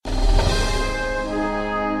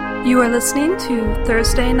You are listening to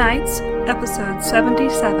Thursday Nights, episode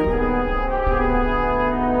 77.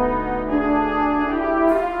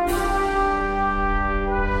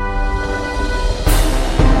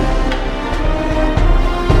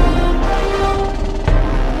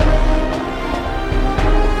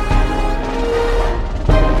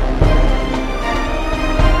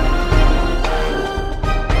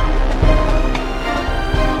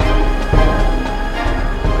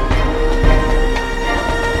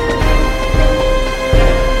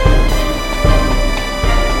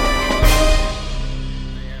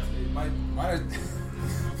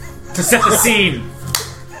 To set the scene,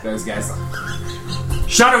 Those guys.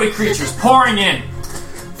 shadowy creatures pouring in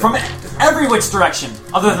from every which direction,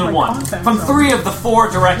 other than one. From 3 of the 4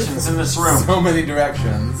 directions in this room. So many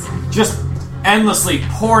directions. Just endlessly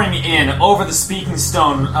pouring in over the speaking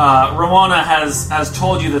stone. Ramona has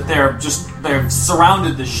told you that they've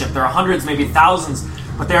surrounded this ship. There are hundreds, maybe thousands,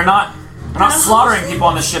 but they're not slaughtering people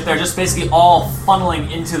on the ship. They're just basically all funneling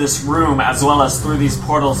into this room as well as through these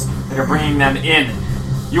portals that are bringing them in.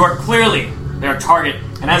 You are clearly their target,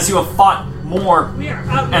 and as you have fought more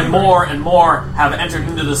and more have entered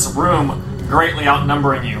into this room, greatly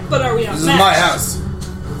outnumbering you. But are we outmatched? This is my house.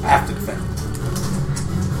 I have to defend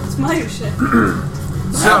it. It's my shit.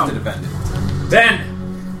 I have to defend it. Then,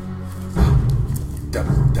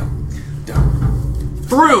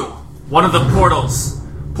 through one of the portals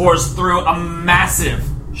pours through a massive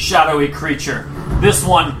shadowy creature. This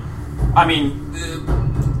one,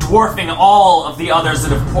 dwarfing all of the others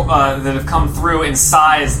that have come through in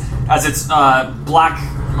size, as its black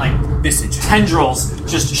visage tendrils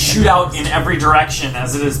just shoot out in every direction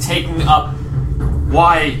as it is taking up,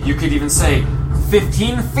 you could even say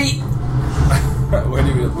 15 feet. Where do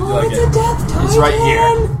you like It's it? a death titan! It's right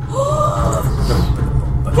here.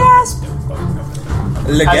 Gasp!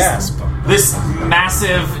 Gasp. This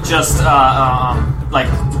massive,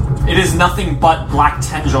 it is nothing but black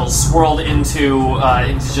tendrils swirled into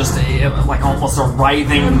just almost a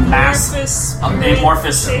writhing mass of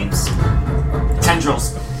amorphous shapes.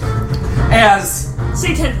 tendrils. As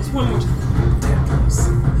Say tendrils one more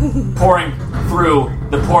time. pouring through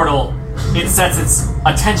the portal, it sets its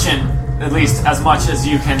attention, at least as much as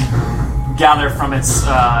you can gather from its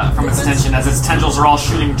attention, as its tendrils are all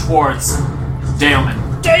shooting towards Daemon.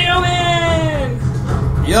 Daemon!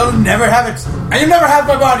 You'll never have it. And you'll never have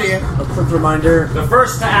my body. A quick reminder. The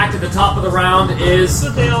first to act at the top of the round is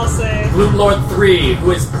That's what they all say. Gloomlord 3,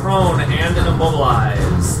 who is prone and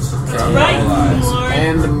immobilized. Right, Lord.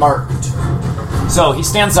 And marked. So he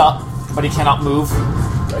stands up, but he cannot move.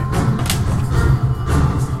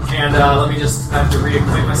 And let me I have to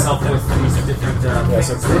reacquaint myself with these different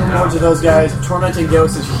So things. more to those guys. Tormenting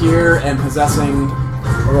Ghost is here and possessing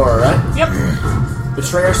Aurora, right? Yep.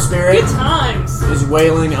 Betrayer Spirit Good times. is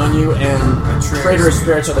wailing on you, and Traitorous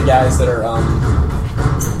Spirits are the guys that are,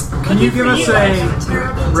 Can you give us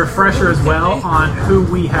a refresher as well on who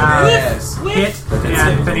we have hit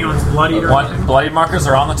and if anyone's bloodied or anything? Bloodied markers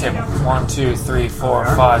are on the table. 1, 2, 3, 4,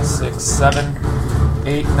 5, 6, 7,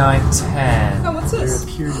 8, 9, 10. Oh, what's this?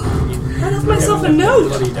 I left myself a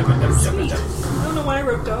note. Sweet. I don't know why I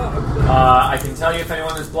wrote dog. But I can tell you if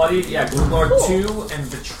anyone is bloodied. Yeah, Gloomlord 2 and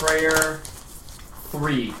Betrayer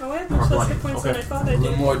 3. oh, I have much less hit points than I thought I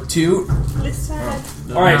did. More 2. Listen.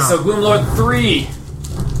 Alright, so Gloomlord 3,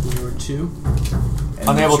 Lord 2.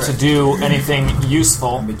 unable to do anything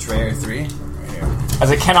useful. Betrayer 3. Right here. As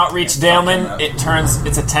it cannot reach Daemon, it turns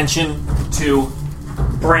its attention to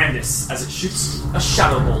Brandis as it shoots a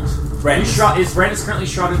shadow bolt. Brandis. Is Brandis currently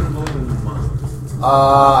shrouded in gloom?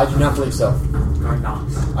 I do not believe so. Or not?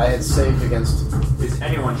 I had saved against. Is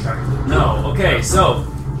anyone shrouded? No. Okay, so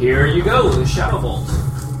here you go, the shadow bolt.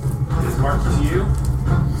 It is marked to you.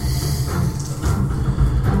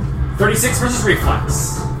 36 versus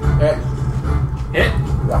reflex. Hit. Hit.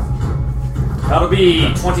 Yeah. That'll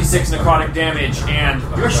be 26 necrotic damage, and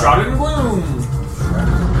you're shrouded in gloom.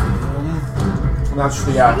 And that's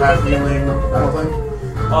the half healing, I don't think.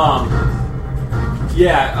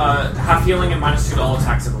 Half healing and -2 to all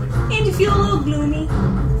attacks, I believe. And you feel a little gloomy.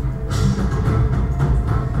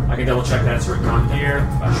 I can double check that, it's written on here.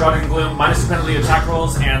 Shrouded in gloom, -2 penalty to attack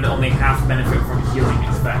rolls, and only half benefit from healing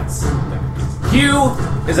effects. Hugh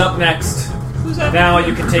is up next. Who's that? Now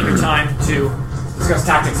you can take your time to discuss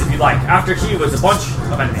tactics if you'd like. After Hugh is a bunch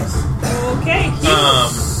of enemies. Okay.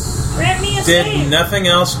 Grant me a Did save. nothing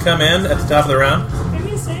else come in at the top of the round? Grant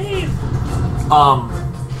me a save.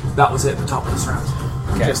 That was it at the top of this round.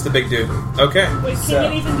 Okay. Just the big dude. Okay. Wait,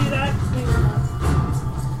 can you even do that? Maybe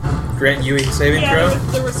not. Grant you a saving Yeah, throw?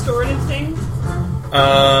 the restorative thing.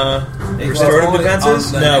 Restorative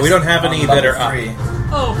defenses? No, we don't have any that are up.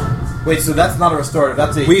 Oh, Wait, so that's not a restorative.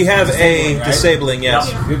 That's a. We have disabling, a right? disabling,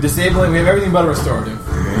 yes. We have disabling. We have everything but a restorative.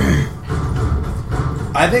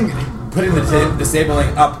 I think putting the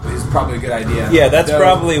disabling up is probably a good idea. Yeah, that's Though,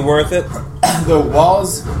 probably worth it. The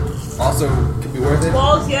walls also could be worth it.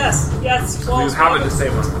 Walls, yes. Walls. You have a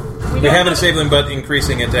disabling. We have a disabling, but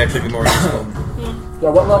increasing it to actually be more useful. Yeah,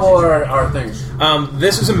 what level are things?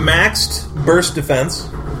 This is a maxed burst defense.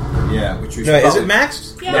 Yeah, which we No, should is it probably-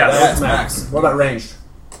 maxed? Yeah. Yeah, it's max. What about ranged?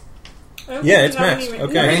 I don't Yeah, think it's we have maxed. any-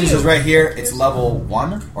 Okay. no, Range two. is right here. It's level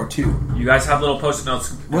 1 or 2. You guys have little post-it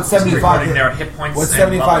notes. What's 75 recording hit- their hit points? What's and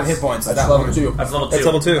 75 levels. hit points? That's That level one. 2. That's level 2. That's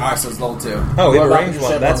level 2. Alright, so it's level 2. Oh, we have What a about range the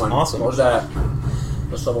one. disabling That's one? awesome. What was that?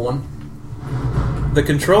 What's level 1? The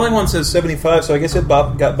controlling one says 75, so I guess it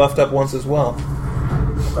got buffed up once as well.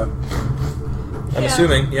 Okay. I'm Yeah.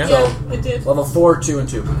 assuming, yeah? Yeah, it did. Level 4, 2, and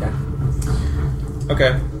 2. Okay.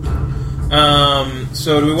 Okay.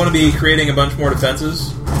 So do we want to be creating a bunch more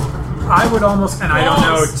defenses? I would almost, and I don't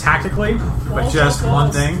know Walls. tactically, but Walls, just walls, one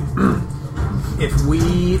walls. thing. If we,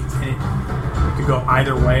 and it could go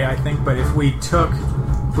either way, I think, but if we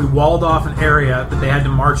walled off an area that they had to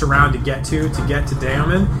march around to get to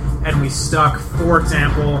Daemon, and we stuck, for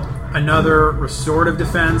example, another restorative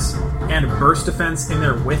defense and a burst defense in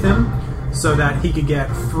there with him, so that he could get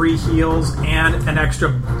free heals and an extra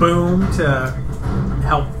boom to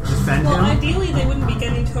help defend Well, him. ideally they wouldn't be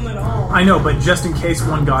getting to him at all. I know, but just in case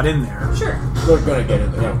one got in there. Sure. We're gonna get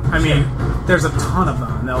in there. I mean, there's a ton of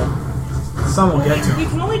them. Some will get to We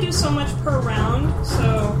them. can only do so much per round,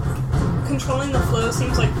 so controlling the flow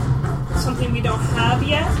seems like something we don't have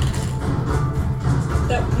yet.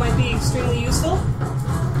 That might be extremely useful.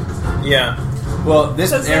 Yeah. Well, this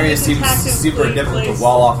So it's area like seems it's active super play difficult place. to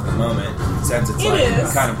wall off at the moment, since it's It like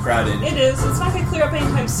is. kind of crowded. It is. It's not going to clear up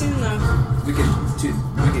anytime soon, though. We could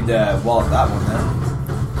wall off that one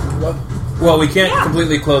then. Well, we can't Yeah.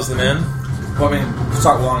 completely close them in. Well, I mean,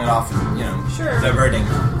 start walling it off and Sure. diverting.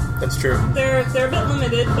 That's true. They're a bit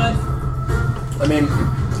limited, but I mean,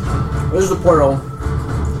 this is the portal.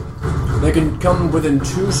 They can come within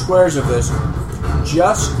 2 squares of this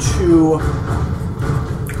just to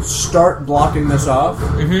start blocking this off.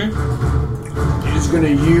 Mm-hmm. It's going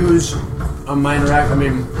to use a minor act. I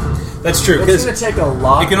mean, That's true, it's because going to take a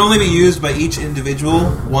lot. it can only be used by each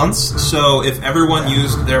individual once, so if everyone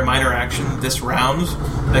used their minor action this round,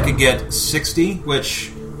 that could get 60,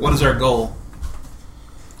 which, what is our goal?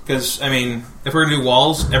 Because, I mean, if we're going to do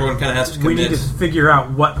walls, everyone kind of has to We need commit to figure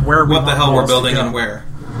out where we what the want hell we're walls to building go. and where.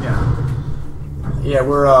 Yeah. Yeah,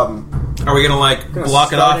 we're Are we going to, like,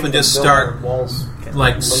 block it off and just start, walls.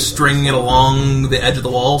 like, stringing it along the edge of the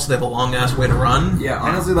wall so they have a long-ass way to run? Yeah,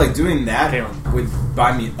 honestly, like doing that would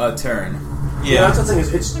buy me a turn. Yeah, that's the thing.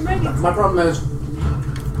 It's I'm ready. my problem is,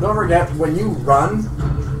 don't forget when you run,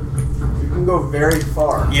 you can go very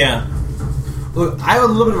far. Yeah. Look, I have a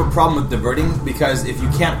little bit of a problem with diverting because if you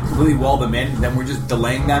can't completely wall them in, then we're just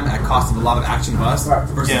delaying them at a cost of a lot of action bust Right.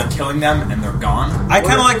 versus Yeah. killing them and they're gone. I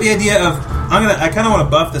kind of like the idea of I kind of want to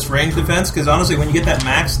buff this range defense because honestly, when you get that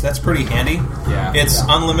max, that's pretty handy. Yeah. It's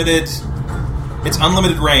unlimited. It's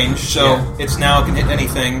unlimited range, so Yeah. it's now can hit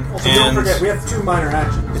anything, Also, don't and forget we have 2 minor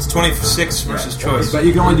actions. it's 26 versus choice. But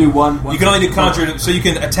you can only do one. You can only do conjure, so you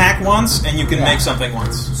can attack once and you can make something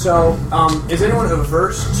once. So, is anyone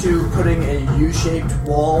averse to putting a U-shaped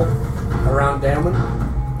wall around Daemon?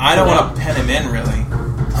 I don't want to pen him in really.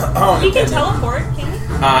 He can teleport, can he?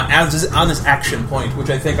 As on his action point, which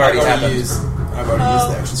I think I've already already happened. used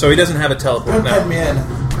the action. So he doesn't have a teleport Don't head now. me in.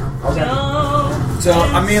 Okay. No. So,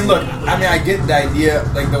 I mean, look, I get the idea,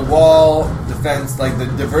 like, the wall defense, like, the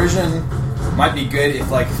diversion might be good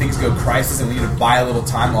if, like, things go crisis and we need to buy a little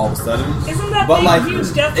time all of a sudden. Isn't that But, big, like,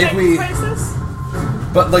 huge death if we- crisis?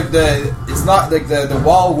 But, like, it's not, like, the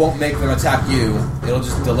wall won't make them attack you. It'll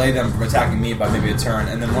just delay them from attacking me by maybe a turn,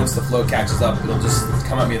 and then once the flow catches up, it'll just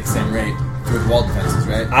come at me at the same rate with wall defenses,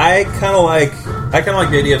 right? I kind of like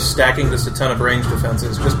the idea of stacking just a ton of range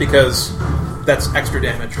defenses, just because that's extra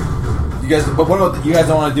damage. But what about, you guys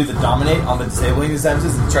don't want to do the dominate on the disabling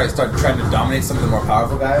defenses and start trying to dominate some of the more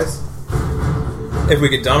powerful guys? If we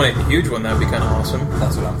could dominate the huge one, that'd be kind of awesome.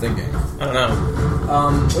 That's what I'm thinking. I don't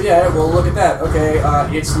know. Well, yeah, well, look at that. Okay,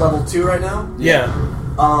 it's level 2 right now. Yeah.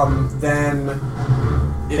 Then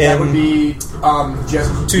that would be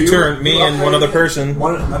just 2 you turn, me and one upgrading other it. person.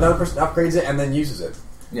 Another person upgrades it and then uses it.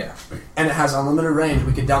 Yeah. And it has unlimited range.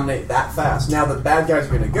 We could dominate that fast. Now the bad guys are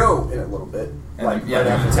going to go in a little bit. And like yeah, right they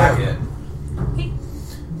after can attack that. it.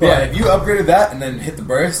 But yeah, if you upgraded that and then hit the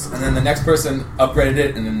burst, and then the next person upgraded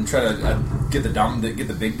it and then try to get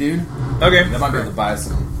the big dude, Okay. that might be able to buy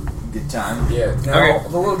some good time. Yeah. Now Okay.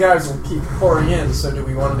 the little guys will keep pouring in. So do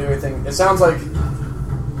we want to do anything? It sounds like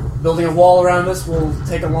building a wall around us will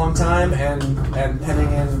take a long time, and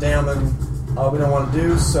heading in Daemon, we don't want to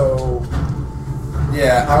do so.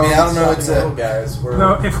 Yeah, I mean, I don't know. It's little guys.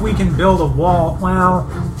 No, if we can build a wall, well,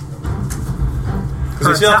 Because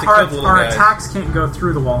you still have to kill the little our guys. attacks can't go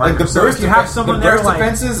through the wall. like the either. So burst. if you have someone the there burst like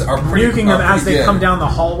defenses are pretty, nuking them as they good. come down the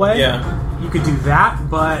hallway, Yeah. you could do that.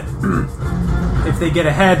 But if they get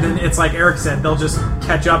ahead, then it's like Eric said, they'll just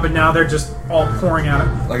catch up, and now they're just all pouring out.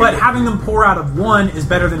 Like- But having them pour out of one is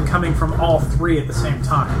better than coming from all three at the same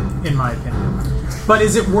time, in my opinion. But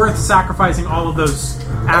is it worth sacrificing all of those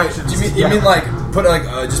actions? You mean like put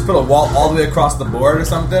just put a wall all the way across the board or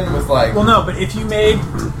something with like? Well, no, but if you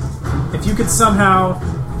could somehow,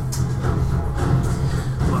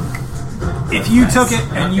 if you took it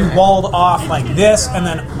and you walled off like this, and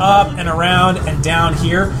then up and around and down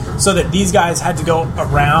here, so that these guys had to go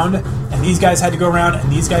around, and these guys had to go around,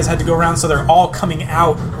 and these guys had to go around, so they're all coming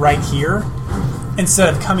out right here,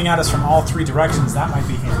 instead of coming at us from all three directions, that might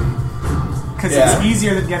be handy. Because it's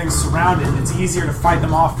easier than getting surrounded. It's easier to fight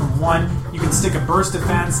them off from one. You can stick a burst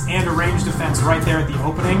defense and a range defense right there at the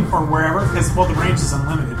opening or wherever, because, well, the range is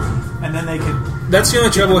unlimited. And then they could... That's the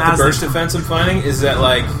only trouble with the as they burst come. defense I'm finding is that,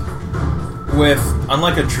 like,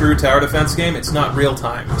 unlike a true tower defense game, it's not real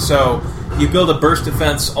time. So you build a burst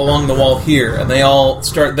defense along the wall here, and they all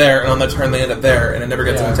start there, and on their turn they end up there, and it never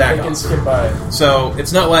gets an attack they on. can skip by. So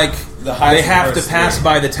it's not like The highest they have to burst pass rate.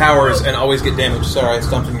 by the towers and always get damaged. Sorry, I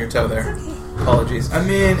stomped on your toe there. Apologies. I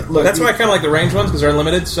mean, look. That's why I kind of like the range ones, because they're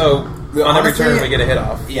unlimited, so on every Honestly, turn we get a hit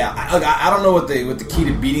off. Yeah, I don't know what the key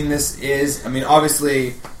to beating this is. I mean,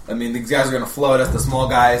 obviously, these guys are going to flow at us, the small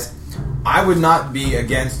guys. I would not be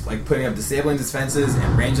against like putting up disabling defenses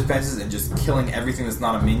and range defenses and just killing everything that's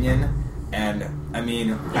not a minion. And I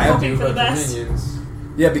mean, I have hoping for the best. Minions.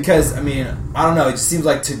 yeah, because I mean, I don't know. It just seems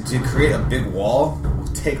like to create a big wall will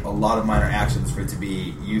take a lot of minor actions for it to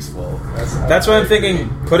be useful. That's why I'm thinking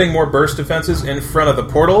putting more burst defenses in front of the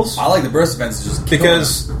portals, I like the burst defenses just kill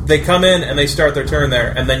because they come in and they start their turn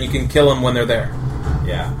there, and then you can kill them when they're there. them.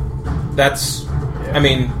 Yeah, That's, I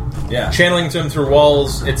mean, yeah. channeling them through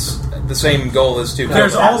walls, it's the same goal as to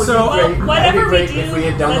There's That would be also- great. Well, whatever That'd be great we do, if we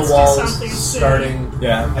had done let's the do walls something soon. starting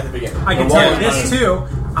Yeah. at the beginning. I can The tell wall you is this too.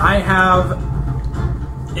 I have.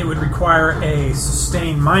 It would require a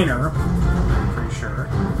sustain minor. I'm pretty sure.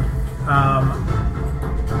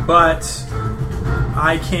 But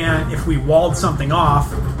I can, if we walled something off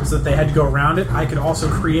so that they had to go around it, I could also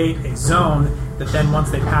create a zone that then once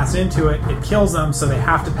they pass into it, it kills them, so they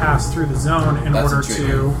have to pass through the zone in That's order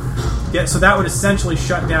to get. So that would essentially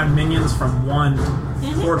shut down minions from one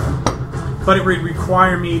portal. But it would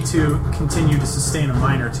require me to continue to sustain a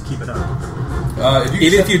minor to keep it up.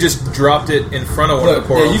 even if you just dropped it in front of one of the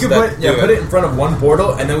portals. yeah, you can put it in front of one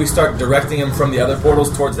portal, and then we start directing them from the other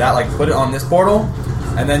portals towards that. Like, put it on this portal,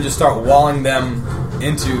 and then just start walling them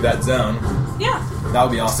into that zone. Yeah, That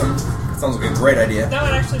would be awesome. Sounds like a great idea. that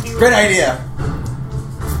would actually be really Great nice. idea.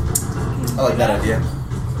 I like that idea.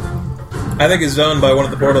 I think a zone by one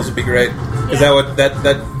of the portals would be great, because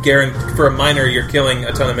that guarantee for a minor you're killing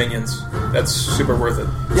a ton of minions. That's super worth it.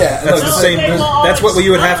 Yeah, That's look, the like, same. there's- That's what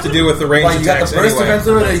you would have to do with the range Like, you got attacks the burst anyway. defense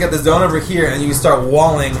over there, you got the zone over here, and you can start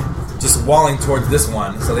walling, just walling towards this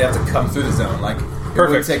one, so they have to come through the zone. Like, it wouldn't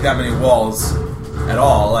Perfect. take that many walls at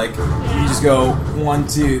all. Like, you just go 1,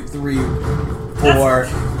 2, 3, 4,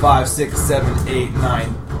 5, 6, 7, 8,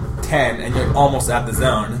 9, 10, and you're almost at the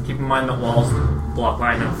zone. Keep in mind that walls block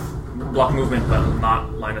movement, but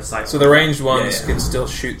not line of sight. So the ranged ones Yeah. can still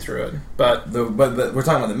shoot through it, but But we're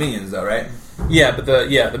talking about the minions, though, right?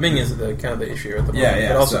 the minions are the kind of the issue at the moment. Yeah, yeah,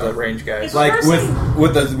 But also so- the range guys. It's Like Person-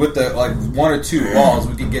 with the like 1 or 2 walls,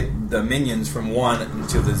 we could get the minions from one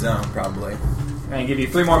into the zone probably. I'm gonna give you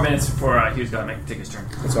 3 more minutes before Hugh's got to take his turn.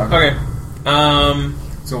 That's fine. Okay.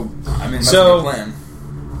 So I mean, that's So- the plan.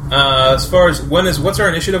 As far as what's our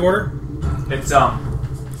initiative order? It's a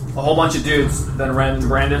whole bunch of dudes, then Ren and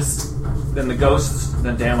Brandis, then the ghosts,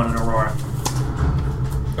 then Damon and Aurora.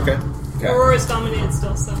 Okay. Okay. Aurora's dominated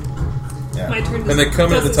still, so Yeah. my turn. And they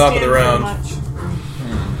come at the doesn't top of the stand very round. much.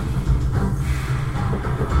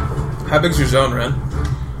 How big's your zone, Ren?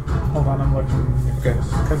 Hold on, I'm looking. Okay.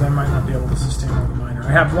 Because I might not be able to sustain all the minor.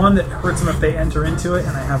 I have one that hurts them if they enter into it,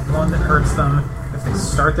 and I have one that hurts them if they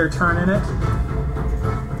start their turn in it.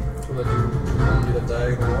 So that you want to do the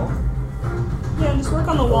diagonal wall. Yeah, just work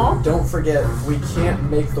on the wall. Don't forget, we can't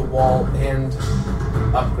make the wall and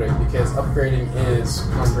upgrade, because upgrading is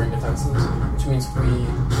conquering defenses, which means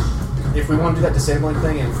if we want to do that disabling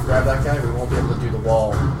thing and grab that guy, we won't be able to do the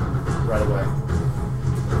wall right away.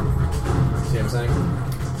 See what I'm saying?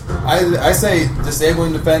 I say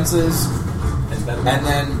disabling defenses and And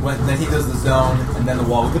then he does the zone, and then the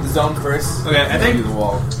wall. We'll put the zone first. Okay, and then do the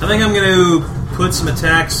wall. I think I'm going to put some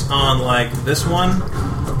attacks on like this one.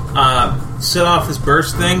 Set off this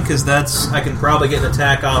burst thing because I can probably get an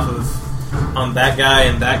attack off of on that guy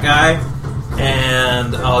and that guy,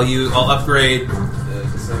 and I'll upgrade. The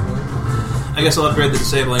disabling? I guess I'll upgrade the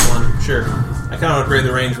disabling one. Sure, I kind of upgrade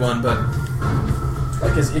the range one, but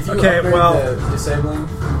Because if you Okay, upgrade well, the disabling,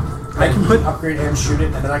 I can put upgrade and shoot it,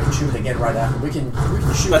 and then I can shoot it again right after. We can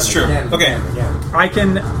shoot That's it true. again. and Okay. again and again.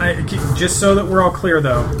 I can just so that we're all clear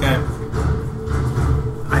though. okay.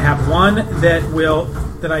 I have one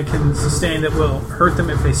that I can sustain that will hurt them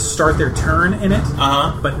if they start their turn in it,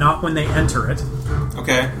 Uh-huh. but not when they enter it.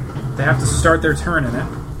 Okay. They have to start their turn in it.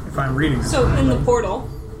 If I'm reading this. So in the portal.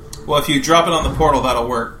 Well, if you drop it on the portal, that'll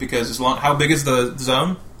work because how big is the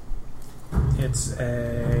zone? It's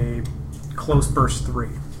a close burst 3,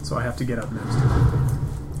 so I have to get up next.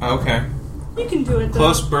 Okay. You can do it though.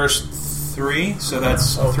 Close burst 3, so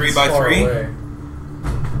that's 3 it's by far 3. away.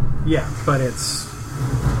 Yeah, but it's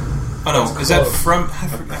Oh no, is that from? I A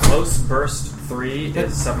forgot. close burst 3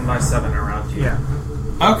 is 7 by 7 around you. yeah.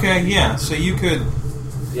 Okay, yeah. So you could,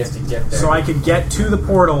 You have to get there. So I could get to the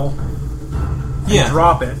portal, and yeah.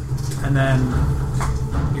 drop it, and then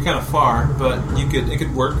You're kind of far, but it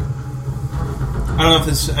could work. I don't know if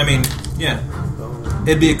this. I mean, yeah,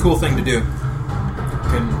 it'd be a cool thing to do.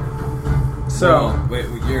 so wait,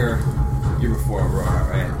 you're before Aurora,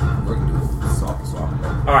 right? We're gonna do the swap.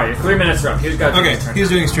 Alright, your 3 minutes are up. He's got Okay, his turn. he's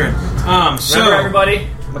doing his turn. So Remember, everybody,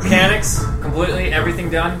 mechanics, completely, everything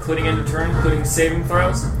done, including end of turn, including saving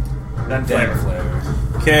throws, then flavor.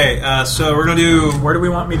 okay, so we're gonna do. where do we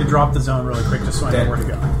want me to drop the zone really quick, just so I know where to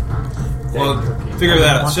go? Well, figure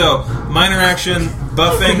that out. So minor action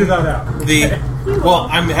buffing. Figure that out. Well,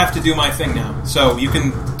 I have to do my thing now. So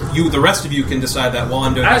the rest of you can decide that while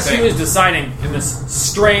I'm doing my As he thing. was deciding in this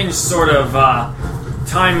strange sort of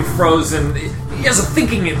time frozen, he has a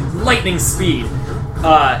thinking at lightning speed.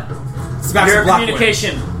 Your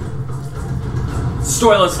communication,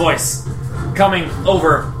 Stoila's voice coming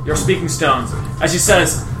over your speaking stones as she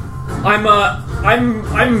says, "I'm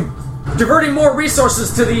diverting more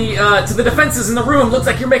resources to the defenses in the room. Looks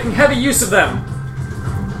like you're making heavy use of them.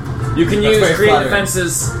 You can That's use very create flattering.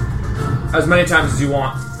 defenses as many times as you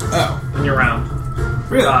want Oh, in your round.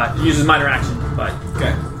 Really? Use as minor action, but."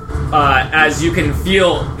 okay. As you can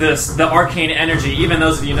feel the arcane energy, even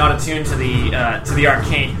those of you not attuned to the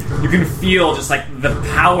arcane, you can feel just like the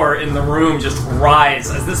power in the room just rise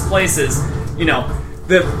as this place is,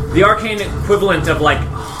 the arcane equivalent of like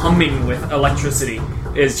humming with electricity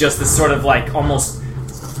is just this sort of like almost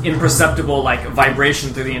imperceptible like vibration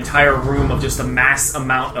through the entire room of just a mass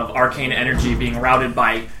amount of arcane energy being routed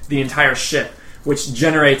by the entire ship, which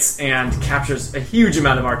generates and captures a huge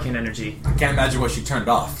amount of arcane energy. I can't imagine what she turned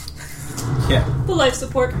off. Yeah. The life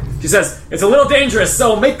support. She says, "It's a little dangerous,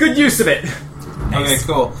 so make good use of it." Okay,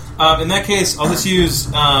 cool. In that case, I'll just use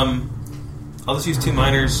 2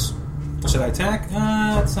 minors. Should I attack?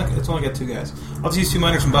 It's only got 2 guys. I'll just use 2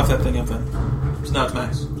 minors and buff that thing up then. So now it's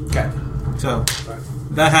max. Okay. So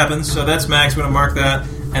that happens. So that's max. We're gonna mark that,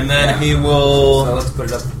 and then Yeah. he will. So let's put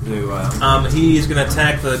it up to. He's gonna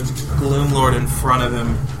attack the Gloom Lord in front of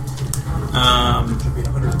him. Should be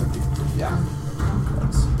 150. Yeah.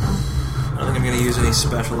 I don't think I'm going to use any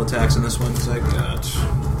special attacks in this one because I got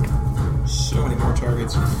so many more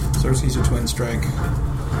targets. So let's use a twin strike.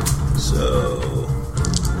 So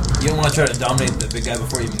You don't want to try to dominate the big guy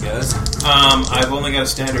before he even goes. I've only got a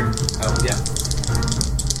standard. Oh yeah.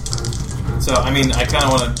 So I mean, I kind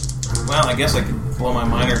of want to. Well, I guess I could blow my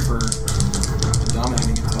minor for a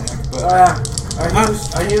dominating attack, but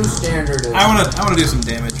I use standard. I want to do some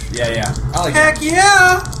damage. Yeah. I like Heck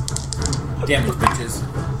yeah! it. Damage, bitches.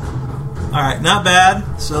 All right, not bad.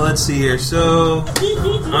 So let's see here. So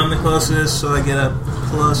I'm the closest, so I get a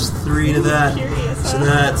 +3 to that. Curious, So huh?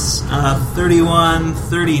 that's 31,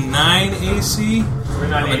 39 AC.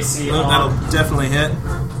 39 AC Gloom, on- that'll definitely hit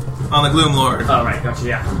on the Gloom Lord. Oh, right, gotcha,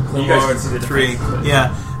 yeah. Gloom You guys Lord can see the 3. defense, but-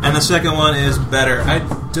 Yeah, and the second one is better. I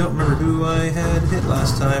don't remember who I had hit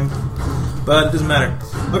last time, but it doesn't matter.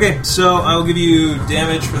 Okay, so I will give you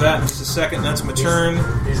damage for that in just a second. That's my turn.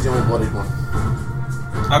 He's the only bloodied one.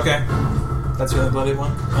 Okay. That's the only bloodied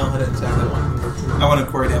one? Oh, I didn't attack that one. I wanted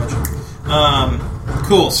quarry damage.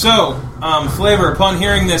 Cool. So, Flavor, upon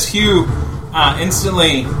hearing this, Hugh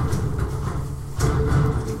instantly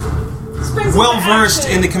well versed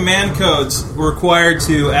in the command codes required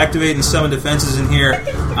to activate and summon defenses in here,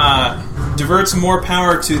 diverts more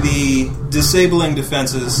power to the disabling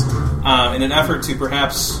defenses in an effort to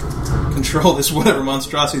perhaps control this whatever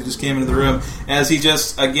monstrosity just came into the room, as he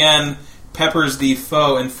just again peppers the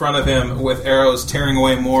foe in front of him with arrows, tearing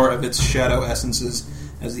away more of its shadow essences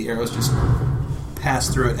as the arrows just pass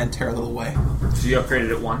through it and tear a little away. So you upgraded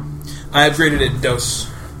it 1? I upgraded it dos.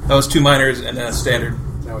 That was 2 minors and a standard.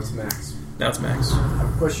 Now it's max. Now it's max. I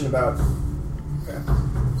have a question about... Okay.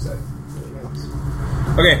 Is that anything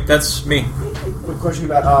else? Okay, that's me. Quick question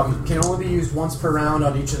about, can only be used once per round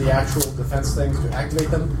on each of the actual defense things to activate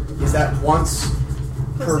them. Is that once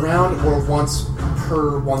per round or once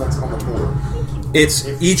per one that's on the board? It's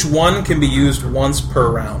each one can be used once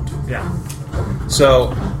per round. Yeah.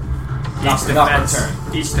 So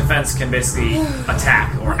Each defense can basically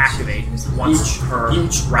attack or activate once per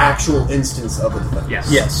Each round. actual instance of the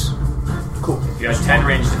defense. Yes. Cool. If you had 10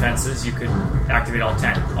 ranged defenses, you could activate all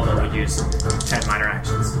 10, although it would use 10 minor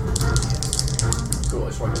actions. Cool, I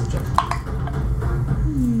just wanted to check.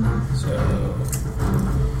 So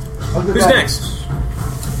I'll go who's back. next?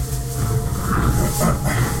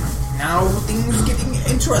 Now things getting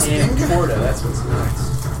interesting. And Florida, that's what's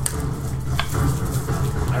next.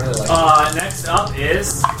 I really like Next up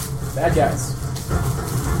is bad guys.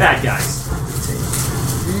 bad guys.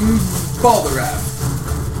 Balderap.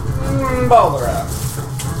 Balderap.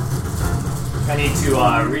 I need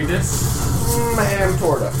to read this. And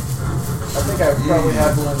Torda. I think I probably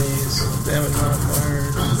have one of these. Damage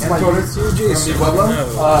modifiers. And Torda. Mi Pueblo? No.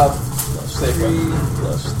 Safe one.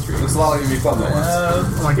 3+3. Looks a lot like Mi Pueblo once.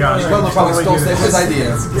 Oh my gosh. Mi Pueblo probably stole Staple's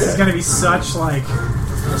idea. This is going to be such, like,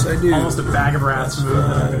 Yes, I do. almost a bag of rats move that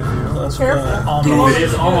I'm going to do. Plus Careful. 5. If Almost. it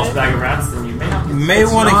is almost a bag of rats, then you may not be. You may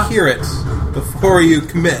It's want to not- hear it before you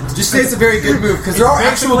commit. Just say it's a very good move, because there are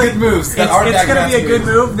actual good moves that are It's going to be a good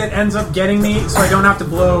move. move that ends up getting me, so I don't have to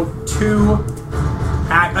blow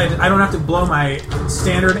I don't have to blow my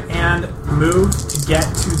standard and move to get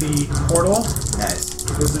to the portal. Nice.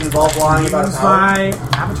 Does it involve lying about Use power? my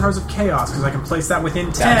Avatars of Chaos, because I can place that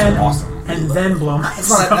within 10 awesome. and then blow That's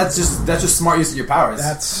not. myself. That's just smart use of your powers.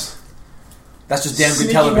 That's That's just damn good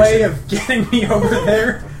sneaky television. way of getting me over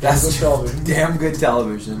there. That's Good television. damn good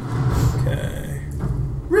television. Okay.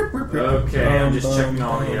 Okay, I'm just checking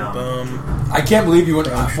all the. I can't believe you went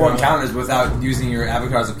Round 4 shot. encounters without using your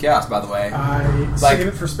Avatars of Chaos. By the way, I Like- save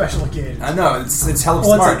it for special occasions. I know it's hella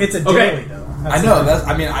Well, smart. it's a Okay. daily though. I know. That's.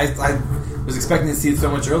 I mean, I was expecting to see it so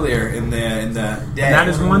much earlier in the day. And that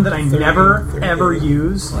is one that I 30, never 30. ever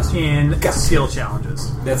use in skill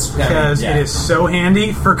challenges That's because it is so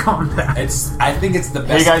handy for combat. It's. I think it's the There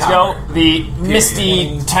best. you guys power. go. The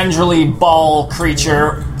misty, tendrily ball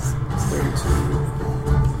creature 32.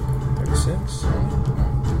 36.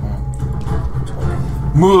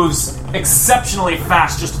 20. moves exceptionally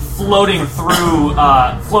fast, just floating through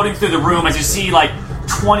the room as you see like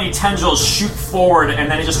 20 tendrils shoot forward,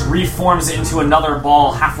 and then it just reforms into another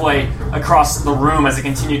ball halfway across the room as it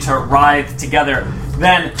continues to writhe together.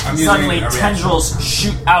 Then I'm using suddenly a reaction. tendrils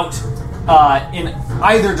shoot out in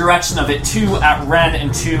either direction of it, 2 at Ren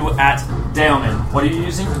and 2 at Daemon. What are you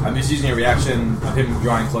using? I'm just using a reaction of him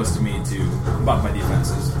drawing close to me to buff my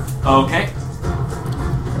defenses. Okay.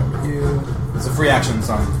 It's a free action,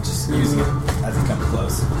 so I'm just using it as he comes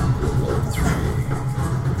close.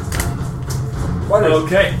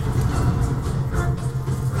 Okay.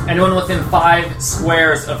 Anyone within 5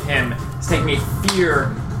 squares of him is taking a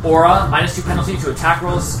fear aura, -2 penalty to attack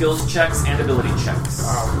rolls, skills checks, and ability checks.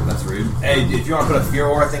 Oh, that's rude. Hey, if you want to put a fear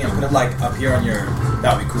aura thing and put it like up here on your,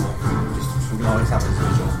 that would be cool. Just we can always have it as a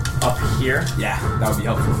visual. Up here, Yeah, that would be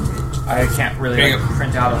helpful for me. I can't really There you like,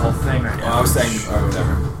 print out a whole thing right Well, now. I was saying, or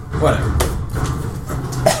whatever. Whatever.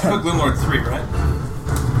 Put Gloomlord 3, right?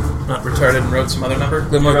 Not retarded and wrote some other number.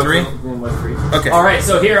 Gloomlord 3? Okay. All right,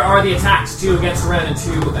 so here are the attacks: 2 against Ren and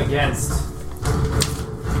 2 against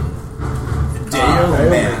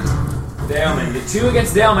Man. Daemon. The 2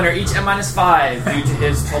 against Daemon are each at -5 due to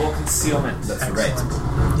his total concealment. That's right.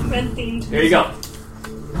 Red themed. There you go.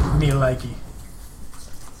 Me likey.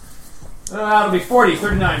 That'll be 40,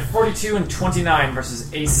 39, 42, and 29 versus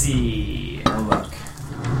AC. No luck.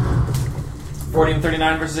 40 and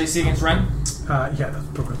 39 versus AC against Ren. Yeah,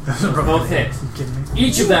 that's Both hit. You kidding me?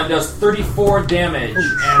 Each of them does 34 damage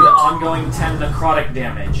and ongoing 10 necrotic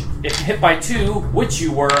damage. If hit by 2, which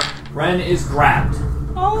you were, Ren is grabbed.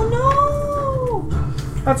 Oh no!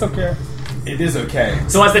 That's okay. It is okay.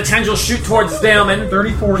 So as the tendrils shoot towards Daemon,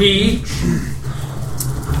 34 he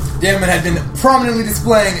Daemon had been prominently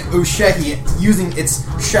displaying Ushehi, using its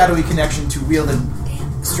shadowy connection to wield a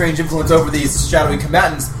strange influence over these shadowy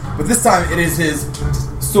combatants, but this time it is his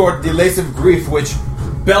sword, the Lace of Grief, which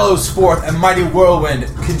bellows forth a mighty whirlwind,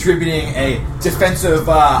 contributing a defensive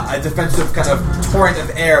kind of torrent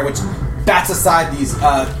of air, which bats aside these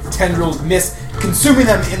tendrils, consuming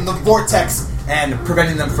them in the vortex and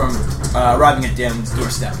preventing them from arriving at Dan's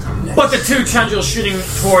doorstep. But the two tendrils shooting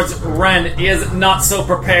towards Ren is not so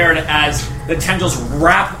prepared as the tendrils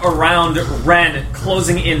wrap around Ren,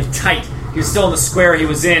 closing in tight. He was still in the square he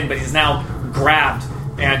was in, but he's now grabbed.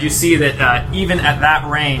 And you see that even at that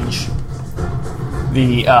range,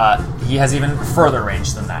 he has even further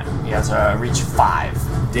range than that. He has a reach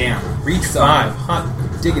 5. Damn. Reach 5.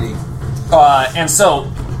 Hot diggity. And so,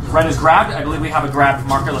 Ren is grabbed. I believe we have a grabbed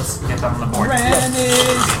marker. Let's get that on the board. Ren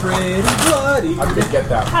is pretty bloody. I could get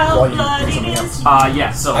that How while you do bloody something is else. you?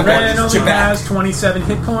 Yeah, so... I've Ren got only your back. has 27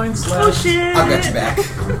 hit points left. Oh shit! I've got your back.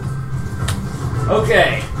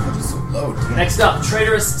 Okay, Just load. next up,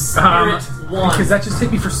 Traitorous Spirit 1. Because that just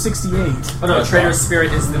hit me for 68. Oh no, Traitorous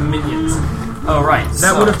Spirit is the minions. Oh right,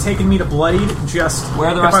 That would have taken me to bloodied just. Where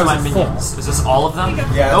are the if rest I of was my at full. minions? Is this all of them?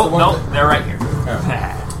 Yeah, Oh, the one no, that- they're right here.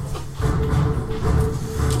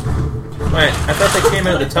 Wait, I thought they came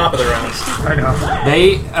in at the top of the round. I know.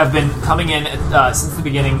 They have been coming in since the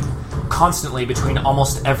beginning, constantly between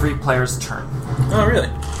almost every player's turn. Oh, really?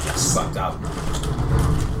 Sucked out.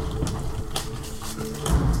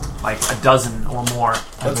 Like a dozen or more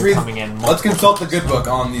have Let's been read. coming in. Let's consult the good book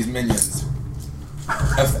on these minions.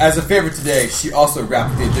 As a favor today, she also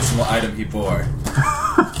wrapped the additional item he bore.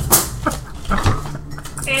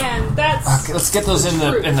 And that's Okay, let's get those in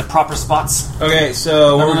the proper spots. Okay,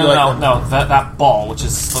 so what would you like? No, that ball, which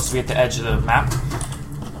is supposed to be at the edge of the map.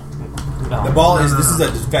 No. The ball is. This is a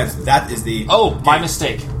defense. That is the. Oh, my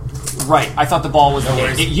mistake. Right, I thought the ball was the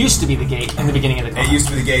worries. gate. It used to be the gate in the beginning of the It used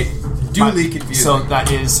to be the gate. Duly confusing. So that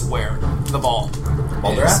is where the ball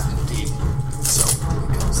Boulder is at? indeed. So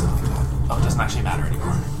it goes in like that. Oh, it doesn't actually matter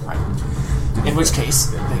anymore. Right. In which case,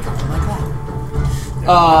 they go in like that.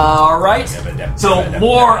 Alright. So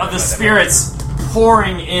more of the spirits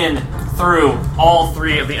pouring in through all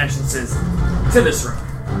three of the entrances to this room.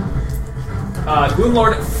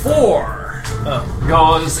 Gloomlord 4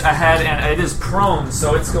 goes ahead and it is prone,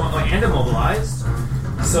 so it's going and immobilized.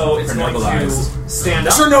 So it's going to Immobilized. stand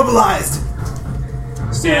up. Chernobilized!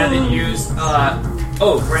 Stand and use.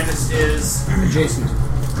 Brandis is adjacent.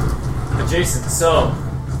 So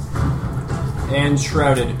And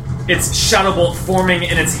shrouded. it's Shadow Bolt forming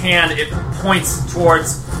in its hand. It points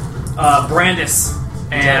towards Brandis,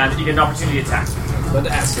 and you get an opportunity attack. Let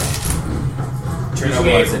the ass go.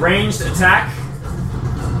 Using a ranged attack.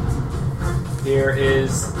 Here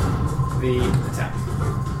is the attack.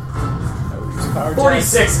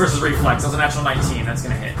 46 versus reflex. That was a natural 19. That's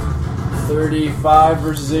going to hit. 35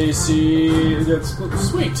 versus AC. That's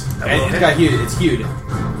sweet. And it's got hued. It's hued.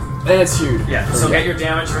 And it's huge. Yeah, so get your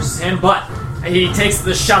damage versus him, but he takes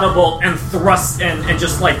the Shadow Bolt and thrusts and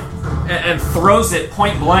just like and throws it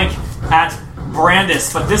point blank at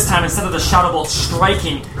Brandis, but this time instead of the Shadow Bolt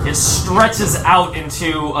striking, it stretches out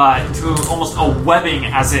into almost a webbing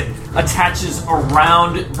as it attaches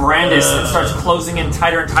around Brandis and starts closing in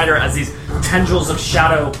tighter and tighter as these tendrils of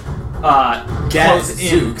shadow close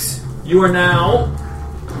in. Zooks. You are now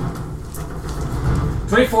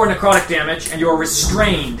 24 necrotic damage, and you are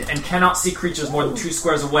restrained and cannot see creatures more than 2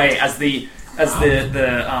 squares away as the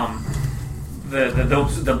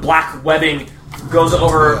black webbing goes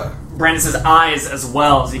over Brandis' eyes as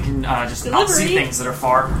well, as he can just not see Delivery. things that are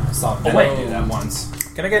far I saw away. Venom do that once.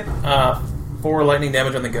 Can I get 4 lightning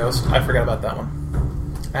damage on the ghost? I forgot about that one.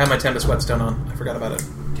 I had my Tempest Whetstone on. I forgot about it.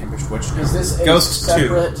 Is this a Ghost two.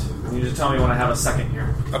 separate? You need to tell me when I have a second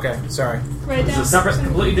here. Okay, sorry. right It's down. a separate,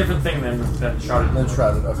 completely different thing than Shrouded. Then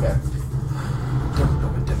shrouded. Okay.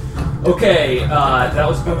 Okay, that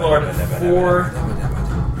was Gloomlord 4.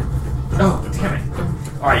 Oh, damn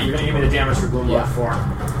it. Alright, you're gonna give me the damage for Gloomlord Yeah. 4.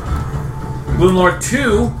 Gloomlord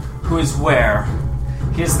 2, who is where?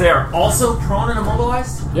 He's there, also prone and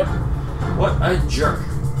immobilized? Yep. What a jerk.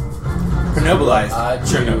 Chernobilized.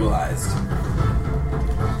 Chernobilized.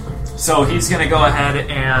 So he's gonna go ahead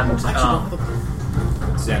and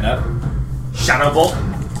Stand up. Shadow Bolt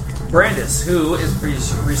Brandis, who is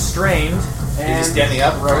restrained. Is he standing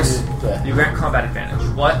up first? Yeah. You grant combat advantage.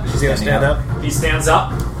 What? Is he gonna stand up? He stands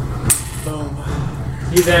up. Boom.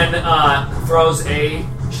 He then throws a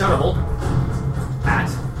Shadow Bolt at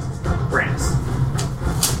Brandis.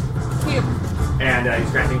 Here. And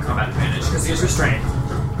he's granting combat advantage because he is restrained.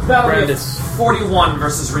 That'll be a Brandis. 41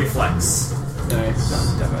 versus reflex. Nice.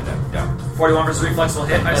 41 versus reflex will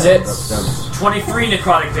hit. I And said it's 23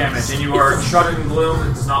 necrotic damage, and you are shrouded in gloom.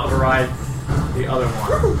 It does not override the other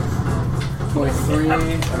one. 23,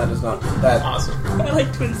 and that does not. That Awesome. I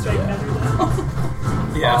like Twin Strike better though.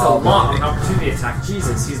 Yeah. That's a lot of an opportunity attack.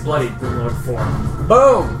 Jesus, he's bloody. Gloomlord 4.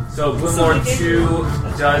 boom. So Gloomlord 2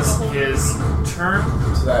 does his turn.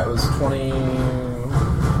 So that was 20.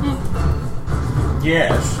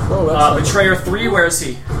 Yes. Oh, that's Betrayer 3, where is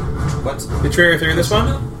he? What's Betrayer 3, this one?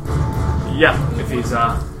 Yeah, if he's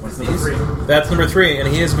what's number these? 3. That's number 3, and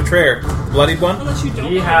he is Betrayer. Bloodied one? Unless you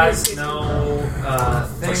don't. He want has to no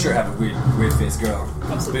thing. For sure, have a weird face girl.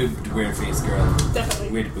 Absolutely. Boobed weird face girl. Definitely.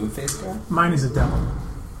 Weird boob face girl. Mine is a devil.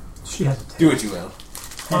 She has a Do tail. what you will.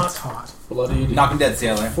 And it's hot. bloodied. Knock him dead,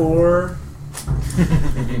 sailor. 4.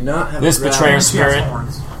 Do not have This a grab. betrayer And she has spirit.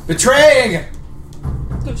 horns. Betraying!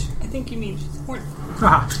 No, I think you mean she's horny.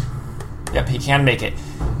 Haha. Yep, he can make it.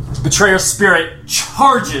 Betrayer spirit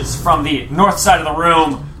charges from the north side of the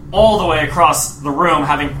room all the way across the room,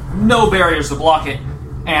 having no barriers to block it,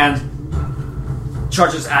 and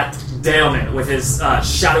charges at Daemon with his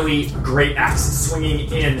shadowy great axe,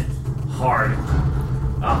 swinging in hard.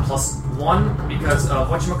 +1 because of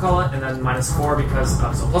whatchamacallit, and then -4 because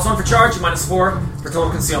of... So +1 for charge, -4 for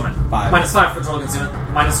total concealment. 5. -5 for total concealment,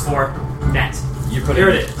 -4 net. You put Here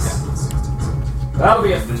it it is. That'll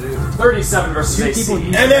be a 37 versus Two AC. people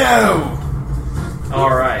each. Hello!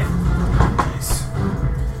 Alright. Nice.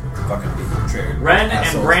 Fucking betrayer. Ren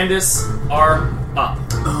Asshole. and Brandis are up.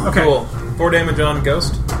 Okay. Cool. 4 damage on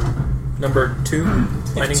Ghost. Number 2.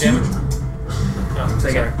 Lightning two- damage. Oh,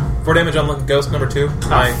 Take sorry. it. 4 damage on Ghost, number 2.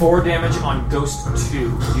 Hi. 4 damage on Ghost 2.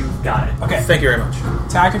 You got it. Okay. Thank you very much.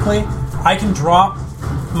 Tactically, I can drop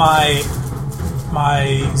my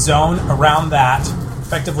zone around that,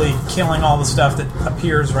 effectively killing all the stuff that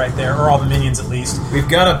appears right there, or all the minions at least. We've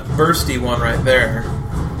got a bursty one right there.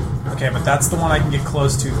 Okay, but that's the one I can get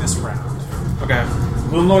close to this round. Okay.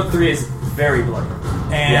 Moonlord 3 is very bloody.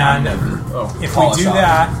 And if we do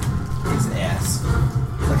that, His ass.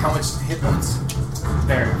 Like how much hit points?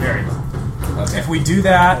 Very, very low. Okay. if we do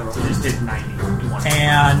that, You just did 90 in one.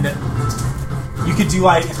 and you could do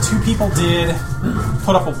like, if 2 people did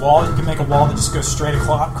put up a wall, you can make a wall that just goes straight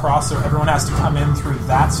across, so everyone has to come in through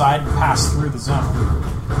that side and pass through the zone.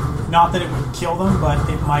 Not that it would kill them, but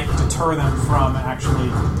it might deter them from actually,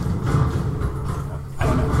 I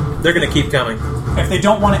don't know. They're going to keep coming. If they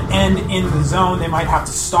don't want to end in the zone, they might have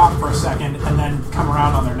to stop for a second and then come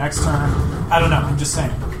around on their next turn. I don't know, I'm just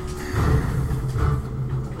saying.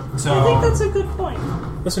 So, I think that's a good point.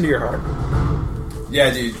 Listen to your heart.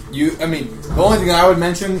 Yeah, dude. I mean, the only thing I would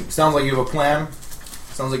mention, sounds like you have a plan.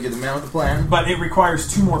 Sounds like you're the man with a plan. but it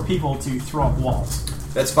requires 2 more people to throw up walls.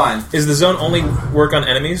 That's fine. Is the zone only work on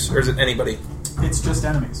enemies, or is it anybody? It's just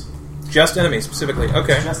enemies. Just enemies, specifically.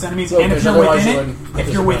 Okay. Just enemies. So, and if because you're otherwise within you it, wouldn't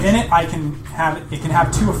if you're disadvantage. within it, I can have it. It can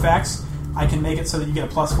have 2 effects. I can make it so that you get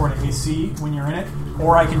a +4 to AC when you're in it,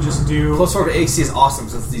 or I can just do Plus 4 to AC is awesome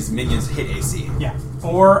since these minions hit AC. yeah,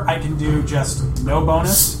 or I can do just no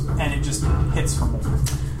bonus and it just hits for more.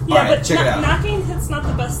 Yeah, Alright, but check it out. knocking hit's not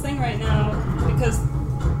the best thing right now because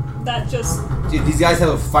that just. Dude, these guys have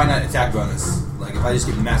a finite attack bonus. Like, if I just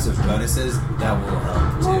get massive bonuses, that will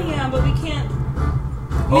help too. Well, yeah, but we can't. I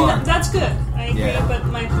Hold mean, on. that's good. I agree, Yeah. but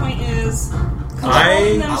my point is.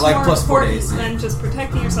 I controlling them's like more +4 to important AC. than just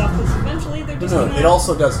protecting yourself because eventually they're just No, gonna it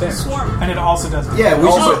also does damage. swarm. And it also does Yeah, we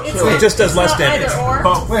Also- should. it's Wait, It just does it's less not damage. Either or.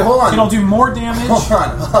 But wait, hold on. it'll do more damage. Hold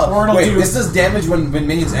on. Or it'll Wait, do- this does damage when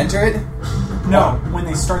minions enter it? No, when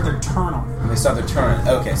they start their turn on it. When they start their turn.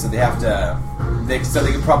 Okay, so they have to. So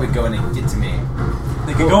they could probably go in and get to me.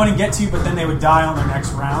 They could go in and get to you, but then they would die on their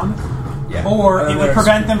next round. Yeah. Or And it would there's-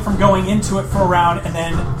 prevent them from going into it for a round, and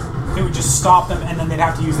then it would just stop them, and then they'd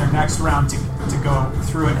have to use their next round to go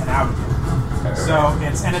through it and out again. So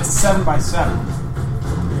it's 7x7.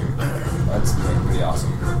 That's pretty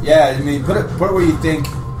awesome. Yeah, I mean, put it where you think.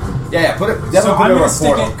 Yeah, put it. Definitely So put I'm it over gonna a stick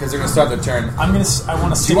portal it- because they're gonna start their turn. I want to Do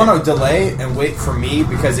you stick. want to delay and wait for me?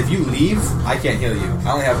 Because if you leave, I can't heal you.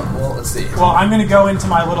 I only have. Well, let's see. Well, I'm going to go into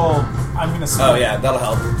my little. I'm going to. Split. Oh yeah, that'll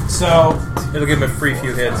help. So It'll give him a free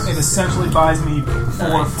few hits. it essentially buys me 4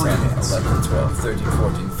 9, free 10, hits. 11, 12, 13,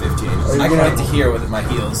 14, 15. you I can gonna- right to here with my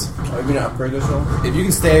heals. Are you going to upgrade this one? If you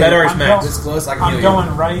can stay Better is I'm max. this close, I can heal I'm you.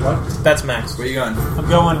 going right. What? That's max. Where you going? I'm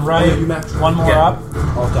going right. you max. One more Yeah. up,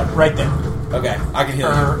 I'll attack. right there, Okay, I can heal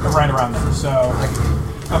or you. right around there. So I can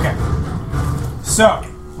heal you. okay. So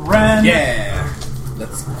Ren. Yeah.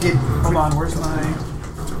 Let's get. Hold on. Where's my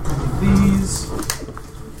these?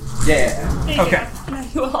 Yeah. There you Okay. go. Now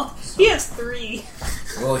you all. He has 3.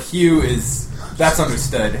 Well, Hugh is. That's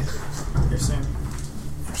understood. You're saying.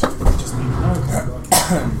 Actually, we just need okay.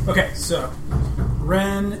 Okay, so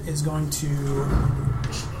Ren is going to.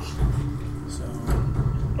 So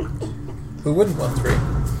Who wouldn't want 3?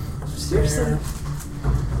 there,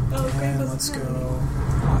 Oh, okay. and that's let's fine. go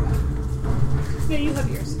Yeah, you have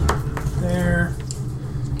yours. there,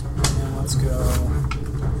 and let's go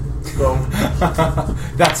Boom.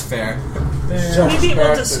 That's fair. there. Maybe it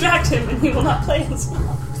will Distracted. distract him and he will not play as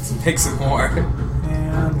well. Make some more.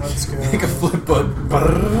 let's go. Make a flip book. Could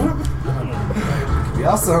be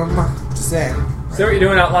awesome. Just saying. Say what you're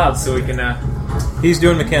doing out loud so we can He's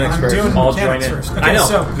doing mechanics I'm first. doing all mechanics join in. first. Okay, I know,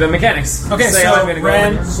 so the mechanics. okay, Say so I'm gonna go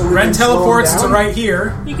Ren, in. So we Ren can slow teleports him to down? right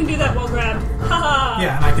here. You can do that while grabbed. Haha.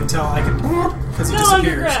 Yeah, and I can tell because he No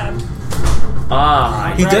longer disappears. grabbed.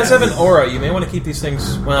 Ah. He does have an aura. You may want to keep these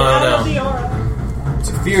things. Well, Get I out of don't the know. aura.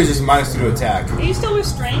 So fear is just -2 to attack. Are you still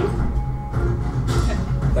restrained?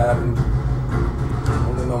 That happened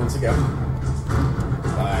only moments ago.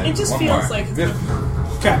 It just One feels more. like it's Good.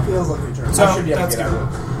 Okay, Feels like a turn. So, I should be able that's to get good. out of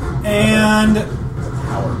and it.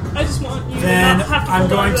 Power. I just want you then to not have to I'm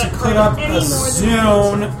hold on going to that put card up any a more than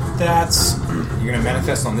zone that's You're gonna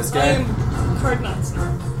manifest on this I guy. am card nuts.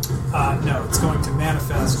 no, it's going to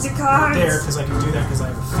manifest The cards. there because I can do that because I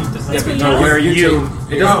have a feat that lets me but do you- it. Where you?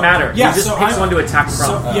 It doesn't Oh, matter. yeah, he just so picks I- one to attack from.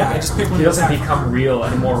 So, yeah, I just pick one He to doesn't attack. become real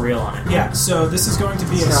and more real on it. Yeah, so this is going to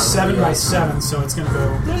be a It's not 7 real. by 7, so it's going to go.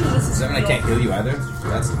 None of this is 7, I real. can't heal you either.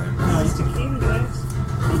 That's lame. No, you can. Game guys.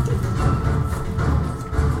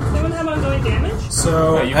 Anyone have ongoing damage?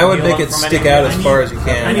 So No, you- I would Heal make up it from stick any- out I as need- far as you I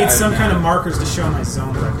can. need some kind of markers to show my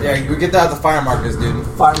zone. Yeah, we get that with the fire markers, dude.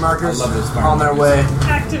 Fire markers I love those fire on their markers. way. It's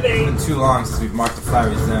Activate. been too long since we've marked the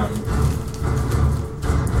fiery zone.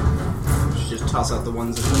 Just toss out the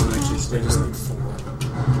ones that don't actually stay. I just need 4.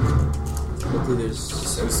 Hopefully there's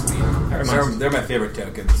So sweet. reminds- They're my favorite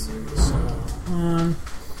tokens. So 1,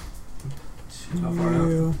 How far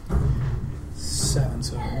 2, 7.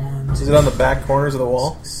 So 1, 2, Is it on the back corners of the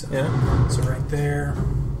wall? 7. Yeah. So right there.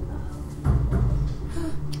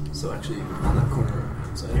 so actually on that corner.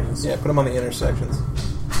 So Yes. Yeah, put them on the intersections.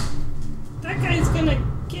 That guy's gonna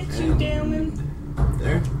get you, Damon.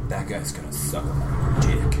 there. That guy's gonna suck on my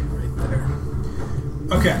dick. Right there.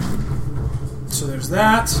 Okay. So there's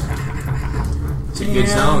that. It's a good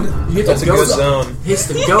zone. You hit That's the a good ghost. zone. Hits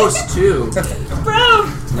the ghost too. Bro!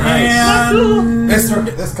 And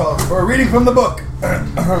This calls for a reading from the book.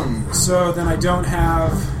 so then I don't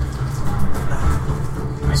have.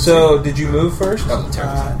 So, did you move first? That was a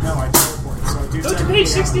terrible. No, I teleported. So I do Go to technically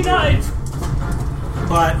page have 69.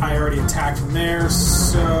 But I already attacked from there,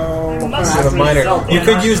 so Must Instead of minor. result You in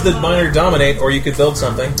could use the minor dominate, or you could build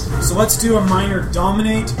something. let's do a minor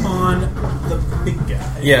dominate on the big guy.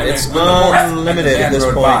 Yeah, it's When the horse unlimited at this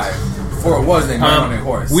rode point. by. Before it was, they might on a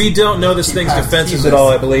horse. We don't know this thing's passed defenses keyless at all,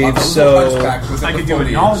 I on believe, the so hunchback who's in I the could do a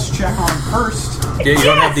foliage. knowledge check on him first. yeah, you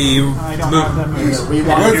don't have the I don't move. have that move. We Where's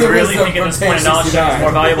want the You really wisdom think at from this point a page knowledge check is 69?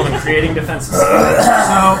 more valuable than creating defenses?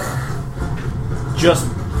 So Just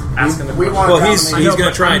asking the we question. want. Well, to he's dominate- gonna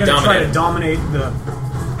but try I'm and gonna try to dominate. dominate the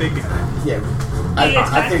big guy. Yeah. They I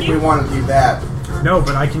attack think you? we want to do that No,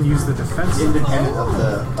 but I can use the defense. independent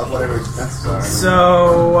of whatever his defenses are.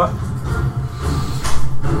 So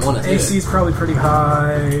we want to do AC it. is probably pretty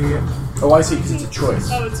high. Oh, I see. Because it's a choice.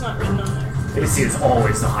 Oh, it's not written on there. AC is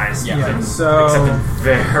always the highest. Yeah. except So in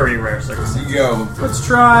very rare circumstances. You go. let's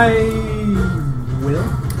try Will.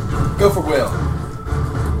 Go for Will.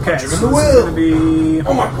 Okay, Jim so and the this is Will. going to be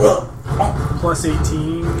Oh my Will. plus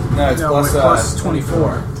 18. No, it's plus, plus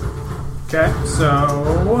 24. Okay, so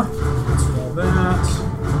let's roll that.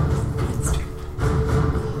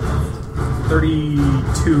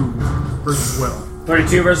 32 versus Will.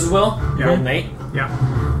 32 versus Will. Yeah. Rolled an 8. Yeah.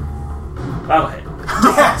 That'll hit.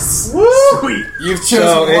 Yes. Sweet. You've chosen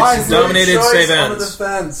So it's wisely. dominated Choice save on the ends.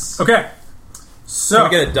 defense. Okay. Can So we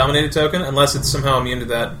get a dominated token? Unless it's somehow immune to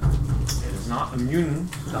that. It is not immune.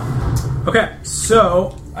 So. okay,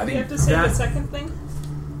 so I Do you have think to say that- the second thing?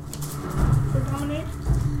 For dominate?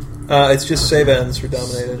 It's just save ends for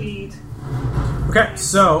dominated. Sweet. okay,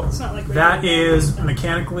 so It's not like that regular is dominate.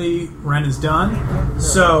 mechanically Ren is done.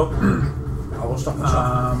 So I will stop the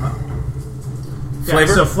shot. yeah,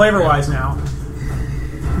 Flavor? so flavor wise now,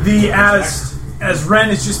 the as Ren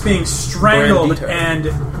is just being strangled Brandito.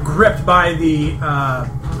 and gripped by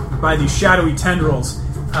the shadowy tendrils,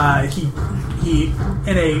 he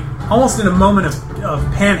in a almost in a moment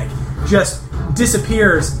of panic just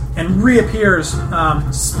disappears and reappears,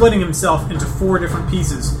 splitting himself into 4 different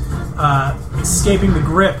pieces, escaping the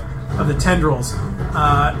grip of the tendrils.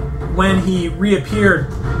 When he reappeared,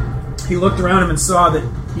 he looked around him and saw that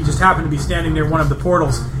he just happened to be standing near one of the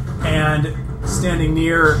portals, and standing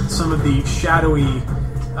near some of the shadowy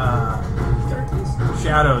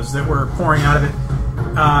shadows that were pouring out of it,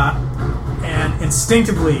 and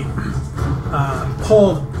instinctively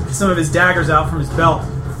pulled some of his daggers out from his belt,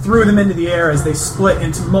 threw them into the air as they split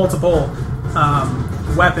into multiple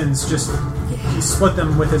weapons. Just he split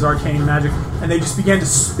them with his arcane magic, and they just began to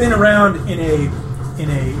spin around in a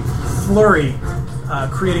flurry,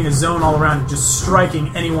 creating a zone all around, just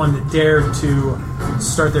striking anyone that dared to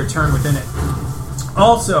start their turn within it.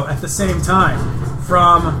 Also, at the same time,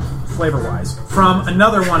 from flavor-wise, from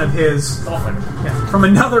another one of his, Dolphin. from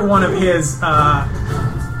another one of his,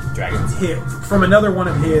 Dragons. from another one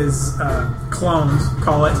of his clones,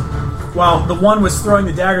 call it. While the one was throwing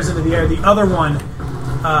the daggers into the air, the other one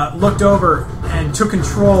looked over and took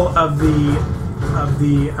control of the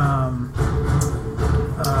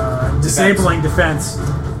disabling defense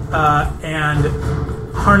and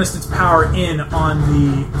harnessed its power in on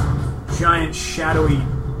the giant shadowy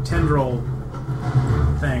tendril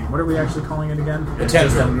thing. What are we actually calling it again? It's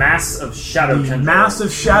just a mass of shadow The tendrils.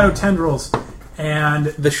 massive shadow tendrils, and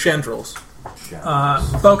The Chandrils.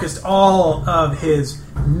 focused all of his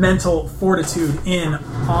mental fortitude in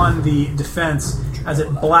on the defense as it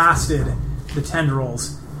blasted the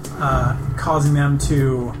tendrils, causing them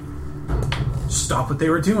to stop what they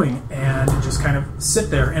were doing and just kind of sit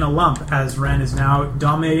there in a lump as Ren is now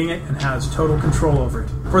dominating it and has total control over it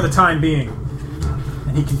for the time being.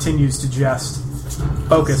 And he continues to just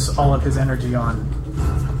focus all of his energy on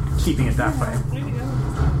keeping it that way. Way to go.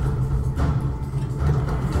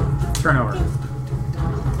 Turn over.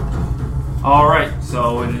 Alright,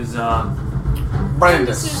 so it is,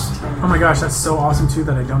 Brandis. Oh my gosh, that's so awesome too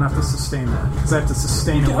that I don't have to sustain that because I have to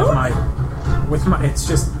sustain it with my. It's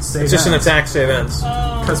just save. It's just an attack save ends.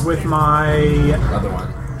 Because with my Another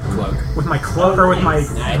one. Cloak. cloak or with my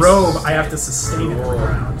robe, I have to sustain it on the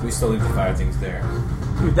ground. We still leave the fire things there.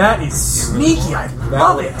 Dude, that is sneaky. I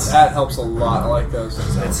love it. That helps a lot. I like those.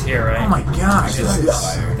 it's here, right? Oh my gosh, Just that the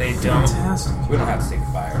is fire. They don't. fantastic. We don't have to take the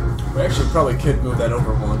fire. We actually probably could move that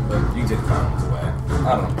over one, but You can take the fire ones away.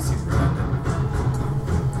 I don't know if it's redundant.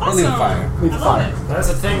 Awesome. leave the fire. Leave the I love fire. it. That's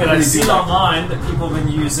a thing that I've seen online that people have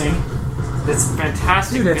been using. That's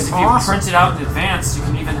fantastic Dude, because it's if you awesome. print it out in advance, you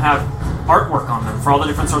can even have artwork on them for all the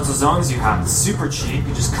different sorts of zones you have. It's super cheap.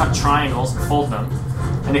 You just cut triangles and fold them,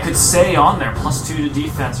 and it could say on there +2 to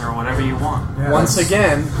defense or whatever you want. Yeah, Once that's-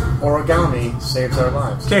 again, origami saves our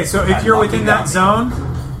lives. Okay, so if you're within that zone,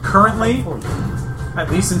 currently, at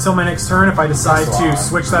least until my next turn, if I decide to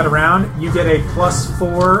switch that around, you get a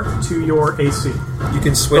 +4 to your AC. You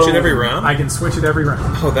can switch it every round? I can switch it every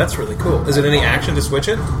round. Oh, that's really cool. Is it any action to switch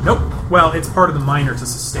it? Nope. Well, it's part of the minor to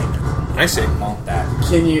sustain it. I see. Want that.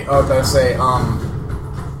 Can you? Oh, I was gonna say, I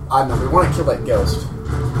don't know. We want to kill that ghost.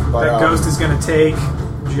 But, That ghost is going to take,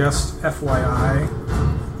 just FYI,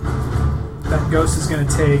 that ghost is going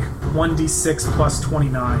to take 1d6 plus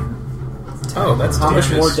 29. Oh, that's How much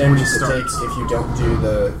more delicious. damage When does you it take if you don't do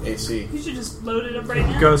the AC? You should just load it up right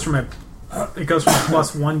now. It goes from a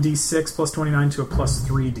plus 1d6 plus 29 to a plus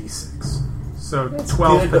 3d6. So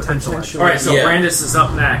 12 good, but potential. potential- All right, so Yeah. Brandis is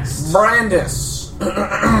up next. Brandis.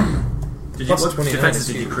 Did you, Plus what 29 defenses is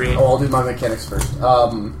did you huge. create? Oh, I'll do my mechanics first. He didn't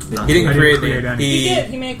I didn't create create the. any. He did.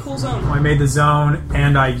 He made a cool zone. I made the zone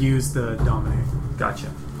and I used the dominate. Gotcha.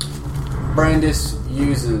 Brandis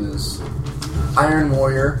uses Iron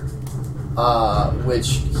Warrior,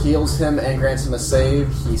 which heals him and grants him a save.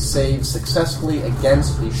 He saves successfully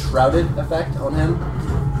against the Shrouded effect on him.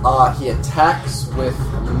 He attacks with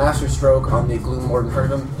Master Stroke on the Gloom Lord in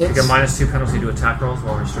front of him. You Hits. get -2 penalty to attack rolls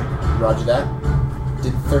while restrained. Roger that.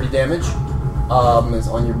 Did 30 damage. Is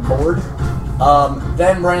on your board.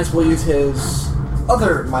 Then Brandis will use his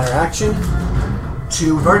other minor action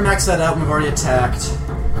to. We've already maxed that out and we've already attacked.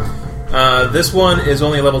 This one is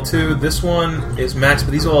only level 2. This one is max,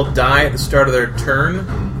 but these all die at the start of their turn.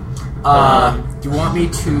 Do you want me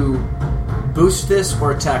to boost this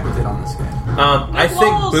or attack with it on this guy? I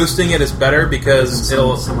think Walls. boosting it is better because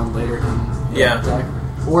it'll. Someone later can Yeah. attack.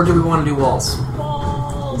 Or do we want to do walls?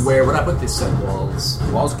 Walls. Where would I put these said walls?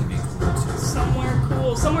 Walls can be cool too. Somewhere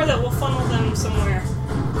cool. Somewhere that will funnel them somewhere.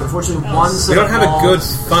 Unfortunately, Else. one We set don't of have a good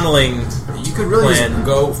walls- funneling. You could really Plan. just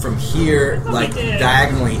go from here, thought like we did.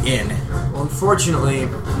 diagonally in, Well, unfortunately,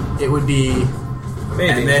 it would be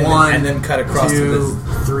Maybe. and then cut across to 2,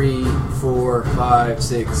 3, 4, 5,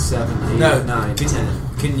 6, 7, 8, No, 9, can- 10.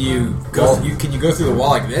 Can you go? Can you go through the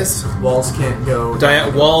wall like this? Walls can't go.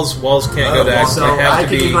 Walls can't go diagonal. So They have I to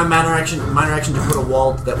could be. use my minor action to put a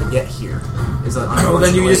wall that would get here. Is that Well,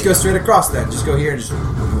 then you can just go straight across. Then just go here and just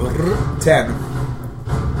 10.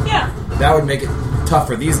 Yeah. That would make it tough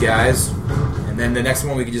for these guys. And then the next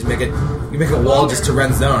one we could just make it. You make a wall just to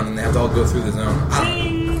Ren's zone, and they have to all go through the zone. I don't know.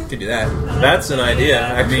 Ding. Could do that. That's an idea,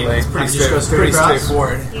 actually. It's pretty, Just go straight pretty across?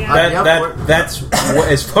 straightforward. Yeah. I'd be up for it. That's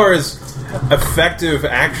as far as effective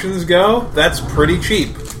actions go. That's pretty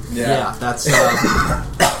cheap. Yeah, that's.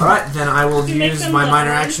 Alright, then I will You make use them my the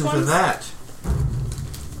minor orange action for ones? that.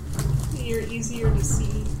 You're easier to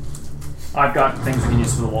see. I've got things we can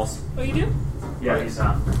use for the walls. Oh, you do? Yeah, these.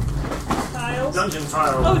 I tiles. Dungeon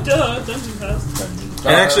tile. Oh, duh, dungeon tiles.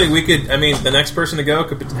 And actually, we could. I mean, the next person to go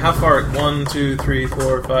could. Be, how far? 1, 2, 3,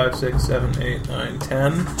 4, 5, 6, 7, 8, 9,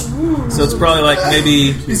 10. So it's probably like maybe.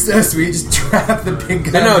 It's so sweet. Just trap the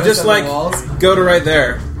pink guy. No, just on like the walls. go to right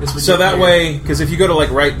there. This would So get that weird. way, because if you go to like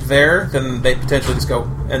right there, then they potentially just go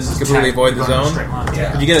and completely avoid the zone.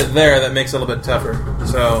 Yeah. If you get it there, that makes it a little bit tougher.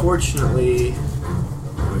 So Fortunately,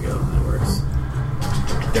 there we go. That works.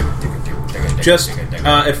 just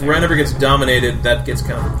if Ren ever gets dominated, that gets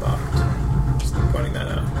kind of fucked. Just pointing that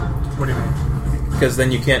out. What do you mean? Because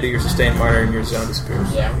then you can't do your sustained martyr and your zone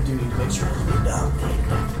disappears. Yeah, we do need to make sure that we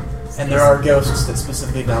dominate. And there are ghosts that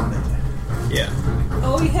specifically dominate. Yeah.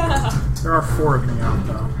 Oh, yeah. There are 4 of me out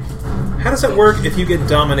though. How does that work if you get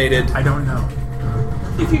dominated? I don't know.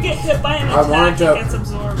 If you get hit by an I wanted attack, to- it gets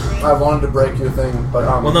absorbed, right? I wanted to break your thing, but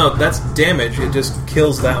Well, no, that's damage. It just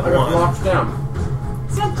kills that I got one. knocked down.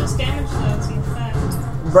 It's not just damage, though, it's an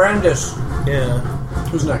effect. Brandis. Yeah.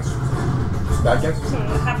 Who's next? Bad guys? So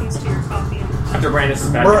it happens to your copy. After Brandis is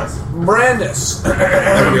bad guys. Brandis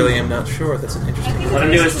I really am not sure. That's an interesting. Let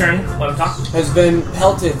him do his turn. Let him talk. has been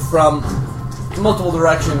pelted from multiple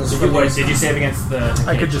directions. From Wait, these- did you save against the?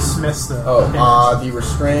 I could just miss the. the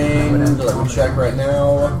restrained. Let me check right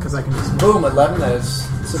now. because I can just. Boom, 11. That is So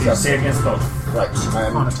you successful. save against both. Right, I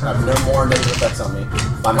On a turn. have no more negative effects on me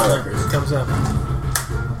by my records. Comes up.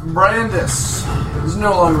 Brandis is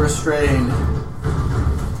no longer restrained.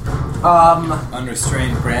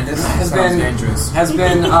 Unrestrained Brandis. Has Sounds been dangerous. has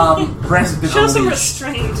been Brandis has been Show some unleashed.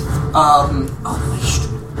 restraint. Unleashed.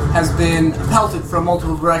 Has been pelted from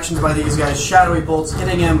multiple directions by these guys. Shadowy bolts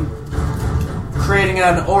hitting him, creating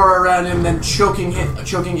an aura around him, then choking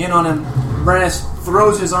in on him. Brandis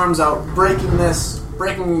throws his arms out, breaking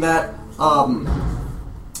that.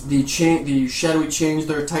 The shadowy chains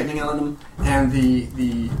that are tightening on him, and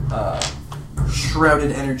the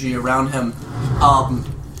shrouded energy around him.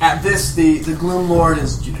 At this, the Gloom Lord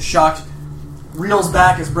is shocked, reels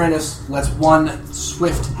back as Brandis lets one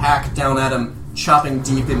swift hack down at him, chopping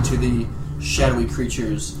deep into the shadowy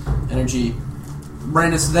creature's energy.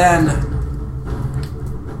 Brandis then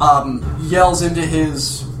yells into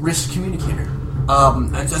his wrist communicator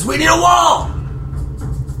and says, "We need a wall!"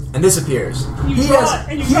 And disappears. He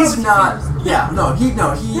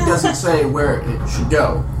doesn't say where it should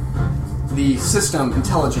go. The system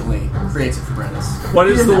intelligently creates it for Brandis. What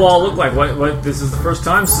does the wall look like? What? This is the first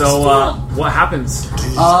time. So what happens?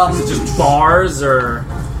 Is it just bars or?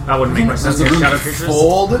 That wouldn't make much sense. Does the room Shadow creatures.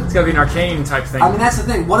 fold? It's gotta be an arcane type thing. I mean, that's the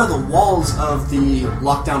thing. What are the walls of the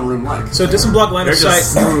lockdown room like? So it doesn't block line of They're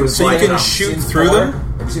just sight, smooth, so you like, can you know. shoot through them.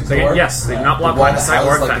 Have you seen They- Thor? yes, they do not block The one line of that sight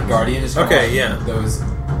or has, like effect. the Guardian is Okay, yeah. Those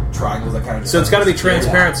triangles that kind of. So it's got to be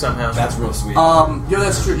transparent somehow. That's real sweet.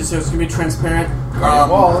 That's true. So it's gonna be transparent. Guardian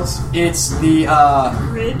walls. It's the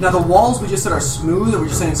Grid. now the walls we just said are smooth. Or we're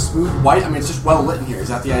just saying smooth white. I mean, it's just well lit in here. Is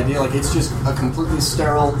that the idea? Like it's just a completely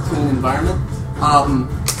sterile, clean environment.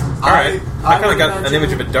 All right. I kind of would got an imagine-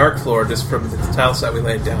 image of a dark floor just from the tile set we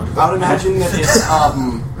laid down. I would imagine that it's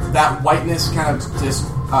that whiteness kind of just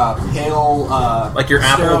pale, Like your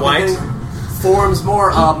apple sterile white? thing forms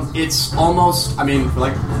more. It's almost, I mean,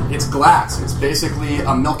 like it's glass. It's basically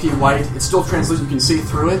a milky white. It's still translucent. You can see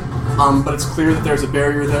through it, but it's clear that there's a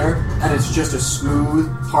barrier there, and it's just a smooth,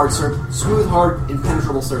 hard,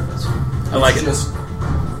 impenetrable surface. I like It's it. Just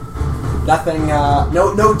nothing.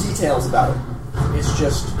 No details about it. It's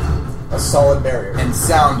just a solid barrier. And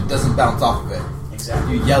sound doesn't bounce off of it.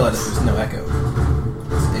 Exactly. You yell at it, there's no echo.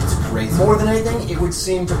 It's crazy. More than anything, it would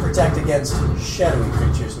seem to protect against shadowy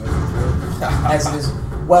creatures moving through, as it is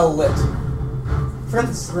well lit. I forgot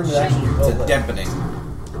this room is actually well It's a lit. dampening.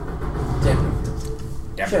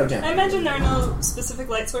 Shadow damp. I imagine there are no specific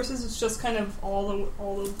light sources. It's just kind of all the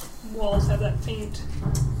walls have that faint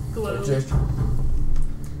glow,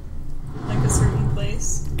 like a certain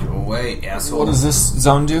place. Go away, asshole. What does this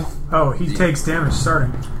zone do? Oh, he takes damage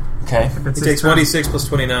starting. Okay. If it's It his takes turn. 1d6 plus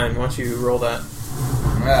 29. Why don't you roll that?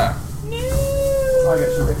 Yeah. I got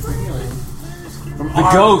some extra healing. From The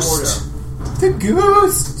our ghost. The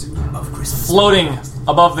ghost of Christmas. Floating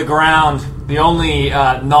above the ground, the only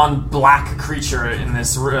non-black creature in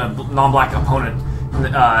this non-black opponent.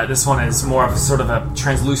 This one is more of sort of a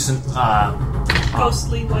translucent,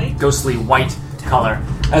 Ghostly white. color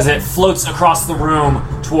as it floats across the room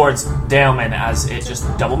towards Daemon as it just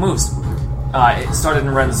double moves. It started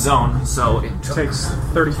in Ren's zone, so it took Takes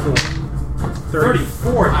 34.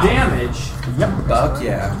 34 damage. Fuck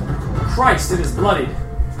yeah. Christ, it is bloodied.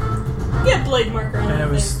 Get blade marker on And it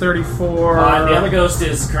was thing. 34. The other ghost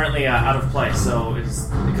is currently out of play, so it's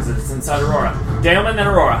because it's inside Aurora. Daemon, then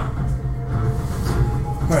Aurora.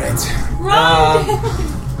 Alright. Run!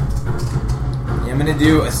 I'm gonna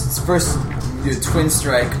do first do a twin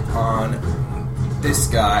strike on this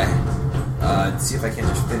guy. See if I can't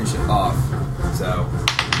just finish it off. So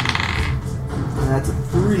that's a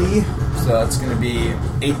 3. So that's gonna be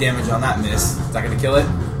 8 damage on that miss. Is that gonna kill it?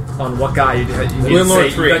 On what guy? You Moon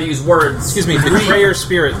Lord 3. You gotta use words. Excuse me, Betrayer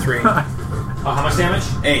Spirit 3. How much damage?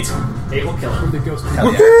 8. 8 will kill him.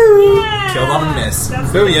 Hell yeah. Yeah. Killed on a miss.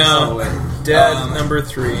 That's Booyah. Dead number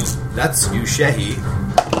 3. That's Ushehi.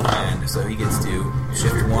 And so he gets to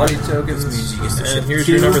shift 1. Bloody tokens. This means he gets to And shift here's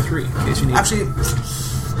 2. your number 3, in case you need. Actually,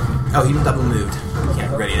 oh, he double moved. He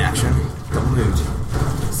can't ready in action. Double moved.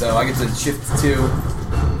 So I get to shift 2.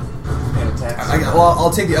 And attacks. I'll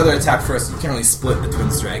take the other attack first. You can't really split the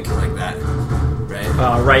twin strike like that,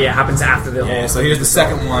 right? Right, yeah, it happens after the Yeah. whole... So here's the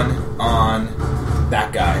second one on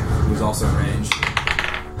that guy who's also in range.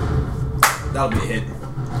 That'll be a hit.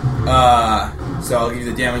 So I'll give you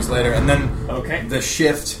the damage later, and then Okay. the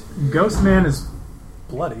shift. Ghost Man is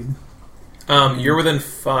bloodied, You're within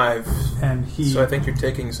 5, and he so I think you're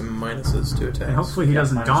taking some minuses to attacks. and hopefully he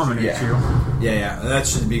doesn't dominate Yeah. you. Yeah. That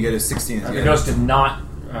should be good. As 16 is The good. ghost did not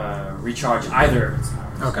recharge either of its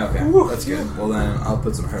powers. Okay, that's good. Well then, I'll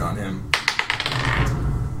put some hurt on him.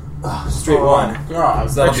 Straight 1. God.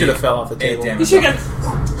 So that'll That should have be fell off the 8 table. damage. You should get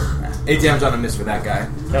 8 damage on a miss for that guy.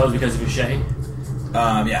 That was because of Ushehi.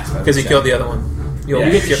 Yeah. Because he killed the other one. You'll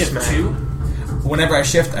You get to shift shift smack. 2. Whenever I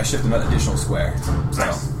shift another additional square. So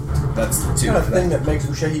that's 2. Kind of for thing that. that makes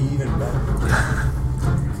Ushehi even better.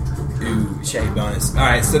 Ooh, shaggy bonus.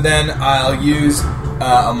 Alright, so then I'll use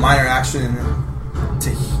a minor action to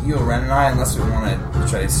heal Ren and I, unless we want to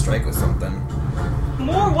try to strike with something.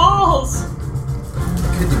 more walls.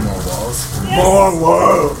 Could do more walls. Yes.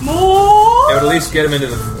 walls! More. It would at least get him into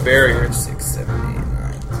the barrier. 6, 7,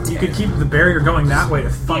 8, 9. You could keep the barrier going that way to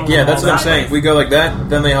funnel Yeah, them that's all what I'm that saying. way. If we go like that,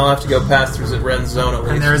 then they all have to go past through Ren's zone at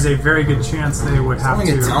least. And there is a very good chance they would I'm have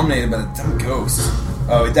gonna get to. dominated by the dumb ghost.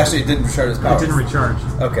 Oh, it actually didn't recharge his It powers. didn't recharge,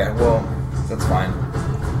 Okay, well, that's fine.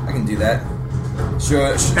 I can do that. Sure.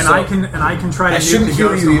 and So I can try to. I nuke shouldn't the heal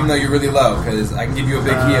ghost you on even though you're really low, because I can give you a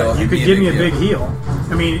big heal. You and could be give me a big heal.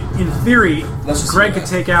 I mean, in theory, Let's just Greg do could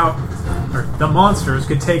that. take out, or the monsters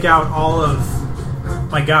could take out all of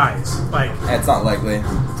my guys. Like, It's not likely.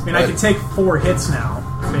 I mean, I could take 4 hits now,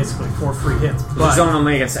 basically 4 free hits, It's but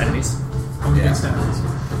only against enemies. only Yeah. against enemies.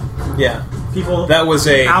 Yeah. People, That was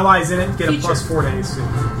a... allies in it get a Feature. plus 4 to AC.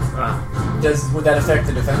 Would that affect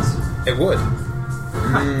the defense? It would.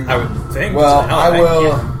 I would think. Well, It's an I ally.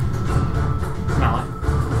 will.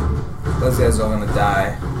 Malak. Those guys are all gonna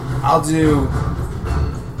die. I'll do.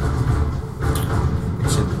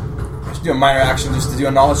 I should do a minor action just to do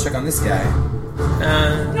a knowledge check on this guy.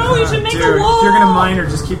 No, you should make Dude, a wall. if you're gonna minor,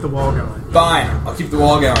 just keep the wall going. Fine, I'll keep the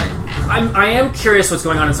wall going. I am curious what's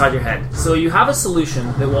going on inside your head. So you have a solution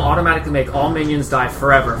that will automatically make all minions die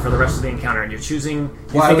forever for the rest of the encounter, and you're choosing.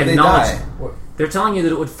 You Why think would a they knowledge. die? They're telling you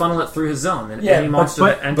that it would funnel it through his zone, and Yeah, any monster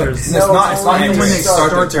but- that But enters. it's No, not. it's It's not only And until when they they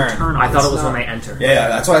start their to turn. turn I on, thought it it's was when not. they enter. Yeah,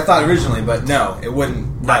 that's what I thought originally, but no, it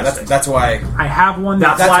wouldn't. That's why. I have one.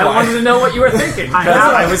 That's That's why I why. wanted to know what you were thinking. I Because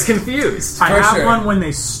have- I was confused. I For have sure. one when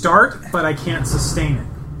they start, but I can't sustain it.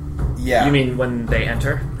 Yeah. You mean when they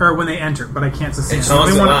enter? Or when they enter, but I can't sustain It's it. How long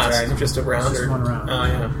Only does it one- last? Just a round? Just or? one round. Oh,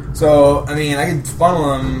 yeah. So I mean, I can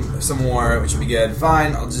funnel him some more, which would be good.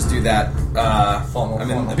 Fine, I'll just do that. Funnel, I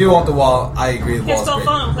mean, funnel. if people want the wall, I agree. The Can't wall's spell great.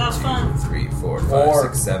 fun without fun. 3, 4, 5, Four.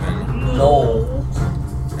 6, 7, No.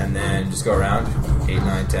 and then just go around. 8,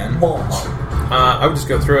 9, 10. I would just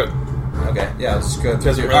go through it. Okay, yeah, let's just go through.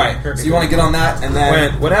 Doesn't All really right, hurt so you want to get on that, and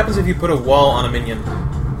then What happens if you put a wall on a minion?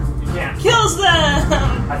 You can't. Kills them.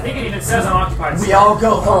 I think it even says unoccupied. We all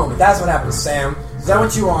go home. That's what happens, Sam. Is that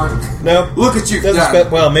what you want? No. look at you. Doesn't done.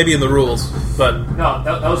 well, maybe in the rules, but No,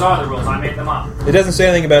 those are the rules. I made them up. it doesn't say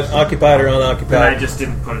anything about occupied or Then I unoccupied. just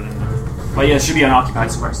didn't put it in there. But yeah, it should be unoccupied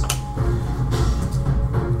squares.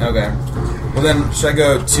 Okay. Well then, should I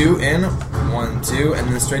go 2 in, 1, 2, and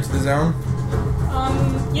then straight to the zone?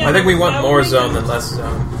 Yeah. I think we want that more would be zone good. than less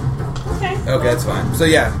zone. Okay. Okay, that's fine. So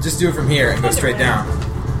yeah, just do it from here and go straight down.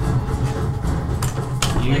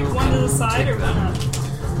 Like one to the side or one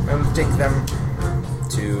up. Take them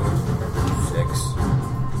 2, 6.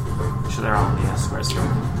 So they're all in the squares here.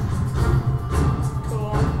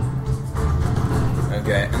 Cool.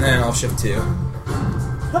 Okay, and then I'll shift 2.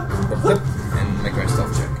 And make my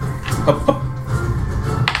stealth check.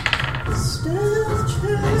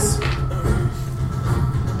 Nice.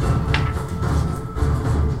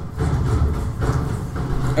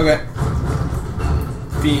 Okay.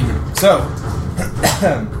 Fiend. So,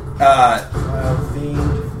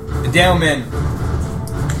 Fiend. Daemon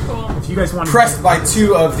Cool. If you guys want to pressed by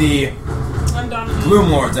 2 of the I'm dominated.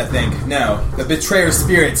 Gloomlords, I think. No, the Betrayer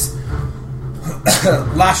Spirits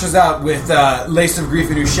lashes out with Lace of Grief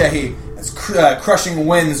and Ushehi as crushing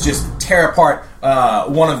winds just tear apart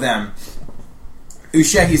one of them.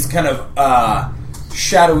 Ushehi's kind of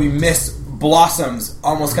shadowy mist blossoms,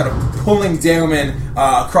 almost kind of pulling Daemon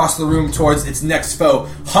across the room towards its next foe,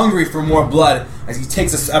 hungry for more blood, as he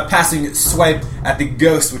takes a passing swipe at the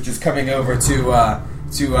ghost, which is coming over to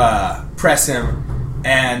press him.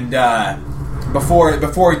 And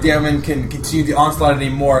before Daemon can continue the onslaught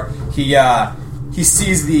anymore, he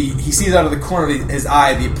sees out of the corner of his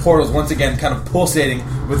eye the portals once again kind of pulsating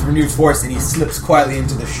with renewed force, and he slips quietly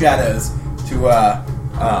into the shadows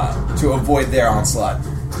to avoid their onslaught.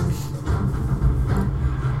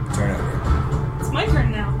 Turn over. It's my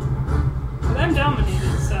turn now. But I'm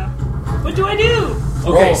dominated, so... What do I do?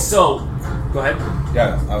 Okay, Roll. so... Go ahead.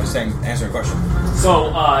 Yeah, I was saying, answer a question.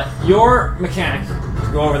 So, your mechanic,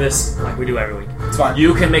 to go over this like we do every week, It's fine.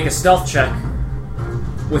 you can make a stealth check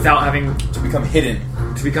without having To become hidden.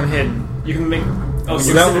 to become hidden. You can make... Oh,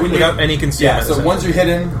 Without any concealment. Yeah, so once you're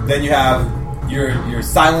hidden, then you have... You're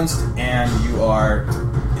silenced, and you are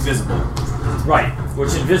invisible. Right,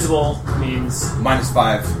 which invisible means...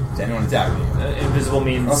 -5 to anyone attacking you. invisible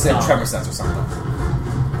means... I'll say tremor sense or something.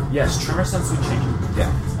 Yes, tremor sense would change it.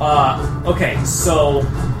 Yeah. Okay, so...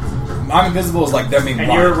 I'm invisible is like them being And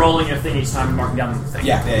blind. you're rolling your thing each time and marking down the thing.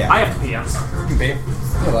 Yeah. I have to pee, I'm sorry. You can be.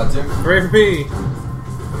 You're allowed to. Hooray for P!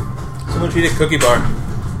 Someone should eat a cookie bar.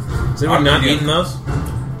 Has anyone I'm not eating eaten those?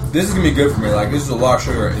 This is gonna be good for me. Like, this is a lot of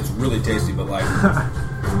sugar. It's really tasty, but like...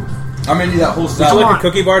 I'm gonna eat that whole Would you salad. like a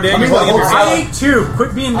cookie bar, Dan? I mean, You're holding the up whole your I ate two.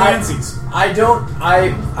 Quit being Nancy's. I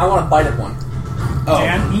want to bite at one. Oh.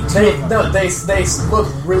 Dan, eat two They of them. they look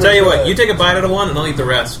really. Tell you good. what, you take a bite out of one and I'll eat the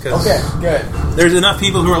rest. Cause Okay, good. there's enough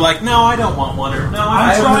people who are like, no, I don't want one, or no,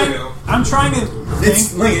 I don't. I'm trying to It's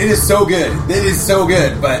think. like, it is so good. It is so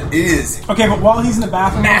good, but it is... Okay, but while he's in the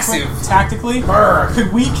bathroom, real Massive. quick, tactically,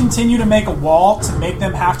 could we continue to make a wall to make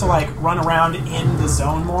them have to like run around in the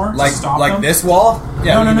zone more Like to stop like them? this wall?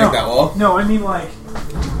 Yeah, we can no. make that wall. No, I mean like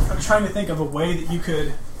I'm trying to think of a way that you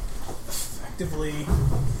could effectively,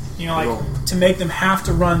 like to make them have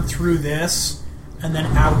to run through this and then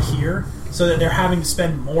out here, so that they're having to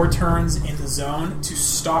spend more turns in the zone to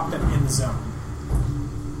stop them in the zone.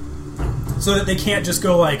 So that they can't just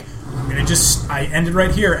go like, I ended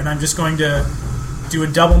right here and I'm just going to do a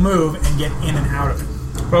double move and get in and out of it.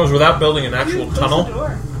 Problem is, without building an actual Close the tunnel,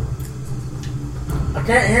 door. I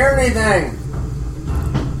can't hear anything.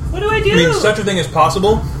 What do I do? I mean, such a thing is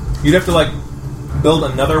possible. You'd have to like build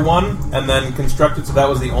another one and then construct it so that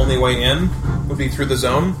was the only way in would be through the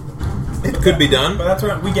zone. It could be done. But that's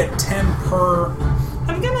right, we get 10 per.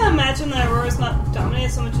 I'm gonna imagine that Aurora's not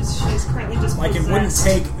dominated so much as she's currently just Like, it wouldn't possessed.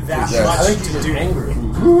 take that Possessed. much I think to she's just do. angry.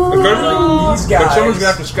 But These guys. someone's gonna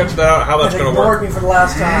have to sketch that out how that's They gonna ignored work. me for the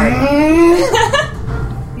last time.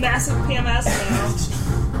 Massive PMS now.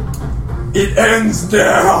 It ends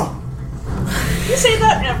now. You say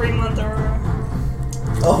that every month, Aurora.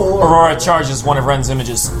 Oh, Aurora charges one of Ren's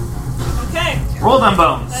images. Okay, Roll them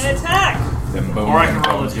bones. I attack. Or I can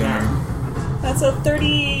roll it again. That's a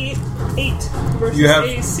 38 versus You have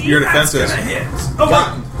AC. your defenses. Oh,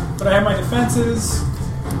 wait. But I have my defenses.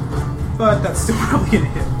 But that's still probably gonna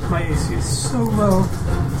hit. My AC is so low.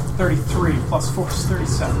 33 plus 4 is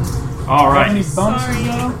 37. All Any right. bonuses Sorry.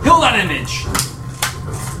 though? Kill that image.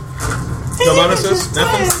 No bonuses?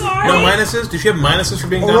 Nothing? Sorry. No minuses? Did she have minuses for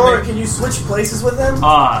being Aurora, dominated? can you switch places with them?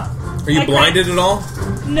 Are you I blinded at all?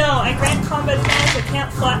 No, I grant combat advantage. I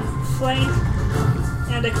can't flank,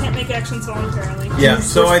 and I can't make actions voluntarily. Yeah, Can you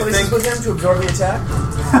so switch I places think with them to absorb the attack.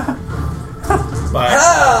 by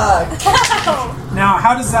Ah! Now,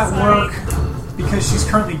 how does that Sorry. work? Because she's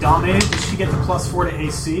currently dominated, does she get the +4 to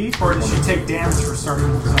AC? Or does she take damage for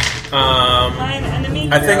starting the zone? Mine enemy.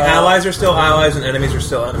 I think No. allies are still allies and enemies are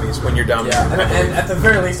still enemies when you're dominated. Yeah, and at the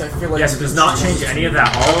very least, I feel like Yes, it does not change any of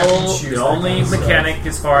that. The only mechanic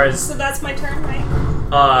as far as So that's my turn,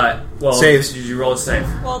 right? well, Saves. did you roll a save?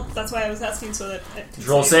 Well, that's why I was asking so that. It Did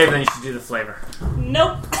you roll a save, then you should do the flavor.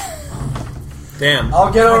 Nope. Damn.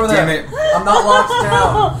 I'll get over Damn there. it. I'm not locked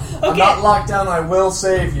down. I'm Okay. not locked down. I will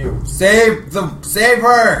save you. Save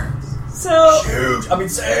her! So Shoot! I mean,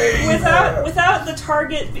 save. without the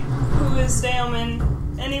target who is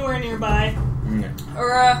Daemon anywhere nearby,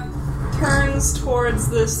 Ura turns towards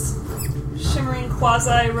this shimmering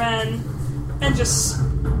quasi-Ren and just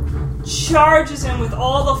charges him with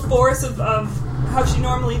all the force of how she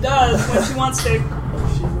normally does when she wants to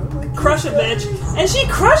crush a bitch. And she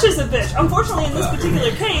crushes a bitch. Unfortunately, in this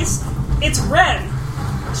particular case, it's Ren.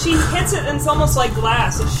 She hits it and it's almost like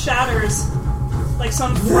glass. It shatters like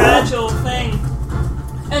some fragile thing.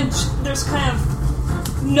 and there's kind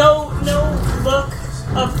of no look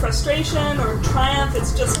of frustration or triumph.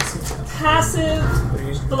 It's just passive,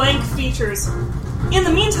 blank features. In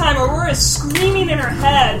the meantime, Aurora is screaming in her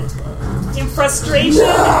head in frustration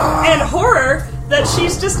and horror that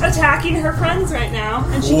she's just attacking her friends right now,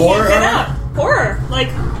 and she can't get up. Horror, like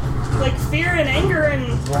fear and anger and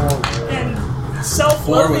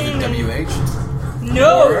self-loathing. Horror with a WH?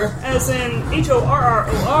 No, Horror? as in HORROR.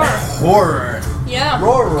 Horror. Yeah. Can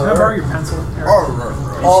I borrow your pencil? Eric?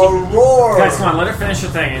 Horror. Guys, come on, let her finish her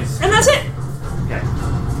thing. And that's it. Okay.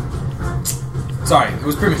 Sorry, it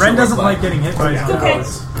was premature. Ren doesn't like getting hit by his own Okay.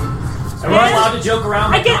 cards. And we're allowed to joke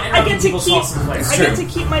around. I but get not to interrupting keep people's thoughts and plays. I get to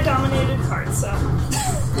keep my dominated cards, so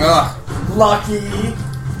Ugh. Lucky. You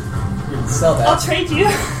can sell I'll that. trade you.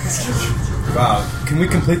 Wow. Can we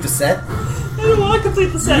complete the set? I don't want to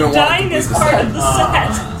complete the set. You don't want to Dying is complete the part set. of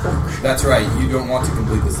the set. That's right. You don't want to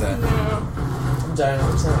complete the set. No. I'm dying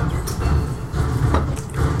all the time.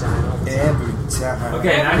 Every time.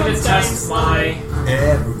 Okay, now I need to Everyone's test my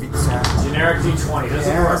Every time. generic D20. Does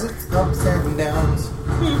it Has work? its ups and downs.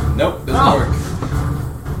 Nope, doesn't Oh. work.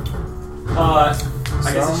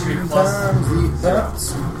 I guess it should be plus. Sometimes the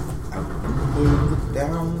ups outweigh the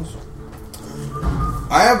downs.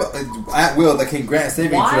 I have at will that can grant a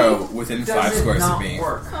saving Why throw within does 5 it squares not of me.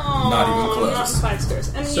 work? Oh, Not even close. Not 5 stars.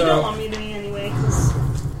 And you So- don't want me to be anyway, 'cause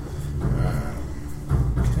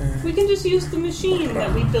we can just use the machine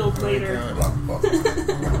that we build later.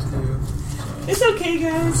 It's okay,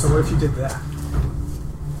 guys. So what if you did that?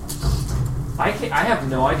 I have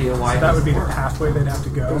no idea why That would be the work. pathway they'd have to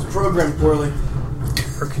It go. was programmed poorly.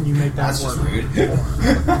 Or can you make that That's just work? rude. Which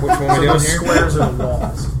one So we doing those here? squares are the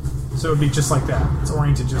walls. So it would be just like that. It's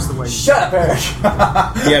oriented just the way you Shut up, Eric.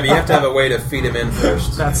 Yeah, but you have to have a way to feed him in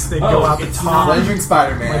first. That's they Oh, go out the it's top, Fledgling like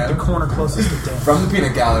Spider-Man the corner closest to Dan. from the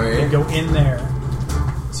peanut gallery. They go in there.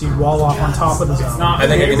 So you wall off on top of the zone. Not I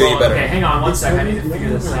think I can do you better. Okay, hang on one second. I need to figure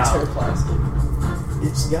this out.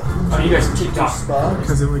 It's got Oh, you guys keep talking. spot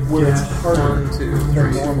Because it would where it's get harder. 1, 2,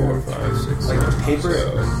 3, 4, 5, 6, Like the 7. paper?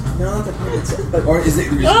 So, No, not the paper. Or is it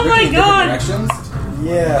Oh my restricted in God! different directions?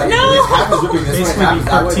 Yeah. Like, No! if half is ripping this way, basically half be is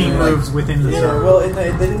that way, 14 then you're like, moves within the Yeah, zone. well,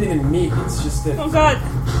 they didn't even meet. It's just that Oh god,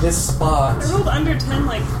 this spot. I rolled under 10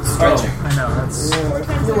 like stretching. I know, that's... Yeah, I 4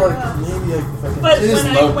 times feel in a like row. maybe if I can. But It is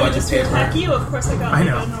when I low went budget just to paper. attack you, of course I got I like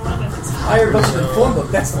know. an 11. It's higher budget than phone book.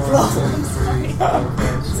 That's the problem.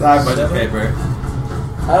 Side budget paper.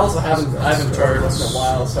 I also haven't charged once in a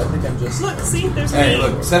while, so I think I'm just Look, see, there's Hey, me.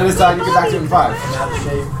 look, set it aside, you get back to it in 5. out of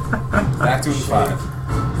shape. Back to it in 5.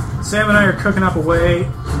 Sam and I are cooking up a way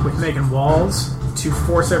with making walls to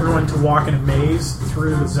force everyone to walk in a maze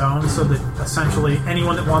through the zone so that essentially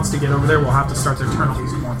anyone that wants to get over there will have to start their turn at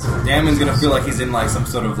least once. Damon's gonna feel like he's in like some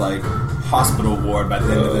sort of like hospital ward by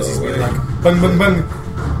the end of this. He's gonna be like, bung bung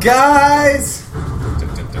bung, guys!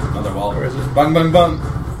 Another wall. Where is it? Bung bung bung.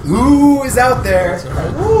 Who is out there?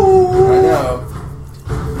 Ooh, I know.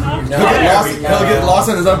 Not He'll quite. get lost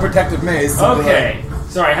in his unprotected maze. So Okay.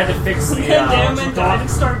 Sorry, I had to fix the. Damn it, died of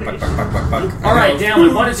starvation. All right,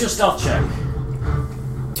 Damon, what is your stealth check?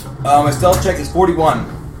 My stealth check is 41.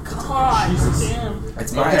 God damn.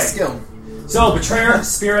 It's my Okay. skill. So, Betrayer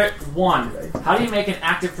Spirit 1. How do you make an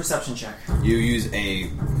active perception check? You use a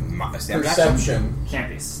standard action. Perception. Can't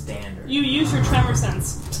be standard. You use your tremor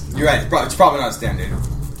sense. You're right. It's probably not standard.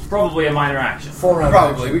 Probably a minor action. Full round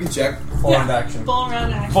Probably. action. We can check. Full round action. Full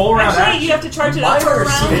round action. Full round Actually, action. you have to charge it up for a Minor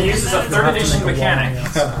round. It and uses then a it's third up. edition mechanic.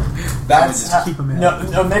 That was just. Keep 'em in.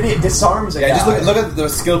 No, maybe it disarms a guy. Yeah, just look at the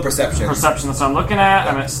skill perception. Perception, that's what I'm looking at.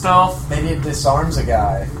 I'm at stealth. Maybe it disarms a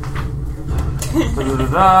guy.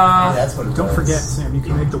 Da-da-da-da. That's what it Don't does. forget, Sam, you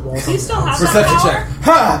can make the walls Do you still have that Perception power? check.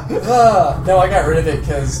 Ha! No, I got rid of it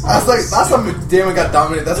because That's like last time Damon got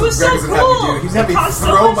dominated. That's It what was Greg so was gonna have cool. me do. He's It gonna have me cost so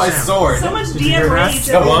throw much- my sword. So much Did you hear DM that? rage.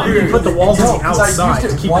 Come on. You put the walls on the Because I used outside it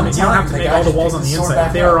to keep one them. You don't have to time, make the all the guy walls just on the picked his sword inside.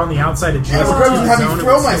 back They are up. on the outside of Yeah, jail. but Greg was gonna have me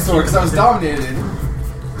throw my sword because I was dominated.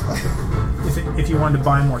 If you wanted to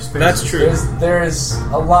buy more space. That's true. there is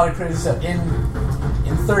a lot of crazy stuff in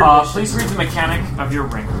third edition. Please read the mechanic of your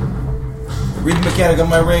ring. Read the mechanic of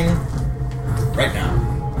my ring right now.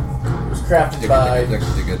 It was crafted by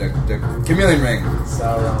Chameleon ring.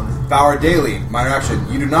 Sauron. Power daily. Minor action.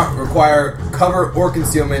 You do not require cover or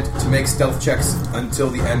concealment to make stealth checks until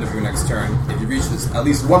the end of your next turn. If you reach at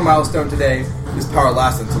least one milestone today, this power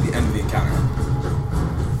lasts until the end of the encounter.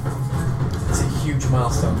 It's a huge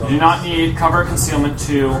milestone. You do not need cover concealment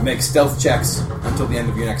to. Make stealth checks until the end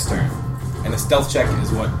of your next turn. And a stealth check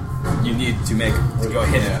is what you need to make to go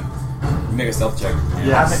hit it. You make a stealth check.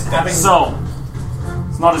 Yes. Having- So,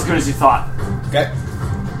 it's not as good as you thought. Okay?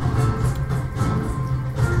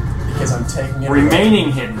 Because I'm taking it.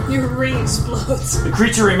 Remaining hidden. Your ring explodes. The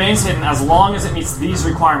creature remains hidden as long as it meets these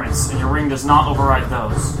requirements, and your ring does not override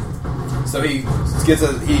those. So he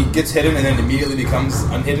gets hidden and then immediately becomes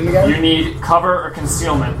unhidden again? You need cover or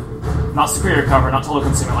concealment. Not superior cover, not total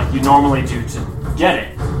concealment like you normally do to get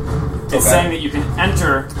it. It's saying that you can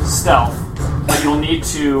enter stealth, but you'll need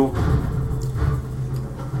to...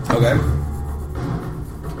 Okay.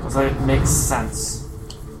 Because it makes sense.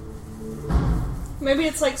 Maybe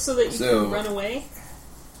it's like so that you can run away.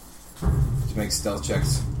 To make stealth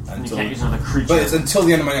checks. And you can't use another creature. But it's until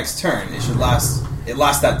the end of my next turn. It should last... It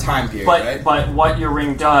lasts that time period, right? But what your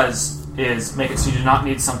ring does is make it so you do not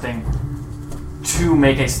need something to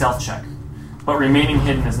make a stealth check. But remaining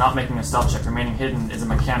hidden is not making a stealth check. Remaining hidden is a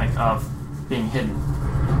mechanic of being hidden.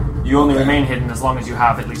 You only remain hidden as long as you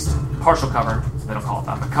have at least partial cover, they don't call it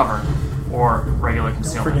that, but cover, or regular Don't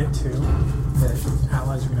concealment. forget, too, that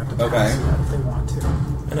allies are going to have to pass that if they want to.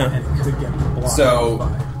 I know. And it could get blocked So,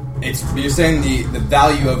 by... you're saying the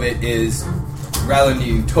value of it is, rather than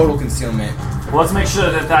needing total concealment... Well, let's make sure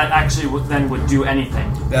that actually would do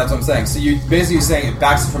anything. That's what I'm saying. So you're basically saying it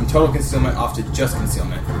backs it from total concealment off to just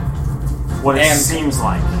concealment. What it seems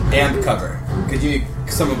like. And cover. Because you need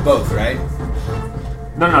some of both, right?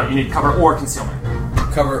 No, you need cover or concealment.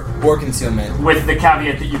 Cover or concealment. With the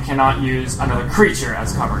caveat that you cannot use another creature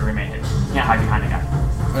as cover to remain hidden. You can't hide behind a guy.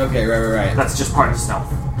 Okay, right. That's just part of stealth.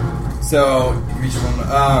 So, reach one...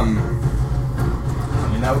 I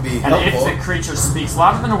mean, that would be And helpful. if the creature speaks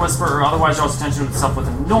louder than a whisper or otherwise draws attention to itself with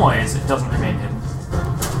a noise, it doesn't remain hidden.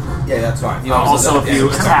 Yeah, that's fine. Also, if you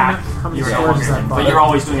attack, many you're squares is that hidden. by? But you're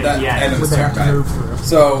always doing it at the End end. of Would the they turn, have to move through? right?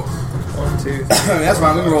 So, 1, 2, 3, that's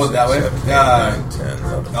fine. We can roll it that way. 7, 8, 9, 10,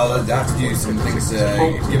 11, I'll have to do some things to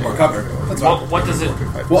get more cover. That's fine. What does it...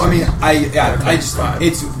 Well, I mean,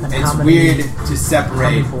 it's weird to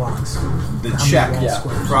separate blocks. the check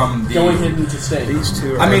from the... Going hidden to stay. These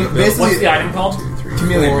two are I mean, basically... What's the item called? 2, 3,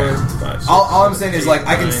 Chameleon 4, Man. 5, 6, All I'm saying is, like,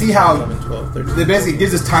 I can 9, see how 11, 12, 13, it basically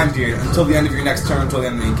gives us time period until the end of your next turn, until the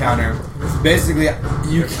end of the encounter. Basically,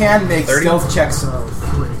 you can make 30? stealth checks So,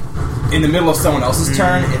 3. in the middle of someone else's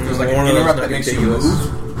turn if there's like an One of those interrupt that makes you ridiculous.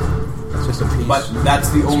 move. That's just a piece. But that's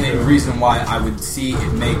the only reason why I would see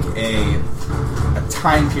it make a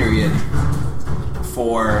time period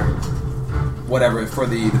for whatever, for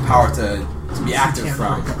the power to be active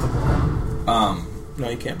from. No,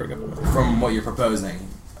 you can't bring up a wall. From what you're proposing.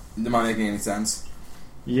 Am I making any sense?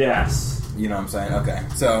 Yes. You know what I'm saying? Okay.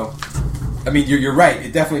 So, I mean, you're right.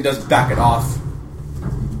 It definitely does back it off,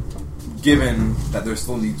 given that there's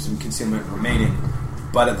still some concealment remaining.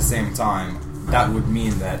 But at the same time, that would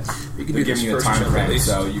mean that You could they're do giving this you a first time jump at frame, least.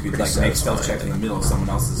 so you could Pretty like make stealth satisfying. checks in the middle of someone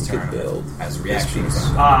else's You could turn build as a reaction. this piece.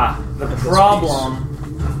 The problem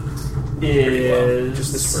Pretty well. is...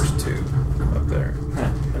 Just this first two up there.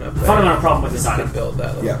 And up The there. fundamental problem with this You item could build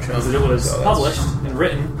that little Yeah. chunk. is that it was So that's- published and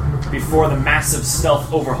written before the massive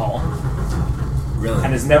stealth overhaul Really?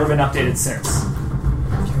 and has never been updated since.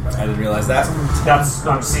 I didn't realize that. That's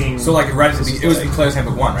I'm seeing. So like right at the it was in Player's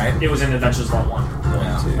Handbook 1, right? It was in Adventures Vault 1.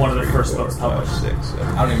 Yeah. One of the first books published. 6, 7,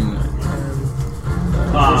 I don't even.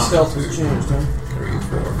 Stealth was changed, huh? 3,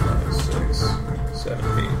 4, 5, 6,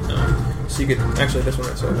 7, 8, 9. So you could actually this one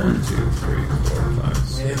is 1, 2, 3, 4, 5,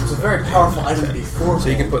 6. It was a very powerful item before. So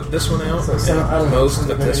you can put this one out So I don't and know most if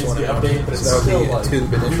of it's this gonna one need to out. be updated, but it's So that would be still a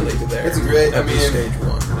tube initially to there. It's great. That'd be I mean, stage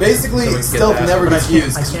 1. Basically, So we can get stealth that. never But I gets can't-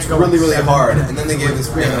 used. I It's can't go really, with really 7, hard. 10. And then they gave this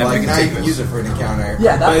screen, Yeah, and that'd like, be now you can contiguous. use it for an encounter.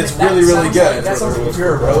 Yeah, but it's really, really good. That sounds like if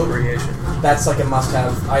you're a rogue, Creation. that's like a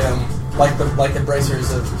must-have item, like the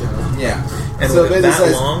bracers of. Yeah. And so with it basically that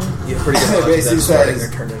says, long, you have pretty good it odds of basically them starting says,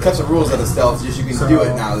 their turn in cut the it. rules out of stealth, just you can So, do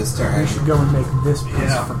it now this We turn. should go and make this piece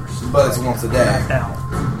Yeah. first. But it's once a day. L.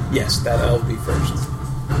 Yes, that L will be first.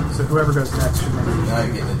 So whoever goes next should make Now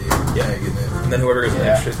you're getting it, dude. Yeah, you're getting it. And then whoever goes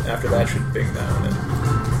next should, after that should bing down. And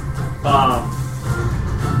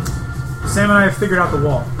Sam and I have figured out the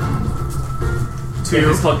wall.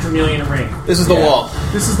 It's called Chameleon Ring. this is the Yeah. wall.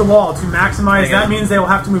 This is the wall. To maximize, Hang that on. means they will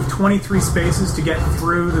have to move 23 spaces to get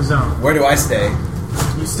through the zone. Where do I stay?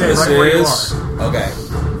 You stay This right where you is- are. Okay.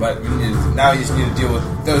 But now you just need to deal with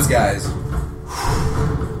those guys.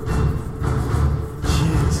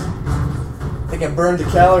 Jeez. I think I burned the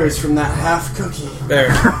calories from that half cookie. There.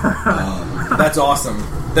 That's awesome.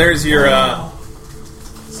 There's your,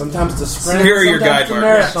 Sometimes it's a sprint. Here are your sometimes guide it's a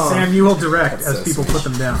markers. marathon. Sam, you will direct That's as so people sweet. put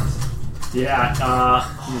them down. Yeah,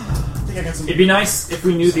 I think I got some. it'd be nice if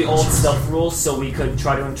we knew the old stealth rules so we could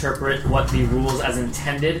try to interpret what the rules as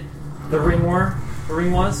intended the ring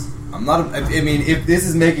was. I'm not. I mean, if this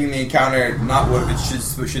is making the encounter not what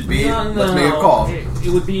it should be, let's make a call. It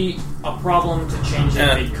would be a problem to change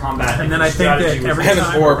it mid-combat. And then I think that every I have an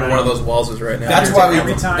time orb in one of those walls is right now. That's why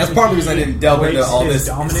every time That's part of the reason I didn't delve into all breaks this. his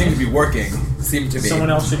It dominate, seemed to be working. someone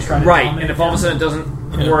else should try to Right, dominate and if all of a him. sudden it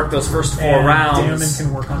doesn't work those first 4 And rounds, Daemon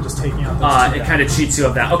can work on just taking out those two it guys. kind of cheats you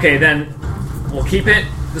of that. Okay, then we'll keep it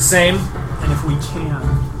the same. And if we can,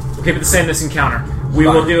 We'll keep it the same this encounter. We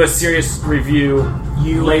Fine. will do a serious review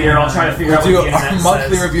you later. and I'll try to figure We'll out do what the our internet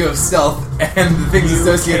monthly says. review of stealth and the things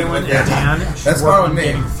associated Kaylin, with and it. Dan That's should fine work with on me.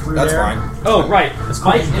 getting through That's there. fine. Oh, right. As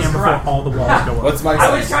quick Mike as you is can before correct. all the walls go up. What's my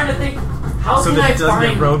I was trying to think, how So can that I it doesn't get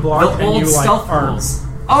find roadblocked the and old you, like, stealth are- rules?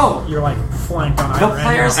 Oh, You're like flanked on The either end.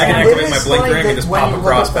 players I can have- activate my blink ring and just pop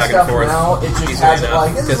across back and forth easily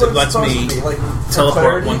enough because it lets me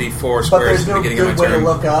teleport 1d4 But squares there's at the no beginning of good my way to turn.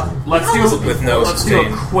 look up. let's do With no let's do a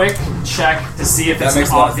sustain. quick check to see if That it's an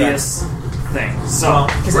makes a lot of obvious thing. So,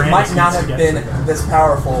 Because it Brandis might not needs to have get been through there. this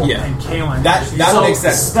powerful. Yeah. And Kaylin. That so makes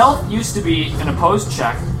sense. stealth used to be an opposed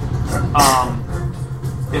check.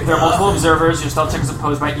 If there are multiple observers, your stealth check is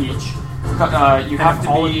opposed by each. You have to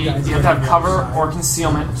all of be you guys you are have to have on the cover other side. or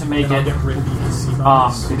concealment to make Then I'll it. get rid of the AC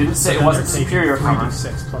bonus. They didn't say So it then wasn't they're taking superior cover.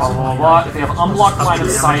 3d6 plus Blah blah blah. a blah. If they have unblocked plus line of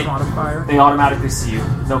damage sight, modifier. they automatically see you.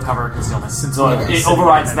 No cover or concealment. Since So we it have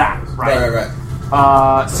overrides a that, right?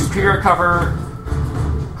 Right. Superior cover.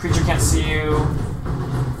 Creature can't see you.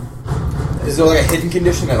 Is there like a hidden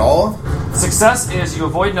condition at all? Success is you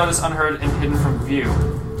avoid notice, unheard, and hidden from view.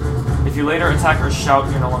 If you later attack or shout,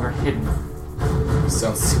 you're no longer hidden.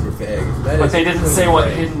 Sounds super vague. But they didn't say what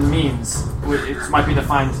hidden means. It might be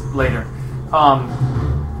defined later.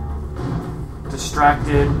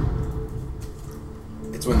 Distracted.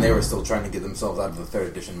 It's when they were still trying to get themselves out of the 3rd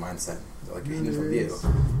edition mindset. They're like, you're hidden from view.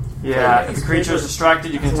 Yeah, if the creature is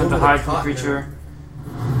distracted, you can attempt to hide from the creature.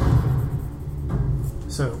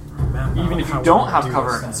 So, Matt, Even if you how don't we'll have do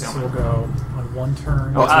cover this or then. So concealment. we'll go on one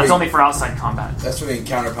turn. Oh, that's wait. only for outside combat. That's for the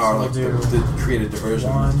encounter power, So like we'll do to create a diversion.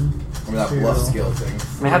 One, Remember that two, bluff skill thing.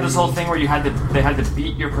 And they had this whole thing where they had to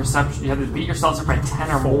beat your perception. You had to beat your stealth check by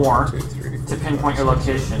 10 or more 2, 3. to pinpoint your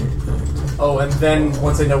location. Oh, and then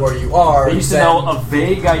once they know where you are, They used to then- know a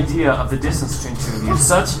vague idea of the distance between two of you.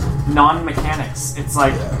 Such non-mechanics. It's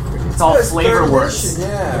like it's all It's flavor third words. edition,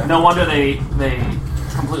 yeah. No wonder they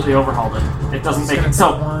completely overhauled it. It doesn't make it.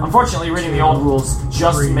 So, unfortunately, reading the old rules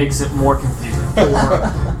just three. makes it more confusing. 4,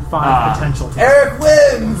 5 potential. Eric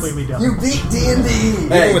wins. Completely done. You beat D&D.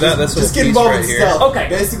 Hey, with that, that's just a get piece involved right in here. stealth. Okay.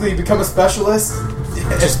 Basically, become a specialist.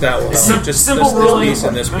 Just that one. Just Simple this ruling. piece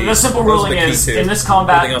and this piece. The simple Those are ruling the key is two. in this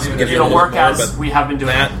combat, Everything else will give you a it'll little work more, as but we have been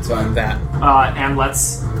doing that, it. Fine. that. And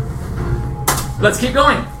let's keep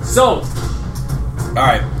going. So,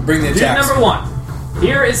 Alright, bring the dude attacks. number 1.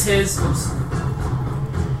 Here is his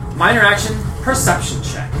minor action perception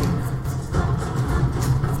check.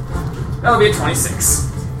 That'll be a 26.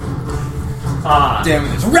 Damn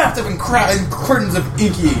it, it's wrapped up in curtains of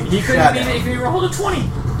inky. He couldn't beat it if he rolled a 20.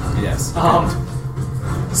 Yes.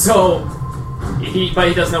 But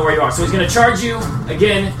he does know where you are. So he's going to charge you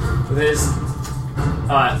again with his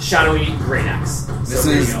shadowy great axe. This So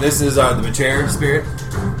there you is go. the betrayer spirit.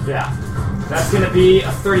 Yeah. That's going to be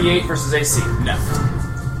a 38 versus AC. No.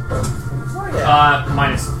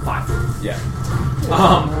 Minus 5. Yeah.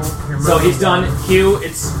 So he's done. Hugh,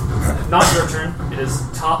 it's not your turn. It is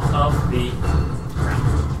top of the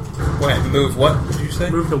round. Wait, move what did you say?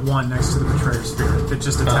 Move the one next to the betrayer spirit that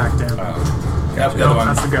just attacked him. That's the No, other one.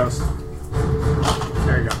 that's the ghost.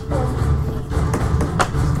 There you go.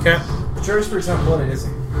 Okay. Betrayer Spirit's not blooded, is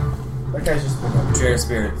he? That guy's just blooded. Betrayer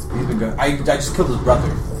spirit. He's been good. I just killed his brother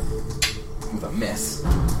with a miss.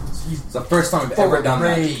 It's the first time I've Full ever of done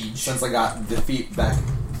that rage. since I got the feat back.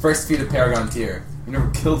 First feat of Paragon tier. You never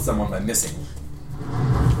killed someone by missing.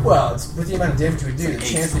 Well, it's with the amount of damage we do, the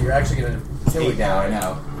chance that you're actually going to kill a 8 now, guy. I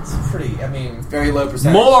know. It's pretty. I mean, Very low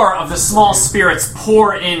percentage. More of the small spirits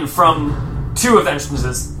pour in from two of the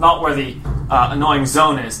entrances, not where the annoying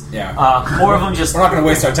zone is. Yeah. More of them just We're not going to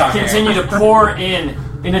waste our time continue here. to pour in.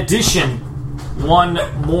 In addition, one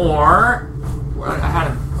more. I had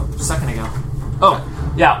him a second ago.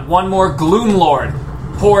 Oh, yeah, one more Gloom Lord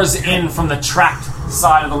pours in from the trapped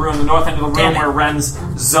side of the room, the north end of the room where Ren's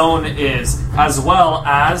zone is, as well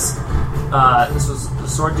as this was the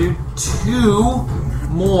sword dude. 2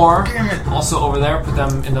 more, also over there. Put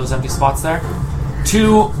them in those empty spots there.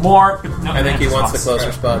 2 more. No, I think he empty wants the spots.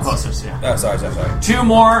 closer spots. Closer, yeah. Oh, sorry. 2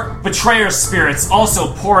 more betrayer spirits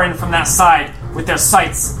also pour in from that side with their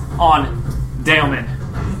sights on Daemon.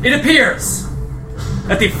 It appears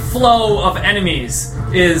that the flow of enemies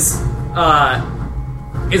is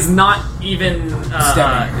is not even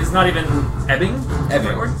Stemming. ebbing.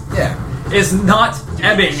 Evan. Yeah. Is not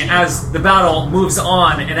ebbing as the battle moves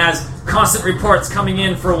on and as constant reports coming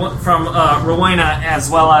in from Rowena as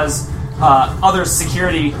well as other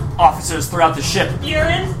security officers throughout the ship.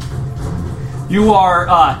 Urine? You are.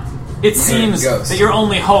 It seems Ghost. that your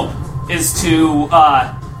only hope is to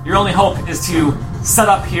set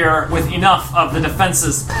up here with enough of the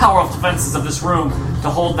defenses, powerful defenses of this room to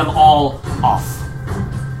hold them all off.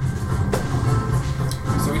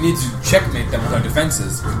 So we need to checkmate them with our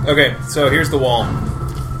defenses. Okay, so here's the wall.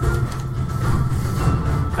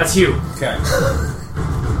 That's you. Okay.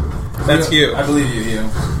 That's you. I believe you, Hugh.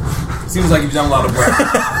 Seems like you've done a lot of work.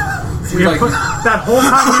 We have put, that whole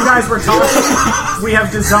time you guys were talking, we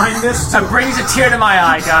have designed this to. That brings a tear to my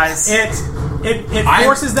eye, guys. It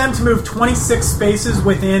forces them to move 26 spaces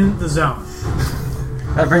within the zone.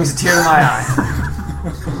 That brings a tear to my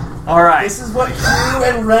eye. All right. This is what Hugh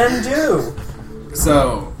and Ren do.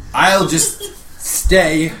 So I'll just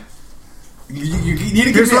stay. You need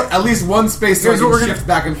to give me at least one space so I can shift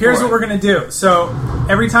back and forth. Here's what we're gonna do. So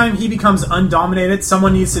every time he becomes undominated,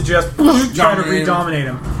 someone needs to just try to redominate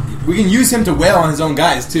him. We can use him to wail on his own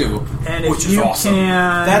guys too, And which if is you awesome.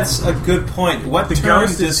 can, That's a good point. What The turn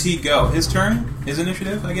ghost does he go? His turn? His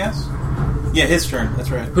initiative, I guess? Yeah, his turn.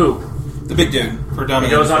 That's right. Who? The big dude for He dominating.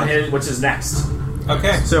 goes on his, which is next.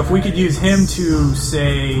 Okay. so if we could use him to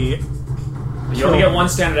say You only get one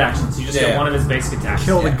standard action, so you just Yeah. get one of his basic attacks.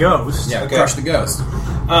 kill the ghost. Yeah, Okay. crush the ghost.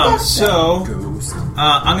 So Ghost.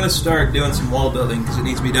 I'm gonna start doing some wall building because it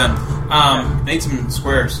needs to be done. I need some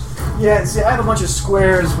squares. Yeah, see, I have a bunch of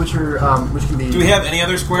squares which are which can be. Do we have any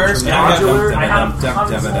other squares? Modular? I have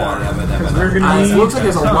tons more. Because we're gonna It need. looks like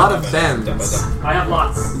there's a lot of bends. I have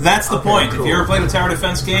lots. That's the point. cool. If you ever played a tower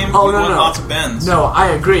defense game, Oh, you no, want no. lots of bends. No, I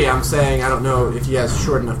agree. I'm saying I don't know if he has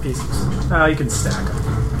short enough pieces. You can stack them.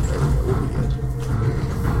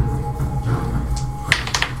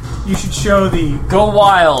 You should show the. Go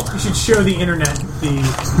wild. You should show the internet the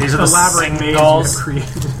These are the elaborate maze we have singles.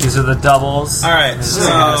 created. These are the doubles. All right, This so- is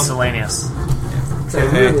the miscellaneous. So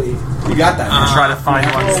really, You got that. man. Try to find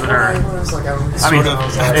ones that are. like, I mean, Sort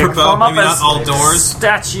of they apropos, form up maybe not as all doors.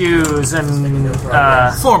 statues and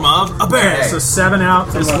Form of a bear. Okay. So 7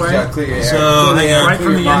 out this way. Yeah, clear your air. So, Clear hang your on. Right clear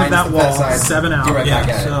from the your end of minds, that wall, side. 7 out. Get right back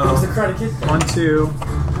Yeah, at it. so the Karate Kid thing. 1, 2,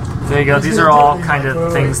 there you go. These are all kind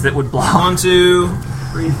of things that would block 1, 2,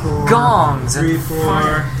 3, 4. gongs 3, and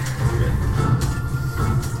 4.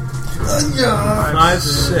 5,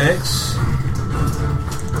 6.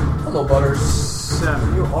 Hello, Butters.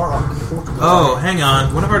 7. You are a Oh, hang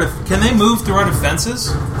on. One of our can they move through our defenses?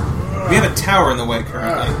 We have a tower in the way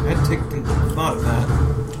currently. I had to take thought of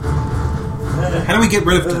that. How do we get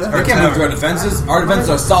rid of our We can't move to tower? our defenses. Our defenses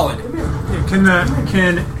are solid. Can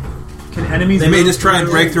enemies? They may move just try and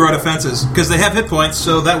through- break through our defenses because they have hit points,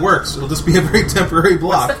 so that works. It'll just be a very temporary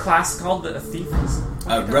What's the block. class called that a thief is?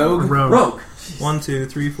 Rogue. Rogue. 1, 2,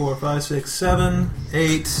 3, 4, 5, 6, 7,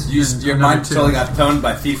 8, Your mind totally got toned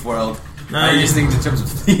by Thief World. Now you're 9, just thinking in terms of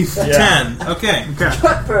thief. 10. Okay, Okay.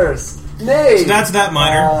 Cut first. Nay. so that's that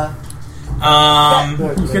minor.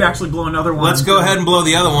 You could actually blow another one. Let's go ahead and blow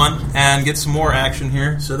the other one and get some more action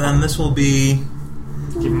here. So then this will be.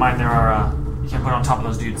 Keep in mind there are you can't put it on top of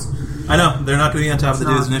those dudes. I know they're not going to be on top of the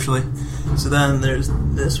It's dudes not. initially. So then there's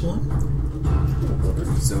this one.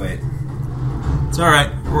 So wait. It's all right.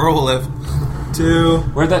 Roll will live. 2.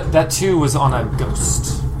 Where that 2 was on a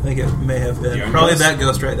ghost. I think it may have been Your probably ghost? that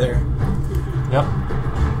ghost right there. Yep.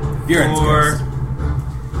 Viren's 4. ghost.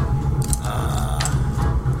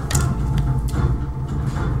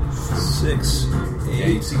 6, Yeah,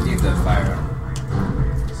 you 8. see deep that fire.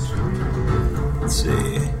 Let's see.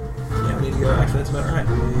 Yeah, we need to go. Actually, that's about right.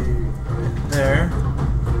 Right there.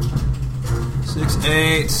 6,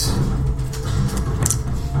 8.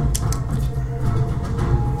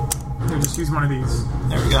 Here, just use one of these.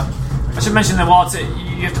 There we go. I should mention that while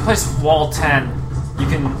you have to place wall 10,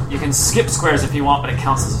 you can skip squares if you want, but it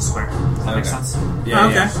counts as a square. Does that make Okay. sense? Yeah,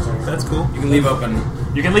 Okay, yeah. that's cool. You can leave open.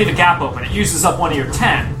 You can leave a gap open. It uses up one of your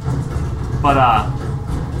 10, but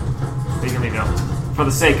you can leave it open for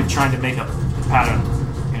the sake of trying to make a pattern.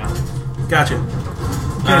 You know. Gotcha.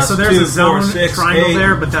 Okay, so there's 2, a zone 4, 6, triangle 8.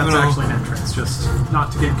 there, but that's Uno. actually an entrance. Just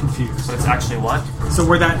not to get confused. So it's actually what? So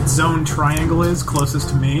where that zone triangle is closest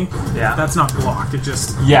to me, Yeah. that's not blocked. It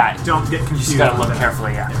just Yeah. don't get You confused. just gotta with look that.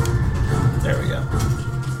 carefully. Yeah. There we go.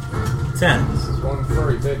 10. This is one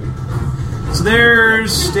furry baby. So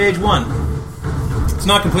there's stage 1. It's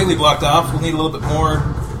not completely blocked off. We'll need a little bit more,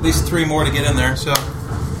 at least 3 more to get in there. So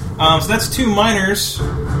that's 2 minors.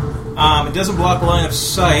 It doesn't block line of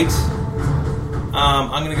sight.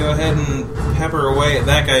 I'm going to go ahead and pepper away at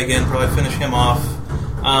that guy again. Probably finish him off.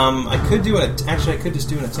 I could do I could just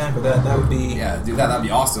do an attack with that. That would be do that. That'd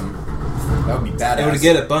be awesome. That would be badass. It would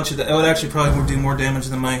get a bunch of. It would actually probably do more damage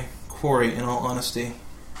than my quarry. In all honesty.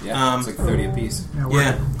 Yeah, it's like 30 apiece.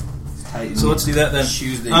 Yeah. So let's do that then.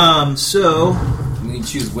 Choose the. So we can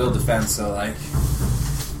choose will defense. So like.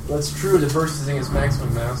 That's true. The burst is in his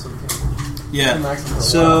maximum now, so we can. Maximum for a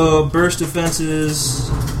So burst defenses.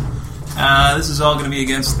 This is all going to be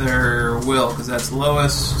against their will because that's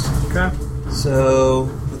lowest. Okay. So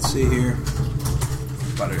let's see here.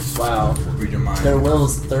 Butters. Wow. Read your mind. Their will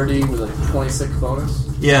is 30 with a 26 bonus.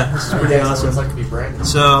 Yeah, that's pretty awesome. It's like to be branded.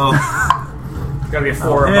 So. Gotta be a 4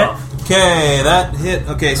 or above. Okay, that hit.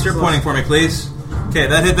 Okay, start pointing for me, please. Okay,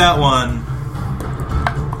 that hit that one.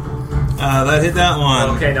 That hit that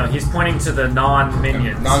one. Okay, no, he's pointing to the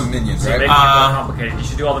non-minions. Non-minions, So right? make it more complicated. You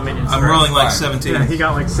should do all the minions I'm first. rolling like Fine. 17. Yeah, he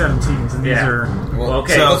got like 17s, and these are. Well,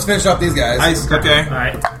 okay. So let's finish off these guys. Okay.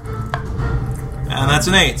 Alright. And that's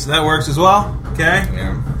an 8, so that works as well. Okay.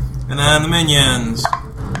 Yeah. And then the minions.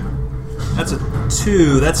 That's a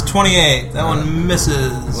 2. That's 28. That one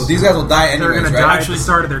misses. Well, these guys will die They're anyways, going to right? die Actually, at the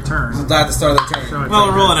start of their turn. they'll die at the start of their turn. So it's Well,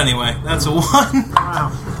 like roll it that. anyway. That's a 1.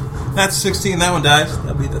 Wow. That's 16. That one dies.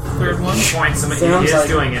 That'll be the third one. Points him. He Sounds is like-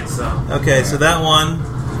 doing it, so. Okay, so that one.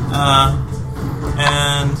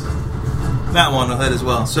 And that one will hit as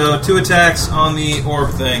well. So 2 attacks on the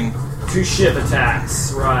orb thing. 2 ship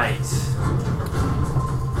attacks, right.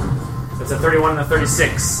 That's a 31 and a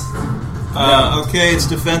 36. Okay, its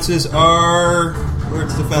defenses are.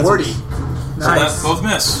 Where's its defenses? 40. So Nice. that both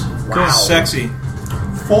miss. Wow. Sexy.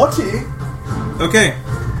 40? Okay.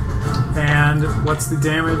 And what's the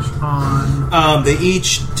damage on. They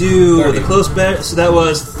each do 30. the close bet. So that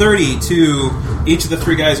was 30 to each of the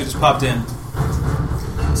 3 guys who just popped in.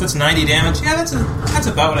 So that's 90 damage. Yeah, that's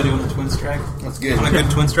about what I do on a twin strike. That's good. On a good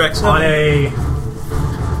twin strike. So. On a.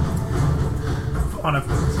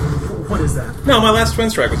 What is that? No, my last twin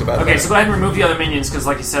strike was about. Okay, that. so go ahead and remove the other minions, because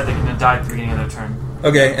like you said, they're going to die at the beginning of their turn.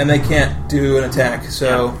 Okay, and they can't do an attack.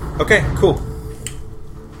 So okay, cool.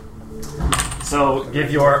 So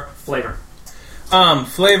give your flavor.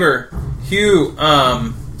 Flavor, Hugh.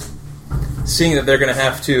 Seeing that they're going to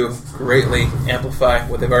have to greatly amplify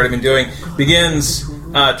what they've already been doing, begins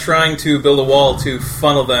trying to build a wall to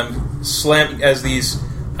funnel them, slam as these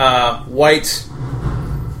white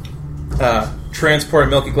transport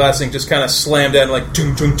milky glass thing just kind of slam down like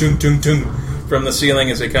tung tung tung tung tung from the ceiling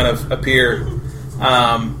as they kind of appear,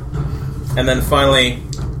 and then finally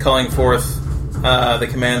calling forth the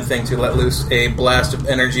command thing to let loose a blast of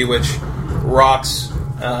energy which rocks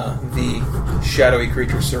the shadowy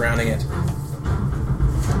creatures surrounding it.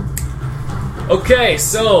 Okay,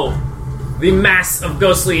 so the mass of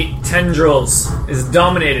ghostly tendrils is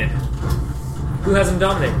dominated. Who hasn't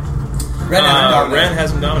dominated? Ren hasn't dominated. Ren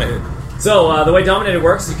hasn't dominated. So the way dominated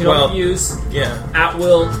works, you can only use Yeah.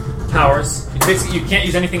 at-will powers. Basically, you can't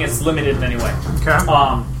use anything that's limited in any way. Okay.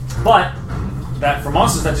 But that for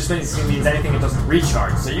monsters, that just means anything that doesn't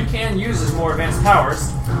recharge. So you can use his more advanced powers.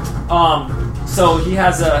 So he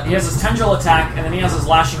has his tendril attack, and then he has his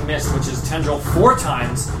lashing mist, which is tendril 4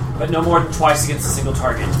 times, but no more than twice against a single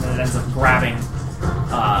target. And then it ends up grabbing.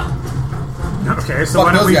 Okay, so Fuck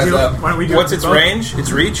why don't those we guys do? up. Why don't we do? What's it its both? range?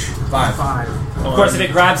 Its reach? 5. 5. Of course, if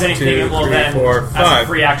it grabs anything, two, it will three, then, four, as a five.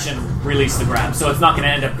 free action, release the grab. So it's not going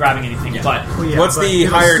to end up grabbing anything. But Well, yeah, What's but the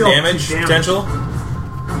it'll higher still damage keep potential?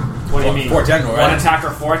 what do you mean? 4 tendril, One right? attack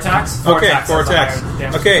or 4 attacks? Okay, attacks 4 has a attacks. higher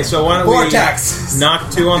damage. Okay, so why don't 4 we attacks. knock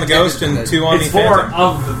 2 on the ghost and 2 on It's the 4 phantom?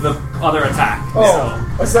 of the other attack. Oh,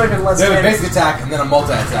 it's not even less They have a damage. basic attack and then a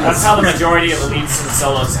multi-attack. That's how the majority of elites and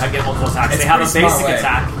solos get multiple attacks. It's They have a pretty smart basic way.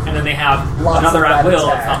 attack, and then they have Lots another of at that will.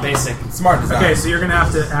 attack. It's not basic. Smart design. Okay, so you're gonna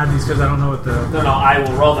have to add these because I don't know what the. No, I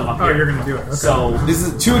will roll them up Oh, here. you're gonna do it. Okay. So This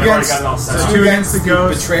is 2 I've already against got it all set up. 2 against the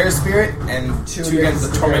ghost. Betrayer Spirit and 2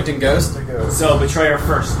 against the Tormenting Ghost. So Betrayer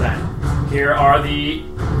first, then. Here are the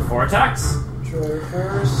 4 attacks. Betrayer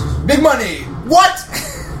first. Big money! What?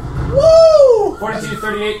 Woo! 42,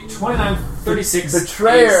 38, 29, 36.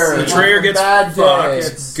 Betrayer. 18. Betrayer gets Bad day.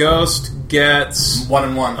 fucked. Ghost gets... 1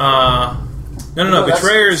 and 1. No, No, that's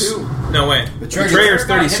Betrayer's... 2. No, wait. Betrayer Betrayer's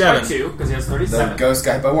got hit by 37. 2, because he has the 37. Ghost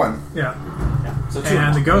got hit by 1. Yeah, Yeah, so 2.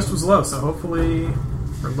 and the ghost was low, so hopefully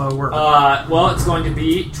for low work. Well, it's going to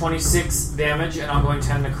be 26 damage, and I'm going to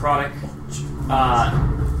have necrotic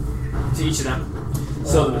to each of them.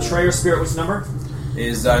 So the Betrayer Spirit, which number?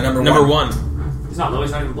 Is number 1. Number 1. He's not low,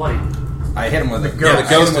 he's not even bloody. I hit him with a The ghost.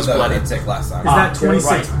 ghost was bloody. Tick last time. Is that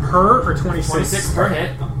 26 right. per or 26? 26 per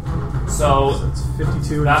hit. So So it's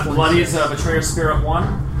 52. that and bloodies 26. Betrayer Spirit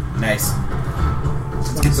 1. Nice.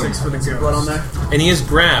 26 for the Blood on ghost. there. And he is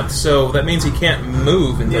grabbed, so that means he can't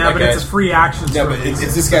move until Yeah, that but guy's... it's a free action. Yeah, to but release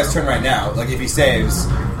it's it. this guy's turn right now. Like, if he saves...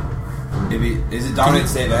 Is it dominate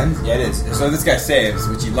save end? Yeah, it is. So if this guy saves,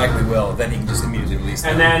 which he likely will, then he can just immediately release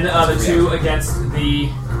And them. then the two against the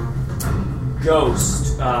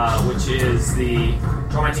ghost, which is the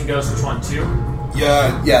tormenting ghost. Which one? 2?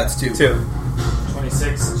 Yeah, it's 2. 2.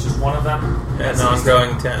 26. It's just one of them. And So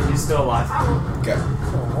non-growing 10. He's still alive. Okay.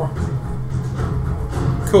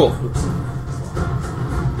 Cool.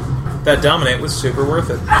 That dominate was super worth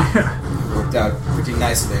it. Worked out pretty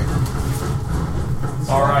nicely.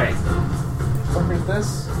 All right. Look at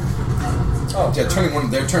this. Oh, yeah, turning one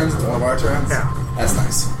of their turns into one of our turns? Yeah. That's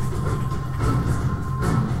nice.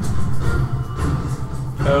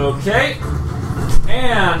 Okay.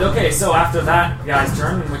 And okay, so after that guy's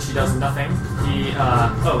turn, in which he does nothing, he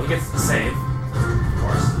he gets the save, of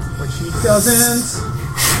course. Which he doesn't.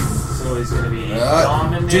 So he's going to be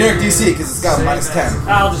dominated. Generic DC, because it's got a Save minus as- 10.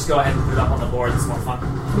 I'll just go ahead and put it up on the board. It's more fun.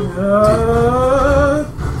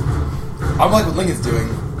 I like what Lincoln's doing.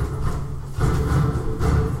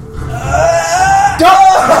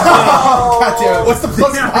 God damn it. What's the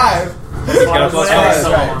plus 5? Got a plus Every 5.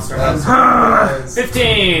 solo Right. monster. That's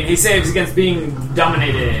 15. He saves against being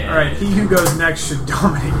dominated. All right, he who goes next should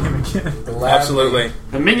dominate him again. Absolutely.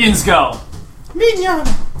 The minions go. Minion!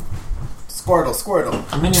 Squirtle.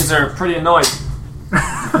 The minions are pretty annoyed.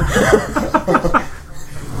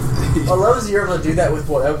 Oh, Lowe's, you're able to do that with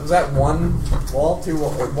what? Was that one wall? 2 wall?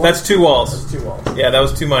 One? That's 2 walls. That's 2 walls. Yeah, that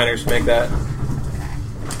was 2 miners to make that.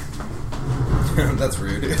 That's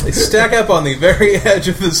rude. They stack up on the very edge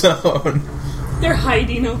of the zone. They're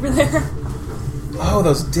hiding over there. Oh,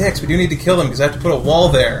 those dicks. We do need to kill them because I have to put a wall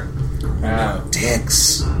there. Wow.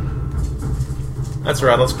 Dicks. That's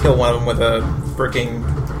right, let's kill one of them with a freaking...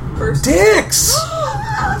 First, Dicks!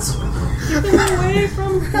 get away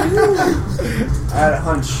from you. I had a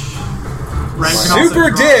hunch. Ren can also Super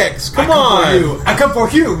draw. dicks! Come on! I come for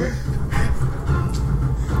you!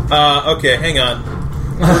 Okay, hang on.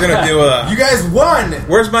 We're gonna do a... You guys won!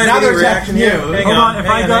 Where's my Now immediate they're reaction attacking here? you. Hang Hold on, if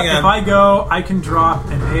hang I go, I can drop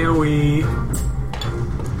an AoE.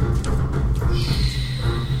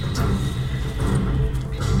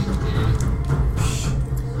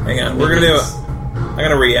 Hang on, we're gonna do a... I'm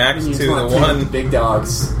gonna react Minions to the want to one... big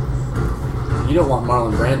dogs. You don't want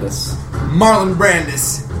Marlon Brandis. Marlon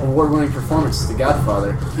Brandis. Award-winning performance, The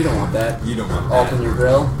Godfather. You don't want that. You don't want All that. from your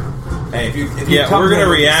grill. Hey, if you Yeah, come we're to gonna him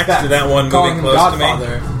with react respect, to that one calling moving him close to me.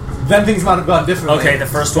 Godfather, then things might have gone differently. Okay, the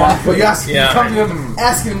first one. But you Yeah. come to him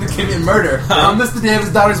asking him to commit murder. On this the day of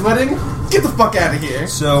his daughter's wedding? Get the fuck out of here.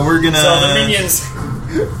 So we're gonna... So the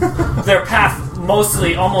minions, their path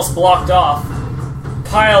mostly almost blocked off,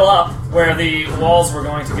 pile up where the walls were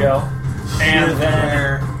going to go, and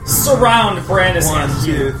then surround Brandis 1, and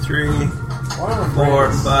Hugh. 2, 3, Marlon 4,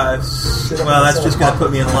 Brandis. 5, 6... Well, that's just gonna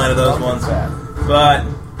put me in line of those ones. But...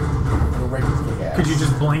 Could you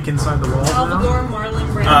just blink inside the wall now? Salvador,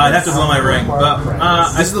 Marlon Brandis. I'd have to blow my ring, but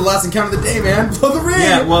This is the last encounter of the day, man. Blow the ring!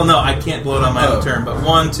 yeah. Well, no, I can't blow it on my Oh. own turn. But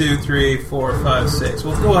 1, 2, 3, 4, 5, 6.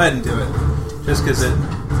 Well, go ahead and do it, just because it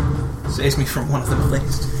saves me from one of them at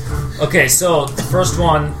least. Okay, so the first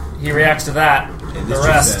one, he reacts to that. Hey, The this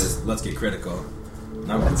rest says, let's get critical.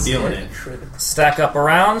 I'm feeling it. stack up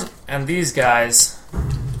around, and these guys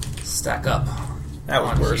stack up. That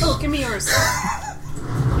was worse. Oh, give me yours.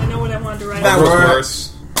 I know what I wanted to write. That was worked.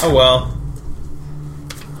 worse. Oh well.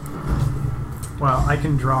 Well, I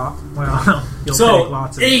can drop. Well, you'll So, take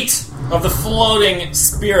lots of 8 of the floating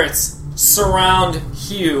spirits surround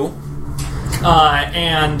Hugh,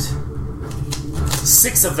 and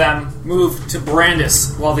 6 of them move to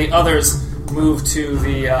Brandis, while the others move to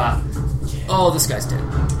the, oh, this guy's dead.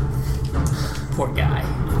 Poor guy.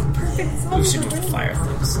 You should do the fire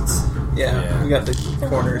thing, since... Yeah, we got the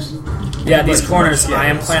corners. Yeah, these corners, I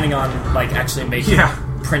am planning on, like, actually making Yeah.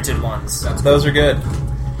 printed ones. Those are good.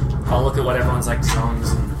 I'll look at what everyone's, like,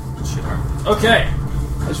 zones and shit are. Okay,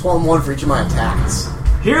 I just want one for each of my attacks.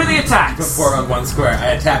 here are the attacks. 4 on 1 square.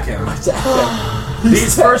 I attack him.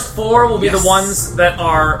 These first 4 will be Yes. the ones that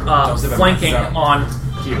are step in flanking my zone. on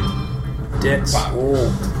Hugh. Dicks. Oh.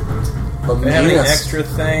 Do they have any Yes. extra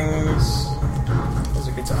things? Those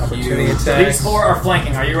are good to opportunity attacks. So these 4 are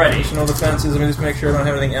flanking. Are you ready? Additional defenses. Let me just make sure I don't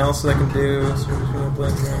have anything else that I can do. So we're just gonna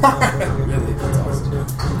blink around.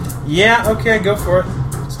 Yeah. Okay. Go for it.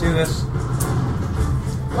 Let's do this.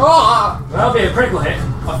 That'll be a critical hit.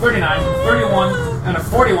 A 39, 31, and a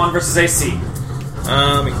 41 versus AC.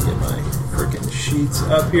 Let me get my freaking sheets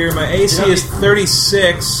up here. My AC is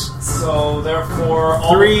 36. So therefore,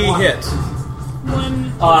 all 3 one. hit.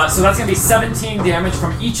 One So that's going to be 17 damage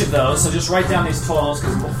from each of those. So just write down these totals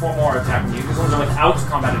because 4 more are attacking you. These ones are without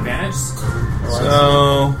combat advantage.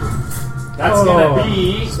 So That's going to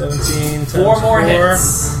be 17 times 4 more 4. hits.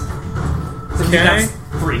 17 Okay. times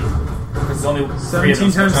 3. Because there's only 3 of 17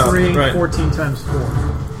 those. times Oh, 3, right. 14 times 4.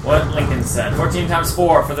 What Lincoln said. 14 times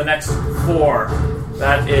 4 for the next 4.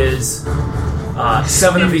 That is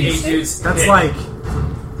 7 of the 8 dudes. That's hit. like...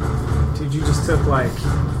 Dude, you just took like...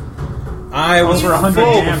 I was Over 100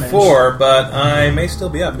 full damage. before, but I may still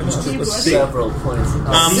be up. Who knows? He Let's was. see. Several points. He's-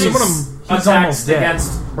 someone he's attacks almost dead.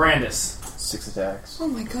 against Brandis. 6 attacks. Oh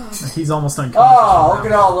my god. He's almost unconscious. Oh, look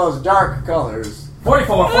at all those dark colors.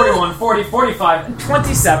 44, 41, 40, 45, and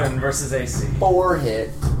 27 versus AC. 4 hit.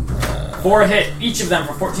 4 hit, each of them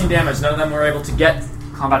for 14 damage. None of them were able to get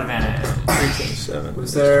combat advantage. 7.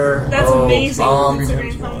 Was there? That's amazing considering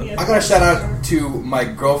damage how many I gotta shout out to my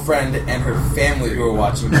girlfriend and her family who are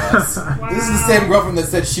watching us. Wow. This is the same girlfriend that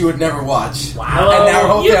said she would never watch. Hello. And now her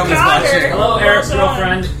whole You family's got watching. her. Hello, Well Eric's done.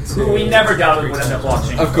 girlfriend, who we never doubted would end up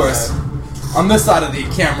watching. Of course. On this side of the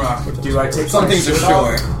camera, Do I take some my things are shirt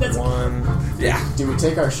sure. off? That's 1. Yeah. Do we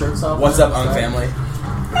take our shirts off? What's up, Ung family?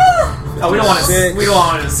 Oh, we don't want to. We don't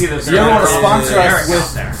want to see this. If you ever want to sponsor Eric us out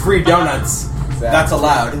with there. free donuts, that's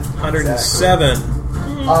allowed. 107.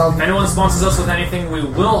 If anyone sponsors us with anything, we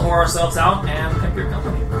will whore ourselves out and pick your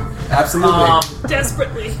company. Absolutely.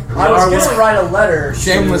 desperately. I was going to write a letter.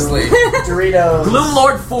 Shamelessly. To Doritos.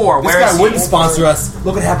 Gloomlord 4. This Where guy is wouldn't he? sponsor us.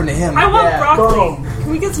 Look what happened to him. I want Yeah, broccoli. boom.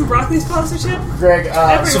 Can we get some broccoli sponsorship? Greg,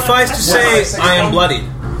 Everyone. Suffice to say, I am bloodied.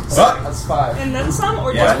 that's 5. And then some,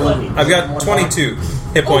 or Yeah, just bloody? I've got 22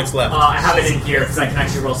 hit points left. I have it in here because I can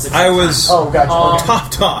actually roll 6. I was Oh, gotcha. Okay.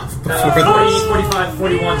 topped off before 40, this. 45,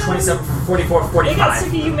 41, 27, 44, They got sick 45.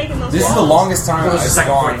 of you making those This is the walls. longest time It was the I've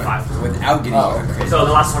second gone 45. without getting Oh. a crit. So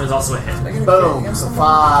the last one is also a hit. Boom. So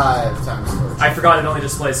 5 times 4. I forgot it only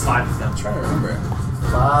displays 5 of them. I'm trying to remember.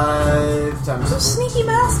 5 times 4. Those sneaky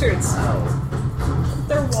bastards.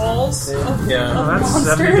 They're walls of, Yeah. of That's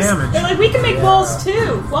monsters. 70 damage. They're like, we can make Yeah. walls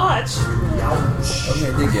too. Watch.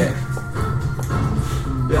 Okay, I did get.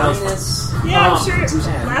 Minus. Yeah, I'm sure.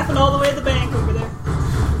 Laughing all the way to the bank over there.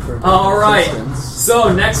 All right. Resistance.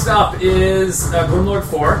 So next up is Gloomlord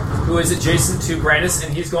 4, who is adjacent to Brandis,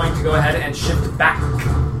 and he's going to go ahead and shift back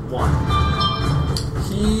 1.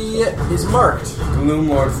 He is marked.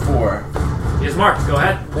 Gloomlord 4. He is marked. Go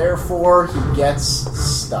ahead. Therefore, he gets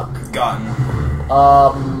stuck. Gotten.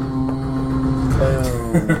 Boom.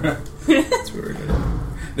 That's what we're gonna do.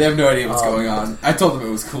 They have no idea what's going on. I told them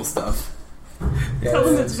it was cool stuff. Tell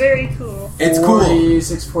them it's very cool. It's cool.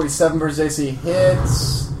 46, 47 versus AC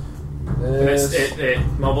hits. This. It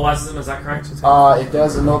mobilizes him. Is that correct? It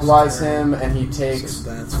does immobilize him, and he takes So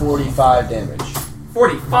that's 45 damage.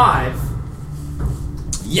 45.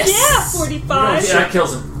 Yes! Yeah, 45. Yeah, that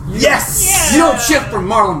kills him. Yes! Yeah. You don't shift from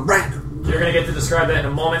Marlon Brando. You're gonna get to describe that in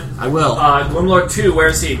a moment. I will. Gloomlord 2, where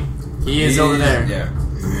is he? He is over there. Yeah.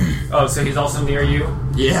 Oh, so he's also near you.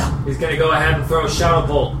 Yeah. He's gonna go ahead and throw a Shadow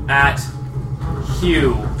Bolt at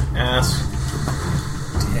Hugh. Ass.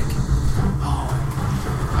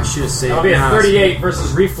 I should have saved. That'll be a Nas. 38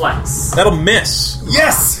 versus Reflex. That'll miss,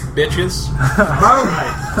 Yes! bitches.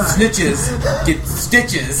 Snitches get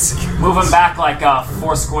stitches. Move him back like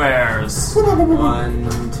 4 squares.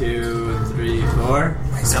 1, 2, 3, 4.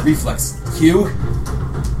 Nice reflex. Q.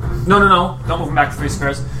 No. Don't move him back 3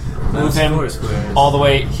 squares. Move him 4 squares. all the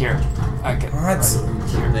way here. Okay. What?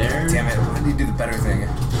 Here, there. Damn it. Why did you do the better thing?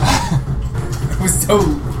 I was so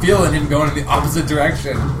feeling him going in the opposite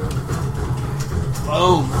direction.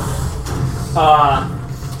 Boom.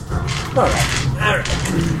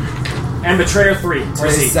 And Betrayer 3. Where's he?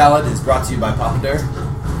 Today's salad is brought to you by Papadur.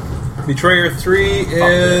 Betrayer 3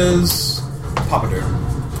 is. Papadur.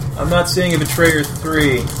 I'm not seeing a Betrayer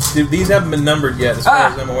 3. These haven't been numbered yet, as far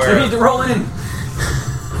as I'm aware you need of. to roll in.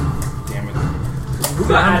 Damn it. Who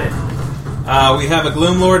got it? We have a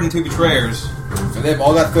Gloomlord and 2 Betrayers. So they've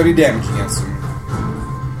all got 30 damage against him.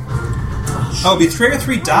 Oh, Betrayer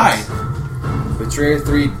 3 died. Betrayer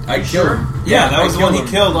 3, I killed him. Yeah, that I was the one he him.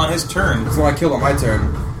 killed on his turn. That's the one I killed on my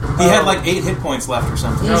turn. He had like 8 hit points left or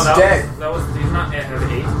something. He's that dead. He's not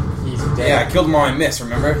at 8. He's dead. Yeah, I killed him on my miss,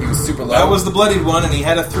 remember? He was super low. That was the bloodied one, and he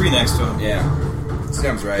had a 3 next to him. Yeah.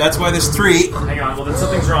 Sounds right. That's why this 3 Hang on, well then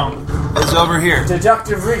something's wrong. is over here.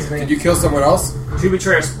 Deductive reasoning. Did you kill someone else? 2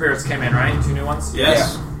 Betrayer spirits came in, right? 2 new ones?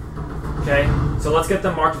 Yes. Okay, so let's get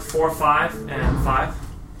them marked with 4, 5, and 5.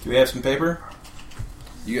 Do we have some paper?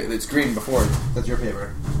 It's green before. That's your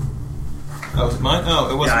paper. Oh, was it mine?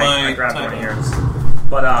 Oh, it was Yeah, my I grabbed one typo. of yours.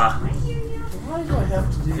 But, Why do I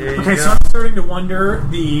have to do here you Okay, go. so I'm starting to wonder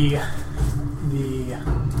the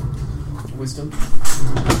wisdom?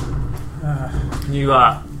 Can you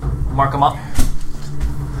mark them up?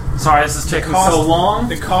 Sorry, this is taking so long.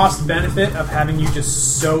 The cost benefit of having you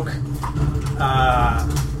just soak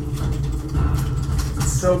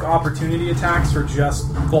opportunity attacks for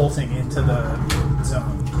just bolting into the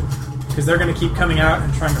zone. Because they're going to keep coming out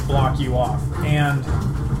and trying to block you off. And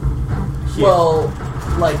Hugh. Well,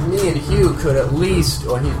 like me and Hugh could at least,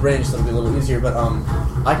 well, he's ranged, so it'll be a little easier, but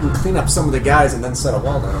I can clean up some of the guys and then set a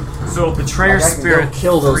wall down. So Betrayer Like, I can Spirit go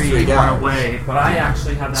kill those 3 guys. went away, but I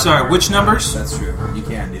actually have that. Sorry, marked. which numbers? That's true. You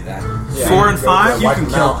can do that. Yeah, 4 and 5? You can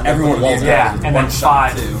kill every one of these Yeah, guys. and One then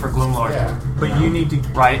shot, 5 too. for Gloomlord. Yeah. But you need to...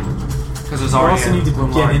 Right? Because there's You already also need to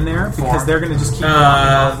Gloomlord get in there, because 4. they're going to just keep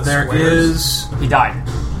blocking off the There squares. is. He died.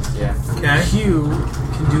 Yeah. Okay. Hugh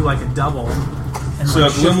can do like a double. And So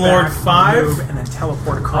like shift Gloomlord back, 5? move, and then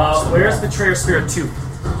teleport across the Where's wall. Betrayer Spirit 2?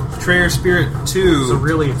 Betrayer Spirit 2. So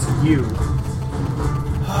really it's you. Let's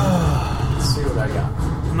see what I got.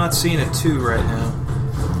 I'm not seeing a 2 right now.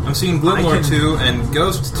 I'm seeing I Gloomlord can- 2 and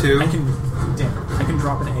Ghost 2. I can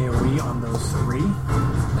drop an AoE on those 3.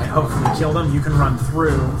 I hopefully kill them. You can run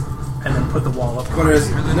through and then put the wall up. But there's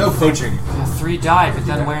no poaching. Yeah, 3 died, but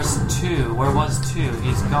then where's 2? Where was 2?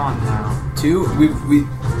 He's gone now. 2,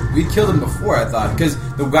 we killed him before, I thought, because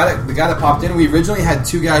the guy that popped in, we originally had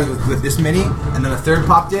 2 guys with this mini, and then a third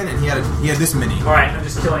popped in, and he had this mini. Alright, I'm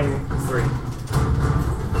just killing 3.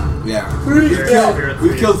 Yeah, Spirit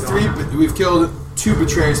we've killed is 3. gone. We've killed 2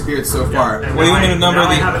 Betrayer Spirits so far. And What do you now want me to number now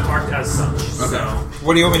I the- have it marked as such. Okay. So.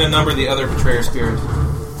 What do you want me to number the other Betrayer Spirit?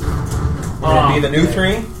 Would it be the new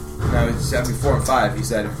 3? No, it's have to be 4 and 5. He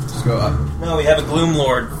said, just go up. No, we have a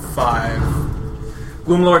Gloomlord 5.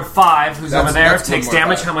 Gloomlord 5, who's That's- over there, that's takes Gloomlord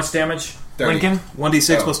damage. 5. How much damage? 30. Lincoln?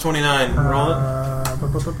 1d6 Oh. plus 29. Roll it.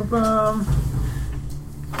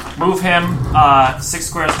 Move him 6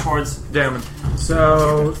 squares towards Damon.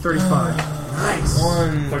 So 35. Nice.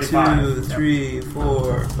 1, 35. 2, 3,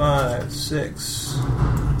 4, 5, 6.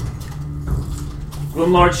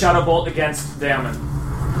 Gloomlord Shadow Bolt against Damon.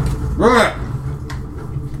 Bring it!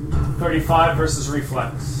 35 versus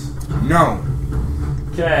Reflex. No.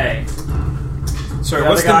 Okay. Sorry, The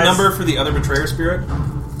what's other the guys- number for the other Betrayer Spirit?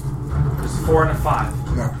 There's 4 and a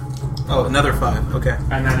 5. No. Oh, another 5. Okay.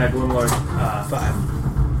 And then a Gloomlord 5.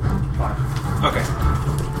 5. Okay.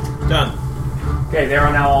 Done. Okay, they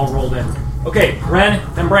are now all rolled in. Okay, Ren,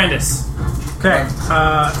 then Brandis. Okay,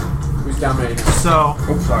 Who's dominating? so,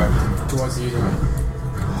 Oops, sorry. Who wants to use it?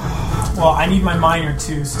 well, I need my minor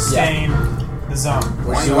to sustain the zone.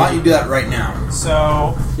 Why don't you do that right now?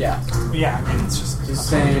 So, Yeah. yeah, I mean, it's just... He's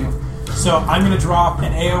saying. So, I'm going to drop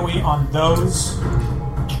an AoE on those,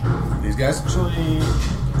 These guys? actually,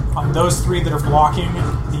 on those 3 that are blocking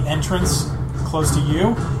the entrance close to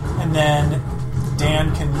you, and then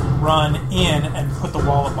Dan can run in and put the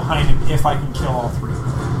wall up behind him if I can kill all 3.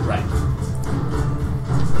 Right.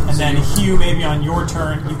 And then Hugh, maybe on your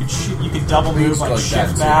turn, you could double move, like like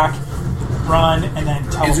shift that, back, run, and then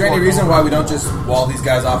teleport. Is there any reason over. why we don't just wall these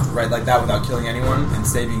guys off right like that without killing anyone and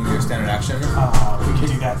saving your standard action? We could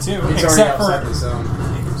do that too. He's already Except outside for, the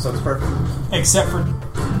zone, so it's perfect. except for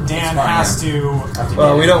Dan fine, has yeah. to.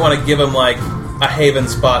 Well, we don't want to give them, like, a haven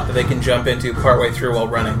spot that they can jump into partway through while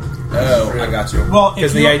running. Oh, I got you. Well,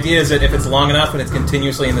 Because if the you, idea is that if it's long enough and it's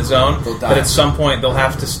continuously in the zone, They'll die. that at some point they'll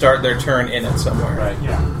have to start their turn in it somewhere. Right.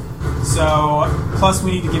 yeah. So plus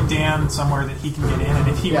we need to give Dan somewhere that he can get in, and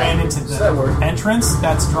if he Yeah, ran into so that works. the entrance,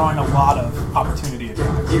 that's drawing a lot of opportunity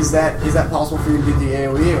attacks. Is that possible for you to do the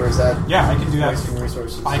AoE, or is that Yeah, I can do that. wasting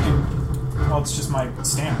resources? I can. Well, it's just my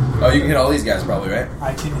stand. Oh, you can hit all these guys probably, right?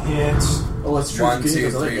 I can hit. Well, it's true. 1, you can 2,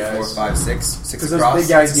 use those other 3, guys. 4, 5, 6. 6 Because across. those big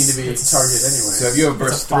guys need to be It's- targeted anyway. So if you have It's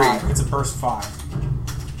burst a 5. 3, It's a burst 5.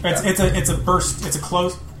 It's Yeah. it's a burst. It's a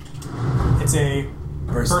close. It's a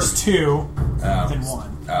burst 2, then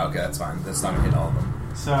 1. Oh, okay, that's fine. That's not gonna hit all of them.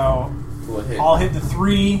 So Will it hit? I'll hit the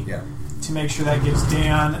 3 Yeah. to make sure that gives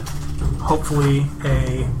Dan hopefully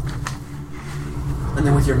a. And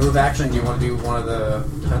then with your move action, do you want to do one of the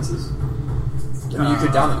defenses? I mean, you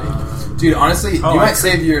could dominate. Dude, honestly, Oh, you I might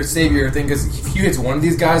save your thing because if he hits one of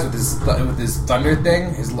these guys with his thunder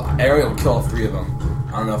thing, his arrow will kill all 3 of them.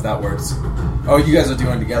 I don't know if that works. Oh, you guys are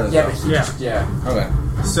doing it together. Yeah, though. but he Yeah. just, yeah. Okay.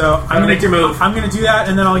 So I'm gonna make your move. I'm gonna do that,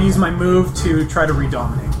 and then I'll use my move to try to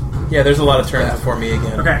redominate. Yeah, there's a lot of turns Yeah. before me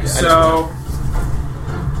again. Okay, Yeah, I just so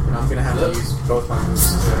And I'm gonna have to use both my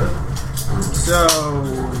moves. do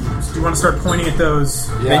you want to start pointing at those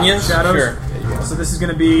Minions? shadows? Sure. There you go. So this is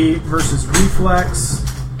going to be versus reflex.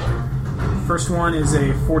 First one is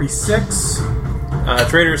a 46.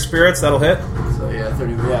 Trader Spirits, that'll hit. So yeah,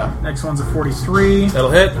 30. Yeah. Next one's a 43.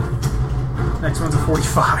 That'll hit. Next one's a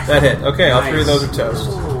 45. That hit. Okay, all 3 of Nice. those are toast.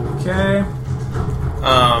 Okay.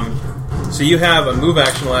 So you have a move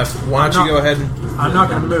action left. Why don't you go ahead and... I'm not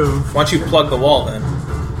going to move. Why don't you plug the wall, then?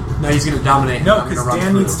 No, he's going to dominate. No, because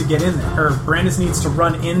Dan needs to get in there. Or Brandis needs to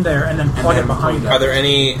run in there and then plug it behind Are him. there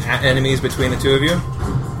any enemies between the two of you?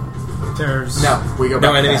 There's... No, we go back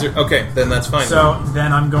No to enemies that. Okay, then that's fine. So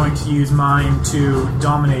then I'm going to use mine to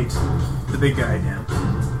dominate the big guy again.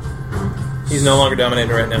 He's no longer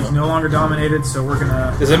dominated right now. He's no longer dominated, so we're going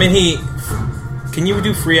to... Does that mean he... Can you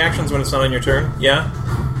do free actions when it's not on your turn? Yeah?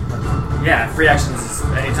 Yeah, free actions is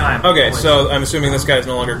anytime. Okay, so I'm assuming this guy's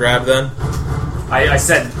no longer grabbed then? I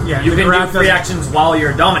said Yeah, you the can do grab free doesn't- actions while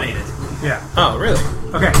you're dominated. Yeah. Oh, really?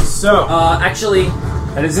 Okay, so... Actually,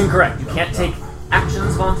 that is incorrect. You can't take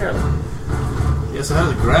actions voluntarily. Yeah, so how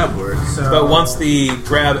does the grab work? so But once the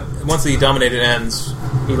dominated ends,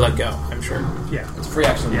 he let go, I'm sure. Yeah. It's free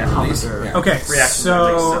action. Yeah. Release, or, yeah. Okay, Free action so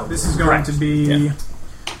release, so- this is going Correct. to be... Yeah.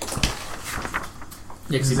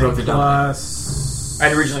 Yeah, because This he is broke a the dominate. plus...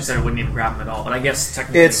 I'd originally said I wouldn't even grab him at all, but I guess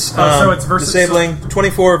technically It's, so it's versus- disabling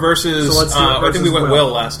 24 versus... So let's do it I think we versus went Will.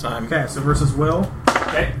 Will last time. Okay, so versus Will.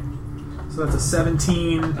 okay. So that's a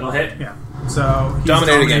 17. That'll hit. Yeah. So he's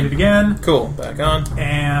Dominated dominated again. Cool, back on.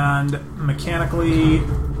 And mechanically,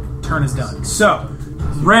 turn is done. So,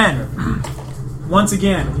 Ren, once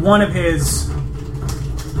again, one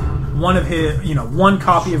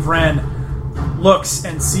copy of Ren looks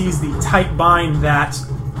and sees the tight bind that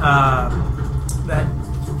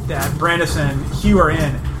Brandis and Hugh are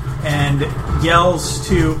in, and yells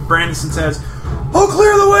to Brandis and says, "I'll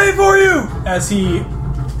clear the way for you!" as he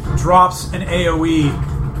drops an AoE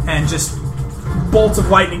and just bolts of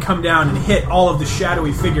lightning come down and hit all of the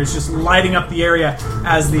shadowy figures, just lighting up the area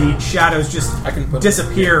as the shadows just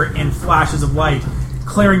disappear in flashes of light,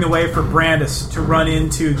 clearing the way for Brandis to run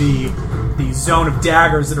into the zone of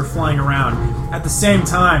daggers that are flying around. At the same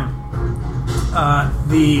time,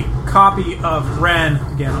 the copy of Ren,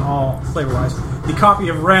 again, all flavor-wise, the copy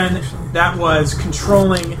of Ren that was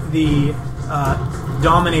controlling the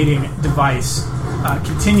dominating device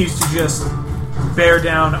continues to just bear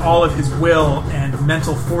down all of his will and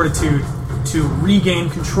mental fortitude to regain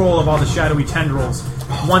control of all the shadowy tendrils.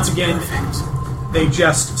 Once again, they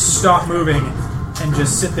just stop moving and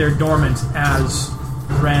just sit there dormant as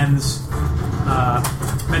Ren's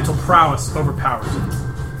mental prowess overpowers him.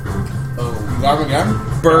 Oh, you got him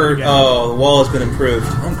again? Bird. again. Oh, the wall has been improved.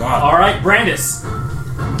 Oh, God. All right, Brandis.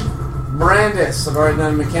 Brandis, I've already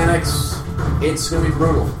done mechanics. It's going to be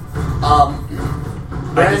brutal.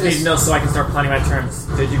 I just need to know so I can start planning my turns.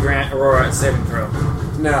 Did you grant Aurora a saving throw?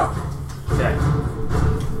 No. Okay.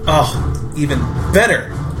 Oh, even better.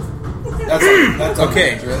 That's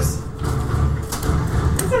Okay. dangerous.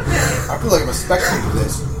 I feel like I'm expecting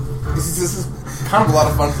this. This is kind of a lot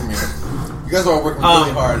of fun for me. You guys are all working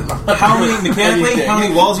really hard. How many, mechanically, Anything. how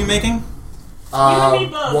many walls are you making? You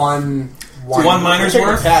need both. One miner's Take a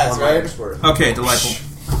worth? pass, One right? miner's worth. Okay, delightful.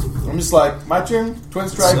 I'm just like, my turn, twin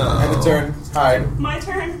strike, So- end of turn, hide. My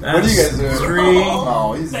turn. What are you guys doing? 3.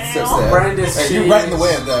 Oh, he's so Fail. sad. Brandis Hey, you're right in the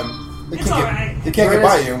way of them. They It's can't get, alright. they can't get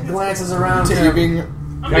by you. Glances around You're him. being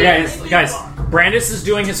I'm Guys, gonna guys, block. Brandis is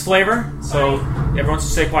doing his flavor, so everyone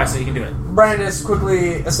should stay quiet so he can do it. Brandis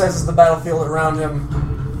quickly assesses the battlefield around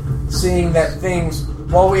him, seeing that things,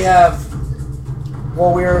 while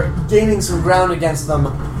we're gaining some ground against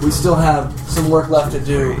them, we still have some work left to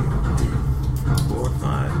do. 4,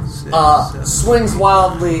 5, 6, 7. Swings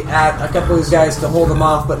wildly at a couple of these guys to hold them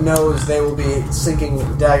off, but knows they will be sinking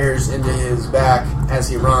daggers into his back as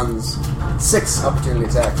he runs. 6 opportunity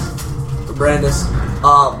attacks for Brandis.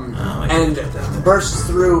 And bursts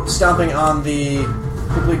through, stomping on the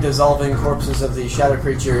quickly dissolving corpses of the shadow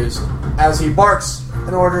creatures as he barks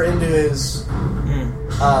an order into his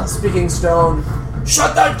speaking stone.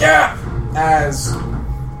 Shut that gap! As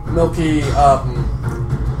milky,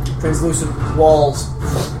 translucent walls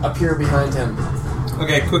appear behind him.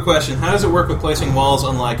 Okay, quick question. How does it work with placing walls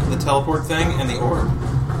on, like, the teleport thing and the orb?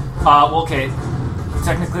 Well, okay.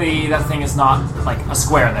 Technically, that thing is not like a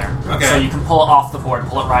square there. Okay. So you can pull it off the board,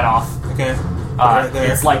 pull it right off. Okay. Right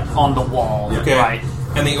there. It's like on the wall. Okay. Right.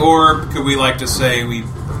 And the orb, could we, like, just say we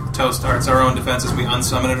toast our own defenses, we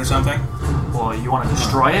unsummon it or something? Well, you want to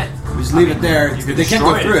destroy it? We just leave it there. You can They can't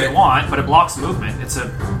destroy go it through if it. you want, but it blocks movement. It's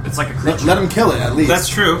like a creature. Let him kill it, at least. That's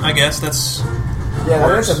true, I guess. That's... Yeah,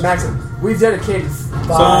 there is a max. We've dedicated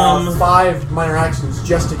 5 minor actions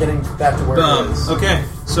just to getting that to where it is. Okay,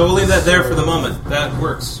 so we'll leave that there for the moment. That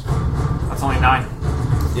works. That's only 9.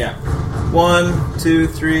 Yeah. 1, 2,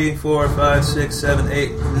 3, 4, 5, 6, 7,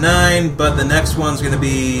 8, 9, but the next one's going to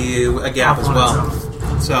be a gap as well.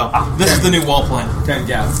 So, this is the new wall plan. 10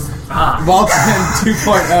 gaps. Ah. Wall plan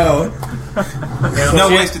 2.0. No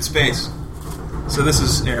wasted space. So this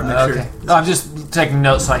is here. Make Okay. No, I'm just taking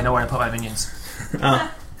notes so I know where to put my minions. sure.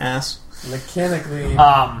 Oh, ass. Mechanically,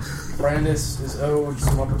 Brandis is owed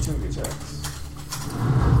some opportunity attacks.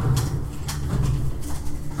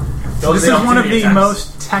 This is one of the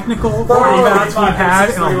most technical combats we've had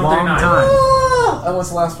in a long time. And what's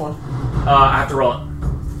the last one? I have to roll it.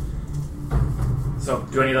 So,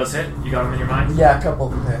 do any of those hit? You got them in your mind? Yeah, a couple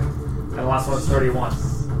of them hit. And the last one's 31.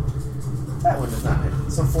 That one does not hit.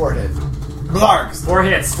 So 4 hit. Blargs. 4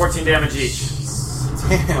 hits, 14 damage each.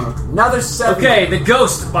 Damn. Now there's 7. Okay, the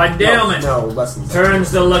ghost by Daemon No, less than 7.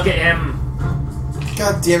 turns to look at him.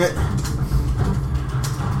 God damn it.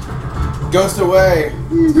 Ghost away.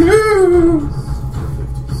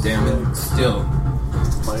 Damn it. Still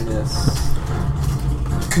Minus.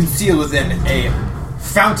 concealed within a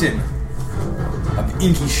fountain of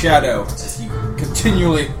inky shadow as he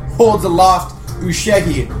continually holds aloft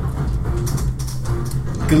Ushegi,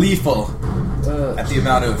 gleeful at the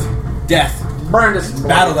amount of death Brandis.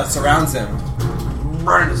 battle that surrounds him.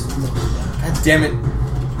 Brandis. God damn it.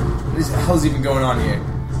 What the hell is even going on here?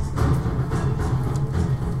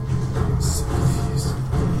 So confused.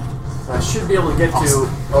 I should be able to get to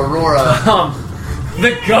Aurora.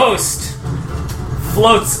 The ghost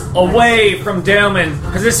floats away from Daemon,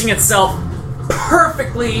 positioning itself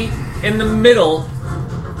perfectly in the middle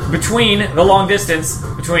between the long distance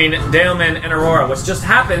between Daemon and Aurora, which just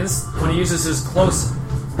happens when he uses his close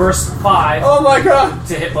burst 5 Oh my god!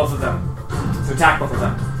 to hit both of them, to attack both of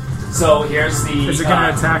them. So here's the Is it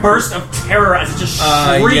gonna attack burst of terror as it just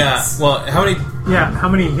shrieks. Yeah. Well, how many? Yeah, how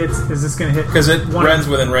many hits is this going to hit? Because One- Ren's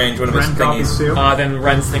within range. One of his Ren copies thingies. too. Then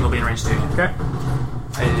Ren's thing will be in range too. Okay.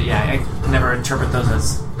 I never interpret those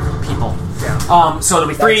as people. Yeah. So there'll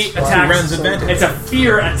be 3 attacks. Ren's advantage. It's a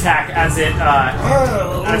fear attack as it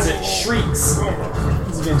shrieks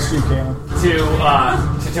It's against you,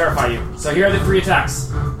 Caleb. to terrify you. So here are the 3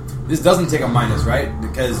 attacks. This doesn't take a minus, right?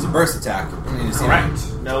 Because it's a burst attack. I mean, it's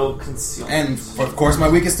Correct. No concealment. And, of course, my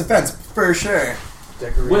weakest defense, for sure.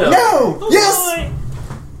 Will. No! Oh, Yes! boy.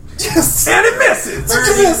 Yes! And it misses! Such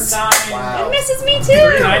a miss! 39. It misses me too.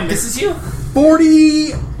 39 misses you?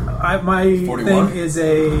 40. My 41? thing is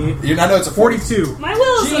a You know, it's a 42. My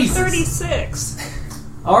will is a Jesus. 36.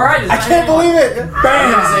 Alright. I can't believe it!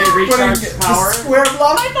 Bam! Is a Putting recharge the power. square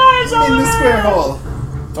block High fives all in the square around.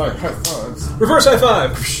 hole. High fives. Reverse high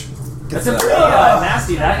five. That's a pretty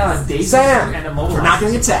nasty. That daisy Sam, and immobilize. We're not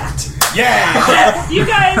getting attacked. Yeah! You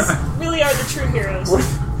guys really are the true heroes.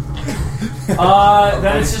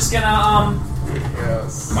 Then it's just gonna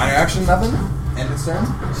Yes. Minor action, nothing? End its turn?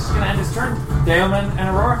 it's just gonna end its turn. Daemon and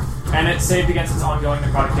Aurora, and it saved against its ongoing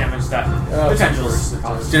necrotic damage that potentials.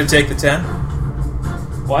 Did it take the 10?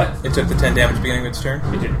 What? It took the 10 damage beginning of its turn.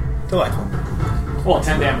 It did. Delightful. Well,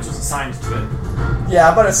 10 damage was assigned to it. Yeah,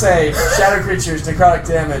 I'm about to say, shadow creatures, necrotic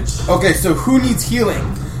damage. Okay, so who needs healing?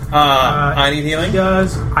 I need healing. He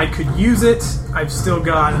does. I could use it. I've still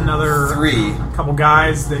got another 3. couple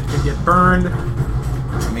guys that could get burned.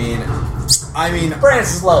 I mean...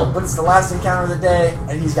 Brandis is low, but it's the last encounter of the day,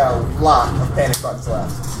 and he's got a lot of panic buttons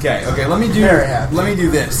left. Okay, let me Very happy. do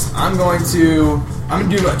this. I'm gonna do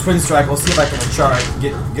a twin strike. We'll see if I can charge,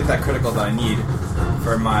 get that critical that I need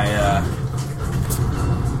for my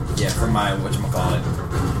whatchamacallit,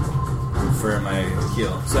 for my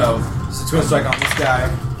heal. So just a twin strike on this guy.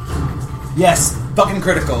 Yes, fucking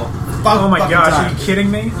critical. Oh my Fucking gosh, time. are you kidding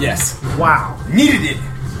me? Yes, Wow. needed it.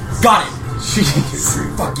 Got it.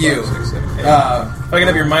 Jeez. Fuck you. If Uh, I can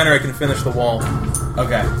have your minor, I can finish the wall.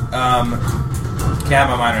 okay. Can't have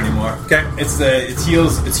my minor anymore. Okay. It's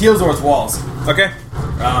heals or it's walls. Okay.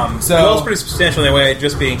 So The wall's pretty substantial anyway.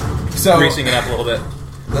 Just be greasing it up a little bit.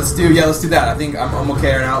 let's do that. I think I'm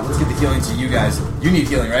okay right now. Let's get the healing to you guys. You need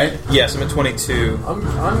healing, right? Yes, I'm at 22.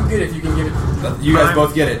 I'm good if you can give it. You guys I'm-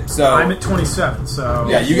 both get it. So I'm at 27, so...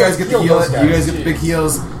 yeah, you guys get the Heal heal. those You guys, guys get the big jeez.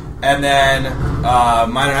 heals, and then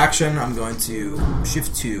minor action. I'm going to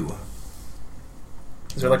shift 2.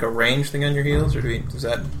 Is there like a range thing on your heals, or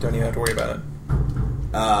don't you have to worry about it?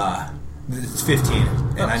 It's 15,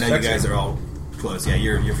 and Oh, I know sexy. you guys are all close. Yeah,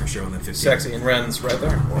 you're for sure within 15. Sexy, and Ren's right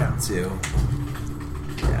there. 1, 2.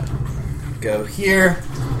 Yeah. Go here.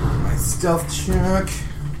 My stealth check.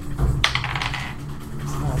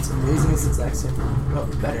 Oh, it's amazing. It's exact same. Oh,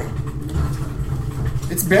 better.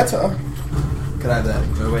 It's better. Could I have that?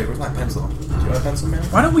 Oh, wait, where's my pencil? Do you have a pencil, man?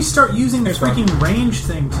 Why don't we start using the freaking range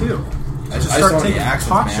thing, too? I Just just start don't taking need actions,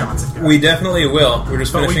 pot man. shots at guys. We definitely will. We're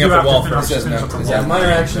just But we finishing do up the have wall to first. It says no. finish up the Is wall. that Minor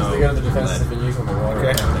no. actions, they go to the defenses have been used on the water.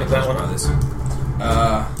 Okay, take that one.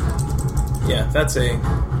 Yeah, that's a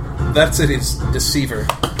deceiver.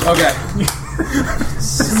 Okay. Here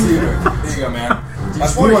you go, man. Do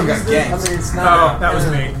Blue one got ganked. I mean, it's Oh, not. that was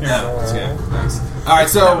me. Yeah, that's good. Nice. All right, That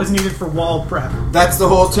so was needed for wall prep. that's the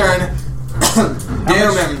whole turn.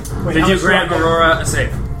 Daemon. Wait, Did how you much grant do I get? Aurora a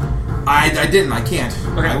save? I didn't. I can't.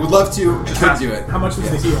 Okay. I would love to. I could ask. do it. How much was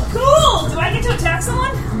the heal? Cool! Do I get to attack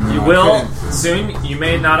someone? You No, I will couldn't. soon. You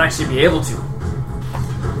may not actually be able to.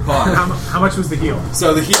 Hold on. How much was the heal?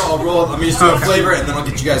 So the heal, I'll roll. Let me just do a Okay. flavor, and then I'll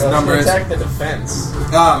get you guys numbers. Attack the defense.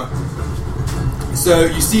 So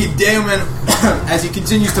you see Daemon as he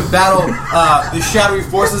continues to battle the shadowy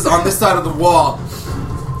forces on this side of the wall.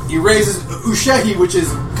 He raises Ushehi, which is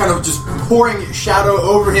kind of just pouring shadow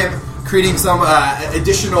over him, creating some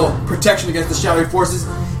additional protection against the shadowy forces.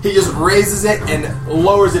 He just raises it and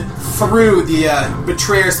lowers it through the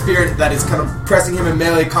betrayer spirit that is kind of pressing him in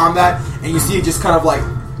melee combat, and you see it just kind of like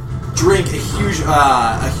drink a huge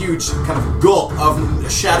kind of gulp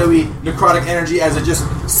of shadowy necrotic energy as it just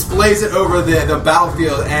splays it over the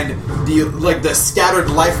battlefield, and the scattered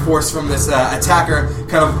life force from this attacker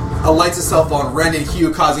kind of alights itself on Ren and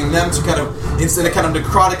Hugh, causing them to kind of, instead of kind of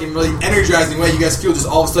necrotic and really energizing way, you guys feel just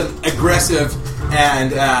all of a sudden aggressive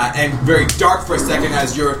and very dark for a second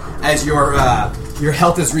as your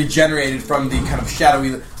health is regenerated from the kind of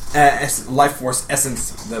shadowy life force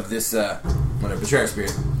essence of this betrayer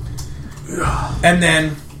spirit. And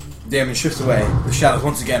then Daemon shifts away. The shadows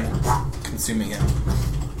once again consuming him.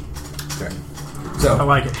 Okay. So I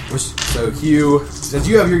like it. So Hugh, since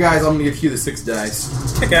you have your guys, I'm gonna give Hugh the 6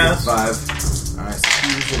 dice. Kick ass. 5. Alright, so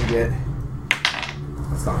Hugh's gonna get.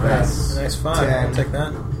 That's not bad. Nice 5. 10. I'll take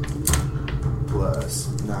that. Plus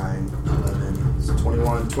 9, 11, so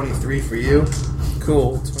 21, 23 for you.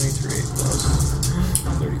 Cool. 23 plus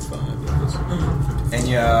 35. And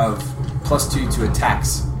you have plus 2 to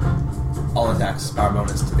attacks. All attacks, power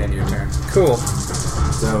bonus to the end of your turn. Cool.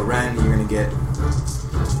 So Ren, you're gonna get.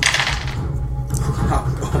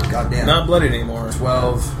 Oh goddamn! Not bloodied anymore.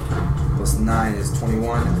 12 plus 9 is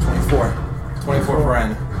 21. 24. 24 for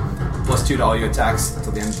Ren. Plus 2 to all your attacks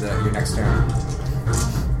until the end of your next turn.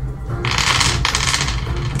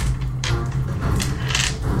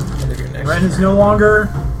 End of your next Ren is turn. no longer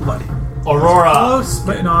bloody. Aurora. Close,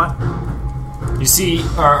 but not. You see,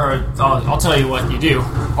 or I'll tell you what you do.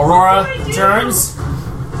 Aurora turns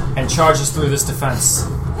and charges through this defense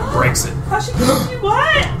and breaks it. How she can do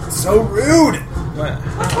what? So rude! What?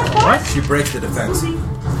 What? She breaks the defense. You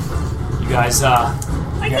guys, I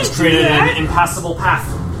you guys can't created do that. an impassable path.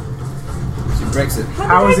 She breaks it.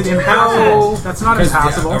 How is it did I do impassable? That's not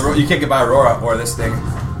impassable. Yeah, you can't get by Aurora or this thing.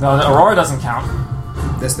 No, the Aurora doesn't count.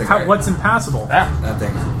 This thing. How, right? what's impassable? Yeah. that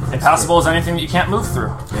thing? Impassable is anything that you can't move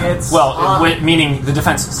through. It's Well, meaning the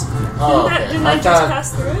defenses. Oh, Didn't okay. I just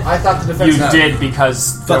pass through it? I thought the You defenses. did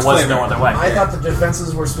because there That's was flavor. no other way. I thought the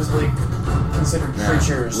defenses were specifically considered Yeah.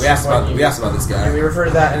 creatures. We asked when about this And guy. we referred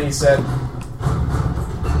to that, and he said,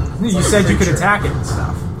 you said you could creature. attack it and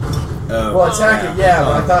stuff. Oh. "Well, attack it, yeah."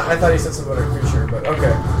 But I thought he said something about a creature. But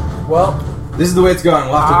okay, well, This is the way it's going.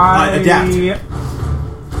 We'll have to adapt.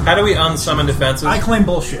 How do we unsummon defenses? I claim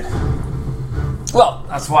bullshit. Well,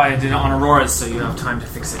 that's why I did it on Aurora's, so you have time to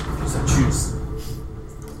fix it if you so choose.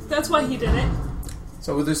 That's why he did it.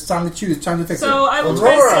 So there's time to choose, time to fix So it. I will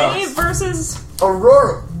Aurora. try save versus.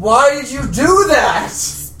 Aurora, why did you do that?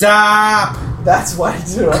 Stop! That's why I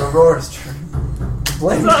did it on Aurora's turn.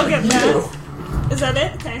 Blame So I'll get you. that. Is that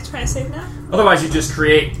it? Can I try save now? Otherwise, you just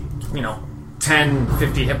create, 10,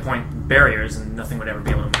 50 hit point barriers and nothing would ever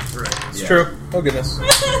be able to move through it. It's true. Oh goodness.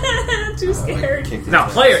 Too scared. Kick Now,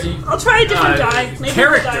 this player, I'll try a different die. Maybe the die's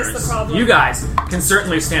characters, the problem. you guys can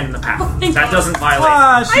certainly stand in the path. thank That God. doesn't violate.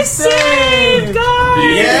 Ah, she I saved, guys! Did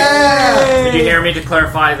you, Yeah! did you hear me to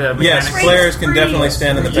clarify the Yes, mechanics? players can definitely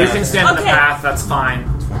stand in the You path. can stand in the Okay. path, that's fine.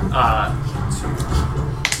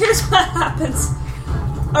 Here's what happens.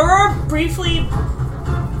 Aurora briefly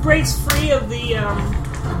breaks free of the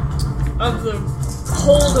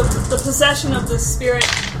hold of the possession of the spirit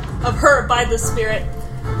of her by the spirit.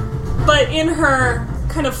 But in her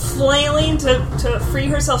kind of flailing to free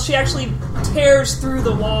herself, she actually tears through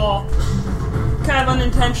the wall. Kind of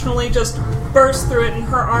unintentionally, just bursts through it, and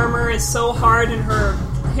her armor is so hard and her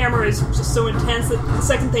hammer is just so intense that the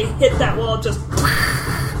second they hit that wall, it just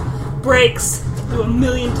breaks into a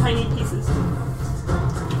million tiny pieces.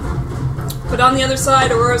 But on the other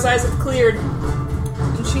side, Aurora's eyes have cleared,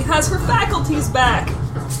 and she has her faculties back.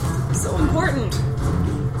 So important.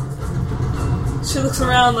 She looks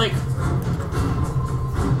around like,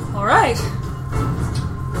 alright.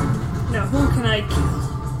 Now who can I kill?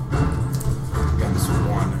 Got this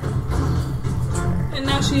one. And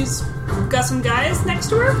now she's got some guys next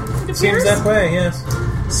to her, it appears. Seems that way, yes.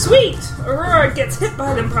 Sweet! Aurora gets hit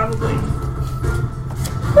by them, probably.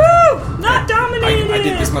 Woo! Not dominated. I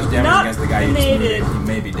did this much damage Not against the guy. dominated. He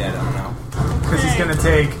may be dead. I don't know. Because he's going to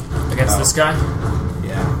take... Against this guy?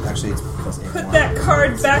 Yeah, actually, it's plus 8. Put that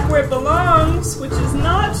card back where it belongs, which is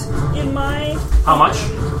not in my. How much?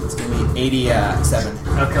 It's gonna be 87.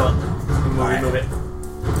 I'll kill it. Remove it.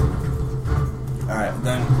 All right,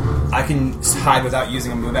 then I can hide without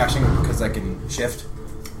using a move action because I can shift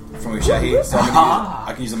from Ushehi. So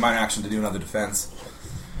I can use a minor action to do another defense.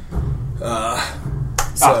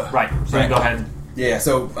 Right. So you go ahead. Yeah.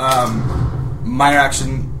 So minor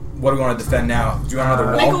action. What do we want to defend now? Do you want another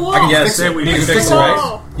wall? Make a wall. I can Yes, fix it. we I need can to fix fix it, it, right?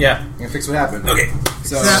 Wall. Yeah. I can fix what happened. Okay.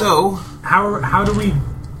 So How do we...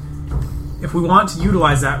 If we want to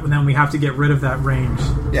utilize that, then we have to get rid of that range.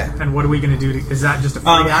 yeah. And what are we going to do? Is that just a free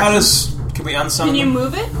How action? can we unsummon? Can you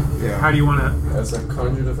move it? Yeah. How do you want to... As a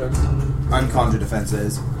conjure defense. Unconjure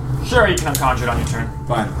defenses. Sure, you can unconjure it on your turn.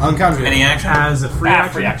 Fine. Unconjure. Any action? As a free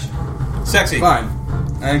action? Free action. Sexy. Fine.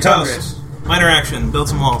 Unconjure it. Toast. Minor action. Build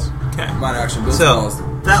some walls. Okay. Minor action. Build So, walls.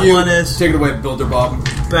 that Q, one is- Take it away, Builder Bob.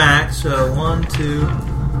 Back. So 1, 2,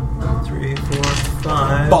 3, 4,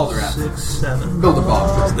 5, Balder out. 6, 7. Builder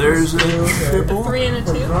Bob. There's a triple. 3 and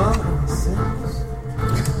a 2.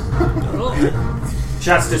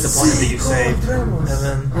 Chat's disappointed that you saved.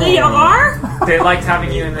 7. They are? They liked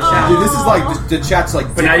having you in the chat. Dude, this is like the chat's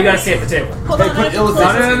like. But now you gotta stay at the table. Hold Hey, on, put I have to close,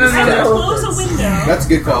 illustrations No, no, no, I have to instead. close a window That's a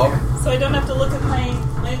good call. so I don't have to look at my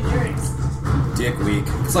drinks. Dick week.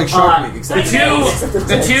 It's like Shark Week, The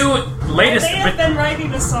except two latest, They have been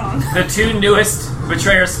writing a song. the two newest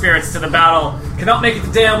betrayer spirits to the battle cannot make it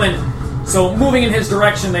to Daemon. So moving in his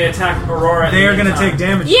direction, they attack Aurora. They are going to take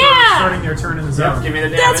damage Yeah! for starting their turn in the zone. Yep, give me the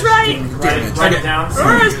damage. That's right. Write it down.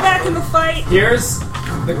 Aurora's back in the fight. Here's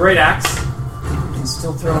the great axe.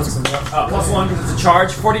 Still throwing some +1 because it's a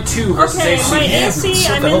charge. 42 versus Okay, AC. my AC,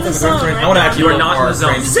 I'm in the zone. I want to actually You are not in the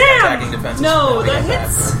zone. attacking defenses. No, that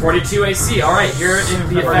hits. 42 AC. All right, here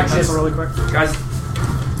in the effect is really quick. guys.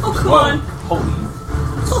 Oh, come on. holy.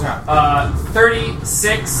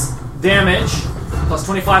 36 damage plus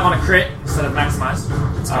 25 on a crit instead of maximized,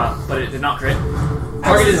 but it did not crit.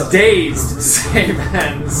 Target is dazed. Save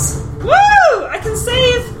ends. Woo! I can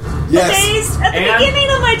save Yes. dazed at the And beginning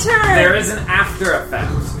of my turn. There is an after effect,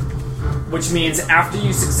 which means after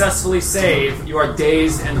you successfully save, you are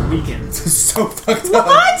dazed and weakened. So fucked up.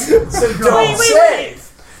 What? So don't Wait.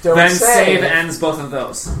 Don't Then save. save ends both of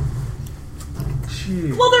those.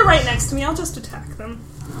 Well, they're right next to me. I'll just attack them.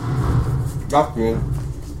 That's good.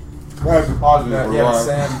 Very positive. Yeah,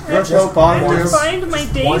 Sam. You're so I positive. have to find my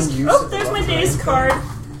One dazed. use Oh, of there's the my rough dazed terrain. card.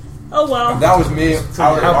 Oh well. If that was me, I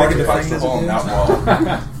would how have big already of a punched thing the hole in does that it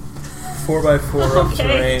wall. 4x4 rough Okay.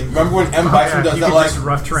 terrain. Remember when M. Bison Yeah, does you that could like... just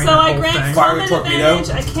rough terrain So the I whole grant thing. Fire combat torpedo? advantage.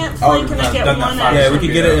 I can't I would flank and I have get done that one fire action. Yeah, we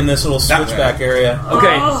could get it in this little That way. switchback area.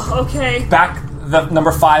 Okay, Oh, okay. back the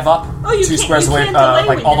number 5 up, Oh, you 2 can't, squares you away, can't delay like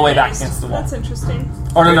when all the you're way back dazed. against the wall. That's interesting.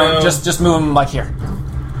 Or no, Uno. just move him like here.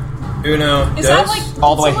 Uno, Is dos. that like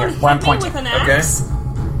All the way someone here, where I'm hit me pointing. with an Okay. axe?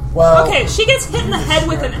 Well, Okay, she gets hit in the head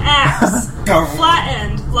with an axe. Flat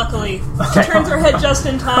end, luckily. She turns her head just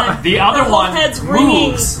in time. The other her whole one head's ringing.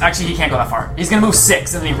 moves. Actually, he can't go that far. He's gonna move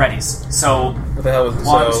 6 and then he readies. So What the hell was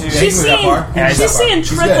One, so? two- Yeah, She's he can move that seeing, far. Yeah, he's she's that far. seeing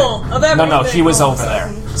She's triple of everything. no, he was all of over a there.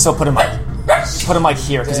 sudden. So put him like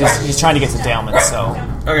here because he's trying to get to Daemon. So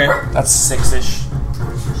Okay. that's 6-ish.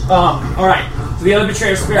 All right. So the other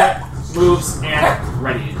betrayer spirit moves and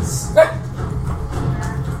readies.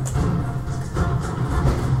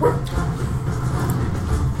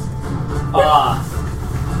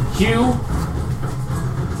 Q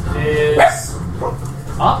is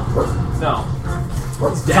up. No,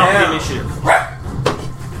 it's top of the initiative.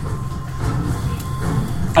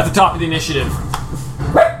 At the top of the initiative.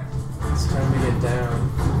 it's time to get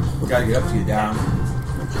down. We gotta get up to you down.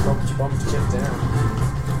 Bump to get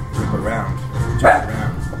down. Jump around. Jump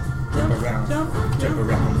around. Jump around. Jump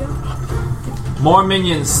around. More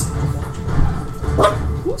minions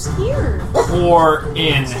Who's here? pour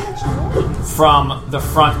in from the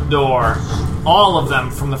front door. All of them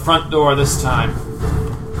from the front door this time.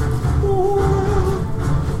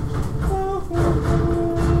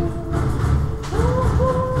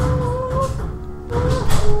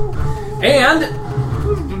 And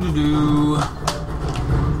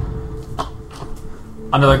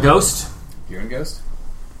another ghost. You're in Ghost?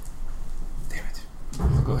 Damn it.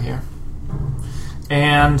 We'll go here.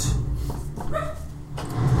 And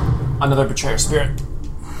another betrayer spirit.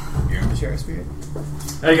 You're in the Sheriff Spirit?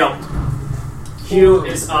 There you go. Q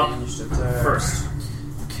is up first.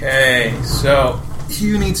 Okay, so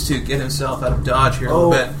Hugh needs to get himself out of dodge here a Oh,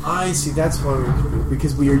 little bit. I see. That's why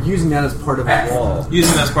because we are using that as part of the wall.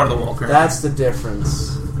 Using that as part of the wall currently. That's the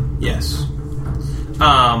difference. Yes.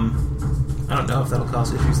 I don't know if that'll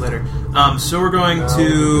cause issues later. So we're going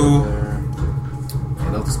to...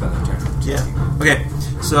 Yeah, they'll just spend their turn. Yeah. Okay.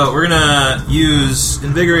 So we're gonna use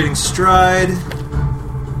Invigorating Stride. So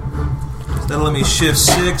that'll let me shift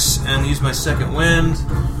 6 and use my second wind.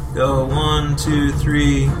 Go 1, 2,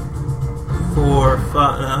 3, 4, 5.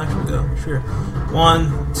 No, I can go. Sure.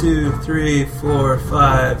 1, 2, 3, 4,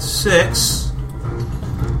 5, 6.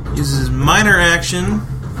 Uses his minor action.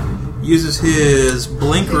 Uses his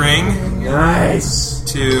Blink Ring. Nice.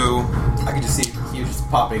 To... I can just see you just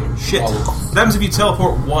popping. Shit. All What happens if you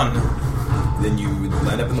teleport 1? then you would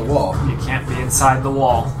land up in the wall. You can't be inside the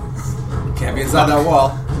wall. Can't be inside that wall.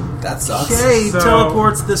 That sucks. Okay, So-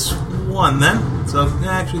 teleports this 1 then. So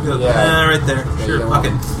actually go right there. Yeah, you Sure, don't fuck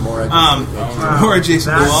want it. More More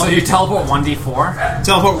adjacent to the That's- wall. So you teleport 1d4?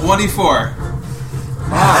 Teleport 1d4.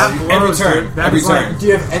 Every turn. That Every is like- turn. Do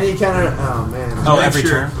you have any kind of? Oh man. Oh, Yeah, every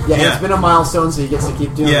sure. turn. Yeah, Yeah. it's been a milestone, so he gets to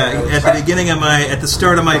keep doing Yeah, it. at the beginning of at the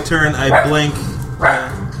start of my turn, I blink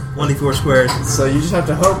 1d4 squared. So you just have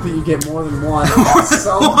to hope that you get more than one at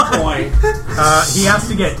some point. He has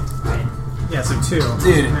to get. Yeah, so 2.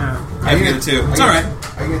 Dude. Yeah. I can get 2. It's alright.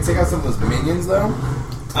 Are you gonna take out some of those minions though?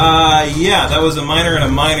 Yeah, that was a minor and a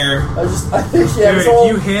minor. I think he had Dude, his if whole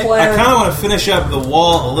you hit- plan. I kind of want to finish up the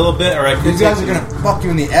wall a little bit, or I could These guys take- are gonna fuck you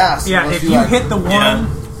in the ass. Yeah, unless if you like- hit the one,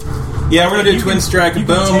 Yeah, we're gonna do You Twin can- Strike, a you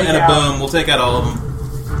can boom take and a out- boom. We'll take out all of them.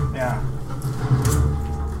 yeah.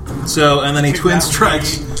 So, and then he Dude, Twin that would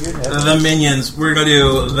Strikes the minions. We're gonna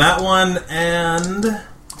do that one and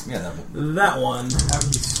Yeah, that one. that one. That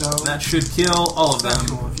would be so That should kill all of them.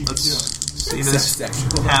 sexual if you could do Let's it. see this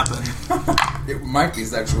Sexual. happen. It might be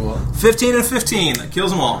sexual. 15 and 15. That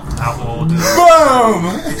kills them all. Boom!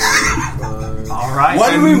 All right.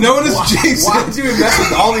 Why do we notice Jason? Why do we mess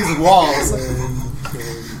with all these walls?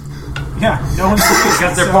 Yeah, no one's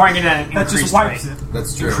Because they're pouring it at an That just increased wipes rate. it.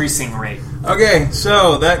 That's true. Increasing rate. Okay,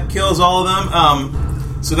 so that kills all of them.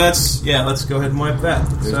 So that's let's go ahead and wipe that.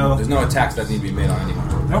 There's no attacks that need to be made on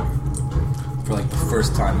anyone. Nope. For like the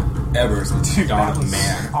first time ever since Dude, Dawn that of was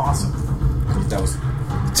Man. awesome. That was.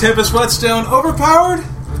 Tempest Whetstone overpowered?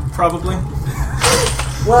 Probably.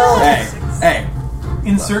 Well, Hey,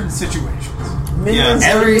 In certain situations. minions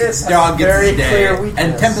like every this have dog a gets very a day, clear weakness.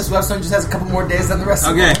 and Tempest Webstone just has a couple more days than the rest.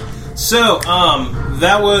 Okay, of them. so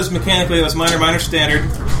that was mechanically that was minor standard,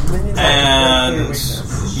 Minions have a very clear and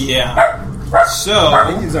weakness. yeah. So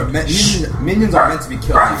Minions are meant to be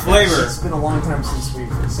killed. flavor. It's been a long time since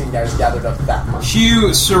we've seen guys gathered up that much.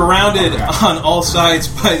 Hugh surrounded on all sides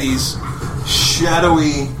by these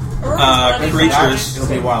shadowy creatures. It'll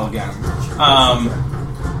be a while again.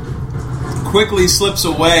 Quickly slips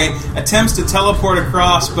away, attempts to teleport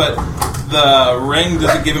across, but the ring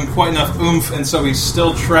doesn't give him quite enough oomph, and so he's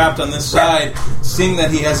still trapped on this side. Seeing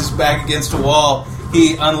that he has his back against a wall,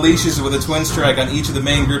 he unleashes it with a Twin Strike on each of the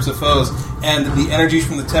main groups of foes, and the energies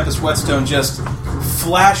from the Tempest Whetstone just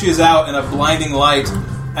flashes out in a blinding light,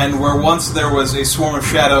 and where once there was a swarm of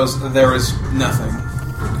shadows, there is nothing.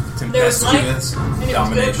 There was light, Tempestuous and it was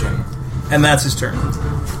domination. And that's his turn.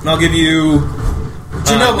 And I'll give you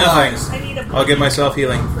nothing. I need a I'll give myself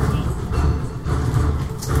healing.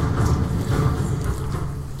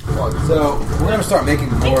 So we're gonna start making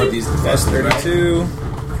more of these That's defenses, right? 32.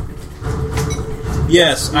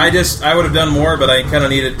 Yes, I would have done more, but I kind of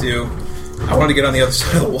needed to. I wanted to get on the other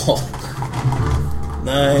side of the wall.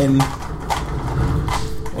 9.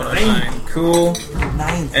 109. Cool.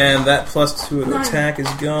 9. And that +2 of the attack is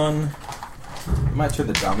gone. You might try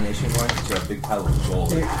the domination one because you have a big pile of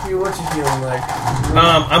gold. Hugh, what's you feeling like?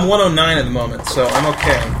 I'm 109 at the moment, so I'm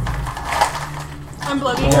okay. I'm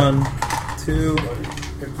bloody. 1, 2.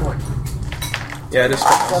 Good point. Yeah, just. So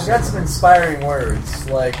I've got some inspiring words,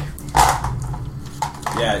 like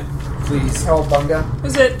Yeah, please. Hellbunga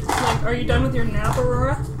Is it like, are you done with your nap,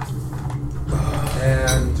 Aurora?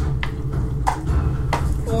 and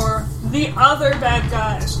Or the other bad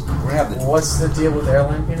guys? We're gonna have what's the deal with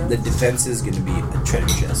airline peanuts? the defense is gonna be a treasure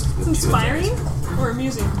chest. It's with 2 inspiring attacks. or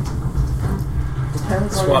amusing?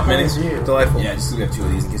 Depends on Swap your point of minis. view. Delightful. Yeah, just so we have 2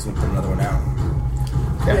 of these in case we put another one out.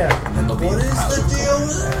 Yeah. And then there'll be What is piles the of deal gold.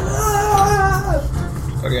 with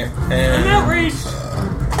Okay. I'm And. outraged.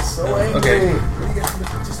 So angry. Okay.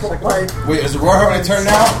 Just look like Wait, is Aurora having a turn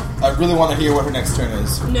now? I really want to hear what her next turn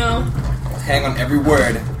is. No, Hang on every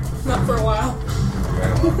word. not for a while.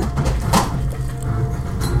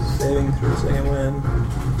 Saving through second win.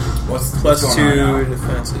 What's Plus going 2 on now?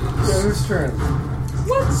 defenses. whose turn?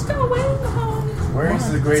 What's going on? Where's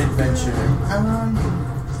the great adventure?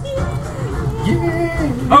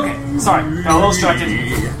 Okay, sorry. Got a little distracted.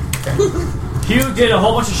 Hugh did a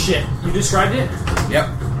whole bunch of shit. You described it? Yep.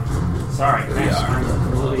 Sorry. we Thanks. are.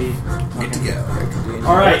 I'm really... Get Good to go.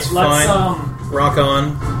 All right, That's let's fine. Rock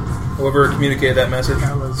on. Whoever communicated that message.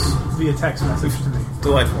 That was via text message to me.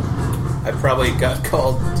 Delightful. I probably got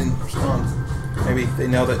called, didn't respond. Maybe they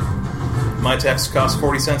know that my text costs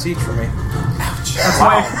 40 cents each for me.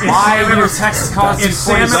 Why your text costs you if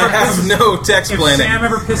Sam 40 I ever have no text If planning. Sam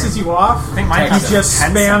ever pisses you off, I think mine you costs just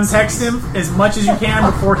 10 spam cents. text him as much as you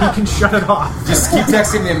can before he can shut it off. Just keep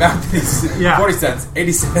texting the amount that he's Yeah. 40 cents,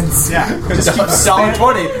 80 cents. Yeah. Just keep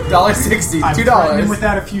 $1.20, $1.60, I've threatened him $2. with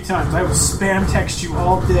that a few times. I will spam text you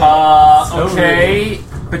all day. Okay.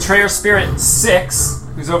 Betrayer Spirit 6,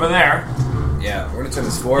 who's over there. Yeah, we're gonna turn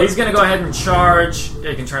this forward. He's gonna go ahead and charge.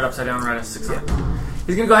 Yeah, you can turn it upside down right at 6 on it.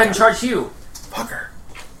 He's gonna go ahead and charge you. Fucker.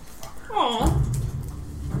 Aw.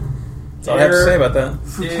 That's all I have to say about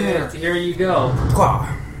that. Here you go.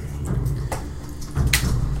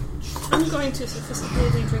 I'm going to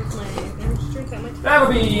sophisticatedly drink my energy drink at my time.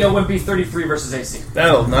 That'll be a Wimpy 33 versus AC.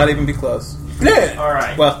 That'll not even be close.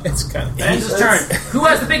 Alright. Well, it's kind of. Ends his turn. Who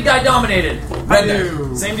has the big guy dominated? I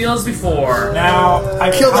do. Same deal as before. Now,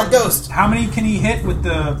 I Kill that ghost. How many can he hit with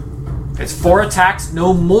the... It's 4 attacks,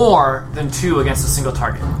 no more than 2 against a single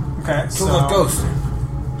target. Okay, Kill that ghost.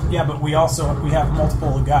 Yeah, but we have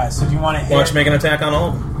multiple guys, so do you want to hit... Why don't you make an attack on all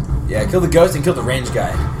of them? Yeah, kill the ghost and kill the range guy.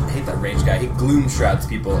 I hate that range guy. He gloom shrouds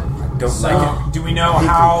people. I don't like it. Do we know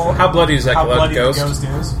how bloody is that bloody ghost? the ghost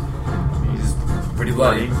is? He's Pretty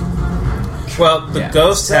bloody. Well, the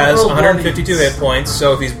ghost has Several 152 bloodies. hit points,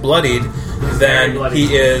 so if he's bloodied, very then bloody.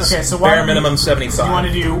 he is Okay, so why bare don't we- minimum 75. So you want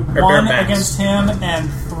to do Or bare 1 max. against him and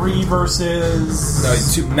 3 versus... No,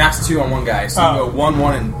 it's max 2 on one guy. So you Oh. go 1,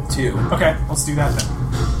 1, and 2. Okay, let's do that then.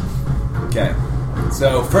 Okay.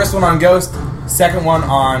 So first one on ghost, second one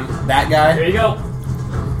on that Here guy. you go.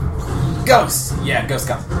 Ghost. Yeah, ghost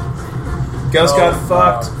come. Ghost got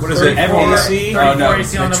fucked. What is it? 34. AC? Oh no, 34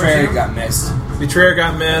 AC on number Betrayer 2. got missed. Betrayer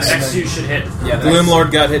got missed. Next 2 should hit. Yeah, the Gloom next-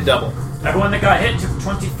 Lord got hit double. Everyone that got hit took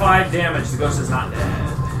 25 damage. The ghost is not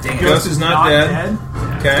dead. Dang it. Ghost is not dead.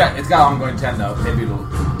 Okay. It's got ongoing 10 though. Maybe it'll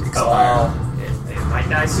expire. It might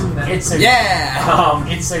die soon then. It's a Yeah.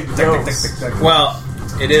 it's a Tick, tick, tick, ghost. tick, tick. Well,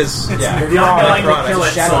 it is. Yeah. The ongoing will necrotic. kill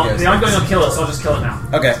it. Shadow So ghost. the ongoing will kill it. So I'll just kill it now.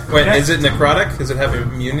 Okay. Wait, Okay. is it necrotic? Does it have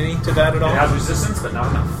immunity to that at all? It has resistance, but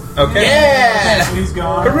not enough. Okay. Yeah. So he's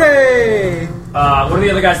gone. Hooray! What are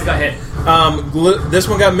the other guys that got hit? This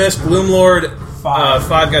one got missed. Gloom Lord 5.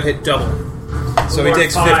 5 got hit double. So he Lord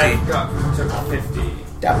takes 5 50. Took 50.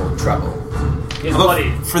 Double trouble. He's Although,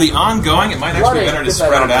 bloody. for the ongoing, it might actually be Bloody, better to get that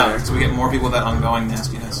spread on it out, there. so we get more people with that ongoing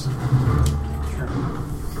nastiness.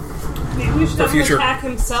 Maybe we should For have future. him attack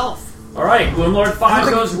himself. All right, Gloom Lord 5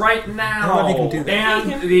 goes right I now. don't know if he can do that.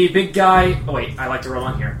 And the big guy. Oh wait, I like to roll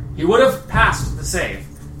on here. He would have passed the save,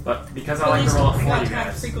 but because I At like least to roll it I for got you attacked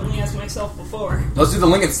guys. frequently as myself before. Let's do the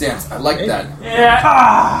Lincoln stance. I like that.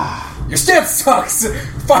 Yeah, Your stance sucks.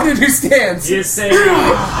 Find a new stance. he is saved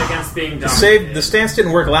against being dominated. Save the stance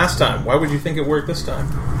didn't work last time. Why would you think it worked this time?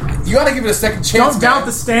 You gotta give it a second chance. Don't doubt man.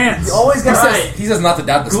 the stance. You always gotta Right. say he says not to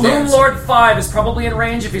doubt the Gloom stance. Lord 5 is probably in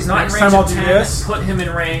range. If he's not Next in range time of I'll do 10, this. put him in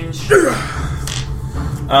range. Gloom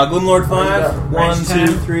Lord 5. Range 1, 2, 10.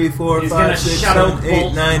 3, 4, He's gonna 5, 6, shadow 7, 8,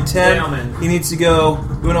 bolt 9, 10. Daemon. He needs to go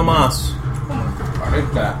Uno Mas. Alright,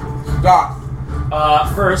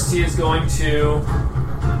 stop. First, he is going to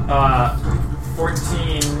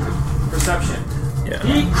 14 perception. Yeah.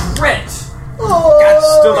 He crit.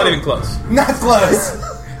 Still not even close. Not close.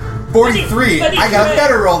 43. But he I got a crit.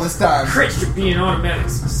 better roll this time. Crit should be an automatic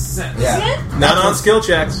success. Yeah. Not on skill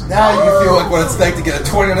checks. Now you feel like what it's like to get a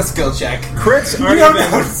 20 on a skill check. Crits You aren't don't know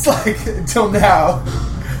even. what it's like until now.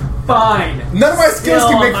 Fine. None of my skills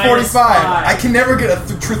Skill can make minus 45. 5. I can never get a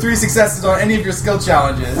 3 successes on any of your skill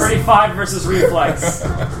challenges. 35 versus reflex.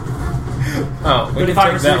 Oh, we can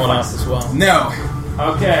 35 take that one reflex. off as well. No.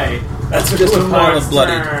 Okay. That's just a Gloom pile Lord's of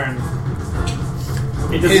bloodied. turn.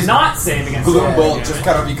 It does His not save against Gloom fire Bolt damage. just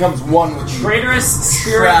kind of becomes one with the, Traitorous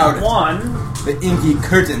Spirit Shroud. 1. the inky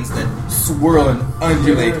curtains that swirl and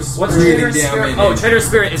undulate, What's breathing Traitorous down Spirit? in Oh, Traitorous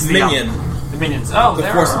Spirit is the Minion. The minions. Oh, the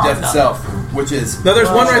there force of are death none. itself, which is No, there's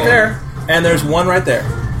one right there, and there's one right there.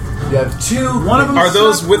 You have 2. One of them Are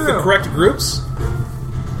those snuck with the through. correct groups?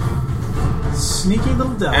 Sneaky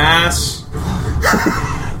little devil. Ass.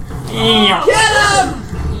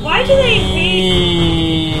 Why do they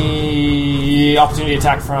hate? Opportunity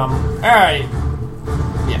attack from. Alright.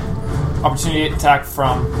 Yeah. Opportunity attack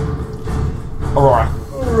from Aurora.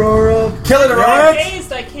 kill it, I'm Aurora.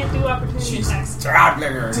 dazed. I can't do opportunity attacks.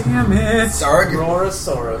 Stradlinger. Damn it. Sarg.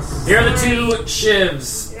 Rorosaurus. Here are the 2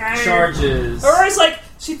 shivs. Charges. Aurora's like,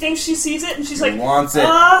 she thinks she sees it, and she's like, Wants it.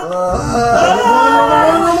 ah.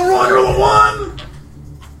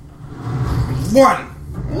 One.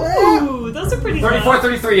 Ooh, Ooh, those are pretty 34, low.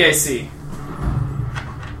 33 AC.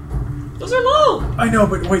 Those are low. I know,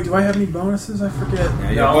 but wait, do I have any bonuses? I forget.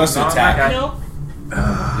 Yeah, you have bonus to not that attack. guy.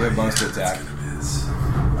 No, You have bonus to attack.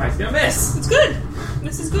 Alright, he's gonna miss. it's good.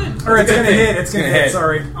 This is good. Or it's gonna thing. hit. It's gonna It's gonna hit. hit.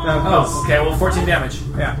 Sorry. Oh, okay, well, 14 damage.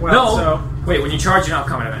 Yeah. Well, No! so Wait, when you charge, you don't have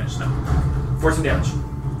combat advantage. No. 14 damage.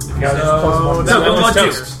 If you got So, so, that Gloomlord was 2.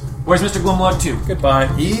 toast. Where's Mr. Gloomlord 2? Goodbye.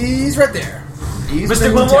 He's right there. He's Mr.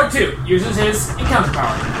 been Gloomlord attacked. 2 uses his encounter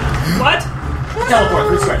power. What? Teleport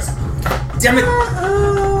 3 squares. Damn it!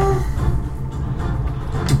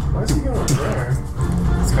 Why is he going there?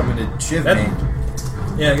 He's coming to chiv That- me.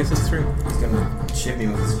 Yeah, I guess it's 3. He's gonna chiv me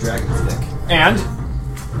with his dragon stick. And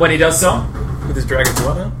when he does so, With his dragon's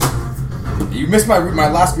what now? You missed my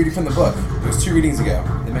last reading from the book. It was 2 readings ago.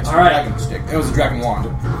 They mentioned All right. dragon stick. It was a dragon wand.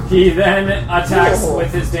 he then attacks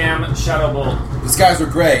with his damn Shadow Bolt. The skies were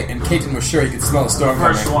gray, and Caton was sure he could smell the storm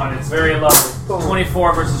First coming. one, it's very low.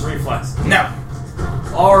 24 versus reflex. No.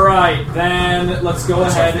 Alright, then let's go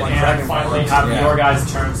ahead one and dragon finally wand. have Yeah. your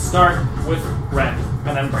guys' turn start with Ren,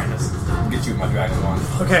 and then Brandis. I'll get you with my dragon wand.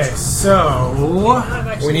 okay, so I've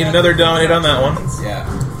actually We need got another dominate on that one. Yeah.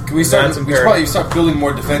 Can we start? That's We should imperative. probably start building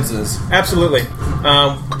more defenses. Absolutely.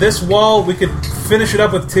 This wall, we could finish it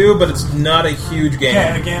up with 2, but it's not a huge game.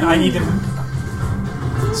 okay, again, I need to. I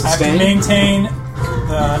have to Sustain? maintain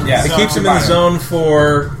the. Yeah, It zone. keeps him in the zone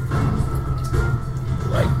for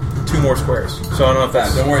like 2 more squares. So I don't know if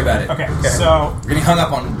that's Don't worry about it. Okay, so We're getting hung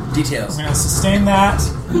up on details. I'm going to sustain that.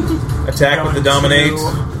 attack with the Going dominate.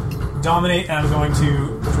 to Dominate, and I'm going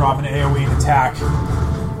to drop an AoE and attack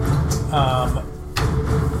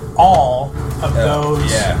all of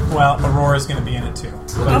those. yeah. Well, Aurora's going to be in it too.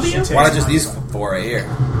 I'll be She okay. takes Why not just one. these 4 right here?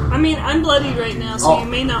 I mean, I'm bloodied right now, so you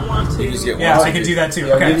may not want to. You just get Yeah, one. I can do that too.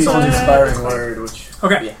 Yeah, I'll give Okay, you so an inspiring word, which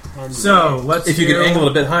okay, so let's. If you could do- angle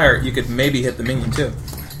it a bit higher, you could maybe hit the minion too.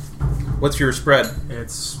 What's your spread?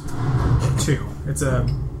 It's 2. It's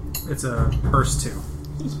a burst 2.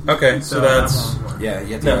 Okay, so that that's won't work. Yeah,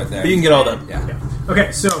 you have to no. go right there. But you can get all done. Yeah.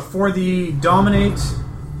 Okay, so for the dominate.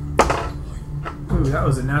 Ooh, that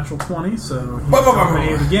was a natural 20, so he's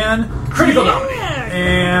dominated again. Critical dominate! Yeah.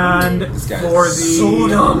 And This guy for is the so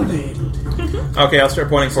dominated. Okay, I'll start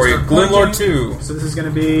pointing for you. Start Gloomlord pointing. 2. So this is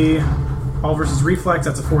going to be all versus reflex.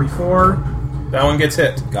 That's a 44. That one gets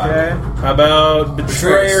hit. Got Okay, it. How about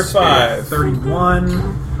Betrayer 5?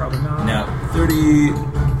 31. Probably not. No. 30.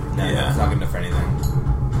 No, Yeah. it's not good enough for anything.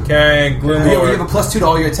 Okay, You have a Gloomlord. +2 to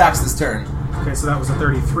all your attacks this turn. Okay, so that was a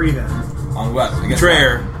 33 then. On what? Against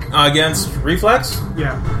Betrayer. Against Reflex?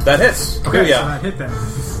 Yeah. That hits. Okay, so yeah. that hit then.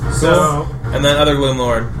 So And then other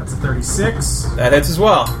Gloomlord. that's a 36. That hits as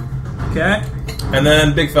well. Okay, And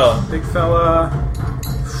then Big Fella. big fella.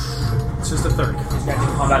 It's just a 30. He's got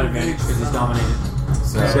combat advantage because he's dominated.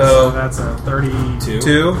 So, So, that's a 32.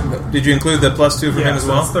 2. Did you include the +2 for Yeah, him as so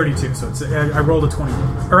well? that's 32. So it's I rolled a 20,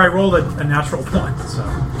 or I rolled a natural 1. So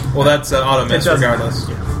Well, that's auto miss it doesn't- regardless.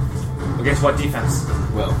 Yeah. Against what defense?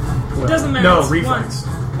 Will. It doesn't matter. No It's reflex.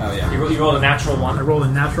 Oh, yeah. You rolled a natural I 1. rolled a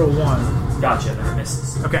natural 1. Gotcha, then it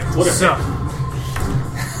misses. Okay, Whatever. so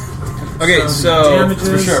Okay, the so damages.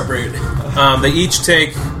 For sure, Brute. they each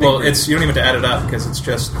take. Well, it's you don't even have to add it up because it's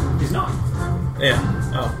just He's not. yeah.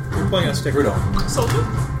 Oh, you're playing a stick. Brutal. Soldier?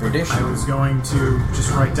 Brutish. I was going to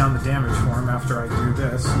just write down the damage for him after I do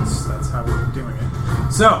this, since that's how we're doing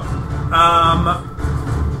it. So,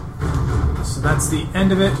 so that's the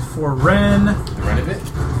end of it for Ren, The run of it?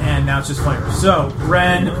 and now it's just flavor. So,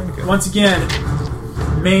 Ren, Okay. once again,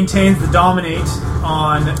 maintains the dominate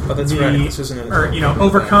on Oh, that's the, right. This isn't it. or,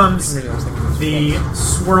 overcomes For some reason I was thinking this the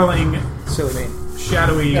swirling, was silly me.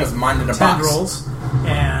 shadowy That was mine in a box. tendrils,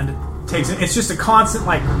 and takes it. It's just a constant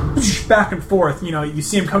like back and forth. You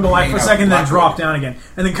see him come to life for a Hanging out second, then black drop wood. down again,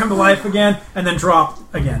 and then come to life again, and then drop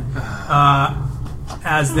again.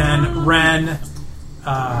 As then Ren,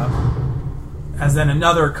 as then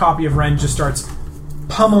another copy of Ren just starts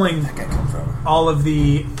pummeling Where'd that come from? all of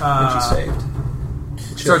the. That you saved. It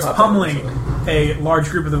should Starts pop out pummeling eventually. a large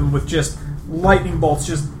group of them with just lightning bolts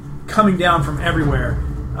just coming down from everywhere,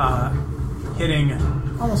 hitting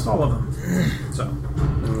almost all of them. So.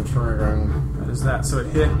 That is that. So it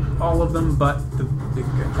hit all of them but the big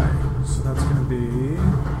guy. So that's going to be...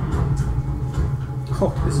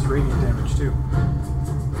 Oh, this is radiant damage too.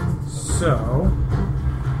 So...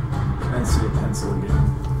 Can I see a pencil again?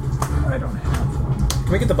 I don't have one.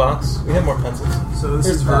 Can we get the box? We have more pencils. So this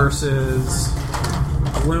Here's is the box. versus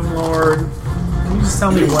Gloomlord. Can you just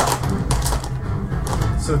tell me what...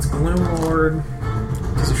 So it's Gloomlord...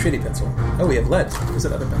 It's a shitty pencil. Oh, we have lead. There's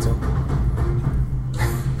another pencil.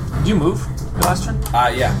 Did you move your last turn?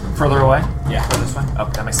 Yeah. Further away? Yeah. Further this way? Oh,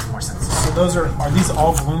 that makes more sense. So those are these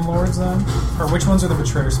all Gloom Lords then? Or which ones are the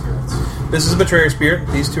Betrayer Spirits? This is a Betrayer Spirit.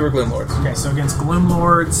 These two are Gloom Lords. Okay, so against Gloom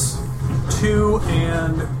Lords, 2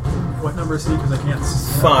 and... What number is he? Because I can't...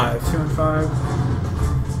 5. 2 and 5.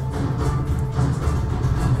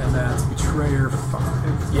 And that's Betrayer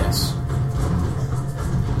 5. Yes.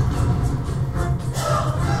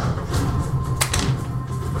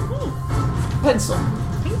 Pencil.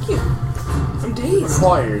 Thank you. I'm dazed.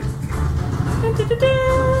 Required.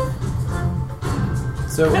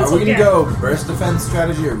 So are Pencil we gonna gap. go burst defense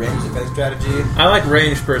strategy or range defense strategy? I like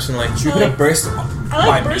range personally. Should we put a burst I by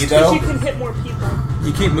like me burst though? because you can hit more people.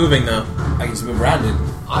 You keep moving though. I can just move around it.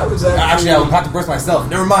 I was Actually, I'll have to burst myself.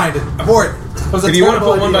 Never mind. Abort. It was a If you want to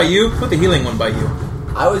terrible put one by idea. you, put the healing one by you.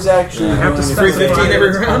 I was actually. Yeah, have to going spend 315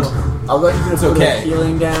 every round. I was actually going to It's put okay. a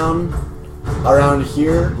healing down around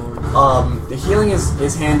here. The healing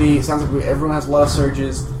is handy. It sounds like everyone has a lot of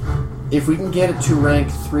surges. If we can get it to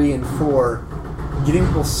rank 3 and 4, getting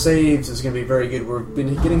people saves is going to be very good. We've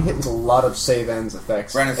been getting hit with a lot of save ends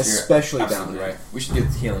effects, Brandon's especially here. down Absolutely there. right. We should get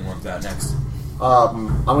the healing ones out next.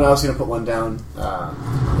 I'm also going to put one down in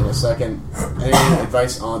a second. Any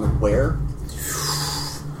advice on where?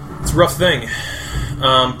 It's a rough thing.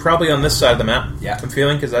 Probably on this side of the map. Yeah. I'm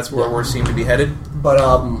feeling because that's where we seem to be headed. But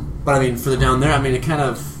I mean, for the down there, I mean, it kind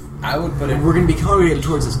of I would put it. we're going to be congregated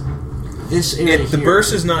towards this area. The here.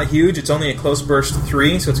 burst is not huge. It's only a close burst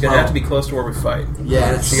 3, so it's going to have to be close to where we fight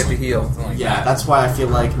Yeah, it's, to get the heal. Something like yeah. that. That's why I feel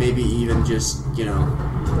like maybe even just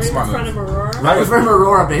Right Smart in front move. of Aurora. right in front of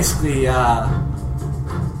Aurora, basically.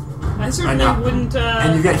 I certainly I know. wouldn't.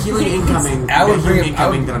 And you've got healing incoming. I would you've got bring healing it. I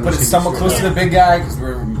would that I'm put it just somewhat gonna close to the big guy because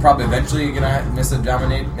we're probably eventually gonna miss a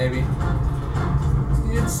dominate. Maybe.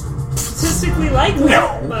 It's statistically likely,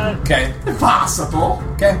 but Okay. Impossible.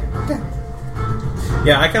 Okay.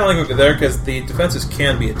 Yeah, I kind of like moving there because the defenses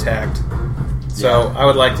can be attacked. So I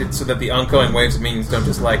would like it so that the ongoing waves of minions don't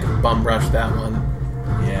just like bum rush that one.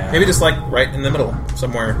 Yeah. Maybe just like right in the middle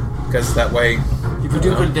somewhere because that way. If we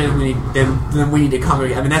do put it down, then we need to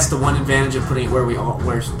congregate. I mean, that's the one advantage of putting it where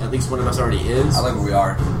where at least one of us already is. I like where we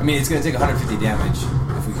are. I mean, it's gonna take 150 damage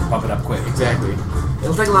if we can pump it up quick. Exactly.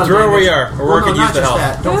 It'll take a lot of Throw damage. where we are. We're working, no, use not the just health.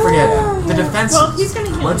 that. Don't forget the defense. Well, he's gonna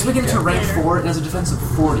heal Once we me get to rank later. 4, it has a defense of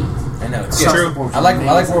 40. I know. It's Across true. the board, I like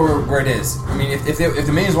amazing. where it is. I mean, if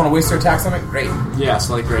the minions want to waste their attacks on it, great. Yeah,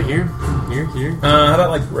 so like right here. How about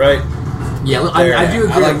like right? Yeah, There, I do I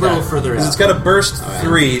agree like a little that. further Because out. it's got a burst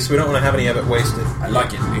 3, so we don't want to have any of it wasted. I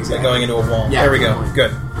like it. Like going into a wall. Yeah, There we go. definitely.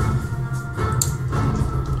 Good.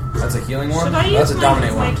 That's a healing one. Should I use That's a my-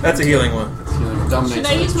 dominate my- one. That's a healing one. Should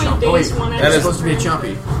I use my Oh, days wait. one? That is supposed to be a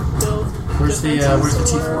chompy. Where's the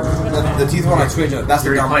teeth one? The teeth one I switched. That's the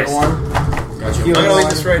You dominate replaced. one. Gotcha. I'm going to leave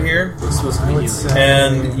this right here, It's supposed to be healing.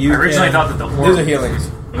 and you I originally can- thought that the These orb. are healings.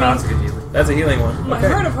 No, that's a good healing. That's a healing one. My Okay.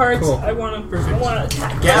 heart of hearts. Cool. I want to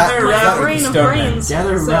attack. Gather my around brain of Stone brains.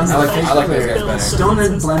 Gather says around that I like those guys build better. Stone and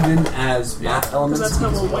defenses. blend in as map elements. Yeah. That's how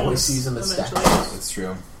because we'll we win always see them as eventually. stacks. That's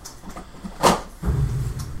true.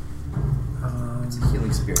 Um, It's a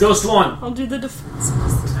healing spirit. Ghost one. I'll do the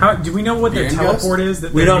defenses. how do we know what their You're in teleport is?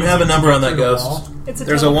 That We they're don't have a using to number get on that through the ghost. wall? It's a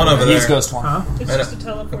There's a one teleport. over He's there. ghost one. Huh? It's I just a know.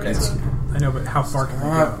 teleport. Okay. So I know, but how far can we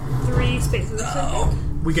go? 3 spaces. I think.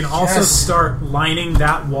 We can also Yes. start lining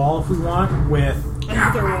that wall if we want with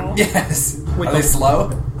Another wall. Yes. With Are they the-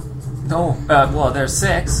 slow? No. Well, there's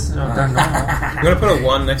 6. No, they're normal. I'm going to put a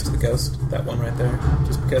 1 next to the ghost. That one right there.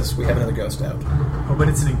 Just because we have another ghost out. oh, but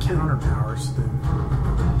it's an encounter power. So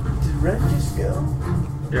Did Ren just go?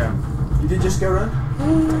 yeah, You did just go, Ren?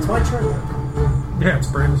 It's my turn. yeah, it's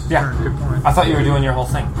Brandon's Yeah. turn. Good point. I thought you were doing your whole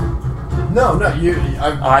thing. No, you.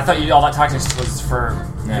 Oh, I thought all that tactics was for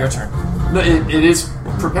your turn. No, it is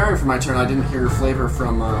preparing for my turn. I didn't hear flavor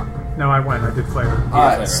from. No, I went. I did flavor.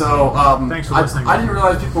 Alright, so Thanks for I listening. didn't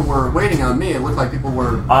realize people were waiting on me. It looked like people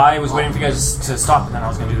were. I was waiting for you guys to stop, and then I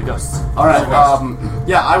was going to do the ghosts. All right.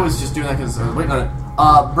 Yeah, I was just doing that because I was waiting on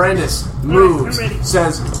it. Brandis moves, I'm ready.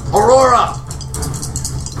 says, "Aurora,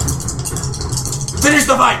 finish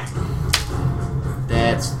the fight."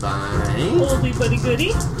 That's fine. Oldie buddy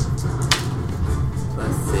goody.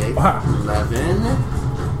 Plus 6, Wow. 11.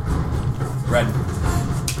 Red.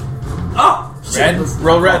 Oh, shit. Red.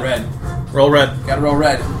 Roll red. Red. Roll red. Gotta roll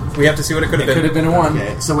red. We have to see what it could have It could been. have been a 1.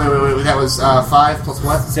 Okay, so wait. That was 5 plus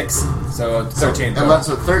what? 6. So 13.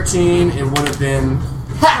 So 13. It would have been.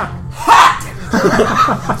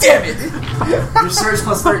 Damn it! Your surge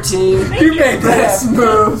plus 13. You made Brandis that.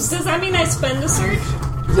 moves. Does that mean I spend a surge?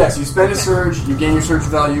 Yes, you spend a surge, you gain your surge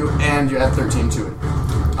value, and you add 13 to it.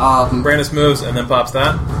 Brandis moves and then pops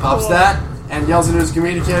that. Pops that, and yells into his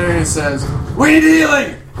communicator and says, "We need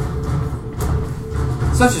healing!"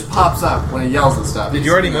 Stuff just pops up when he yells and stuff. Did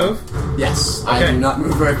you already move? Yes, I Okay. do not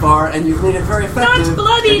move very far, and you've made it very effective. Not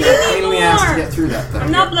bloody and a pain in the ass to anymore. get through that thing.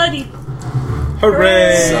 I'm not bloody.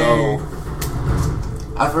 Hooray! So,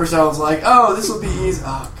 at first I was like, "Oh, this will be easy."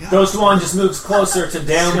 Oh god. Ghost 1 just moves closer to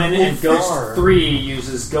Daemon, and So Ghost far. 3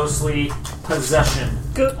 uses Ghostly Possession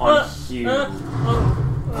Go- on Hugh.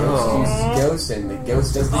 Ghost uses ghost, and the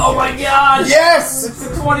ghost does the Oh my ghost. god! Yes! It's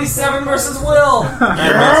the 27 versus Will!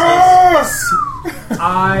 Yes!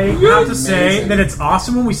 I have to say Amazing. that it's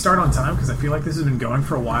awesome when we start on time because I feel like this has been going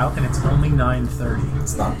for a while and it's only 9:30.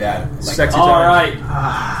 It's not bad. Like, Sexy time. Alright.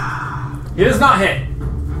 It does not hit.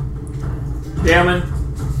 Daemon,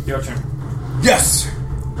 your turn. yes!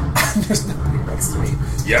 There's nobody next to me.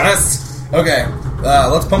 Yes! Okay,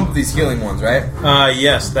 let's pump up these healing ones, right?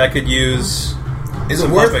 Yes, that could use Is it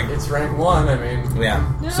some worth pumping. It's rank 1. I mean, Yeah.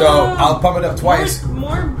 No. So I'll pump it up twice.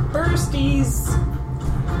 More bursties.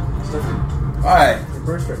 Alright. you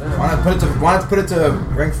burst right now. Why not put it to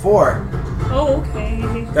rank 4? Oh,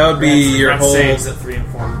 okay. That would be your That whole. saves at 3 and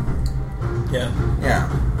 4. Yeah, Yeah.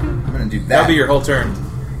 I'm gonna do that. that would be your whole turn.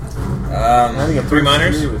 I think a 3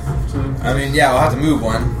 minors? With 15. I mean, yeah, I'll have to move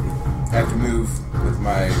one. I have to move with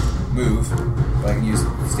my move. But I can use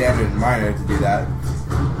standard and minor to do that.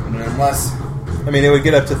 And unless... I mean, it would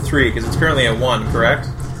get up to 3 because it's currently at 1, correct?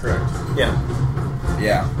 Correct. Yeah.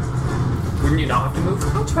 Yeah. Wouldn't you not have to move?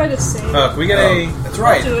 I'll try to save. Can we get a? That's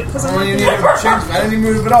right. I'll do it, 'cause I I'm don't not even gonna- need to change. I didn't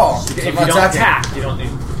even move at all. If I'm you not don't attacking. attack, you don't need.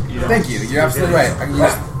 You don't. Thank you. You're absolutely right. I can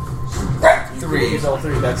use 3. Use all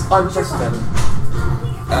 3. That's unprecedented.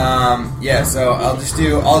 Yeah. So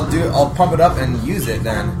I'll pump it up and use it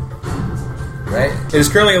then. Right? It is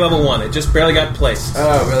currently at level 1. It just barely got placed.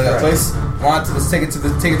 Oh, really? That Right. place? Let's take it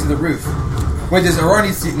to the roof. Wait, does Aurora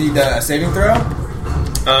need a saving throw?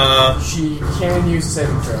 She can use a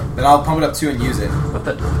saving throw. Then I'll pump it up too and use it. What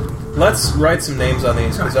the? Let's write some names on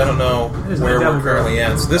these because I don't know It is where my we're devil currently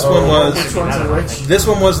at. So this Oh, one was. Which one's in which? This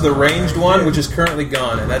one was the ranged one, which is currently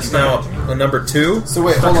gone, and that's now a number 2. So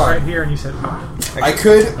wait, Stuck hold it right on. here and you said, oh, I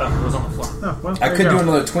could It was on the floor. well, I there could you do go.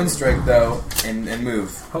 another twin strike though and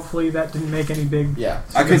move. Hopefully that didn't make any big... Yeah.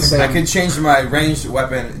 I could Same. change my ranged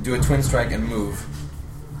weapon, do a twin strike and move.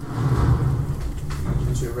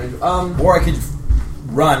 Into a range. Or I could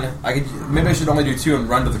run. Maybe I should only do 2 and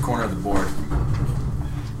run to the corner of the board.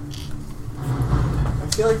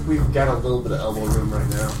 I feel like we've got a little bit of elbow room right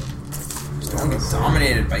now. Don't get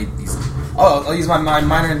dominated by these. Oh, I'll use my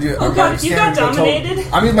minor and do. Oh my god, you got standard and go total-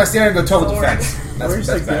 dominated? I'm using my standard and go total Lord. defense. Where's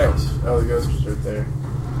the better. ghost? Oh, the ghost was right there.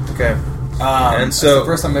 Okay. And That's so- the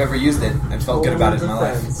first time I ever used it and felt good about it in my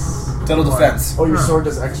life. Defense. Total defense. Oh, your sword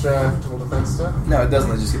does extra total defense stuff? No, it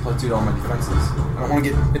doesn't. I just get +2 to all my defenses. I don't want to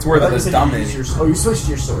get. It's worth I it. thought you This said you dominating. used your- Oh, you switched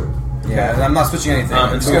your sword. Yeah, and I'm not switching anything. I'm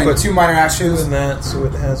and just so we'll going put 2 minor 2 actions. in that, so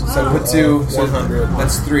it has. So put 2. So 100.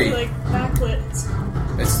 That's 3. Like backlit.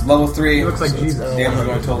 It's level 3. It looks like Jesus. Damn, I'm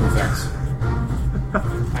going total defense.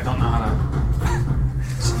 I don't know how to.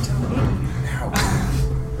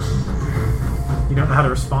 You don't know how to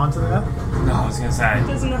respond to that? No, I was gonna say.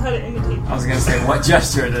 Doesn't know how to imitate. I was gonna say what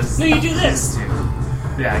gesture it is. No, you do this.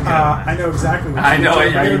 Yeah, I could. I know exactly what I know you're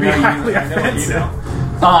it. doing. I That would be highly know what you offensive.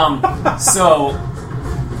 know. So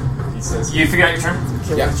He says, you figure out your turn.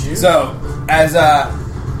 kill Yeah. you. So as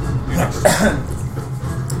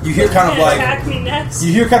you hear kind of Can't like attack me next.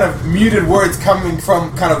 you hear kind of muted words coming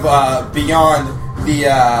from kind of beyond the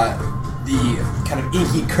kind of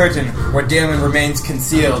inky curtain where Damon remains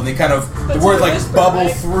concealed. And they kind of But the to words a like whisper, bubble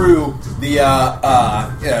right? through the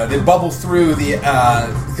they bubble through the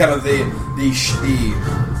kind of the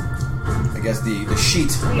I guess the sheet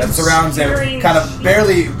that surrounds them, obscuring kind of sheet.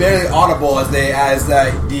 barely audible as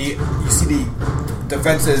you see the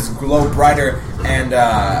defenses glow brighter and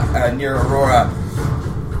near Aurora.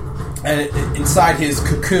 And inside his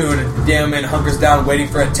cocoon, Damon hunkers down, waiting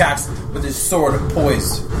for attacks with his sword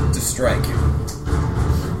poised to strike.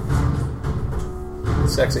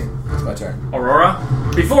 Sexy. It's my turn. Aurora.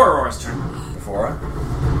 Before Aurora's turn. Before.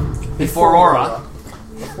 Before Aurora.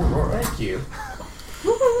 Thank you.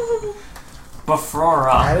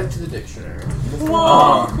 Befora. Add it to the dictionary.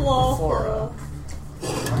 Claw, Um, claw, Flora.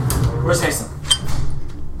 Where's Hasten?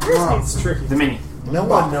 It's tricky. The mini. No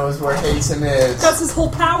one knows where Hasten is. That's his whole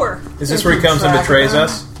power. Is this where he comes and betrays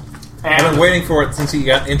us? I've been waiting for it since he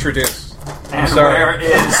got introduced. And sorry. where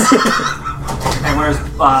is? And where's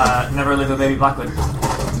Never Leave a Baby Blackwood?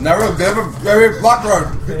 Never block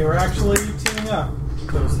road. They were actually teaming up.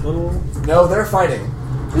 Those little... No, they're fighting.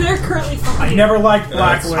 They're currently I fighting. never liked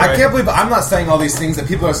that's Blackwood. I can't believe I'm not saying all these things that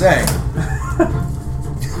people are saying.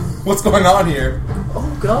 What's going on here?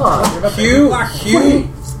 Oh God. Hugh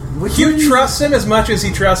Which Hugh one? trusts him as much as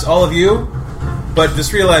he trusts all of you, but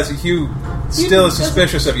just realize that Hugh still is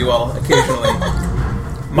suspicious of you all occasionally.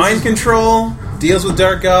 Mind control, deals with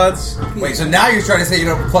dark gods. Wait, so now you're trying to say you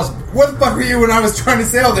know plus? What the fuck were you when I was trying to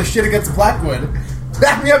say all this shit against Blackwood?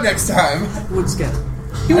 Back me up next time. Wood scan.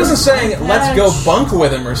 He wasn't saying let's go bunk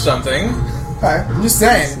with him or something. Okay, I'm just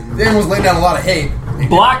saying. Daniel was laying down a lot of hate.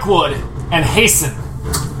 Blackwood and Hasten.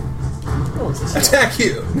 Attack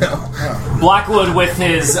you. No. Blackwood with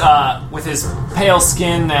his pale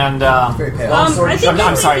skin and Very pale. I think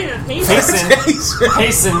I'm sorry. thinking of Hasten.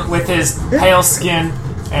 Hasten with his pale skin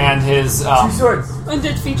and his Two swords.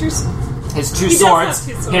 Undead features. his two He does swords,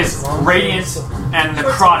 have two swords. his radiant and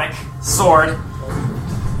necrotic sword,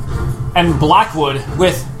 and Blackwood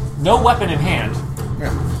with no weapon in hand,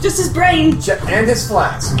 Just his brain. And his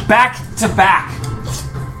flask. back to back,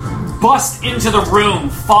 bust into the room,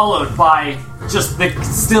 followed by just the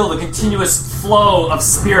continuous flow of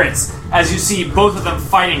spirits as you see both of them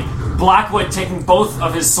fighting. Blackwood taking both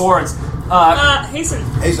of his swords. Hasten.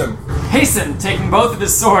 Hasten taking both of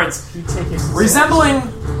his swords, He take his resembling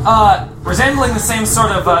the same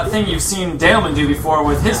sort of thing you've seen Daleman do before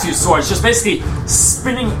with his two swords, just basically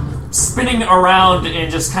spinning around in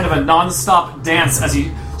just kind of a non-stop dance as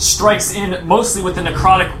he strikes in mostly with the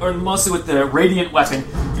necrotic, or mostly with the radiant weapon,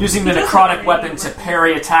 using the necrotic weapon to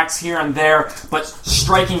parry attacks here and there, but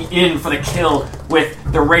striking in for the kill with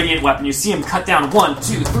the radiant weapon. You see him cut down 1,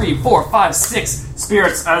 2, 3, 4, 5, 6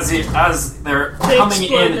 spirits as they're coming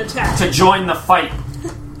explode in and attack. to join the fight.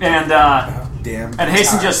 And Damn. and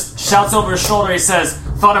Hasten just shouts over his shoulder. He says,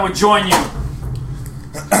 "Thought I would join you."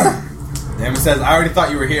 Damn says, I already thought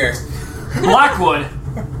you were here. Blackwood,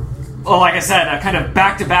 well, like I said, kind of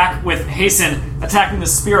back to back with Hasten, attacking the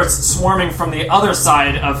spirits swarming from the other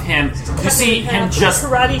side of him. You see him just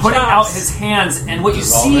Karate putting out chops. his hands, and what you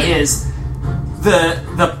see is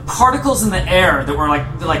the particles in the air that were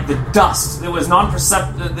like the dust that was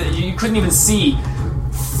non-perceptible, that you couldn't even see,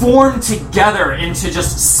 formed together into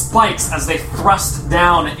just spikes as they thrust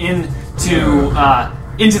down into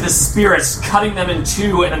the spirits, cutting them in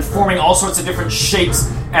two and then forming all sorts of different shapes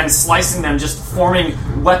and slicing them, just forming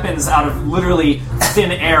weapons out of literally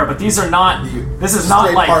thin air. But these are not. This is not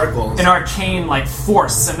Straight like particles. an arcane like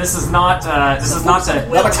force, and this is not. This is not the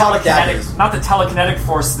Not atomic daggers. telekinetic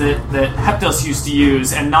force that Heptos used to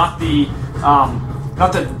use, and not the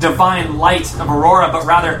divine light of Aurora, but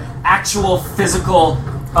rather actual physical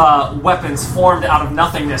weapons formed out of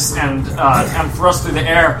nothingness and thrust through the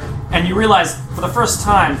air. And you realize, for the first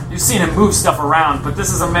time, you've seen him move stuff around, but this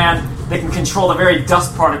is a man that can control the very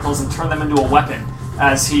dust particles and turn them into a weapon.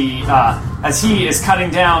 As he is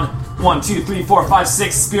cutting down 1, 2, 3, 4, 5,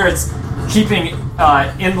 6 spirits, keeping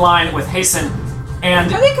in line with Hasten.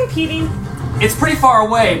 And Are they competing? it's pretty far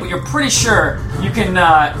away, but you're pretty sure you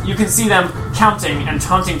can see them counting and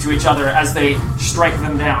taunting to each other as they strike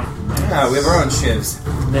them down. Yeah, we have our own shivs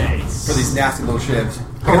Nice. for these nasty little shivs.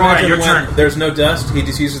 Aurora, Imagine your when turn. There's no dust, he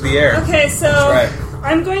just uses the air. Okay, so That's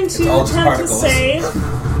I'm going It's to all just attempt to particles. save.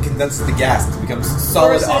 It condenses the gas, it becomes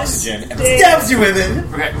solid Versus oxygen, and Dave. stabs you with it.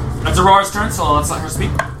 Okay, that's Aurora's turn, so let's let her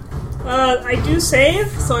speak. I do save,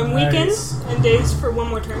 so I'm weakened Nice. and dazed for one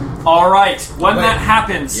more turn. All right, when Wait. that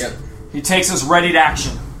happens, Yep. he takes his ready to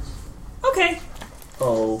action. Okay,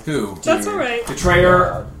 Oh. Who? that's all right.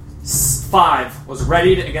 Betrayer 5 was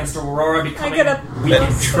readied against Aurora, I becoming get a weak. That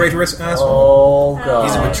plus traitorous asshole. Oh god.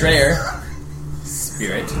 He's a betrayer.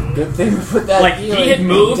 Spirit. Good thing we put that Like, he healing had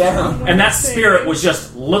moved, down. and that spirit was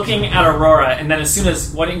just looking at Aurora, and then as soon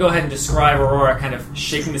as... Why don't you go ahead and describe Aurora kind of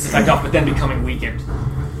shaking this effect off, but then becoming weakened?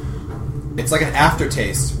 It's like an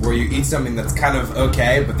aftertaste where you eat something that's kind of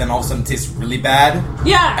okay, but then all of a sudden tastes really bad,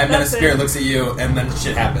 Yeah, and then a that's spirit it. looks at you, and then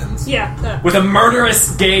shit happens. Yeah, that. With a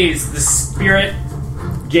murderous gaze, the spirit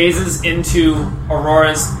gazes into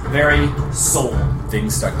Aurora's very soul.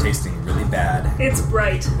 Things start tasting really bad. It's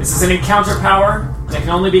bright. This is an encounter power that can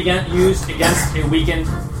only be used against a weakened...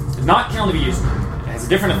 Can only be used. It has a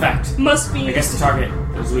different effect Must be. against the target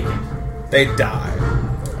that is weakened. They die.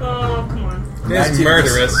 Oh, come on. It's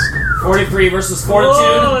murderous. 43 versus Fortitude.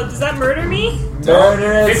 Oh, does that murder me?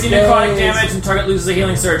 Murderous 50 necrotic days. damage and target loses a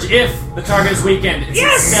healing surge. If the target is weakened, it's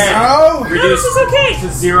Yes! instead No! No, this reduced is okay.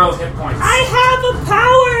 to 0 hit points. I have a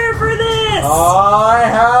power for this. I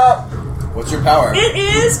have. What's your power? It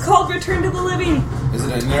is called Return to the Living. Is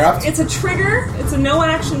it an interrupt? It's a trigger. It's a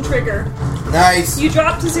no-action trigger. Nice. You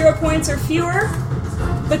drop to 0 points or fewer,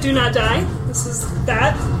 but do not die. This is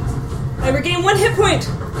that. I regain 1 hit point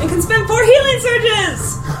and can spend 4 healing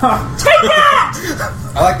surges. Take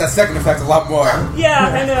that! I like that second effect a lot more. Yeah,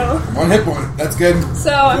 I know. 1 hit point. That's good.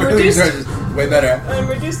 So I'm reduced. Way better. I'm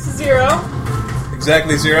reduced to 0,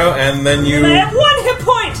 Exactly 0, and then you... and I have 1 hit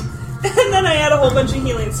point, and then then I add a whole bunch of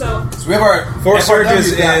healing. So So we have our 4 FRW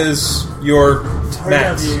surges back. is your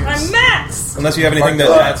max. I'm max. Unless you have anything that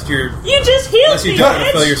adds to your... You just healed Unless you me,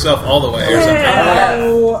 don't fill bitch. yourself all the way or something.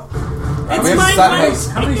 Oh, It's We have mine. sideways.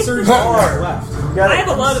 How many surges are left? I have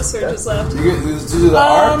a lot of surges left. You do the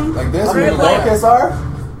R like this? I'm You do the gonna play- lowercase R?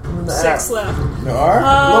 6 left. No R?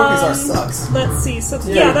 Lowercase R sucks. Let's see. So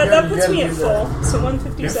Yeah, yeah, you that gotta puts me do at that. full. So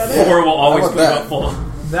 157. 4 will always How put about you that? at full.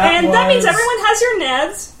 And that means everyone has your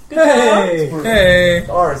nads. Good job. Hey!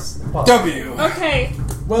 R's. W. Okay.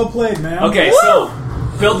 Well played, man. Okay, so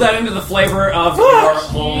build that into the flavor of your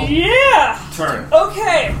whole Yeah. turn.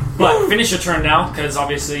 Okay. But finish your turn now, because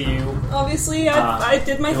obviously you... Obviously, I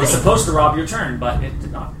did my It was thing. supposed to rob your turn, but it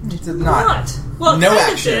did not. It did not. Not. Well, No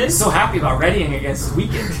kind action. Of did. So happy about readying against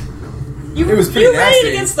Weekend. You, It was pretty you raided nasty.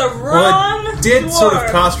 against the Well, wrong it did sort of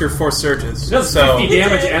dwarf. cost her 4 surges. It does So 50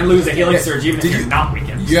 damage and lose a healing Yeah. surge even if Did you're you- not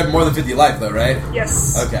Weekend. You had more than 50 life, though, right?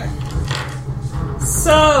 Yes. Okay.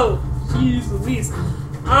 So, jeez Louise.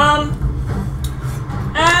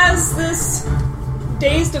 As this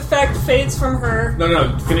dazed effect fades from her,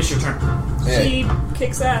 No, finish your turn. she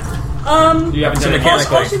kicks ass. You haven't So done it.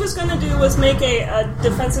 mechanically- All she was going to do was make a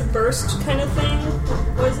defensive burst kind of thing.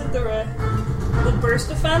 Was it the burst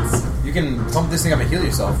defense? You can pump this thing up and heal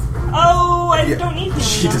yourself. Oh, I Yeah. don't need healing.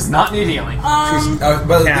 She does not need healing.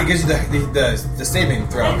 But Yeah. it gives you the saving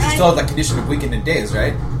throw. I- You still have that condition of weakened and days,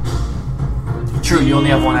 right? True, you only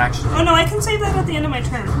have one action. Oh no, I can save that at the end of my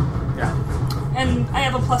turn. Yeah. And I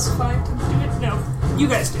have a +5 to do it. No, you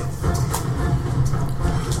guys do.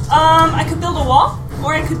 I could build a wall,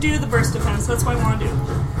 or I could do the burst defense. That's what I want to do.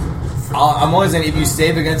 I'm always saying if you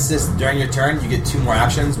save against this during your turn, you get 2 more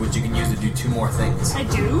actions, which you can use to do 2 more things. I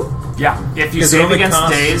do. Yeah. If you Because it save only against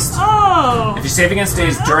costs- dazed, Oh. if you save against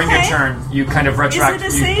dazed during your Okay. turn, you kind of Is retroact. it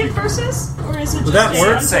a save versus, or is it just Would that a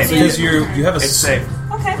work? until Save. the end Because of the turn? you have a... It's safe.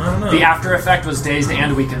 Okay. I don't know. The after effect was dazed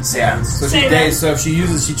and weakened Yeah. saves. So Save she's it. dazed. So if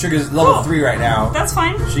she triggers level Cool. 3 right now. That's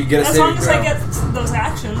fine. She get a as saving long as I throw. get those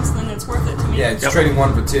actions, then it's worth it to me. Yeah, it's Yep. trading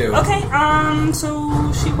 1 for 2. Okay.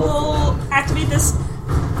 So she will activate this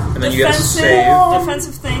And then you get a save.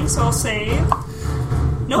 defensive thing. So I'll save.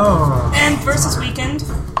 Nope. Oh. And versus weakened.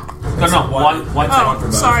 No, one for Oh,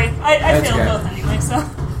 both. sorry. I That's failed okay. both anyway. So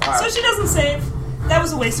she doesn't save. That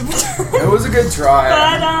was a waste of a It turn. was a good try.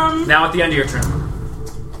 But Now at the end of your turn.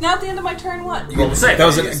 now at the end of my turn, what? You get Save. That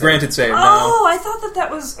was a granted save. Oh, I thought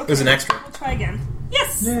that was. Okay. It was an extra. We'll try again.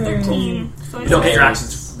 Yes, 13. So I You don't get your saved.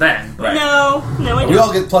 actions then. Right. No, I We don't.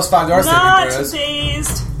 all get +5 to our saving Not throws.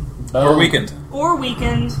 dazed Or weakened. or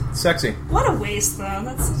weakened. Sexy. What a waste, though.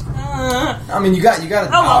 That's. I mean, you got it Oh,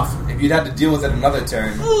 well. off. If you'd had to deal with it another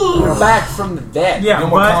turn. We're back from the dead. Yeah, No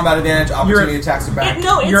more but combat advantage, opportunity attacks are back.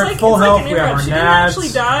 No, it's You're like at full it's health, like an we have interrupt. our She didn't nads. actually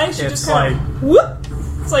die. She It's just kind of whoop.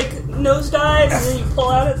 It's like nosedive, and then you pull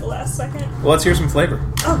out at the last second. Well, let's hear some flavor.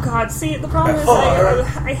 Oh God! See, the problem is Oh,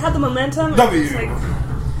 I had the momentum. And W. it's like,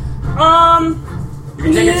 You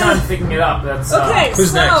can take your Yeah. time picking it up. That's okay,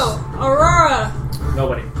 Who's so next? Aurora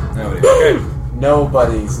nobody. Nobody. Good.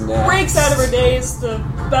 Nobody's next. breaks out of her daze. The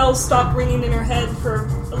bells stop ringing in her head for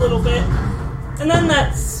a little bit, and then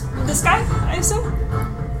that's this guy, I assume.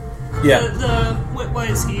 Yeah. What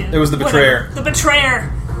is he? It was the betrayer. Whatever. The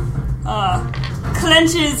betrayer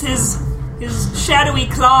clenches his shadowy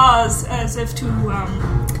claws as if to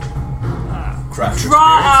Crush your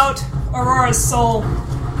draw spirits. out Aurora's soul.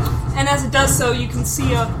 And as it does so, you can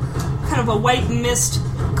see a kind of a white mist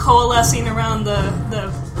coalescing around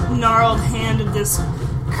the gnarled hand of this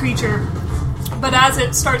creature. But as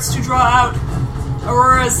it starts to draw out,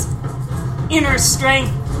 Aurora's inner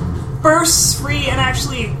strength bursts free and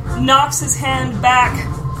actually knocks his hand back,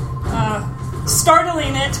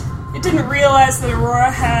 startling it. It didn't realize that Aurora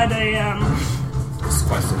had a It's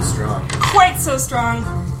quite so strong. quite so strong.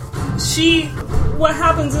 What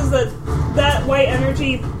happens is that white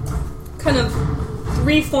energy kind of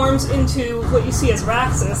reforms into what you see as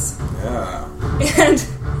Raxus. Yeah. And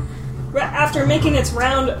after making its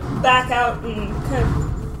round back out and kind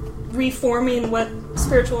of reforming what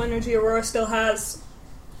spiritual energy Aurora still has,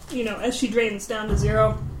 as she drains down to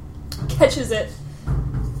 0, catches it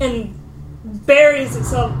and buries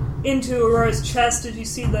itself into Aurora's chest as you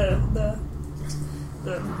see the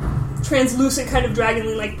translucent kind of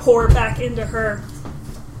dragon pour back into her.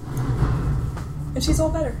 And she's all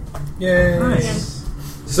better. Yay. Nice.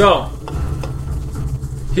 So,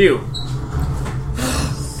 Hugh,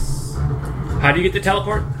 how do you get the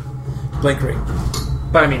teleport? Blink ring.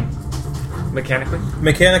 But I mean, mechanically.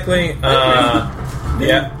 Mechanically,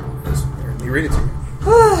 yeah. Let me read it to you.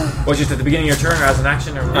 Was it just at the beginning of your turn, or as an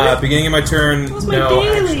action, or Beginning of my turn, It was my no.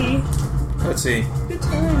 daily. Action. Let's see. Good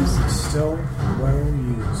times. Still well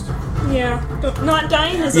used. Yeah. Not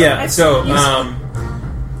dying is Yeah, so useful.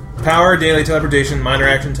 power, daily teleportation, minor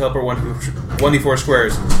action, teleport 1d4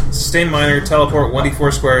 squares. Sustain minor, teleport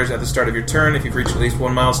 1d4 squares at the start of your turn. If you've reached at least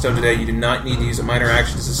one milestone today, you do not need to use a minor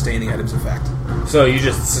action to sustain the item's effect. So you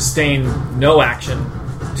just sustain no action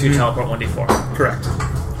to teleport 1d4. Correct.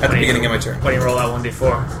 At the beginning of my turn. Why do you roll that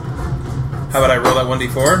 1d4? How about I roll that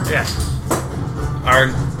 1d4? Yeah.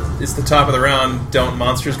 It's the top of the round. Don't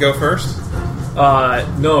monsters go first?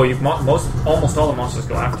 No, almost all the monsters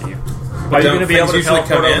go after you. Are you don't going to be able to things usually teleport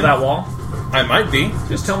come over in? that wall? I might be.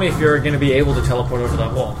 Just tell me if you're going to be able to teleport over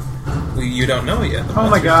that wall. Well, you don't know yet. The Oh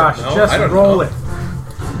my monsters gosh, don't know. just I don't roll know. it.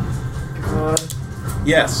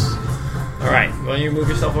 Yes. Alright, well, you move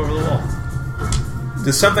yourself over the wall.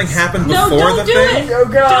 Does something happen No, before don't the do thing? it! Oh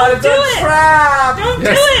god, Don't do it's a it! trap! Don't do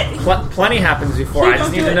Yes, it! plenty happens before. Please I just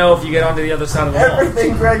don't need do to it. know if you get onto the other side of the wall.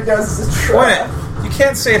 Everything Greg does is a trap. What? You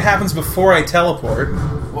can't say it happens before I teleport.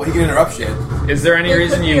 Well, he can interrupt shit. Is there any There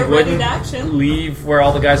reason could be you a ready wouldn't action. leave where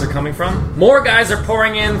all the guys are coming from? More guys are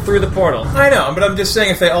pouring in through the portal. I know, but I'm just saying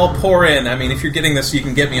if they all pour in, I mean, if you're getting this, you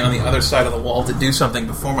can get me on the other side of the wall to do something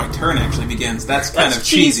before my turn actually begins. That's kind That's of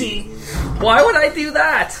cheesy. Why would I do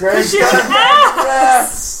that? Greg's You're got an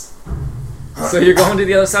ass! So you're going to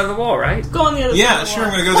the other side of the wall, right? Go on the other Yeah, side. sure,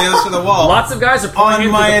 I'm going to go to the other side of the wall. Lots of guys are pouring On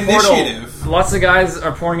in my through the portal. initiative. Lots of guys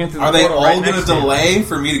are pouring in through the Are they portal. all right going to next to you. delay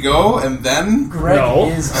for me to go and then? Greg No.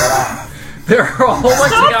 is alive. There are a whole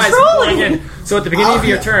bunch Stop of guys trolling! pouring in. So at the beginning of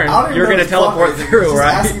your turn, I don't even you're know going to what's teleport wrong with it. through, He's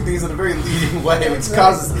right? asking things in a very leading way, which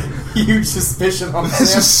causes huge suspicion on This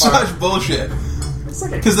is Sam's part. such bullshit. It's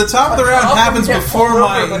like a- Because the top of the round How can happens we get before pulled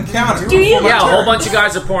my over, but encounter. Do you? Yeah, a whole bunch of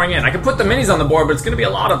guys are pouring in. I can put the minis on the board, but it's going to be a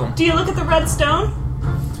lot of them. Do you look at the red stone?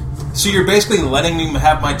 So you're basically letting me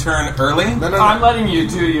have my turn early? No. I'm letting you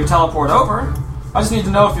do your teleport over. I just need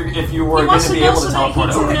to know if you were He going wants to to be know able so to that he teleport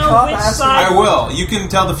can over. know Cop which asking- side. I will. You can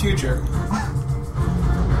tell the future.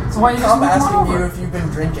 So why are you just I'm moving asking over? you if you've been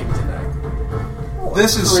drinking tonight.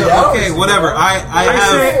 This is 3 so... hours Okay, ago. whatever.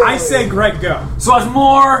 I say, Greg, go. So as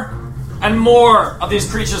more and more of these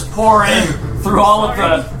creatures pour in through all of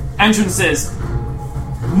the entrances,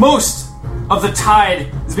 most of the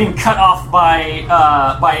tide is being cut off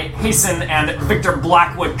by Hasten and Victor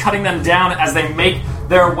Blackwood, cutting them down as they make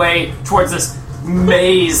their way towards this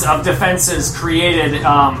maze of defenses created.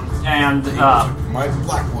 My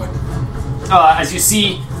Blackwood. As you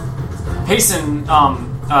see, Hasten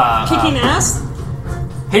Kicking ass?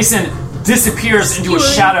 Hasten disappears into a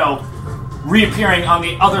Skewering. shadow, reappearing on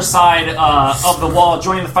the other side of the wall,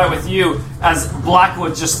 joining the fight with you as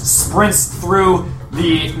Blackwood just sprints through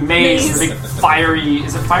the maze, the big fiery...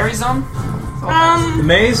 Is it fiery zone? The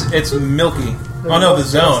maze, it's milky. Oh no, the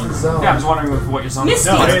zone. Yeah, I was wondering what your zone is. Misty.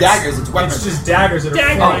 No, It's daggers, it's weapons. It's just daggers that are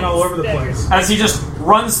Daggers. flying all over the Daggers. place. As he just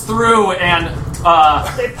runs through and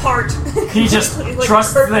They part. he just Like,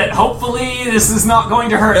 trusts that hopefully this is not going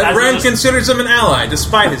to hurt. That as he Ren just- considers him an ally,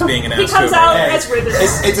 despite his being an He ass comes to out everyone. as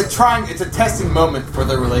Ribbons. It's a testing moment for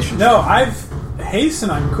their relationship. No, Hasten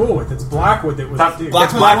I'm cool with. It's Blackwood that was That- the dude.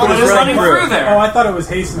 Blackwood- Blackwood What is is running running through. through there? Oh, I thought it was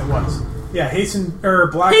Hasten that was. Yeah, Hasten, or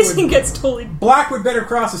Blackwood. Hasten gets totally. Blackwood better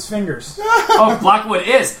cross his fingers. Oh, Blackwood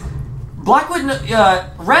is. Blackwood,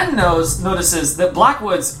 Ren notices that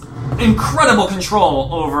Blackwood's incredible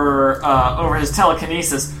control over his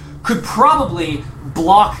telekinesis could probably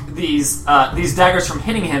block these daggers from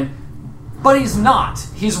hitting him, but he's not.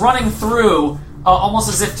 He's running through almost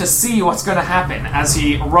as if to see what's going to happen as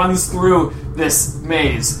he runs through this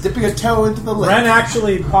maze. Dipping a toe into the lake. Ren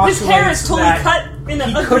actually postulates His hair is totally that cut in an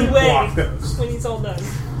he ugly couldn't way block those. when he's all done.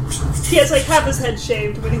 He has like half his head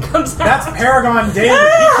shaved when he comes That's out. Paragon David.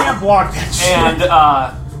 He can't block that shit. And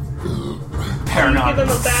Give Paragon. him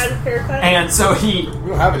a bad haircut. And so he We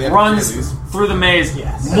don't have any runs enemies. through the maze.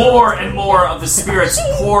 Yes. More and more of the spirits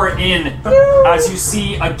pour in as you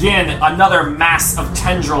see again another mass of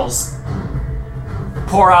tendrils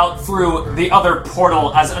pour out through the other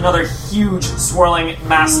portal as another huge swirling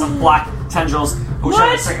mass of black tendrils. I wish I had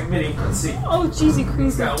a What? second mini. Let's see. Oh, jeezy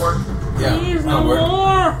crazy. That'll work. Yeah, Please, no that'll work.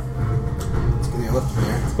 more. Let's get a lift in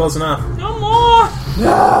here. Close enough. No more.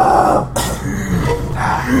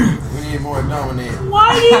 We need more. No, we need.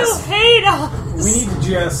 Why do you hate us? We need to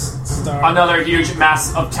just start. Another huge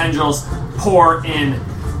mass of tendrils pour in.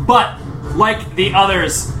 But like the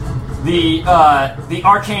others, the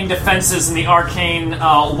arcane defenses and the arcane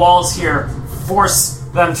walls here force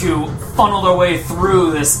them to funnel their way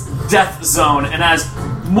through this death zone. And as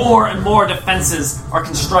more and more defenses are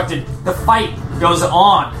constructed, the fight goes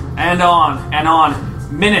on and on and on.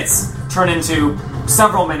 Minutes turn into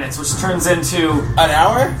several minutes, which turns into An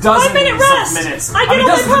hour? dozens 5-minute rest. of minutes. I get all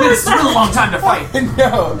my dozens of minutes is a powers really long time to fight.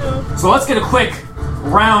 No. So let's get a quick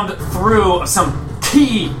round through of some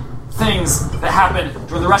key things that happen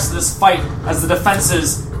during the rest of this fight as the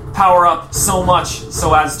defenses power up so much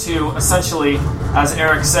so as to essentially, as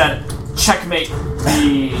Eric said, checkmate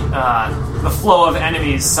the flow of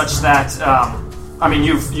enemies, such that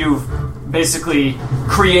you've basically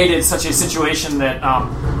created such a situation that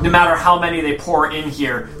no matter how many they pour in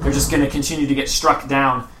here, they're just going to continue to get struck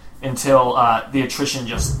down until the attrition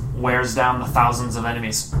just wears down the thousands of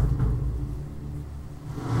enemies.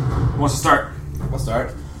 Who wants to start? We'll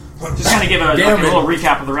start. Just kind of give a little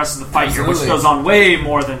recap of the rest of the fight here, which Absolutely. goes on way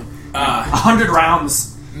more than 100 rounds.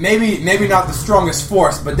 Maybe not the strongest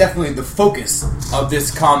force, but definitely the focus of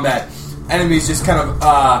this combat. Enemies just kind of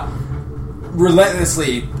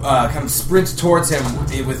relentlessly kind of sprint towards him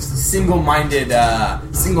with single-minded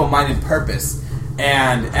purpose.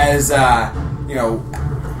 And as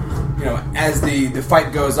as the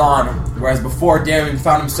fight goes on, whereas before Damon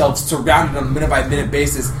found himself surrounded on a minute-by-minute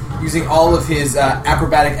basis, using all of his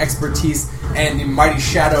acrobatic expertise and the mighty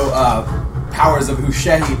shadow powers of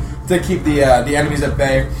Ushehi to keep the enemies at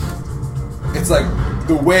bay. It's like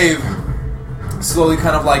the wave slowly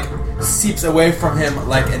kind of like seeps away from him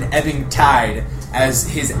like an ebbing tide as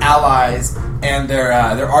his allies and their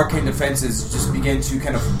arcane defenses just begin to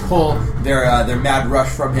kind of pull their mad rush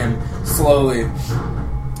from him slowly.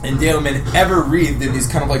 And Daemon, ever wreathed in these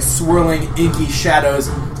kind of like swirling, inky shadows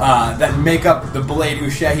that make up the blade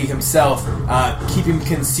Ushehi himself, keep him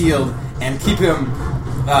concealed and keep him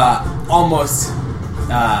almost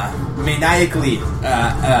maniacally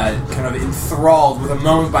kind of enthralled with a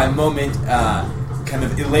moment-by-moment kind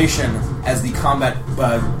of elation as the combat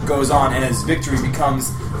goes on and as victory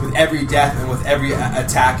becomes, with every death and with every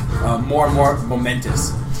attack, more and more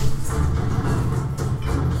momentous.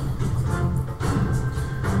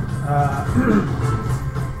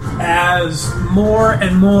 As more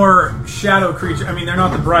and more shadow creatures, they're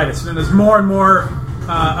not the brightest, and there's more and more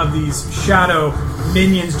of these shadow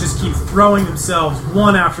minions just keep throwing themselves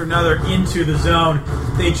one after another into the zone.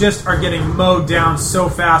 They just are getting mowed down so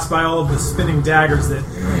fast by all of the spinning daggers that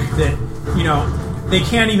they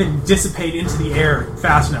can't even dissipate into the air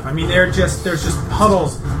fast enough. There's just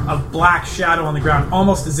puddles of black shadow on the ground,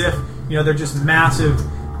 almost as if they're just massive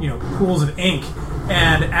pools of ink.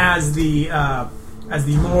 And as the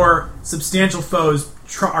more substantial foes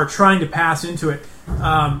are trying to pass into it,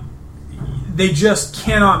 they just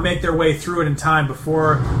cannot make their way through it in time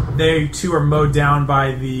before they too are mowed down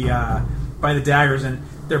by the daggers, and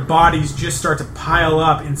their bodies just start to pile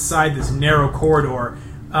up inside this narrow corridor,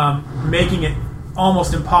 making it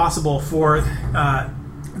almost impossible for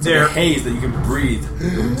their haze that you can breathe.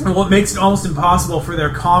 Well, it makes it almost impossible for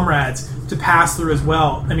their comrades to pass through as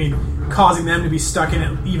well. Causing them to be stuck in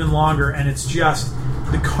it even longer, and it's just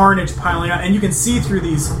the carnage piling out. And you can see through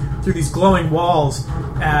these glowing walls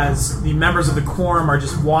as the members of the quorum are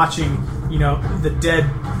just watching, the dead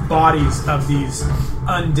bodies of these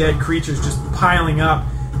undead creatures just piling up,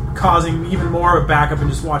 causing even more of a backup, and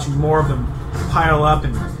just watching more of them pile up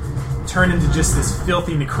and turn into just this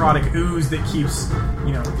filthy necrotic ooze that keeps,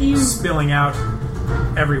 spilling out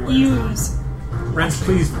everywhere. Ooze. Ren's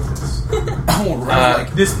pleased with this.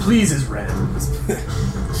 This pleases Ren.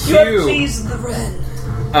 You are pleased with the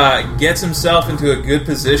Ren. Gets himself into a good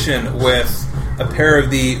position with a pair of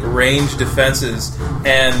the ranged defenses,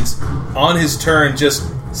 and on his turn just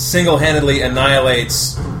single-handedly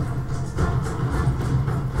annihilates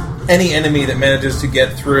any enemy that manages to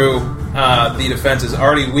get through the defenses.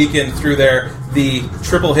 Already weakened through the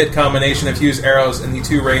triple hit combination of Hugh's arrows and the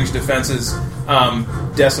two ranged defenses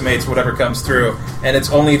decimates whatever comes through, and it's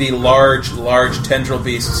only the large tendril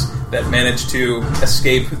beasts that manage to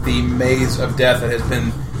escape the maze of death that has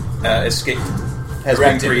been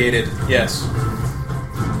been created. Yes,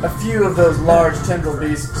 A few of those large tendril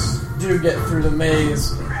beasts do get through the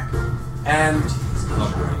maze, and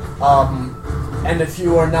a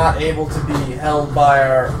few are not able to be held by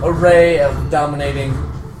our array of dominating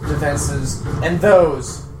defenses, and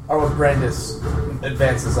those are what Brandis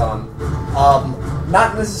advances on.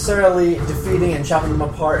 Not necessarily defeating and chopping them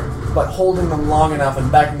apart, but holding them long enough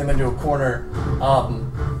and backing them into a corner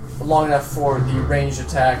long enough for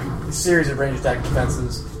the series of ranged attack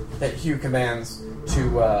defenses that Hugh commands to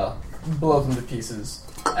blow them to pieces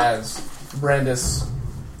as Brandis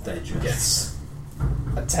gets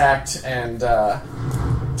attacked and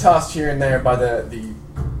tossed here and there by the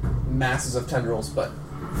masses of tendrils, but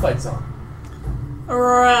fights on.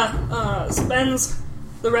 Aurora spends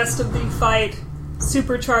the rest of the fight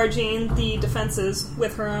supercharging the defenses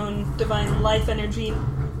with her own divine life energy,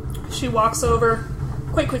 she walks over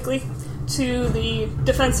quite quickly to the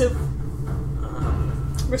defensive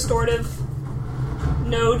restorative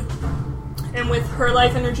node, and with her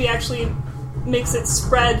life energy actually makes it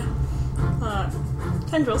spread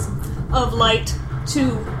tendrils of light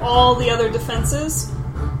to all the other defenses,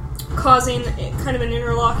 causing kind of an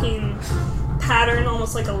interlocking pattern,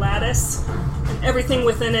 almost like a lattice, and everything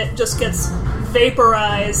within it just gets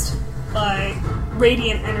vaporized by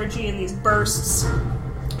radiant energy in these bursts.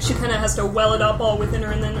 She kind of has to well it up all within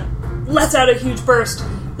her and then lets out a huge burst.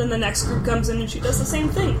 Then the next group comes in and she does the same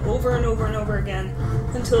thing over and over and over again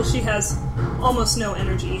until she has almost no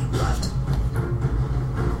energy left.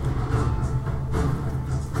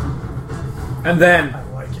 And then, I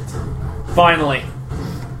like it. finally...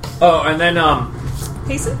 Oh, and then,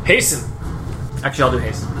 Hasten? Hasten. Actually, I'll do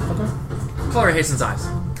Hasten. Okay. Color Hasten's eyes.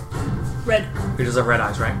 Red. He does have red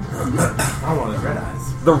eyes, right? I want his red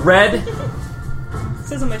eyes. The red... It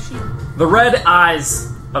says on my sheet. The red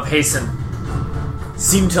eyes of Hasten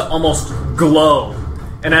seem to almost glow.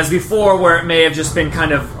 And as before, where it may have just been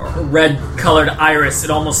kind of red-colored iris,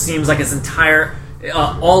 it almost seems like his entire...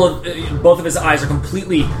 both of his eyes are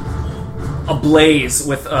completely ablaze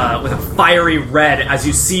with a fiery red as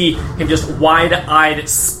you see him just wide-eyed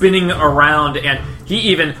spinning around, and he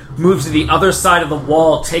even moves to the other side of the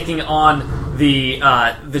wall, taking on the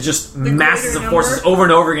just masses of greater forces number. over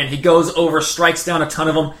and over again. He goes over, strikes down a ton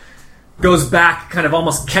of them, goes back, kind of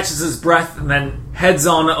almost catches his breath, and then heads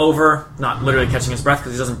on over, not literally catching his breath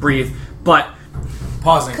because he doesn't breathe, but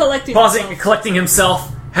Pausing. collecting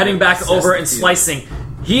himself, heading back over and slicing.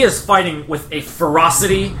 He is fighting with a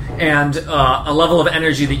ferocity and a level of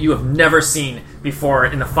energy that you have never seen before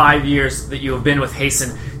in the 5 years that you have been with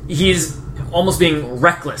Hasten. He's almost being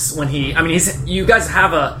reckless when he... I mean, you guys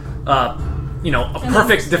have a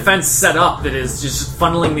perfect defense set up that is just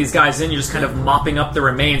funneling these guys in. You're just kind of mopping up the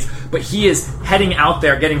remains. But he is heading out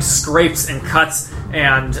there, getting scrapes and cuts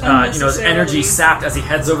and his energy sapped as he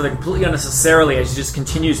heads over there completely unnecessarily as he just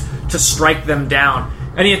continues to strike them down.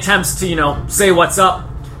 Any attempts to, say what's up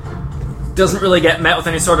doesn't really get met with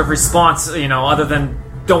any sort of response, other than,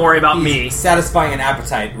 don't worry about me. Satisfying an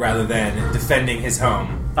appetite rather than defending his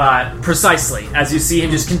home. Precisely. As you see him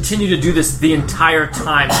just continue to do this the entire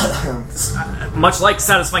time. Much like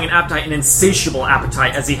satisfying an appetite, an insatiable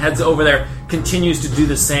appetite, as he heads over there, continues to do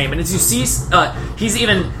the same. And as you see, he's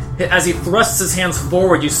even... As he thrusts his hands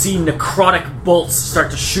forward, you see necrotic bolts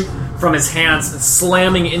start to shoot from his hands,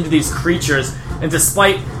 slamming into these creatures. And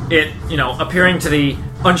despite it, appearing to the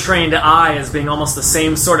untrained eye as being almost the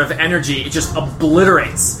same sort of energy, it just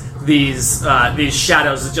obliterates these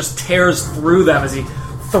shadows. It just tears through them as he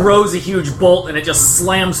throws a huge bolt, and it just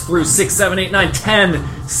slams through 6, 7, 8, 9,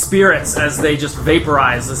 10 spirits as they just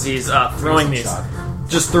vaporize as he's throwing these.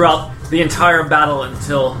 Just throughout the entire battle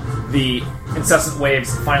until the incessant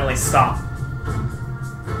waves finally stop.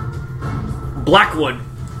 Blackwood.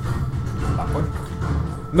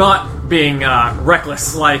 Not being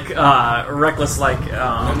reckless like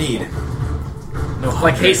No need.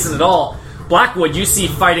 like Hasten at all. Blackwood, you see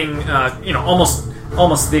fighting,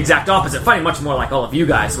 almost the exact opposite. Fighting much more like all of you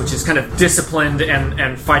guys, which is kind of disciplined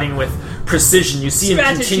and fighting with precision. You see him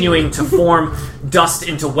continuing to form dust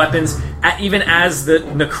into weapons, even as the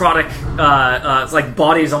necrotic it's like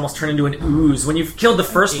bodies almost turn into an ooze. When you've killed the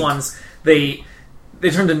first ones, they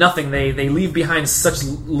turn to nothing. They leave behind such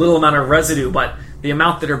little amount of residue, but the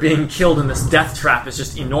amount that are being killed in this death trap is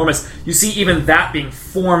just enormous. You see even that being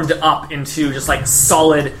formed up into just like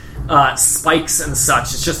solid spikes and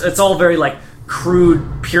such. It's all very like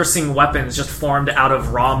crude, piercing weapons just formed out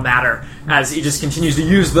of raw matter as he just continues to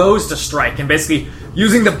use those to strike and basically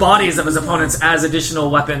using the bodies of his opponents as additional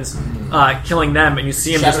weapons, killing them. And you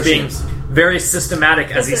see him just being very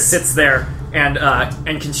systematic as he sits there and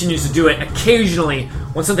continues to do it. Occasionally,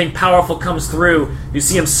 when something powerful comes through, you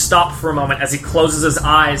see him stop for a moment as he closes his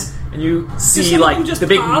eyes, and you see like the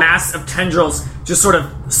big mass of tendrils just sort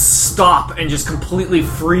of stop and just completely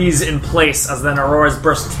freeze in place as then Aurora's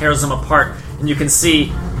burst tears them apart. And you can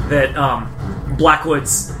see that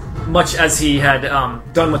Blackwood's, much as he had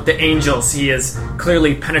done with the angels, he is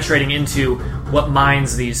clearly penetrating into what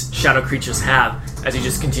minds these shadow creatures have as he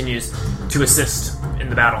just continues to assist in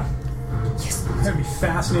the battle. It's going to be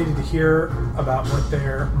fascinating to hear about what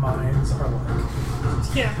their minds are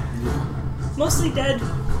like. Yeah. Mostly dead.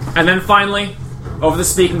 And then finally, over the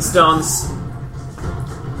speaking stones,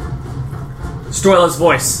 Stroila's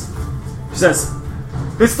voice. She says,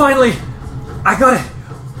 "It's finally, I got it,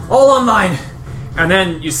 all online." And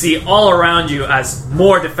then you see all around you as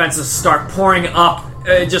more defenses start pouring up,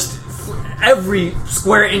 just every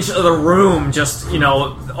square inch of the room, just,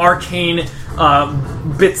 arcane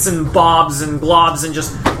bits and bobs and globs, and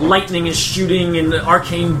just lightning is shooting and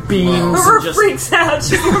arcane beams. River and just freaks out.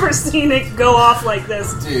 She's never seen it go off like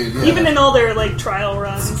this. Dude, yeah. Even in all their, trial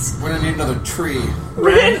runs. We're gonna need another tree.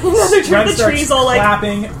 Ren The starts tree's all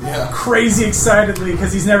clapping crazy excitedly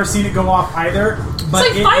because he's never seen it go off either. But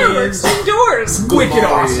It's like fireworks indoors. wicked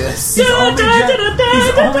awesome. Glorious. He's Da, only, da, da, da, da,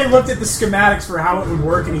 he's da, only looked at the schematics for how it would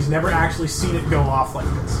work, and he's never actually seen it go off like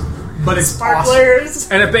this. But it's awesome. Sparklers.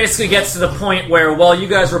 And it basically gets to the point where, while you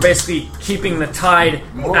guys were basically keeping the tide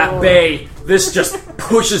at bay, this just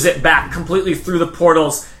pushes it back completely through the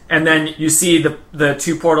portals, and then you see the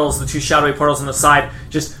two portals, the two shadowy portals on the side,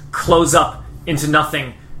 just close up into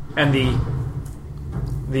nothing, and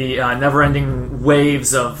the never-ending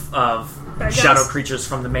waves of Bad shadow guys. creatures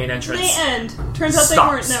from the main entrance. They end. Turns out they Stops.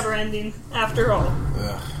 weren't never ending after all.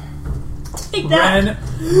 Take that.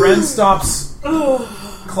 Ren stops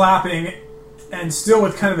clapping, and still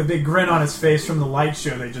with kind of a big grin on his face from the light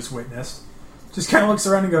show they just witnessed, just kind of looks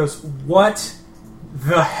around and goes, "What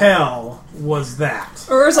the hell was that?"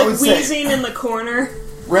 Aurora's I would say- wheezing in the corner.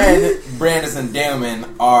 Ren, Brandis, and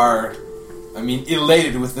Daemon are,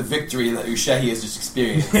 elated with the victory that Ushehi has just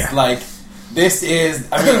experienced. Yeah. Like, this is,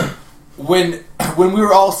 when we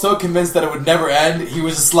were all so convinced that it would never end, he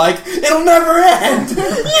was just like, it'll never end!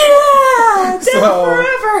 Yeah! Dead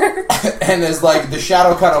forever! And as, the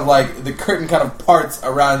shadow kind of, the curtain kind of parts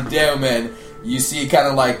around Daemon, you see kind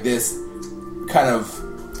of this kind of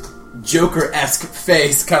Joker-esque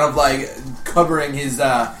face kind of, covering his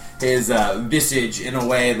visage in a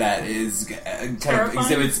way that is kind Terrifying. of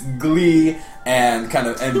exhibits glee and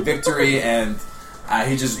victory, and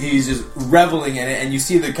he's just reveling in it. And you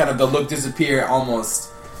see the look disappear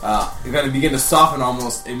almost, kind of begin to soften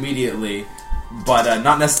almost immediately, but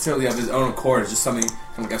not necessarily of his own accord. It's just something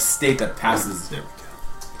kind of like a state that passes. There we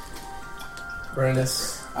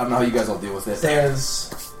Brandis I don't know how you guys all deal with this.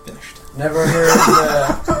 says, go. Finished. never heard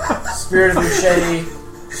the spirit of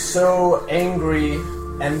Ushehi so angry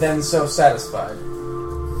and then so satisfied.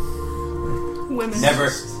 Women. Never,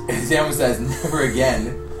 Sam says, never again.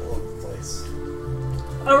 All over the place.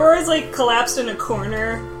 Aurora's collapsed in a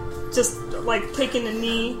corner, just taking a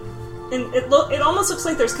knee, and it almost looks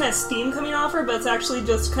like there's kind of steam coming off her, but it's actually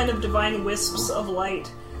just kind of divine wisps of light,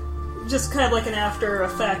 just kind of like an after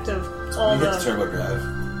effect of all You hit the the. turbo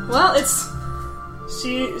drive. Well,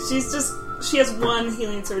 she has one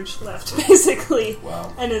healing surge left basically,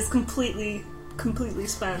 Wow. and is completely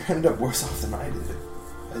spent. Ended up worse off than I did.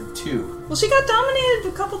 I had 2. Well, she got dominated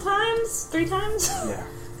a couple times, 3 times, Yeah,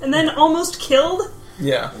 and then almost killed.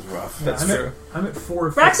 Yeah, it was rough. that's true. I'm at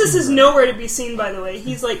 4. Raxus is nowhere to be seen, by the way.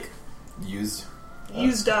 He's Used.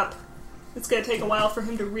 used up. It's gonna take a while for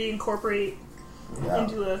him to reincorporate Yeah,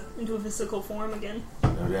 into a physical form again.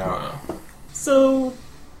 no doubt. So,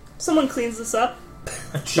 someone cleans this up.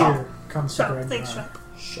 A cheer comes to Shop. Greg. Thanks, Shop.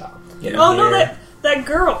 Shop. Yeah. Oh no, that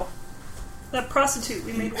girl, that prostitute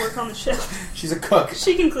we made work on the ship. She's a cook.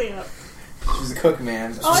 She can clean up. She's a cook,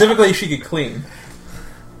 man. Specifically, she could clean.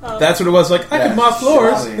 Oh. That's what it was like. I Yeah, could mop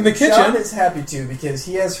floors Sean- in the Sean kitchen. is happy to because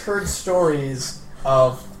he has heard stories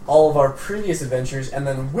of all of our previous adventures and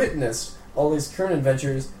then witnessed all these current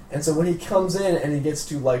adventures, and so when he comes in and he gets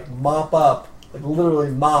to mop up, literally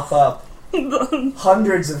mop up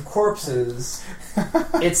hundreds of corpses,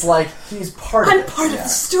 it's like he's part of I'm it. part of the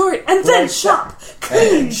story, and then Right. Shop Hey,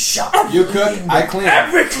 clean. Shop. you cook, I clean.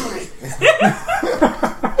 Victory!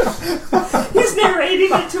 He's narrating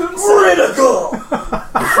it to himself.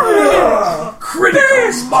 Critical!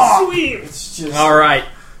 Sweet. It's just... All right,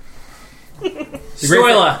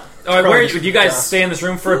 Stoila. Where just- do you guys stay in this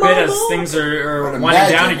room for a bit as things are I'd winding down?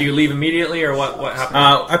 imagine. Or do you leave immediately, or what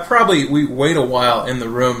happened? We wait a while in the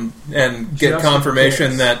room and get Just confirmation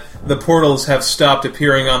in case. that the portals have stopped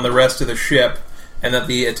appearing on the rest of the ship, and that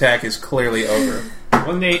the attack is clearly over.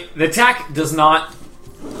 When the attack does not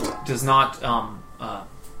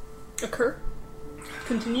Occur.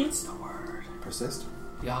 Continues. Persist.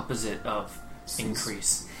 the opposite of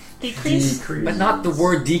increase, Decrease. but not the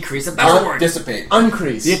word decrease. A better word. Dissipate.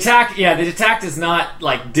 Uncrease. The attack does not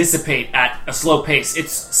dissipate at a slow pace.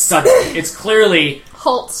 It's sudden. It's clearly,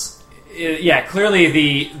 Halts. clearly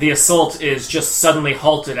the assault is just suddenly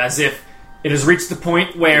halted, as if it has reached the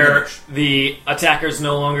point where the attackers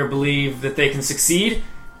no longer believe that they can succeed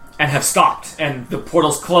and have stopped, and the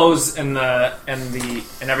portals close, and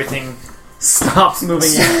everything stops moving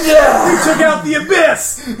in. You took out the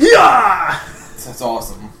abyss! Yeah! That's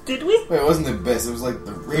awesome. Did we? Wait, it wasn't the abyss. It was the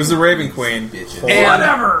Raven. It was the Raven Queen. Bitches. And-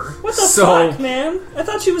 Whatever! What the So- fuck, man? I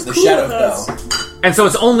thought she was The cool Shadow with us. Bell. And so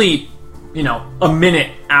it's only a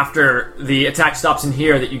minute after the attack stops in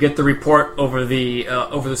here, that you get the report over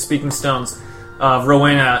the speaking stones of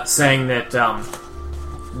Rowena saying that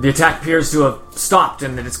the attack appears to have stopped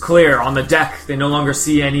and that it's clear on the deck. They no longer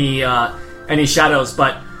see any shadows,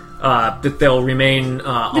 but that they'll remain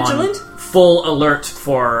Vigilant? on full alert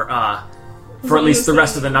for at least the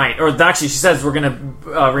rest of the night. Or actually, she says we're going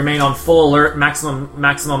to remain on full alert,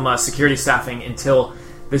 maximum security staffing until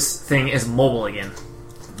this thing is mobile again.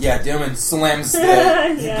 Yeah, Daemon slams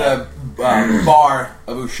the bar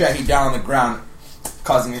of Ushehi down on the ground,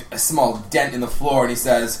 causing a small dent in the floor, and he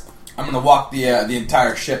says, "I'm going to walk the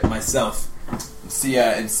entire ship myself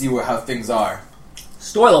and see how things are."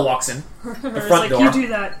 Stoila walks in the front door. You do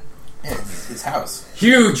that. Yeah, it's his house.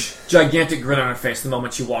 Huge, gigantic grin on her face the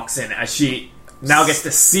moment she walks in, as she now gets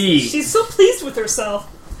to see. She's so pleased with herself.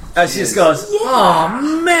 As she just goes,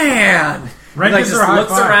 "Oh man!" Ren Like gives just her a high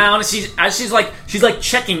looks five. around. She's like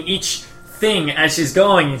checking each thing as she's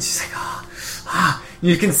going, and she's like,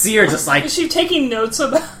 You can see her just like. Is she taking notes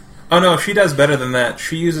about? Oh no, she does better than that.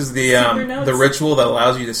 She uses Secret notes? the ritual that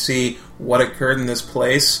allows you to see what occurred in this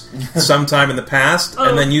place sometime in the past, Oh.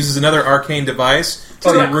 and then uses another arcane device to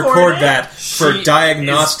record record it? that for She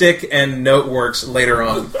diagnostic and note works later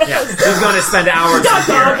on. Yeah, she's going to spend hours Got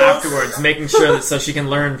in here goggles. afterwards, making sure that so she can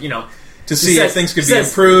learn, To see says- if things could she be says,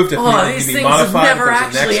 improved, if "Oh, anything these can be things have modified, if never there's a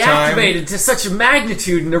actually next time." activated to such a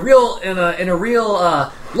magnitude in a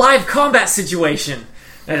real live combat situation."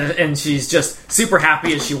 And she's just super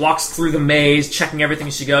happy as she walks through the maze, checking everything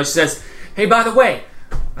as she goes. She says, "Hey, by the way,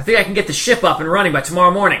 I think I can get the ship up and running by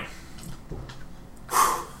tomorrow morning."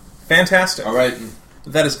 Fantastic. All right,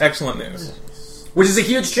 That is excellent news. Which is a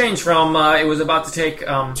huge change from it was about to take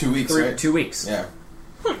 2 weeks, right? 2 weeks. yeah.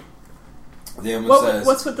 Daemon says,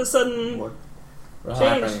 What's with the sudden What change?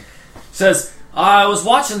 happened? Says, I was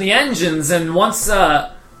watching the engines, and once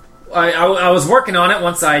I was working on it,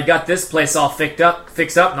 once I got this place all fixed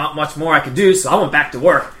up, not much more I could do, so I went back to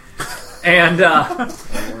work. And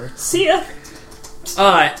See ya.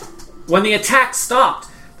 when the attack stopped,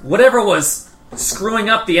 whatever was screwing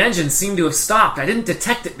up the engine seemed to have stopped. I didn't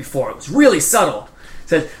detect it before. It was really subtle.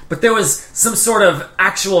 Said, but there was some sort of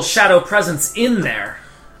actual shadow presence in there.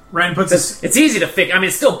 Ren puts It's easy to fix. I mean,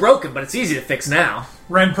 it's still broken, but it's easy to fix now.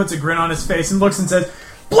 Ren puts a grin on his face and looks and says,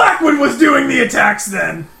 "Blackwood was doing the attacks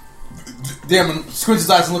then." Daemon squints his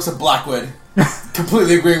eyes and looks at Blackwood,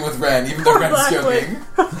 completely agreeing with Ren, even though Poor Ren is Blackwood.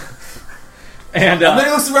 joking. And And then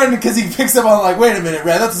he looks at Ren because he picks up on, like, wait a minute,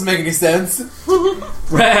 Ren, that doesn't make any sense.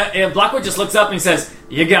 And Blackwood just looks up and he says,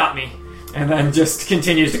 "You got me," and then just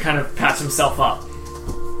continues to kind of patch himself up.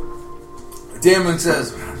 Daemon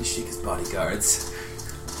says, "How do you shake his bodyguards?"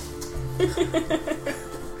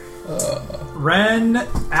 Ren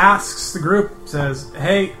asks the group, says,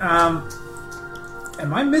 "Hey, am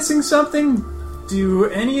I missing something? Do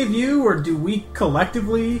any of you, or do we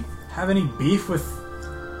collectively, have any beef with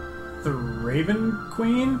the Raven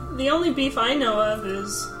Queen? The only beef I know of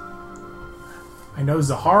is I know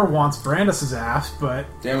Zahar wants Brandis' ass, but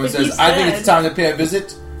Daemon But says, he's I think dead. it's time to pay a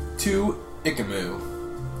visit to Ikamu.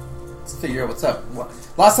 Let's figure out what's up.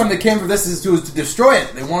 Last time they came for this is to destroy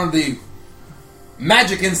it. They wanted the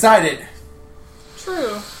magic inside it.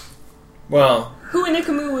 true. Well, Who in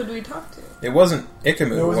Ikamu would we talk to? it wasn't Ikamu It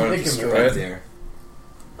who wasn't wanted to Ikamu, destroy Right it. there.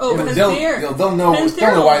 Oh, Yeah, but Panther. they'll know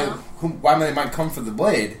Panther. why they might come for the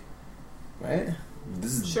blade. Right?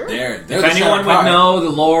 This is Sure. they're If the anyone would Shadar-kai. know the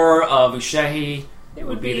lore of Ushehi, It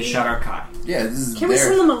would be the Shadar-kai. Yeah, this is Can we their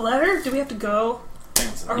send them a letter? Do we have to go?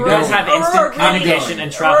 You guys have instant Aurora communication really-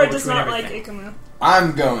 and travel Aurora does between not everything. like Ikamu.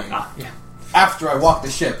 I'm going Yeah. after I walk the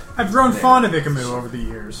ship. I've grown There. fond of Ikamu over the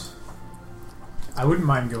years. I wouldn't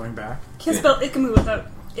mind going back. Can't spell Ikamu without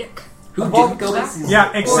ick. Who Of all didn't go back? Yeah,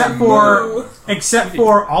 except Moo.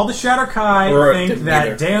 for all the Shadar-kai Or think didn't that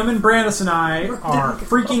either. Daemon, Brandis, and I are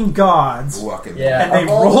freaking gods, Walking. Yeah. and they Of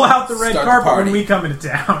all- roll out the red Start the carpet party. when we come into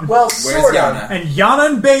town. Well, Where's sort of. Yana? And Yana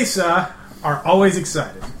and Besa are always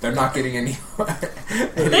excited. They're not getting any.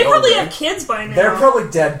 They probably have kids by now. They're probably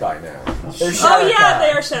dead by now. They're Oh yeah, Shadar-kai.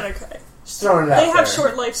 they are Shadar-kai. Just throwing it out They have there.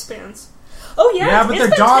 short lifespans. Oh yeah, Yeah, but it's their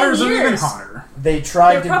been daughters 10 are even years. hotter. They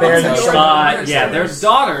tried They're to probably bear the short. children. Yeah, their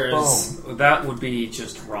daughters. That would be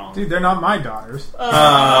just wrong. Dude, they're not my daughters.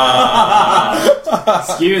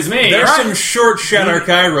 Excuse me. There's some short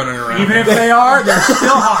Shadar-kai running around. Even if they are, they're still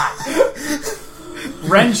hot.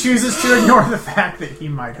 Ren chooses to ignore the fact that he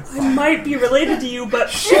might have. I might be related to you, but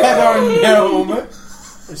Shadar gnome.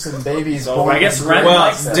 There's some babies So born. I guess in Ren the- well,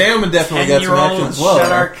 likes that. Daemon definitely got some action 10-year-old as well.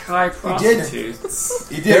 Shadar-kai did. prostitutes.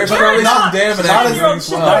 He did. There's but probably not, some Daemon not action as,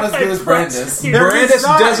 as well. not as good as Brandis. They're Brandis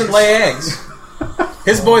besides. doesn't lay eggs.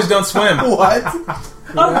 His boys don't swim. What?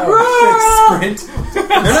 Sprint.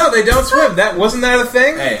 No, they don't swim. Wasn't that a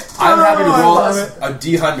thing? Hey, I'm happy to roll love it. a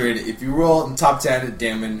D100. If you roll in top 10,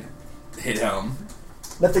 Damon hit home.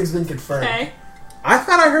 Nothing's been confirmed. Okay. I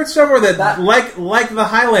thought I heard somewhere that like the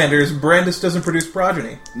Highlanders, Brandis doesn't produce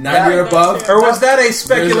progeny. 90 or That's above. fair. Or was that a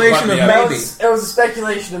speculation of Yeah. maybe? It was a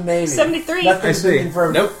speculation of maybe. 73. Nothing's I see. been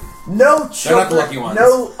confirmed. Nope. No They're not the children, lucky ones.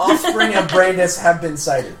 no offspring of Brandis have been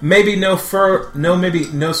sighted. Maybe no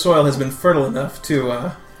soil has been fertile enough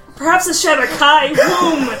to. Perhaps the Shadar-kai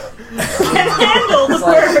womb can handle the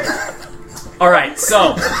bird. All right,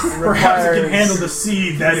 so Perhaps it can handle the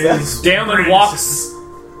seed that is. Damon walks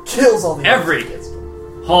Kills all the every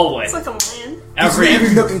hallway, It's like a lion. Every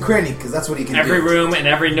every nook and cranny, because that's what he can do. room, and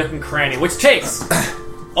every nook and cranny, which takes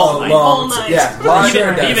all night. All night. Yeah, long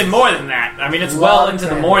Even, does. even more than that. I mean, it's Long well into the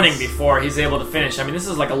crannies. morning before he's able to finish. I mean, this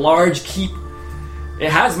is like a large keep.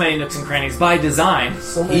 It has many nooks and crannies by design.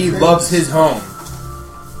 So many He cranes. loves his home.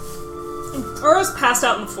 Oro's passed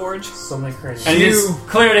out in the forge. So many cranes. And it is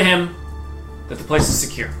clear to him that the place is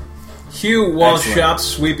secure. Hugh, while Excellent. Shop's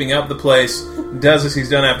sweeping up the place, does as he's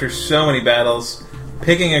done after so many battles,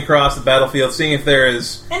 picking across the battlefield, seeing if there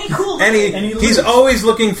is Any cool. any. Any He's loot. always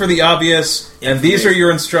looking for the obvious, and these Information. are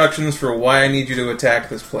your instructions for why I need you to attack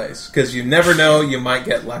this place. Because you never know, you might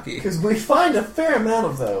get lucky. Because we find a fair amount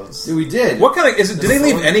of those. Dude, we did. What kind of is it? Do they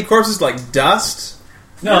leave any corpses like dust?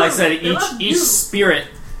 No, I said they love each you. spirit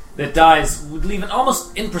that dies would leave an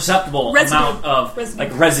almost imperceptible Residue. amount of Residue.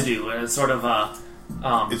 like residue, sort of.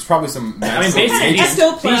 It's probably some. I mean, basically,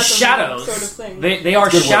 Ectoplasm these shadows, sort of thing. they are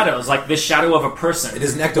Good word. shadows, like the shadow of a person. It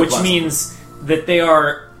is an which ectoplasm. means that they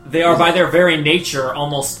are by their very nature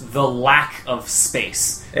almost the lack of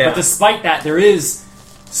space. Yeah. But despite that, there is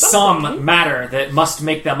some Something. matter that must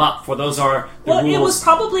make them up. For those are the Well, rules. it was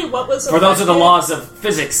probably what was. For those are the affected. laws of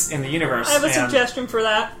physics in the universe. I have a and suggestion for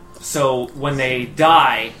that. So when they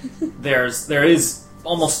die, there is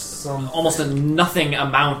almost Some- a nothing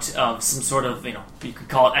amount of some sort of, you could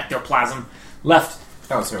call it ectoplasm left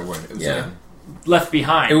That was her word. It was Yeah. left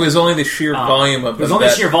behind. It was only the sheer volume of it was them only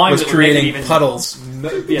that sheer volume was that would make it creating even- puddles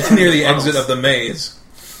Yeah, near the puddles. exit of the maze.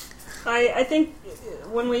 I think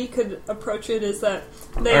one way you could approach it is that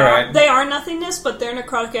they All are right. they are nothingness, but their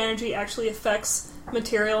necrotic energy actually affects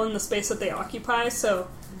material in the space that they occupy. So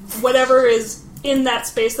whatever is in that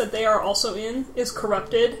space that they are also in is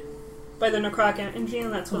corrupted by their necrotic energy,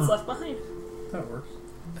 and that's what's left behind. That works.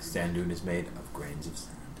 A sand dune is made of grains of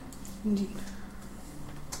sand. Indeed.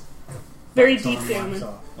 Very So deep, I'm Damon. locked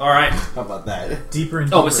off. All right. How about that? Deeper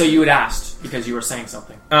and Oh, deeper. but so you had asked because you were saying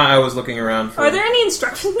something. I was looking around for Are there any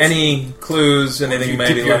instructions? any clues, anything You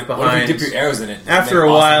maybe dip your- left what if behind. you dip your arrows in it? After a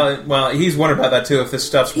Make while, awesome. well, he's wondered about that too. If this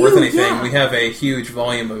stuff's worth Ew, anything, yeah. we have a huge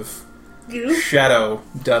volume of Goo? shadow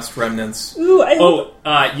dust remnants. Ooh, I hope.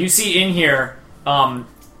 You see in here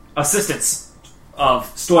assistants of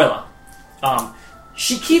Stoila.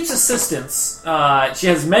 She keeps assistants. She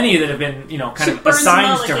has many that have been, kind She of burns them assigned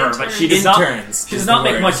out like to her, but interns. she does not. Interns She is does not the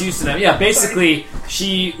make word. much use of them. Yeah, basically,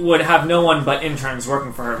 she would have no one but interns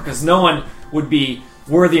working for her because no one would be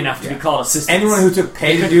worthy enough to be called assistants. Anyone who took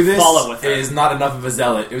pay They to do this follow with her. is not enough of a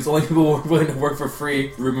zealot. It was only people who were willing to work for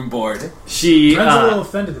free, room and board. she. Ren's a little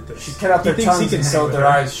offended at this. She's cut out He their thinks he tongues can and hang sewed with their her.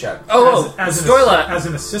 eyes shut. As an Stoila. as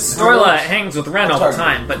an assistant. Stoila hangs with Ren all the Target.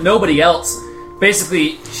 time, but nobody else.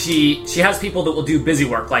 Basically, she has people that will do busy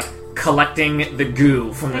work, like collecting the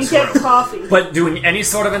goo from And this get room. coffee. But doing any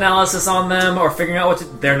sort of analysis on them or figuring out what to,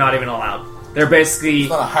 they're not even allowed. They're basically It's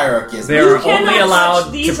not a hierarchy. It's they're You cannot only touch allowed to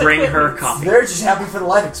these bring her equipments. coffee. They're just happy for the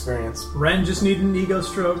life experience. Ren just needed an ego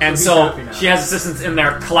stroke. And he's so happy now. she has assistants in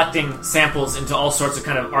there collecting samples into all sorts of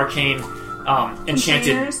kind of arcane,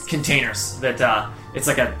 enchanted containers. That it's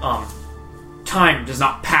like a time does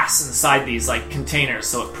not pass inside these like containers,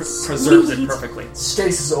 so it preserves it Sweet. perfectly.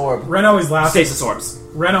 Stasis orb. Ren always laughs. Stasis orbs.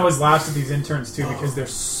 Ren always laughs at these interns too because they're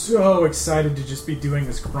so excited to just be doing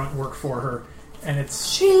this grunt work for her, and it's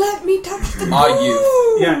She let me touch the Are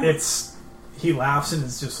you? yeah, it's he laughs and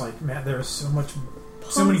it's just like, man, there's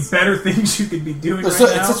so many better things you could be doing right So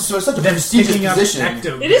now. it's such a than prestigious picking up position.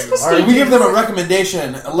 ecto It is goo. prestigious. We give them a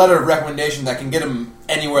recommendation, a letter of recommendation that can get them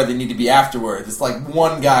anywhere they need to be afterwards. It's like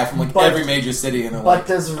one guy from like But- every major city, and they're But like,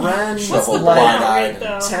 does Ren What's Shuffle the like wide-eyed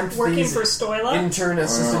benefit, though? tempt Working these for Stoila? intern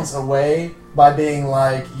assistants away by being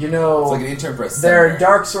like, it's like an intern for a there are senator.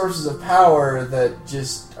 dark sources of power that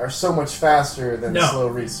just are so much faster than No. slow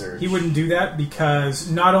research. He wouldn't do that because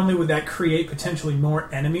not only would that create potentially more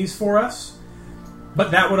enemies for us,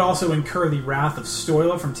 but that would also incur the wrath of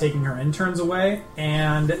Stoila from taking her interns away,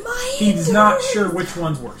 and he's not sure which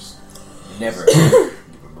one's worse. Never.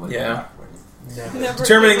 Yeah. Never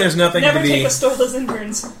Determining take there's nothing never to be- take a Stola's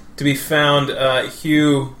interns. To be found,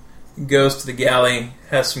 Hugh goes to the galley,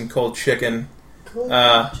 has some cold chicken,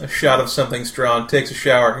 a shot of something strong, takes a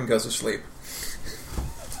shower, and goes to sleep.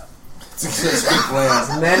 Speak lands.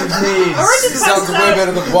 Manage Or needs. just Sounds way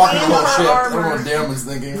better than walking the in whole her ship. I don't know armor, what Dan was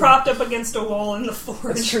thinking. propped up against a wall in the That's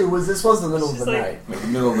forge. true. This was the middle of She's the like- night. Like the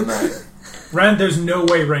middle of the night. Ren, there's no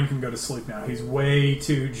way Ren can go to sleep now. He's way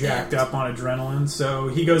too jacked up on adrenaline. So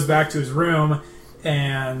he goes back to his room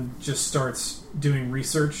and just starts doing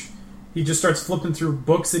research. He just starts flipping through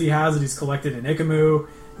books that he has that he's collected in Ikamu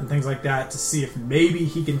and things like that to see if maybe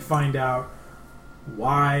he can find out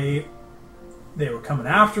why they were coming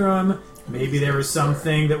after him. Maybe there was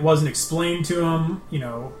something that wasn't explained to him. You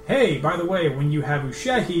know, hey, by the way, when you have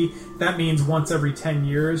Ushehi, that means once every 10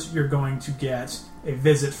 years you're going to get a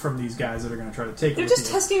visit from these guys that are going to try to take They're it just with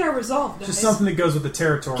you. testing our resolve, guys. Just something that goes with the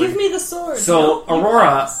territory. Give me the sword. So, No, you Aurora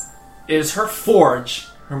promise. is her forge,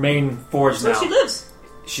 her main forge Where now. she lives.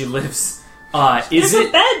 She lives. There's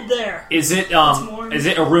a bed there. Is it warm. is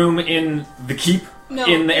it a room in the keep No,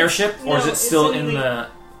 in the it's- airship, or no, is it it's still in in the-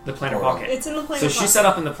 the planar Or- pocket? It's in the planar So she's pocket. set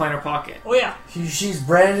up in the planar pocket. Oh yeah. She's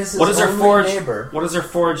Brandis' What is her only forge? neighbor. What is her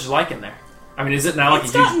forge like in there? I mean, is it now like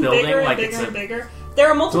It's a huge gotten building? bigger and Like bigger it's and a bigger. There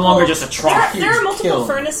are multiple. longer just a trough. There are Huge multiple kiln.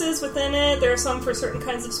 furnaces within it. There are some for certain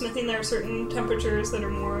kinds of smithing. There are certain temperatures that are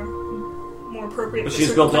more appropriate. but for she's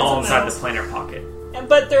certain built it kinds all of inside the metals. planar pocket.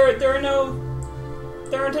 But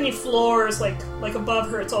there aren't any floors like above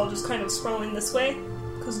her. It's all just kind of scrolling this way.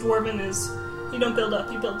 Because Dwarven is, you don't build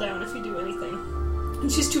up, you build down if you do anything.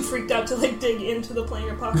 And she's too freaked out to dig into the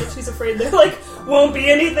planar pocket. She's afraid there won't be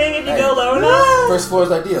anything if you go low enough. First floor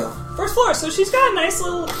is ideal. First floor. So she's got a nice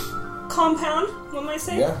little compound, one might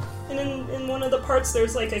say. Yeah. And in one of the parts,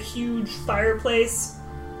 there's a huge fireplace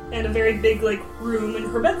and a very big room, and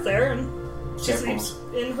her bed's there, and she sleeps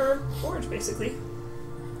in her forge basically,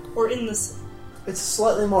 or in this. It's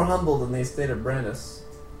slightly more humble than the estate of Brandis.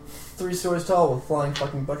 3 stories tall with flying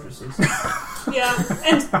fucking buttresses. Yeah,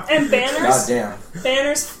 and banners, Goddamn.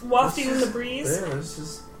 banners wafting in the breeze, Yeah, it's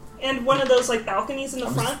just... and one of those balconies in the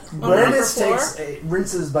front on the upper Brandis floor.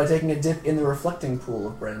 rinses by taking a dip in the reflecting pool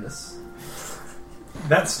of Brandis.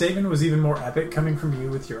 That statement was even more epic coming from you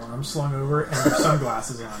with your arms slung over and your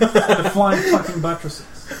sunglasses on. The flying fucking buttresses.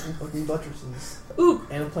 Fucking buttresses. Ooh,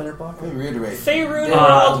 And a planar Let pocket. me reiterate. Faerun They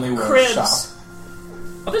World only wear cribs. shop.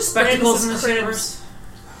 Are there spectacles in Brandis' this cribs. universe?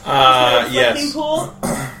 Reflecting Yes. pool,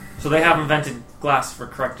 So they have invented glass for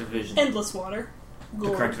corrective vision. endless water. To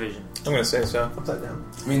Gold. correct vision. I'm going to say so. Upside down.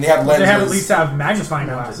 I mean, they have They lenses. have at least have magnifying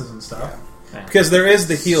glasses and stuff. Because there is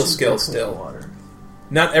the heal Super skill cool still. Water.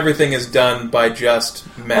 Not everything is done by just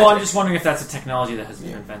magic. Well, I'm just wondering if that's a technology that has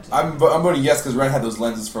been invented. I'm voting yes because Ren had those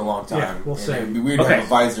lenses for a long time. Yeah, we'll and see. It would be weird to Okay. have a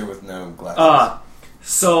visor with no glasses. Good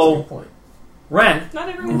So point. Ren Not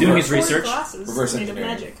everyone doing wears his research, glasses reverse made of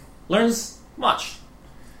engineering. magic. learns much.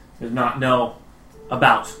 Does not know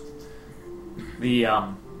about the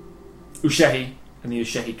Ushehi and the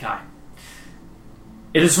Ushehi Kai.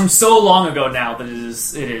 It is from so long ago now that it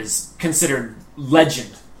is considered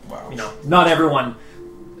legend. Wow. You know, not everyone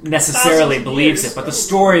necessarily Thousands of believes years. it, but the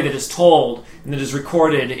story that is told and that is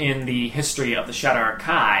recorded in the history of the Shadar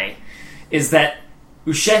Kai is that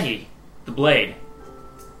Ushehi, the blade,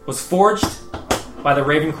 was forged by the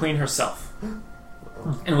Raven Queen herself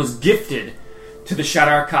and was gifted to the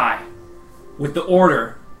Shadar Kai with the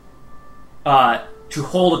order to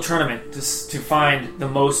hold a tournament to find the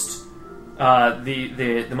most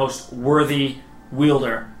the most worthy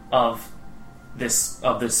wielder of this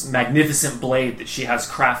magnificent blade that she has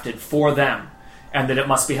crafted for them, and that it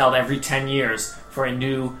must be held every 10 years for a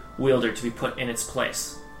new wielder to be put in its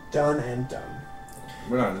place. Done and done.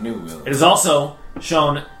 We're not a new wheel. It is also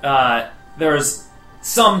shown there's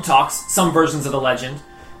some talks, some versions of the legend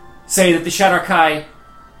say that the Shadar Kai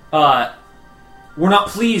were not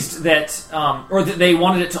pleased that, or that they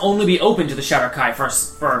wanted it to only be open to the Shadar Kai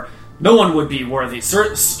for no one would be worthy.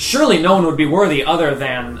 Surely no one would be worthy other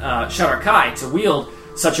than Shadar Kai to wield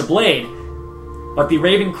such a blade. But the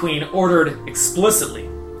Raven Queen ordered explicitly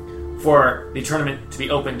for the tournament to be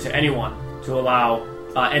open to anyone, to allow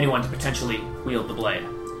anyone to potentially wield the blade.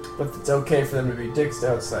 But it's okay for them to be dicks to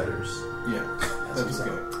outsiders. Yeah, that's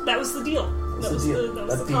good. That was the deal. That was the deal. that was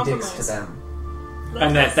Let's the be dicks compromise. to them.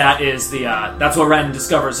 And that is the that's what Ren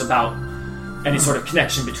discovers about any sort of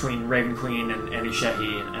connection between Raven Queen and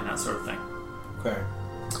Ushehi and that sort of thing. Okay.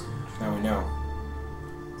 Now we know.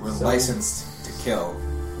 We're licensed to kill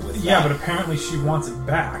with Yeah, that. but apparently she wants it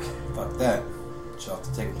back. Fuck that. She'll have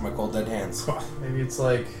to take it from my cold dead hands. Well, Maybe it's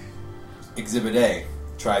like... Exhibit A.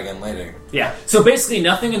 Try again later. Yeah. So basically,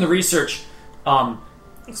 nothing in the research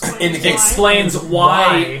explains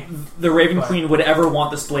why the Raven Queen would ever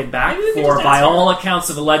want this blade back. Maybe we could For just by ask her. all accounts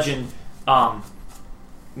of the legend,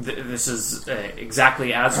 this is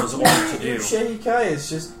exactly as was ordered to do. Shehi Kai is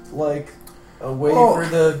just like a way Oh. for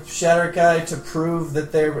the Shatter Kai to prove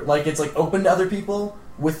that they're like it's like open to other people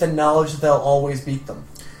with the knowledge that they'll always beat them.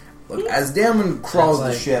 Look, as Damon crawls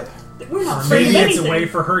the Sounds like- ship, We're not Or afraid maybe of it's a anything. way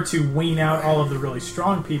for her to wean out all of the really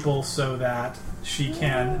strong people so that she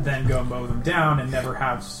can then go mow them down and never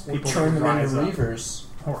have Or people turn them rise into up. reavers.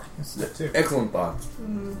 Or, that's it too. excellent thought.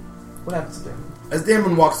 What happens to them? As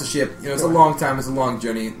Damon walks the ship, it's a long time, it's a long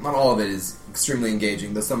journey. Not all of it is extremely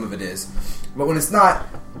engaging, though some of it is. But when it's not,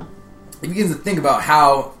 he begins to think about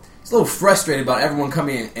how he's a little frustrated about everyone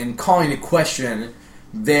coming in and calling into question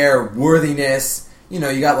their worthiness. You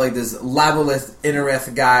got like this Lavalith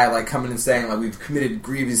Innereth guy like coming and saying like we've committed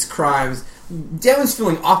grievous crimes. Damon's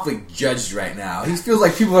feeling awfully judged right now. He feels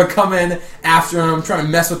like people are coming after him, trying to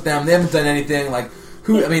mess with them. They haven't done anything. Like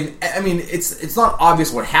who? I mean, it's not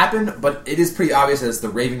obvious what happened, but it is pretty obvious that it's the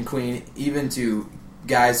Raven Queen, even to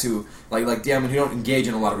guys who like Damon who don't engage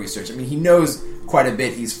in a lot of research. I mean, he knows quite a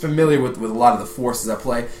bit. He's familiar with a lot of the forces at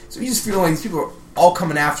play. So he's just feeling like these people are all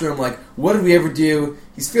coming after him. Like, what did we ever do?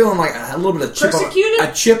 He's feeling like a little bit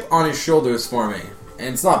of chip on his shoulders for me.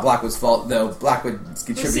 And it's not Blackwood's fault, though. Blackwood's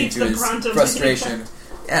contributing Receives to the his brunt of it. frustration.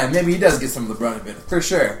 Yeah, maybe he does get some of the brunt of it, for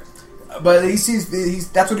sure. But he sees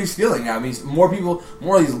that's what he's feeling now. I mean, more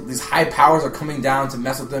of these high powers are coming down to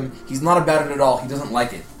mess with him. He's not about it at all. He doesn't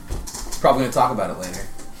like it. He's probably going to talk about it later.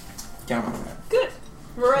 Count on that. Good.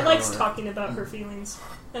 Aurora likes talking about her feelings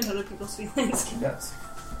and other people's feelings. He does.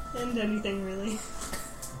 And anything, really.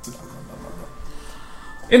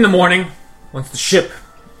 In the morning, once the ship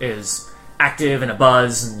is active and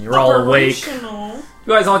abuzz and you're all awake, Operational. you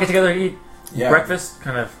guys all get together and eat Yeah. breakfast,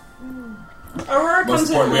 kind of. Aurora Most comes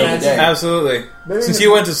in important meal of the late. day. Absolutely. Maybe Since the-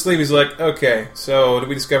 you went to sleep, he's like, okay, so did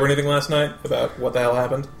we discover anything last night about what the hell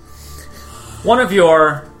happened? One of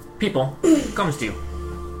your people comes to you.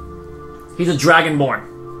 He's a dragonborn,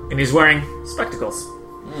 and he's wearing spectacles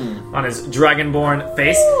on his dragonborn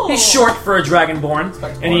face. He's short for a dragonborn,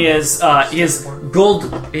 and he is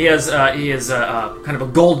gold. He is kind of a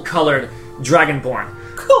gold-colored dragonborn.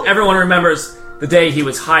 Cool. Everyone remembers the day he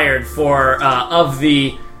was hired for of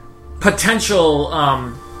the potential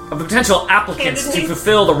applicants to Candidates?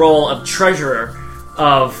 fulfill the role of treasurer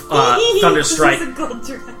of Thunderstrike. This is a gold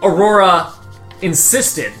dragon. Aurora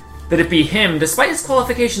insisted that it be him, despite his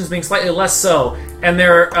qualifications being slightly less so. And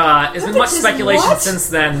there has been much His speculation what? since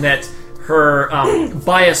then that her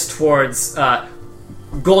bias towards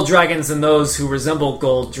gold dragons and those who resemble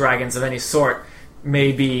gold dragons of any sort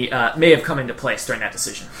may have come into place during that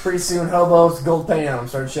decision. Pretty soon, hobos, gold paint on them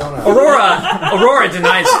started showing up. Aurora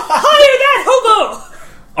denies it. Hire that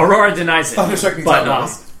hobo! Aurora denies it. Thunderstruck me But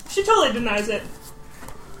tacos. She totally denies it.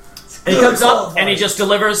 and he comes up and he just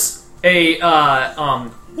delivers a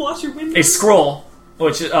Wash your windows. a scroll,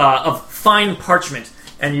 which of fine parchment,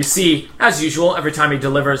 and you see, as usual, every time he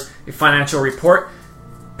delivers a financial report,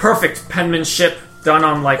 perfect penmanship done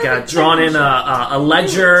on like drawn in a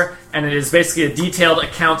ledger, and it is basically a detailed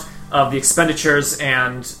account of the expenditures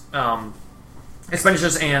and Our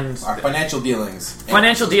financial dealings.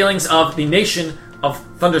 financial dealings of the nation of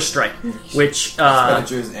Thunderstrike, which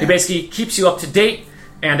Expenditures he and- basically keeps you up to date.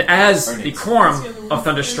 And as the Earnings. quorum of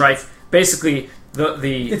Thunderstrike, basically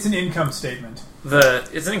the It's an income statement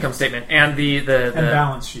it's an income statement, and and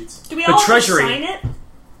balance sheets. Do we the all have to treasury- sign it?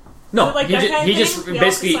 no, Like he, that kind of he thing? just We all have to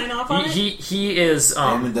basically sign off on it? he is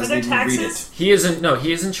Damon doesn't Are there even read it. taxes? he is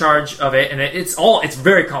in charge of it, and it's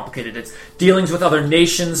very complicated. It's dealings with other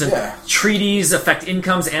nations, and Yeah. treaties affect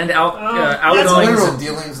incomes and That's outgoings. Literal and-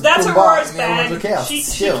 dealings. That's Full Aurora's box, and the other ones are bag. chaos. She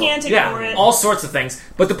Still. can't ignore Yeah, it. all sorts of things.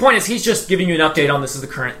 But the point is, he's just giving you an update on this is the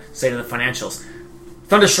current state of the financials.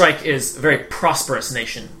 Thunderstrike is a very prosperous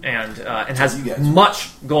nation and has You guys. much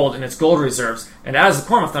gold in its gold reserves. And as the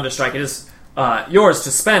quorum of Thunderstrike, it is yours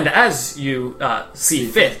to spend as you see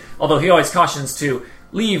fit. Although he always cautions to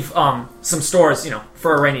leave some stores,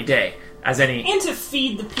 for a rainy day, as any. And to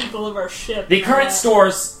feed the people of our ship. The current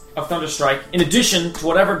stores of Thunderstrike, in addition to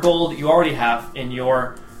whatever gold you already have in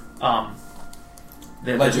your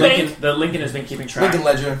the Ledger. Lincoln has been keeping track, Lincoln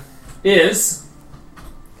Ledger. is.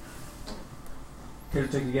 Care to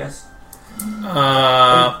take a guess?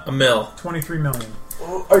 A mill. 23 million.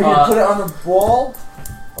 Are you gonna put it on the wall?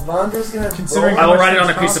 Avandra's gonna Considering I how will much write it on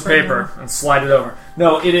a things piece of cost right paper and slide it over.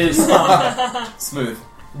 No, it is Smooth.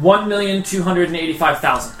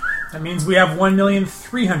 1,285,000. That means we have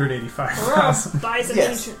 1,385,000. Buys an Yes.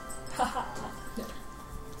 ancient.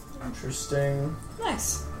 Interesting.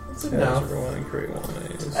 Nice. That's enough.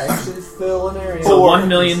 Actually fill an area. So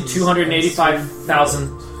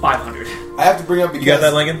 1,285,500. I have to bring up because You got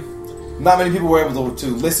that, Lincoln? not many people were able to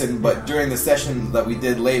listen, but during the session that we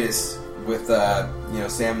did latest with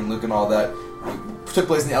Sam and Luke and all that, took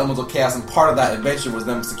place in the Elemental Chaos, and part of that adventure was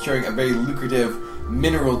them securing a very lucrative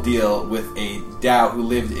mineral deal with a Dao who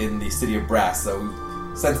lived in the city of Brass. So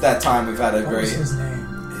since that time, we've had a What very was his name?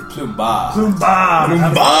 Plumba.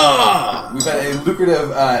 Plumba! We've had a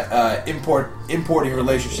lucrative importing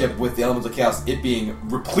relationship with the Elemental Chaos, it being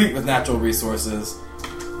replete with natural resources,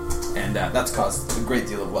 and that's caused a great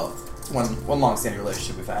deal of wealth. It's one long-standing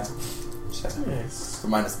relationship we've had. Just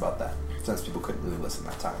remind us about that, since people couldn't really listen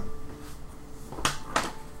that time.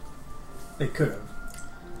 They could have.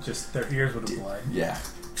 Just their ears would have bled. Yeah.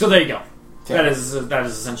 So there you go. Okay. That is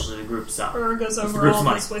essentially the group's Or goes the over group's all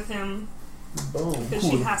money. this with him Boom. because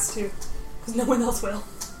she has to, because no one else will.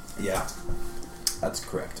 Yeah. That's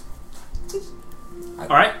correct. All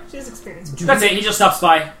right. She has experience with That's it. He just stops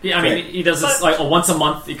by. I mean, Great. he does this But- like once a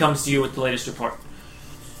month. He comes to you with the latest report.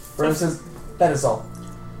 For instance, that is all.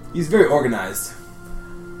 He's very organized.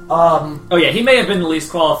 Oh yeah, he may have been the least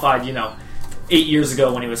qualified, 8 years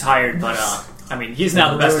ago when he was hired, but I mean, he's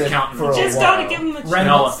now the best Doing it accountant for a Just while. gotta give him a in chance.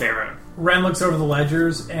 all of Faerun. Ren looks over the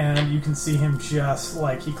ledgers, and you can see him just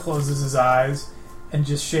like he closes his eyes and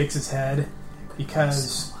just shakes his head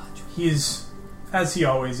because he's, as he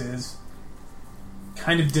always is,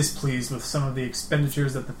 kind of displeased with some of the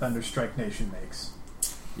expenditures that the Thunderstrike Nation makes.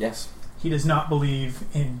 Yes. He does not believe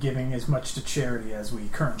in giving as much to charity as we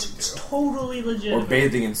currently do. Totally Or legit.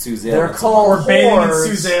 bathing in Suzanne. They're called Or bathing in whores.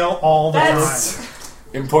 Suzale all the That's time.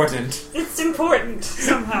 Important. it's important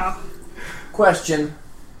somehow. Question.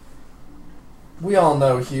 We all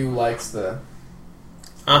know Hugh likes the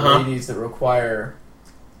ladies that require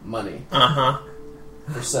money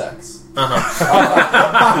for sex. What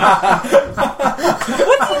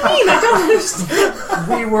do you mean? I don't understand.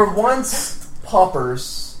 We were once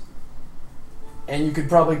paupers, and you could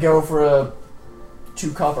probably go for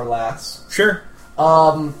 2 copper laths. Sure.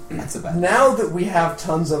 That's about it. Now that we have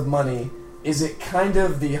tons of money, is it kind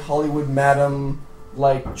of the Hollywood madam,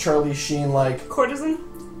 like Charlie Sheen, like Courtesan?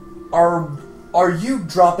 are you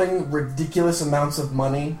dropping ridiculous amounts of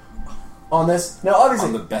money on this? Now, obviously,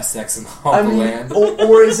 On the best sex in all I the mean, land.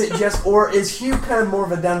 or is it just, or is Hugh kind of more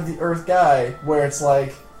of a down to the earth guy, where it's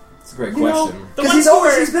like, It's a great you know, question. The because ones he's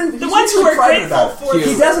always who are- he's been the he's ones who usually are private grateful about it. for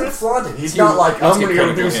Hugh. He doesn't flaunt it. He's Hugh, not like, let's I'm get going to go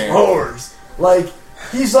do political some here. whores. Like,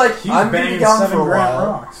 he's like, He's I'm going to banging be gone 7 for a grand while.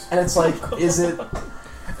 rocks. And it's like, is it...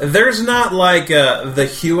 There's not like the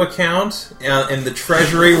Hugh account in the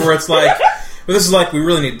treasury where it's like, well, this is like, we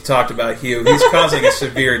really need to talk about Hugh. He's causing a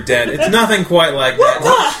severe debt. It's nothing quite like What the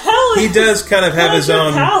that. hell He is does kind of have his Magic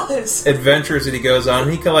own Palace? adventures that he goes on.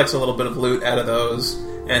 He collects a little bit of loot out of those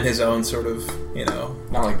and his own sort of,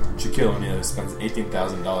 Not like Shaquille O'Neal spends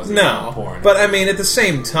 $18,000 on No, porn. but I mean, at the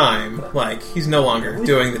same time, like, he's no longer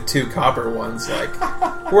doing the 2 copper ones. Like,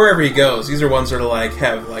 wherever he goes, these are ones that are like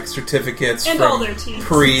have like certificates And from all their teeth.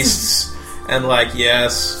 priests and like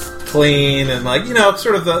clean and like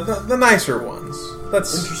sort of the nicer ones.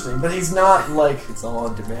 That's Interesting, but he's not like, it's all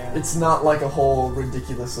on demand. it's not like a whole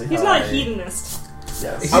ridiculously He's high... not a hedonist.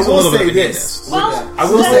 Yes. He's I a will little say bit of a this. hedonist. Well, I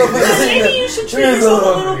will say this. then maybe you should treat yourself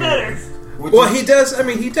a little better. Well, he does. I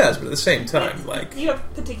mean, he does, but at the same time, like, You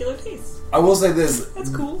have particular tastes. I will say this. That's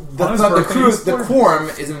cool. On his birthday, he's The 40. quorum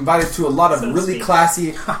is invited to a lot of So to really speak.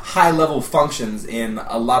 classy, high-level functions in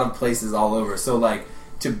a lot of places all over. So, like,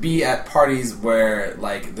 to be at parties where,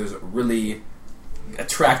 like, there's really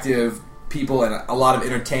attractive people and a lot of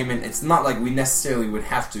entertainment, it's not like we necessarily would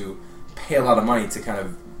have to pay a lot of money to kind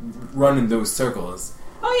of run in those circles.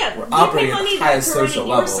 Oh yeah, We're you operating pay at money highest to run in social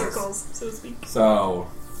your levels. circles, so to speak. So,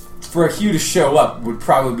 for Hugh to show up would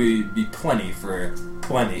probably be plenty for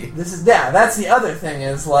plenty. That's the other thing,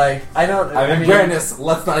 is like, I In mean, fairness,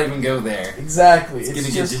 let's not even go there. exactly. It's It's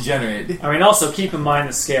gonna get just, degenerate. I mean, also keep in mind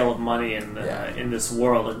the scale of money in this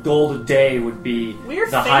world. A gold a day would be We're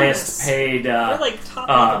the famous. highest paid, We're like top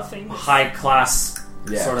level famous. high class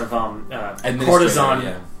Yeah. sort of Administrator, courtesan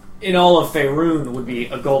yeah. in all of Faerun would be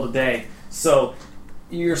a gold a day. So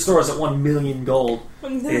your store is at 1 million gold.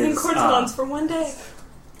 1 million is, courtesans for one day.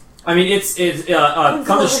 I mean,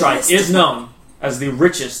 Thunderstrike is known as the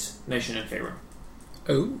richest nation in Faerun.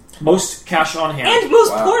 oh, Most cash on hand, And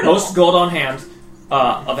most Wow. portable. most gold on hand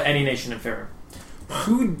of any nation in Faerun.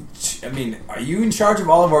 Are you in charge of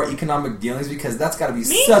all of our economic dealings? Because that's got to be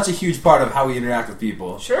Me? such a huge part of how we interact with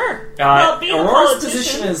people. Sure. Well, being a Aurora's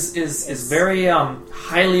politician position is very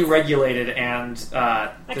highly regulated, and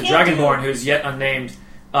the can't Dragonborn, do- who's yet unnamed,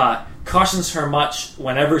 cautions her much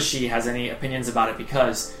whenever she has any opinions about it,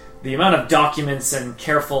 because the amount of documents and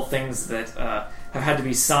careful things that have had to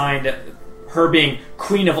be signed, her being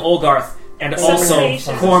Queen of Olgarth and also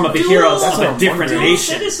Assassination. Quorum of the Dual- Heroes That's of what a I'm different wondering. Dual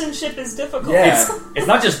nation. citizenship is difficult. Yeah. It's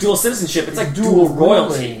not just dual citizenship, it's like dual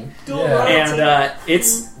royalty. ruling. Dual Yeah. royalty. And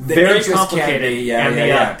it's The very interest can complicated. be- yeah, and yeah, the,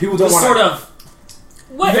 yeah. People don't the wanna- sort of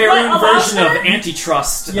What varying allows version of her?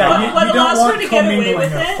 antitrust. Yeah, you, what you don't allows her want to get away commingling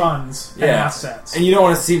with of it? funds and Yeah. assets. And you don't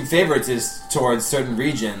want to seem favorites towards certain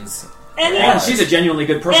regions. And she's a genuinely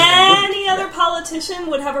good person. and wouldn't- Any other politician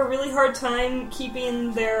would have a really hard time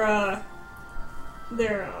keeping their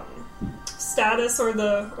status or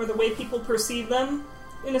the way people perceive them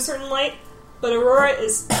in a certain light. But Aurora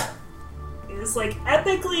is like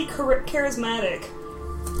epically charismatic.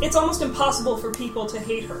 It's almost impossible for people to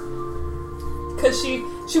hate her because she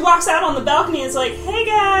walks out on the balcony and is like, "Hey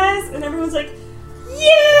guys," and everyone's like,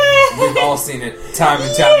 "Yeah!" We've all seen it time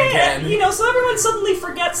and time again. You know, so everyone suddenly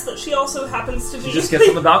forgets that she also happens to be She just gets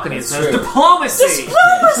on the balcony and That's says, true. "Diplomacy!"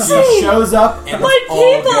 Diplomacy! She shows up and My it's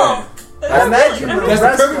all people! good. That's imagine really- the That's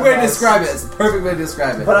rest the perfect of way to us- describe it. That's the perfect way to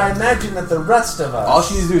describe it. But I imagine that the rest of us all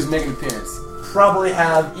she needs to do is make an appearance. probably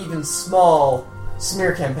have even small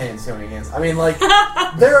smear campaigns going against. I mean, like,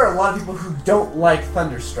 there are a lot of people who don't like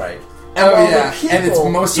Thunderstrike. And Oh while yeah, the people, and it's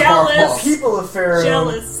most of our Jealous. fault. people of Faerun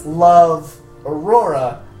Jealous. love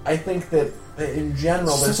Aurora, I think that in general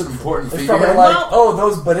Such there's an important It's figure. probably like, Well- oh,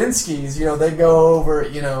 those Badinskis, they go over,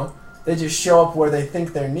 they just show up where they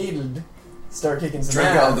think they're needed, start kicking some Drink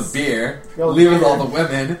ass. all the beer, Drink all the leave with beer. all the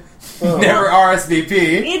women, Oh. never RSVP.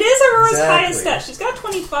 It is Aurora's Exactly. highest stat. She's got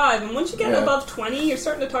 25, and once you get Yeah. above 20, you're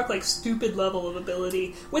starting to talk like stupid level of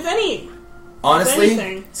ability. With any. Honestly,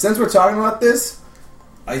 anything. since we're talking about this,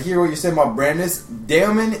 I hear what you're saying about Brandis.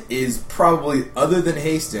 Daemon is probably, other than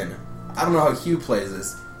Haston, I don't know how Hugh plays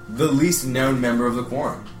this, the least known member of the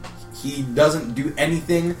Quorum. He doesn't do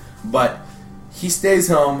anything, but he stays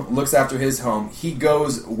home, looks after his home. He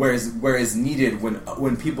goes where is needed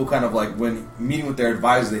when people kind of like, when meeting with their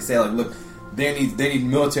advisors, they say like, look, they need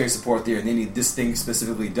military support there, and they need this thing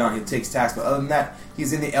specifically done. He takes tasks, but other than that,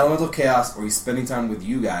 he's in the elemental chaos, or he's spending time with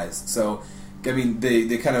you guys. So, I mean,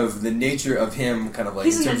 the kind of the nature of him, kind of like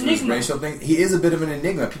He's in an terms of his enigma. racial thing, he is a bit of an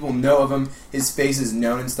enigma. People know of him, his face is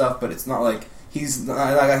known and stuff, but it's not like he's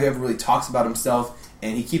not a guy who ever really talks about himself,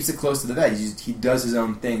 and he keeps it close to the vest. He does his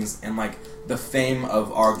own things, and like the fame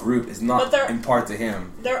of our group is But not there- in part to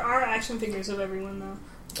him. There are action figures of everyone, though.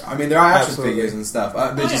 I mean, there are action Absolutely. figures and stuff,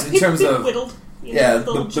 but Oh, just yeah, in terms people of whittled. yeah,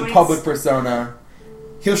 little the joints. public persona.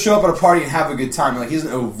 He'll show up at a party and have a good time. Like, he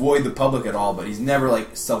doesn't avoid the public at all, but he's never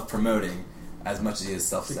like self-promoting as much as he is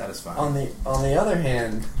self-satisfying. On the other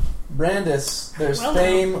hand, Brandis, there's Well,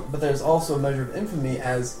 fame, but there's also a measure of infamy.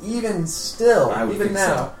 As even still, I would even think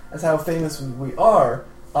now, so. as how famous we are,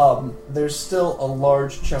 there's still a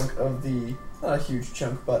large chunk of the, not a huge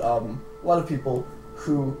chunk, but a lot of people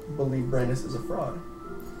who believe Brandis is a fraud.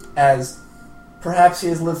 As perhaps he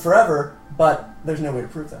has lived forever, but there's no way to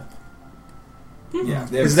prove that. Yeah,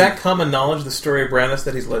 Is that common knowledge, the story of Brandis,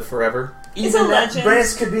 that he's lived forever? It's a Even that legend.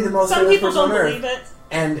 Brandis could be the most Some famous people person don't on believe Earth.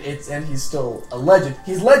 it. And he's still a legend.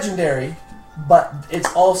 He's legendary, but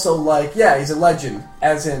it's also like, yeah, he's a legend,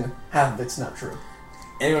 as in half of it's not true.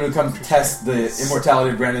 anyone who comes to test the immortality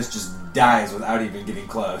of Brandis just dies without even getting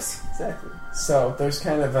close? Exactly. So there's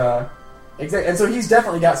kind of a and so he's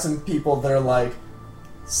definitely got some people that are like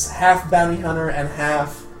half bounty hunter and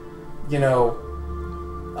half,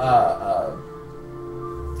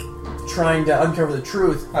 trying to uncover the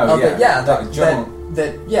truth. Oh, of yeah. it. Yeah, Journal-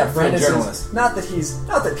 Brandis is journalist. not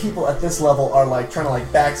that people at this level are like trying to like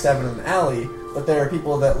backstab in an alley, but there are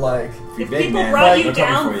people that like. You're If big, people man. brought Like, you we're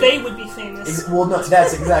coming down, for they would be famous. Well, no,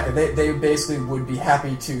 that's exactly. They basically would be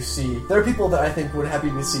happy to see. There are people that I think would happy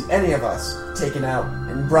to see any of us taken out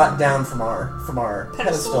and brought down from our pedestal,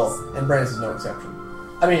 Pedestals. and Brandis is no exception.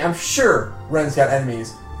 I mean, I'm sure Ren's got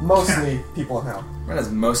enemies, mostly people in hell. Ren has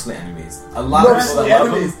mostly enemies. A lot of people Mostly that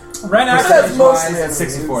love enemies. him. Ren That's actually, mostly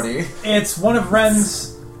Percentage-wise, enemies. 60-40. it's one of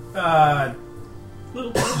Ren's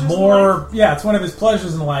Little pleasures in more, life. yeah, it's one of his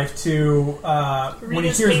pleasures in life to, when he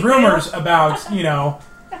his hears hate rumors mail. about,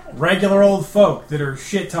 regular old folk that are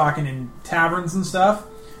shit-talking in taverns and stuff,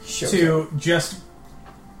 to just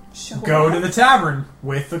go to the tavern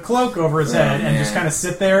with the cloak over his head and just man. kind of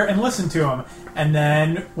sit there and listen to him. And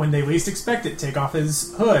then, when they least expect it, take off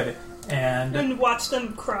his hood And watch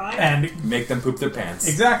them cry. and Make them poop their pants.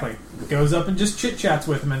 exactly goes up and just chit-chats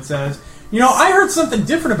with him and says, I heard something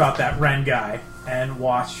different about that Ren guy. And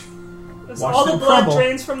watch As watch all the them blood crumble.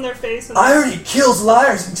 drains from their face. And I heard he kills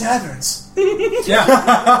liars in taverns. Yeah.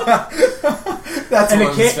 That's And one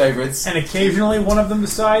of his ca- favorites. And occasionally one of them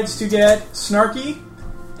decides to get snarky,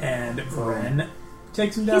 and Ren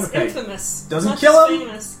takes him down He's a peg. infamous. Doesn't not kill just him?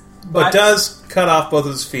 Famous. But does cut off both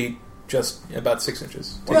of his feet just about 6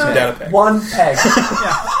 inches. Takes him down a peg. One peg.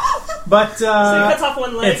 But So he cuts off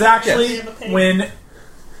one leg. it's actually You have a peg.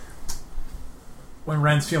 when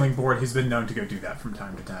Ren's feeling bored, he's been known to go do that from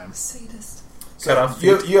time to time. Sadist. Cut off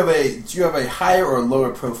You, feet. you have a higher or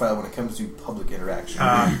lower profile when it comes to public interaction.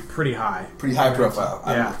 Pretty high. Pretty high profile.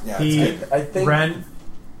 Yeah. That's He- good. I think Ren,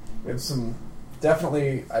 we have some.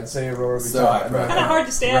 Definitely, I'd say Aurora would be So top. high profile. Kinda hard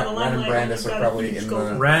to stay out of the Ren and limelight when Brandis you've are got a probably huge in gold.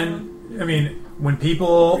 the. Ren. I mean, when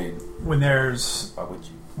people, when there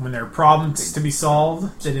are problems to be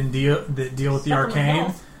solved that deal with the Supplement arcane,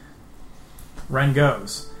 health. Ren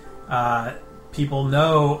goes. People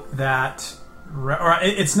know that, or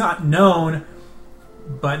it's not known,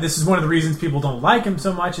 but this is one of the reasons people don't like him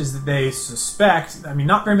so much is that they suspect. I mean,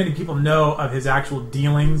 not very many people know of his actual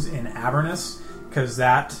dealings in Avernus because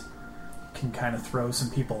that can kind of throw some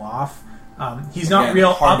people off. He's not Again,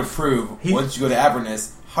 real hard up- to prove. he- Once you go to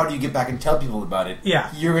Avernus, how do you get back and tell people about it? Yeah.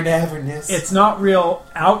 You're in Avernus. It's not real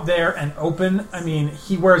out there and open. I mean,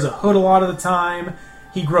 he wears a hood a lot of the time.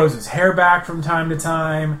 He grows his hair back from time to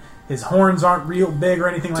time. His horns aren't real big or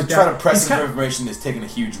anything like to that. try to press He's him kind- for information is taking a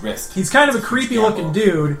huge risk. He's kind of a creepy looking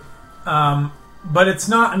gamble. dude, but it's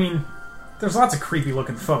not. I mean, there's lots of creepy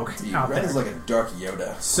looking folk Dude, out Ren there. is like a dark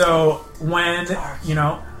Yoda. So when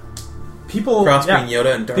people, Cross between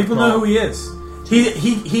Yoda and Darth people Maul. know who he is.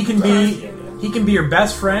 He can be your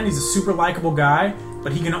best friend. He's a super likable guy,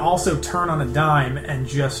 but he can also turn on a dime and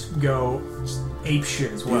just go ape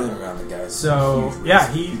shit as well. Dealing around the guys. So yeah,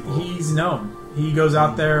 he's known. He goes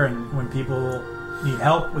out there, and when people need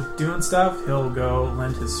help with doing stuff, he'll go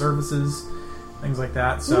lend his services, things like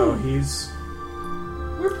that. So he's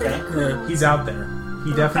We're pretty cool. he's out there.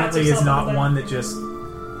 He definitely is not one that just.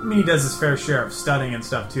 I mean, he does his fair share of studying and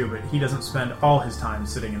stuff too, but he doesn't spend all his time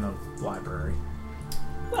sitting in the library.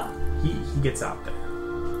 Well, He gets out there.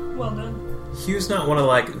 well done. Hugh's not one of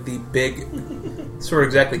like the big sort of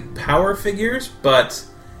exactly power figures, but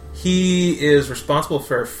he is responsible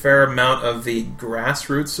for a fair amount of the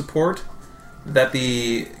grassroots support that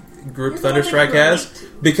the group You're the one Thunderstrike that has,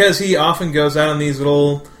 relate. because he often goes out on these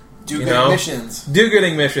little Do-gooding missions.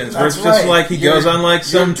 do-gooding missions where That's it's just right. like he goes on like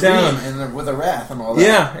some Your dream town. and with a wrath and all that.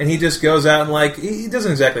 Yeah, and he just goes out and like he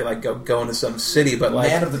doesn't exactly like go into some city, but like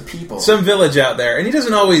Man of the people. some village out there, and he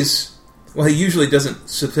doesn't always. Well, he usually doesn't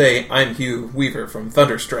say, "I'm Hugh Weaver from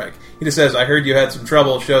Thunderstrike." He just says, "I heard you had some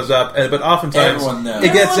trouble." Shows up, but oftentimes Everyone knows.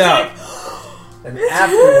 it gets out. And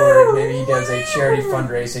afterward, maybe he does a charity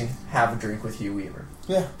fundraising. Have a drink with Hugh Weaver.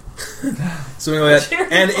 Yeah. Something like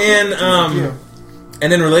that.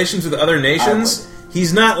 And in relations with other nations,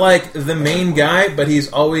 he's not like the main guy, but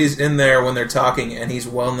he's always in there when they're talking, and he's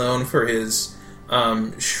well known for his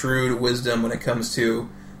shrewd wisdom when it comes to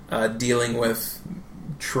dealing with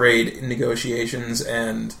trade negotiations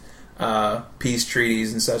and peace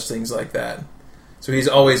treaties and such things like that. So he's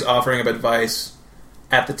always offering up advice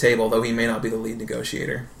at the table, though he may not be the lead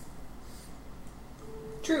negotiator.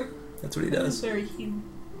 True. That's what he That is does. very huge.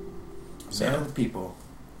 Man of the people.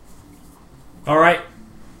 All right.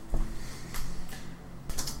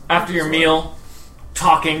 After your meal,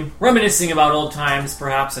 talking, reminiscing about old times,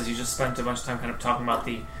 perhaps, as you just spent a bunch of time kind of talking about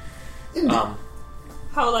the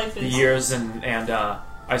How life the is. years, and I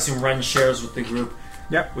assume Ren shares with the group.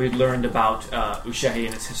 Yep. We learned about Ushehi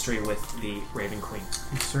and his history with the Raven Queen.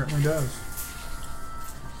 He certainly does.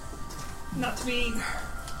 Not to be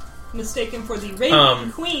mistaken for the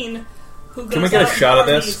Raven Queen, who goes Can we get a out shot of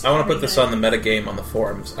and this? parties I want to every put this night. on the metagame on the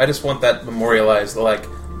forums. I just want that memorialized, like,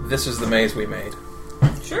 this is the maze we made.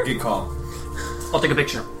 Sure. Good call. I'll take a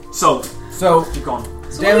picture. So, So, keep going.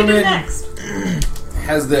 So what do we do Gentlemen. next?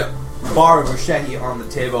 has the bar of Oshehi on the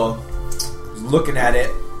table, looking at it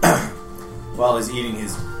while he's eating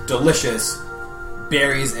his delicious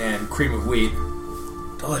berries and cream of wheat.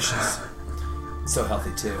 Delicious. So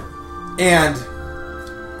healthy too. And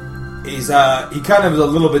he's he kind of is a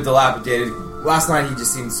little bit dilapidated. Last night he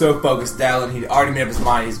just seemed so focused, dialed. He'd already made up his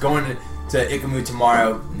mind. He's going to Ikamu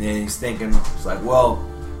tomorrow, and he's thinking, it's like, well,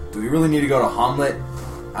 do we really need to go to Hamlet?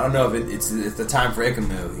 I don't know if it's the time for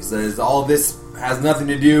Ikamu. He says all this has nothing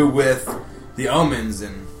to do with the omens,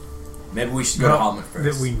 and maybe we should go to Hamlet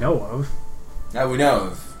first. That we know of. That we know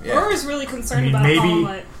of. Yeah. Auror's really concerned I mean, about maybe-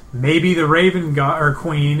 Hamlet. Maybe the Raven or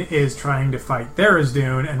Queen is trying to fight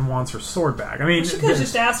Tharizdun and wants her sword back. I mean, She could have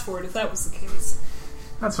just asked for it if that was the case.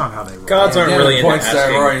 that's not how they roll. Gods aren't Again, really into points to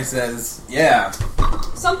asking. Aurora, he says, yeah.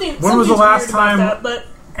 Something. When was the something's last weird about time- that, but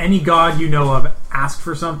Any god you know of asked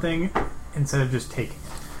for something instead of just taking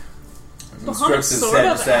it. Strokes his sort head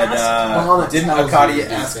of and said, asked. didn't Bahamut Arcadia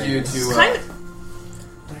tells ask you you things. to... kind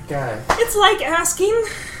of. That guy. It's like asking.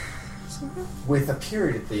 With a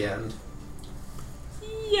period at the end.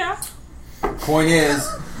 Yeah. Point is,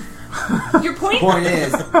 Your point?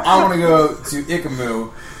 I want to go to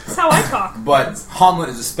Ikamu, That's how I talk. but Hamlet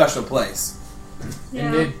is a special place. Yeah.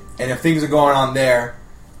 Indeed. And if things are going on there,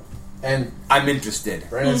 And I'm interested.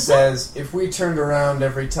 Brandon says, if we turned around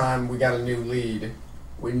every time we got a new lead,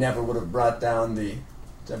 we never would have brought down the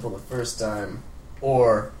temple the first time.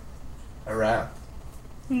 Or Arath.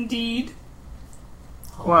 Indeed.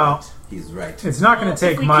 Well, He's right. it's not going to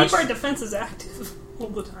take if we much. keep our defenses active all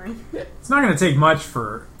the time. It's not going to take much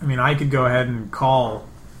for. I mean, I could go ahead and call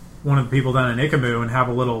one of the people down in Ikamu and have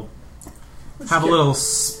a little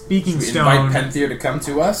speaking We stone. invite Pentheer to come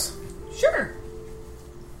to us. Sure.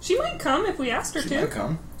 She might come if we asked her She to. might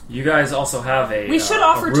come. You guys also have a, We should a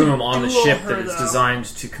offer to room on the duel ship her, that is though. designed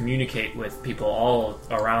to communicate with people all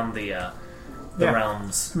around the Yeah.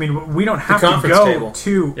 realms. I mean, we don't have to conference go table.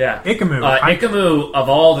 to Yeah. Ikamu. I- Ikamu, of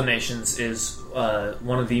all the nations, is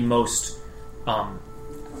one of the most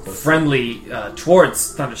friendly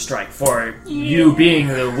towards Thunderstrike. For you being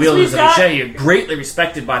the wielders of got- Ishe, you're greatly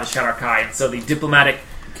respected by the Shadar-kai, and so the diplomatic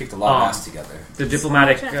Kicked a lot of ass together.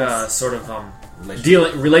 sort of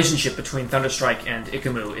Relationship. relationship between Thunderstrike and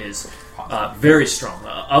Ikamu is very strong.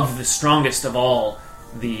 Of the strongest of all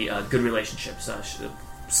the good relationships.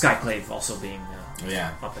 Skyclave also being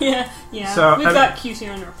Yeah. up there. Yeah. So, We've I- got QT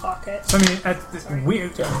in our pocket. So, I mean, we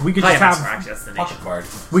could Hi, just Master, have actually, that's the nation. Pocket card.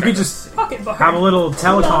 we could just Pocket bar. have a little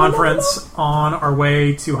teleconference on our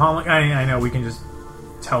way to Holland. I know we can just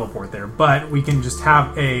teleport there, but we can just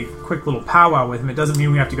have a quick little powwow with him. It doesn't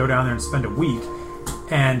mean we have to go down there and spend a week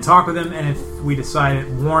and talk with him. And if we decide it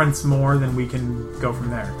warrants more, then we can go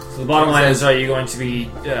from there. So the bottom line is, are you going to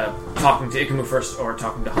be talking to Ikamu first or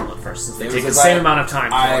talking to Hamlet first? Since they It take the was same like- amount of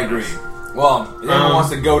time. to I organize. agree. Well, everyone wants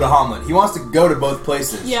to go to Hamlet. He wants to go to both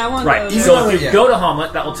places. Yeah, I want to Right. go Even there. So though- if you yeah. go to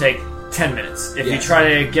Hamlet, that will take 10 minutes. If Yeah. you try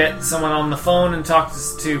to get someone on the phone and talk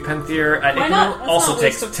to Pentheer at Why Ikamu, not? That's also not a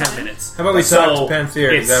takes waste of 10 time. minutes. How about we So talk to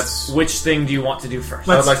Pentheer? it's That's which thing do you want to do first?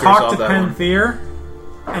 Let's like to talk resolve to that one. Pentheer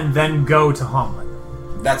and then go to Hamlet.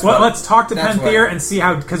 That's Well, what. let's talk to that's Pentheer what- and see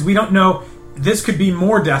how, because we don't know. This could be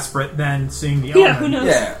more desperate than seeing the Yeah, Omen. who knows?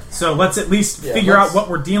 Yeah. So let's at least Yeah, figure out let's- what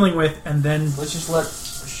we're dealing with, and then Let's just let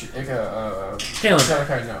Caleb,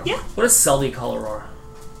 Shadar-kai know. Yeah. what does Seldy call Aurora?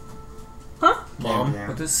 Huh? Mom.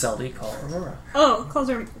 What does Seldy call Aurora? Oh, calls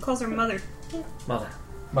her mother. Mother.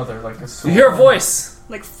 Mother, like a You soul. hear a voice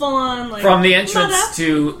Like full on, like from the entrance Mother.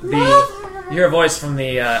 to the. Mother. You hear a voice from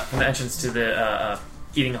the entrance to the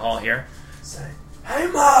eating hall here. Say, hey,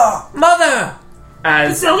 Ma! Mother!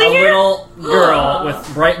 As Is a Seldy here? little girl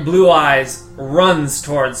with bright blue eyes runs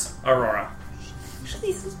towards Aurora.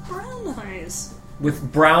 Actually, this is brown eyes.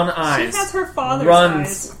 With brown eyes. She has her father's runs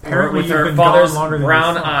eyes. Apparently with you've her been father's gone longer than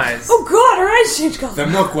brown we thought. eyes. Oh God, her eyes change color. The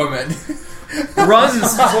milk woman.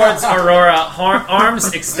 Runs towards Aurora,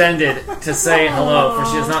 arms extended to say hello, for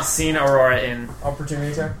she has not seen Aurora in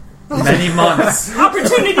Opportunity attack. many months.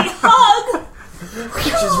 Opportunity hug.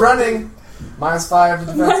 She's running. -5 to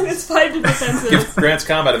defense. Minus 5 to defensive. Give Grant's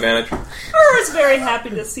combat advantage. Her is very happy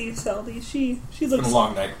to see Seldy. She It's been looks a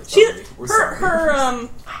long night. She We're her sorry.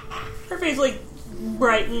 her face like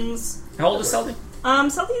brightens. How old is Seldy?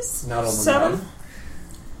 Seldy's Not older than 7. mine.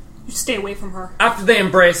 You stay away from her. After they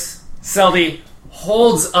embrace, Seldy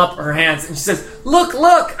holds up her hands and she says, "Look,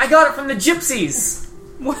 look! I got it from the gypsies."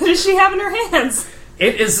 What does she have in her hands?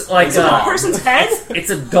 It is like Is it a person's head? It's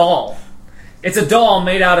a doll. It's a doll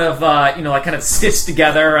made out of, like kind of stitched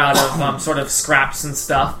together out of sort of scraps and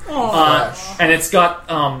stuff. And it's got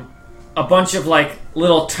a bunch of like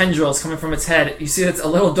little tendrils coming from its head. You see, it's a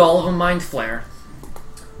little doll of a mind flare.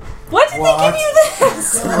 What did they give you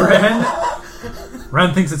this?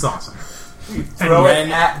 Ren thinks it's awesome. Throw And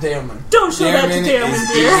it at Daemon. Don't show that to Darren Damon,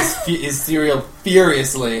 dear. is his cereal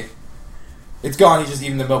furiously. It's gone. He's just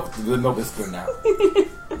eating the milk with a spoon now,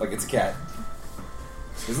 like it's a cat.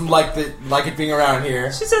 Doesn't like it being around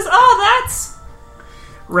here. She says, "Oh, that's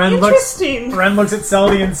Ren interesting." looks at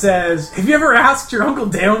Seldy and says, "Have you ever asked your Uncle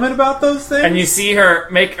Daemon about those things?" And you see her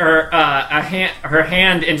make her her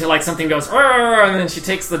hand into like something goes, "Arr," and then she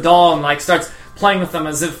takes the doll and like starts playing with them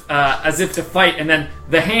as if to fight. And then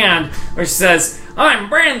the hand where she says, "I'm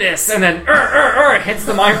Brandis," and then hits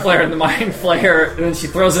the mind flare and the mind flare, and then she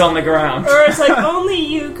throws it on the ground. Or it's like only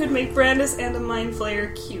you could make Brandis and a mind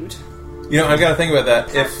flayer cute. You know, I've got to think about that.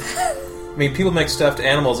 People make stuffed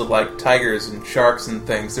animals of like tigers and sharks and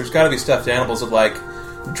things. There's got to be stuffed animals of like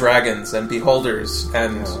dragons and beholders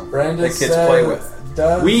and Brandis that kids play with.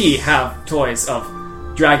 Does We have toys of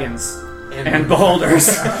dragons and beholders.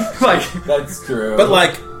 Like, That's true. But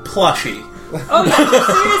like plushy. Oh yeah,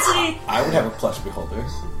 seriously. I would have a plush beholder.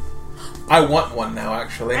 I want one now,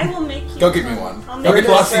 actually. I will make you. Go get me one. I'll Go make get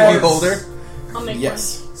one. plush beholder. I'll make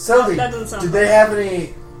Yes. Selby, That doesn't sound did bad. they have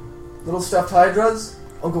any little stuffed hydras?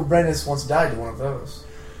 Uncle Brandis once died to one of those.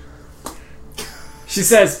 She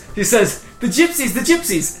says, the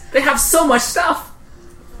gypsies, they have so much stuff.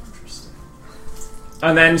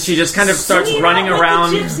 And then she just kind of starts Sing it running out like the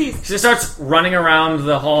around. gypsies. She just starts running around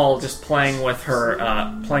the hall, just playing with her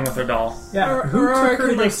doll. Yeah, Or who Aurora took her to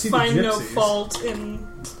could go like see the find no gypsies? fault in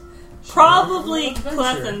probably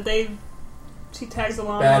Clethen. She tags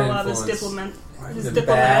along Bad with a lot of his influence. his The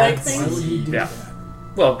diplomatic bad things. Why would he do Yeah. that?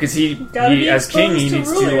 Well, because he Gotta be as king, he exposed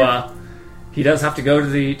needs to ruler. to. He does have to go to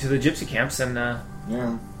the gypsy camps and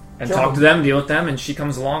Yeah. Kill talk them. to them, deal with them, and she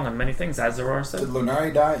comes along on many things, as Aurora Did said.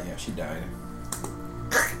 Lunari die? Yeah, she died.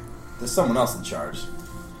 There's someone else in charge.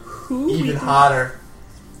 Who we Even can- hotter.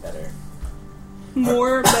 Better.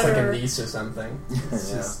 more It's like a better. niece or something. It's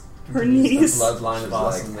Yeah. just Her the niece. bloodline of She's like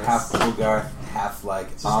awesomeness. half Bogarth, half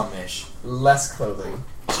like Amish. Less clothing.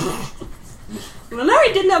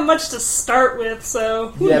 Lunari didn't have much to start with, so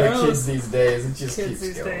who Yeah, the knows? kids these days, it just Kids keeps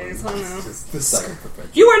these going. days, I know. It's just- The second perpetual.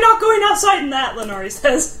 You are not going outside in that, Lunari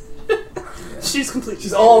says. She's completely.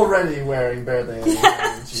 She's already wearing barely anything.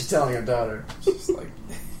 and She's telling her daughter. She's like,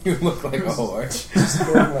 you look like a whore. She's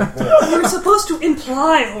going like this. You're supposed to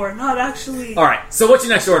imply or not actually. All right. So, what's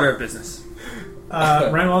your next order of business?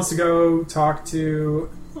 Ren wants to go talk to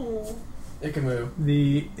Oh. Ikamu.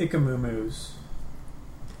 the Ikamumus.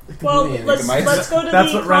 Well, Ikamuians. let's go to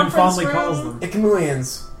That's the what Ren conference fondly room. calls them.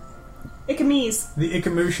 Ikamuians. Ikamis. The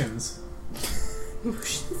Ikamushans.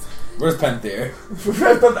 Where's Penthier?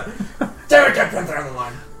 Derek got Panther on the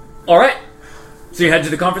line. All right. So you head to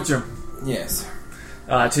the conference room, Yes.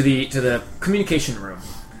 to the communication room,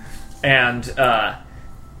 and it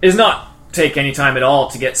does not take any time at all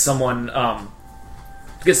to get someone at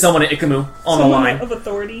Ikamu on the Someone line. of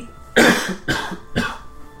authority.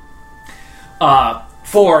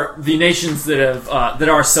 For the nations that have that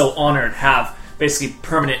are so honored have basically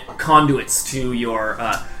permanent conduits to your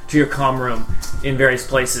comm room in various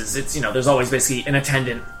places. It's there's always basically an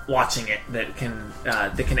attendant watching it that can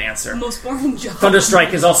answer. Most boring job. Thunderstrike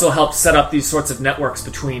has also helped set up these sorts of networks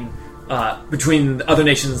between other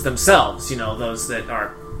nations themselves. Those that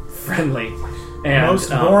are friendly. And, Most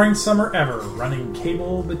boring summer ever, running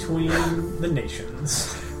cable between the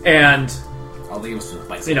nations. And I'll leave us with a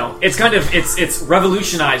bicycle. it's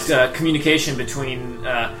revolutionized communication between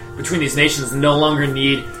these nations. No longer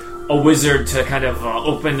need a wizard to kind of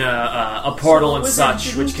open a portal and wizard such,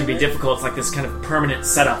 didn't which can do be it? difficult. It's like this kind of permanent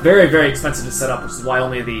setup, very very expensive to set up, which is why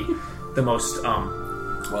only the most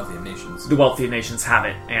Wealthy of nations. the wealthy nations have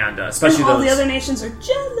it, and especially All those. the other nations are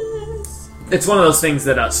jealous. It's one of those things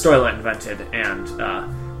that Stoila invented,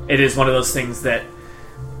 and it is one of those things that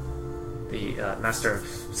the Master of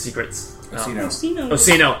Secrets,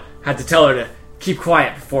 Osino, had to tell her to keep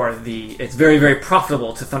quiet before it's very, very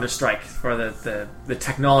profitable to Thunderstrike, for the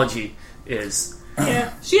technology is...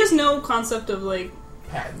 Yeah, she has no concept of like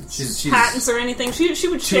Patents. She's patents or anything. She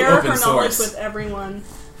would share open her knowledge source. with everyone.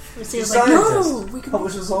 She's She's like, a no, scientist. we can.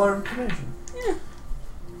 Publishes all our information.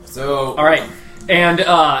 So Alright, and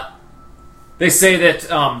they say that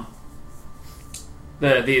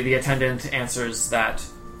the attendant answers that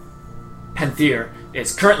Penthier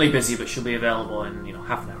is currently busy, but she'll be available in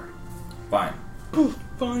half an hour. fine.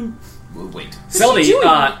 Fine. We'll wait. Selby she doing?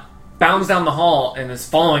 bounds down the hall and is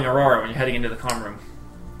following Aurora when you're heading into the comm room.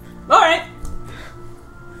 All right.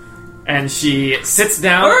 And she sits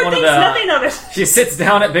down Or at one of thinks the. nothing of it. She sits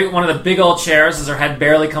down at one of the big old chairs as her head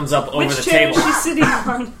barely comes up over Which the chair table. is she sitting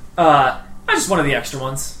on? Just one of the extra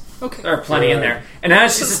ones. Okay. There are plenty in there. And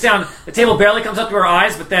as she sits down, the table barely comes up to her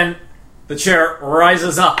eyes, but then the chair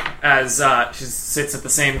rises up as she sits at the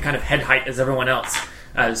same kind of head height as everyone else,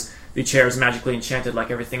 as the chair is magically enchanted like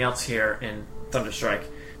everything else here in Thunderstrike.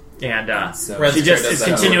 And So Red's she just chair is does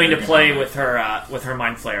that continuing to over play again. with her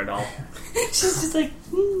Mind Flayer doll. She's just like.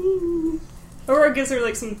 Aurora gives her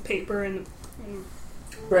like some paper and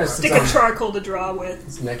Brandis stick sits of on charcoal to draw with.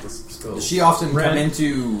 his necklace spills. Does she often Red. come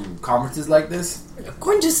into conferences like this? I'm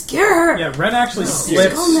going to scare her. Yeah, Ren actually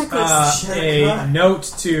slips skull necklace. a note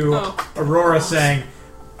to Oh. Aurora saying,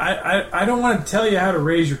 I don't want to tell you how to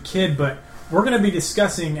raise your kid, but we're going to be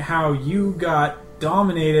discussing how you got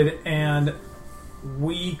dominated and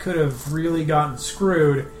we could have really gotten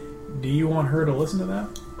screwed. Do you want her to listen to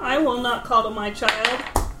that? I will not coddle my child.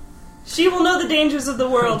 She will know the dangers of the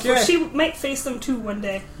world, for Okay. she might face them too one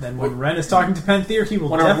day. Then when Ren is talking to Penthier, he will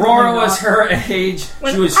When definitely Aurora not... was her age,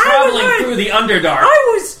 When she was I was traveling her- through the Underdark.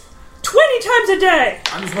 I was 20 times a day!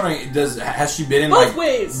 I'm just wondering, has she been in Both like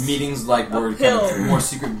ways. meetings like where Uphill. kind of more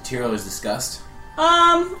secret material is discussed?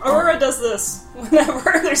 Aurora does this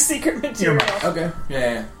whenever there's secret material. Okay.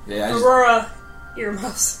 Yeah. I just, Aurora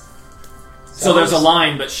earmuffs. So there's a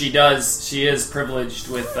line, but she is privileged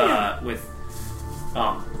with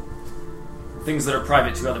things that are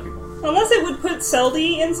private to other people. Unless it would put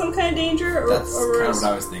Seldy in some kind of danger, or that's kind of Aurora's...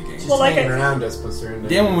 what I was thinking. Well, like Hanging I- around us puts her in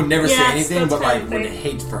Damon would never say Yes, anything, that's but kind like of would thing.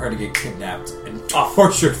 hate for her to get kidnapped and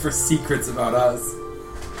tortured for secrets about us.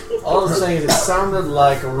 All I'm saying is it sounded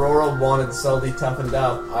like Aurora wanted Seldy toughened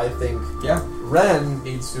up. I think Yeah. Ren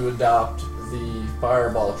needs to adopt the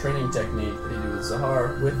fireball training technique that he did with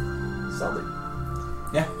Zahar with Seldy.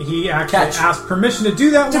 He actually Catch. asked permission to do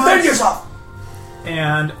that Defend once, yourself!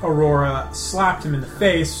 and Aurora slapped him in the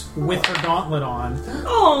face with her gauntlet on.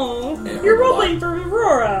 Oh, Yeah, you're hold roleplaying for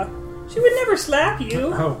Aurora. She would never slap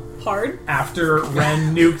you. Oh, Hard. after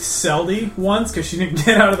Ren nuked Seldy once because she didn't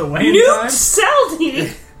get out of the way in Nuked time.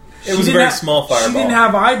 Seldy! It was a very small fireball. She didn't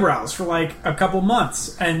have eyebrows for like a couple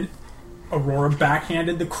months, and Aurora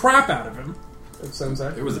backhanded the crap out of him. That sounds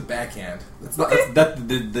like It was a backhand. That's not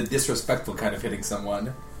the disrespectful kind of hitting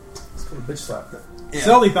someone. it's called a bitch slap. Yeah.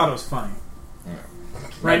 Seldy thought it was funny.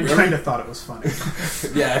 Ren Really? kind of thought it was funny.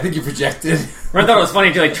 Yeah, I think you projected. I thought it was funny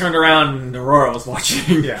until I turned around and Aurora was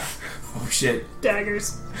watching. Yeah. Oh shit.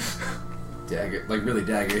 Daggers. Dagger, like really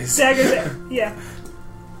daggers. Daggers, yeah.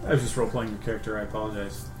 I was just role playing your character. I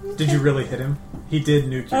apologize. Did you really hit him? He did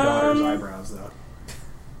nuke your daughter's eyebrows, though.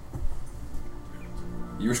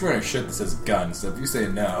 You were wearing a shirt that says gun, so if you say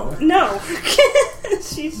no, No.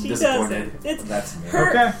 she does it. disappointed. It's That's me. her,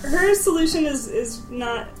 Okay. her solution is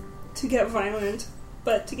not to get violent,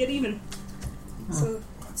 but to get even. So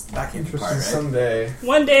That's the backhand Interesting. part, right? Someday.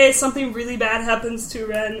 one day something really bad happens to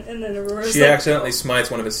Ren, and then Aurora's She like, accidentally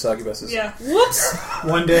smites one of his succubuses. yeah, whoops.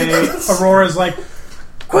 One day, Aurora's like,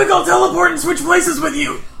 "Quick, I'll teleport and switch places with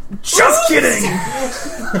you." Just kidding.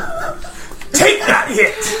 Take that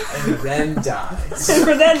hit. And Ren dies. And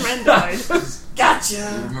for then Ren died.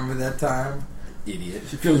 Gotcha! Remember that time? Idiot.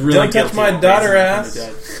 Feels really Don't touch guilty my about daughter raising ass.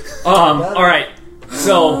 the dead. Alright.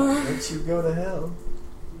 So, Let you go to hell.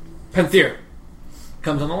 Pentheer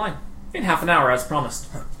comes on the line in half an hour, as promised.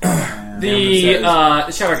 Damon The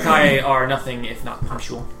says- Shadar-kai are nothing if not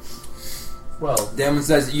punctual. Well, Damon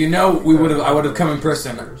says, I would have come in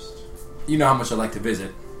person. You know how much I'd like to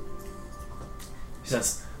visit. He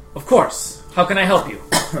says, "Of course. How can I help you?"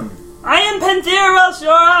 I am Panthera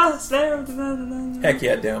Shora. Heck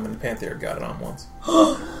yeah, Doom and Panther got it on once.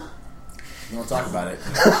 We won't talk about it.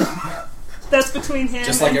 That's between him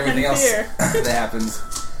Just like and everything else Panthera. that happens.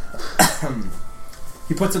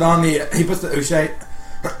 He puts the Ushay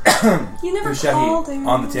You never called him.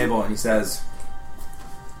 on the table and he says,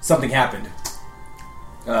 something happened.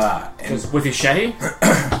 And Because with Ushehi,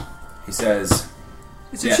 he says,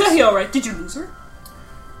 Is yes. Ushehi alright? Did you lose her?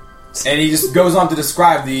 and he just goes on to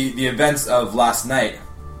describe the events of last night,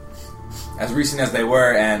 as recent as they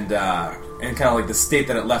were, and kind of like the state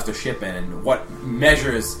that it left the ship in, and what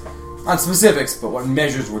measures, not specifics, but what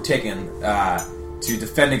measures were taken to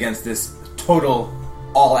defend against this total,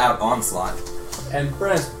 all-out onslaught. and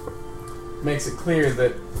Brent makes it clear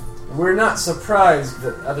that we're not surprised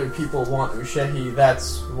that other people want Ushehi.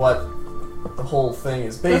 That's what the whole thing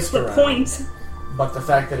is That's based the around. point. But the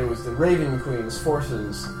fact that it was the Raven Queen's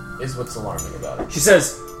forces is what's alarming about it. she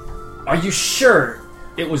says, "Are you sure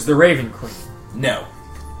it was the Raven Queen?" No.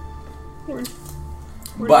 We're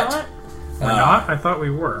But- not. We're not? I thought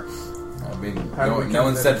we were. I mean, How do we no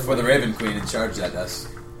one keep said that before the Raven Queen in charge at us.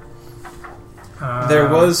 There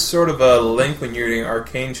was sort of a link when you were doing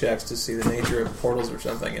arcane checks to see the nature of portals or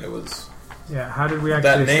something, and it was... Yeah, how did we That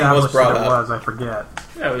actually name was establish brought that it up. was? I forget.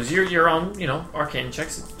 Yeah, it was your own, arcane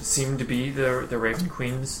checks. It seemed to be the Raven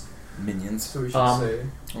Queen's Minions. So we should say.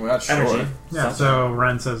 We're not sure. energy. Yeah, so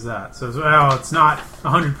Ren says that. Says, well, it's not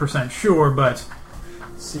 100% sure, but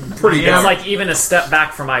Pretty Yeah. It's like even a step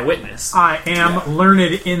back from eyewitness. I am learned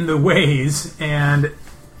in the ways, and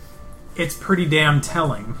it's pretty damn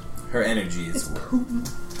telling. Her energy is...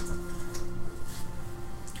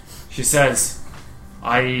 She says,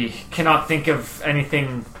 "I cannot think of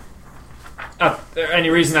anything, any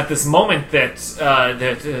reason at this moment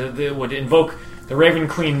that would invoke the Raven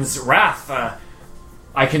Queen's wrath.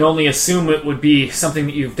 I can only assume it would be something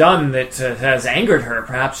that you've done that has angered her.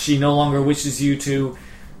 Perhaps she no longer wishes you to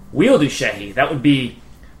wield Ushehi. That would be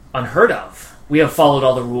unheard of. We have followed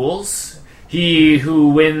all the rules. He who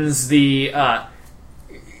wins the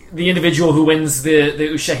individual who wins the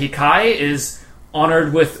Ushehi Kai is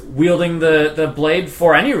honored with wielding the blade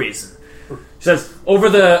for any reason." She says, over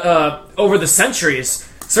the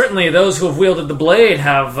centuries, certainly those who have wielded the blade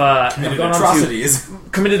have Committed gone atrocities. on to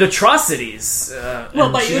committed atrocities.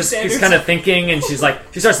 And by she your just is standards. kind of thinking, and she's like,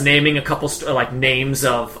 she starts naming a couple names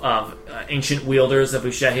of ancient wielders of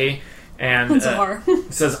Ushehi, and Zahar.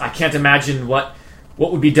 says, "I can't imagine what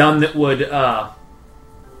would be done that would."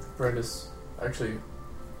 Brandis actually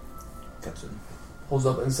holds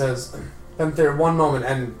up and says, "Panther, one moment,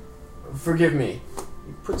 and forgive me."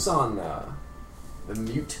 He puts on the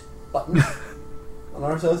mute button on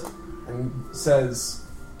Arthas and says,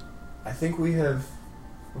 "I think we have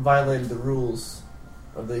violated the rules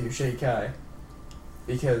of the Ushehi Kai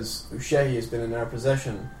because Ushehi has been in our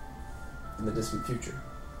possession in the distant future.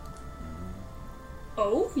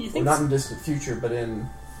 Oh, you Well, think not so? in distant future, but in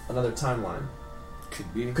another timeline.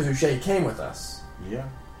 Could be. Because Ushehi came with us. Yeah.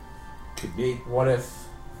 Could be. What if...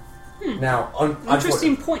 Now,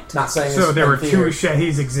 Interesting point. not saying So this there were in two theory.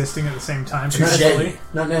 Ushehis existing at the same time. Not potentially? necessarily-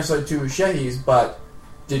 Not necessarily two Ushehis, but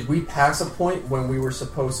did we pass a point when we were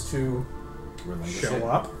supposed to Show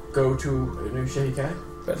up. go to an Ushehi Kai?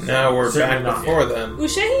 But now we're Certainly back not. before then.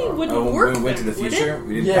 Ushehi wouldn't Oh, work when we went to the then, would future, it?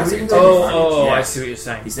 we didn't Yeah, pass we it. didn't go to the Oh, Yeah. I see what you're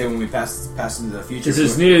saying. He said when we passed into the future. This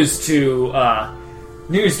is news to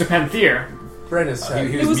Panther. Brandis said...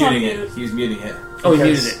 He It was was on muting it. mute. He was muting it. Oh, he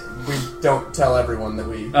because muted it. We don't tell everyone that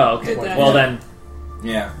we... Oh, okay. Did that. Well then,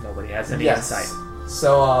 Yeah. nobody has any Yes. insight.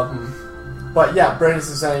 So, but yeah, Brandis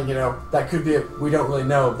is saying, that could be we don't really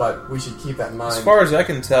know, but we should keep that in mind. As far as I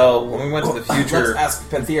can tell, when we went to the future, Let's ask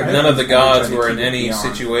Panthea. none of the gods Trying to were in keep it any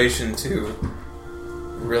beyond. situation to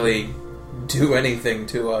really do anything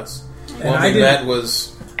to us. And What I we didn't- met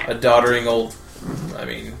was a doddering old,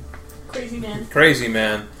 Crazy man. crazy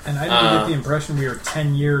man. And I didn't get the impression we were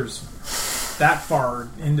 10 years that far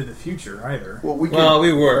into the future either. Well, we could. Well,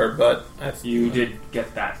 we were, but You did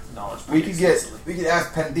get that knowledge. we could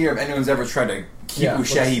ask Panthea if anyone's ever tried to keep Yeah,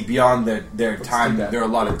 Ushehi beyond their let's time, do that. their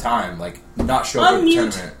allotted time, like not show up at the Unmute.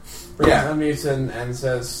 tournament. Brandis Yeah. unmutes and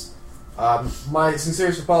says, my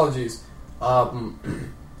sincerest apologies.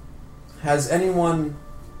 Has anyone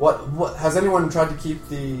has anyone tried to keep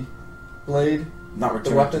the blade, Not the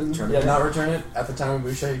return weapon, to the tournament. not return it at the time of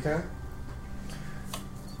Ushehi Kai?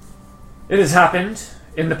 It has happened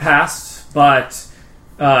in the past, but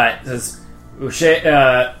says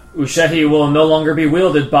Ushehi will no longer be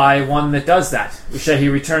wielded by one that does that.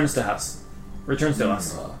 Ushehi returns to us.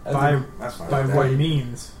 As By, That's fine. by what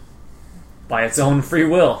means? By its own free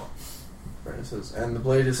will. Brandis says, and the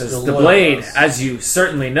blade is Says still the loyal to blade, us. as you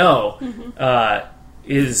certainly know,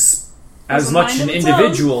 is Has as a much mind an of its own.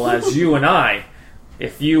 individual as you and I.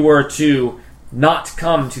 If you were to not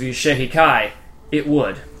come to the Ushehi Kai, it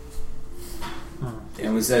would.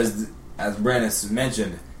 And it says, as Brandis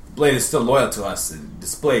mentioned, the blade is still loyal to us. It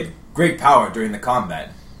displayed great power during the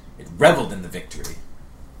combat. It reveled in the victory.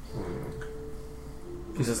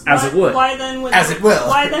 He says, as it would. Why then would As it will.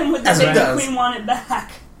 Why then would the As it Raven does. Queen want it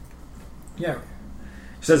back? Yeah.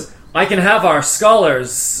 He says, I can have our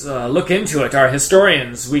scholars look into it, our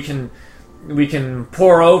historians. We can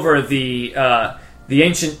pore over the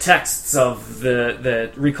ancient texts of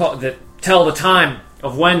that tell the time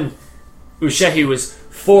of when Ushehi was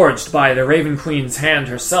forged by the Raven Queen's hand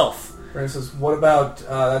herself. Brandis says, what about,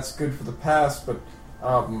 that's good for the past, but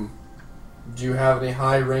do you have any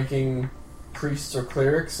high-ranking priests or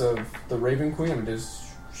clerics of the Raven Queen? I mean, does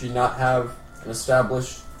she not have an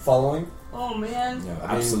established following? Oh man. Yeah, I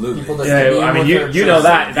mean, absolutely. people that- Yeah, I mean, you know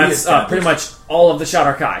that. That's established. pretty much all of the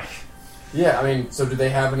Shadar Kai. Yeah, I mean, so do they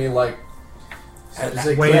have any, like, is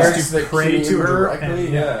it Ways clerics to that pray commune to her directly?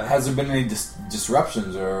 and- yeah. Has there been any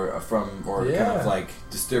disruptions or kind Yeah. of like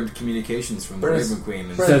disturbed communications from the Brandis- Raven Queen?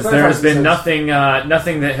 He Brandis- says there has been says-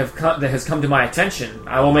 nothing that has come to my attention.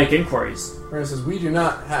 I will make inquiries. Brandis says, we do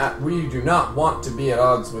not want to be at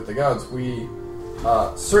odds with the gods. We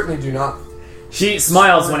certainly do not. She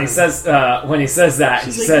smiles when he says that.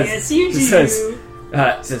 She's She like, says, yes, you she do.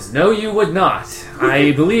 says, no, you would not.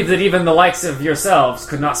 I believe that even the likes of yourselves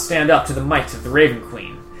could not stand up to the might of the Raven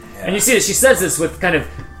Queen. And you see that she says this with kind of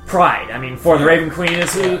pride. I mean, for the Raven Queen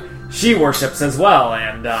is who she worships as well,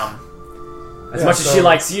 and as much as she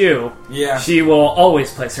likes you, Yeah. she will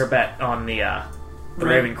always place her bet on the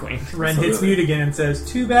Raven Queen. Ren hits Absolutely. mute again and says,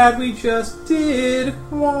 "Too bad we just did."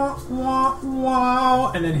 Wah, wah,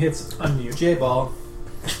 wah, and then hits unmute. J-ball.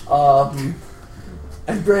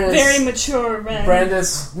 And Brandis, Very mature, Ren.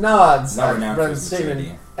 Brandis nods Not at renowned Ren's for his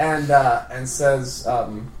statement maturity. and says,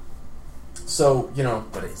 so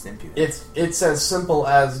But it's impudent. it's as simple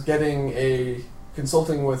as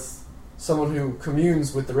consulting with someone who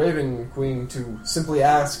communes with the Raven Queen to simply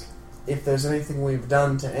ask if there's anything we've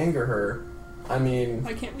done to anger her. I mean,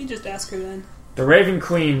 Why can't we just ask her then? The Raven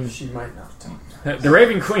Queen... She might not. The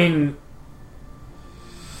Raven Queen,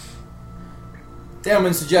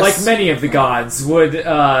 Daemon suggests... like many of the gods, would...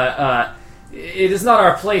 it is not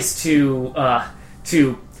our place to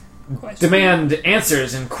demand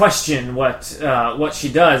answers and question what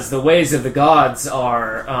she does. The ways of the gods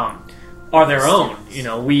are their own. You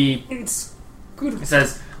know, It's good. It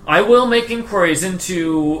says, I will make inquiries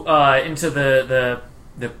into the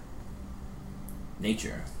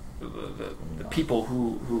Nature. people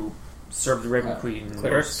who serve the Raven Queen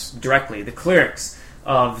Clerics? directly, the clerics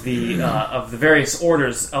of the various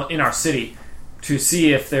orders in our city, to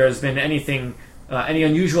see if there has been anything, any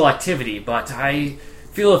unusual activity. But I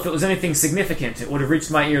feel if it was anything significant, it would have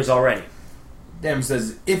reached my ears already. Daemon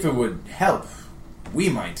says, if it would help, we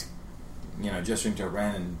might, gesturing to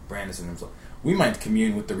Ren and Brandis and himself, we might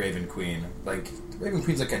commune with the Raven Queen. Like, the Raven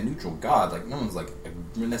Queen's like a neutral god. Like, no one's like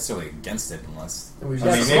necessarily against it unless... We've I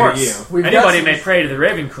got mean, some- maybe Of you. course, We've got anybody some- may pray to the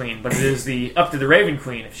Raven Queen, but it is up to the Raven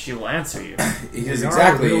Queen if she will answer you. He says They are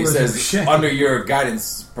exactly. He wielders of says, shit. under your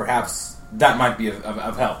guidance, perhaps that might be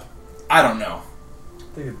of help. I don't know.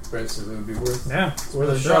 I think Branson would be worth Yeah. a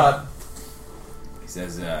Sure. shot. He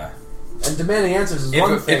says, And demanding answers is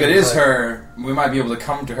one if thing. it is but- her, we might be able to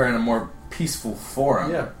come to her in a more peaceful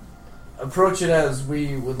forum. Yeah. Approach it as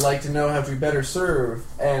we would like to know how to better serve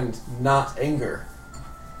and not anger.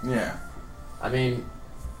 Yeah. I mean,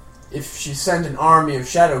 if she sent an army of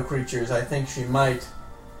shadow creatures, I think she might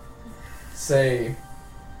say,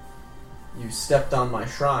 "You stepped on my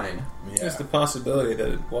shrine." There's the possibility that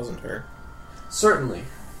it wasn't her. Certainly.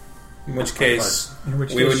 In which case, In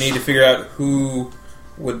which we would case- need to figure out who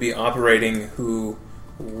would be operating, who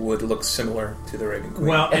would look similar to the Raven Queen.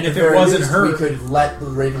 Well, At and the if it very wasn't least, her, we could let the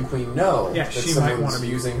Raven Queen know Yeah, that she might someone's wanna be-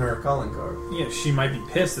 using her calling card. yeah, she might be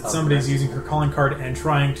pissed that Oh, somebody's right. using her calling card and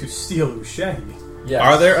trying to steal Ushehi. Yes.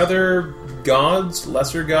 Are there other gods,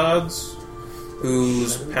 lesser gods,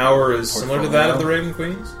 whose power is similar to that of the Raven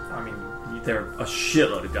Queens? I mean, there are a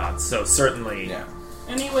shitload of gods, so certainly... Yeah.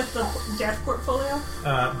 Any with the death portfolio?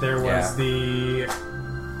 There was Yeah. the...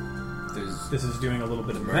 There's This is doing a little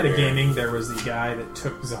bit of Murder. metagaming. There was the guy that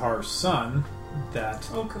took Zahar's son that,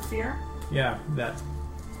 Oh, Kafir? that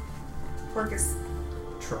Orcus.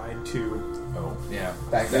 tried to yeah.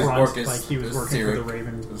 Back There's then. front Orcus, like he was there's working Cyric, for the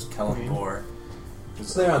Raven. There's Celeborn.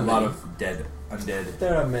 There's There a are lot many. of undead,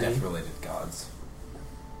 There are many. death-related gods.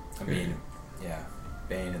 I mean, yeah,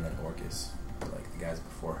 Bane and then Orcus, like the guys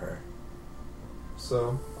before her.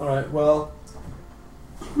 So, alright, well...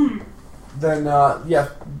 then,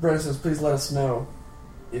 Brandon says, please let us know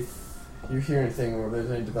if you hear anything or there's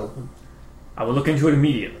any development. I will look into it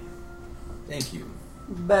immediately. Thank you.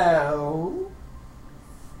 Bow.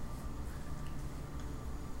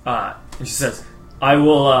 And she says, I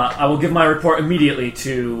will give my report immediately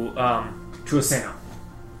to Asano.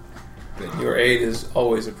 Good. Your aid is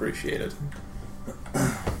always appreciated.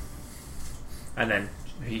 And then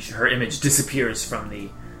her image disappears from the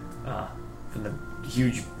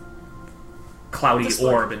huge cloudy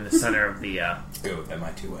Display. orb in the center of the Go with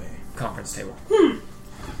MI2A. conference table.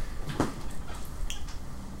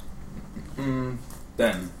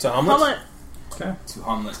 Then To Hamlet? Hamlet. Okay. to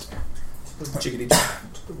Hamlet. Chickadee.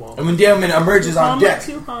 And when Daemon emerges on Hamlet deck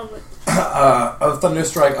to Hamlet. of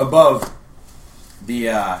Thunderstrike above the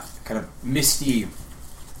kind of misty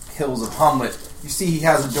hills of Hamlet, you see he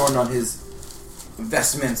has adorned on his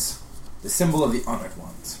vestments the symbol of the Honored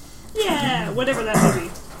Ones. Yeah, whatever that may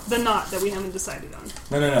be. The knot that we haven't decided on.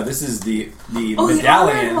 No. This is the Oh, the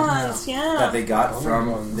medallion Honored Ones, yeah. that they got Honored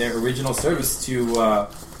from Ones. their original service to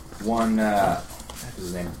one. What was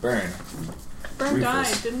his name? Burn. Burn Rufus.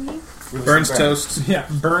 died, didn't he? Rufus Burns Burn. toast. Yeah,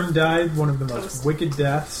 Burn died one of the most Toast. wicked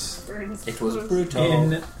deaths Burns. It was in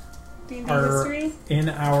D&D our history. in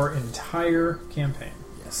our entire campaign.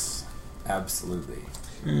 Yes, absolutely.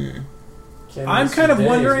 I'm kind of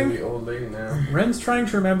wondering- The old lady now. Ren's trying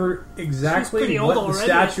to remember exactly pretty what old the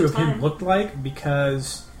already at statue the of him time. looked like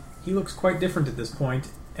because he looks quite different at this point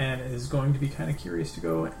and is going to be kind of curious to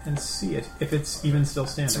go and see it if it's even still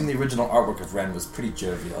Some of standing. the original artwork of Ren was pretty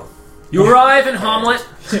jovial. You arrive in Hamlet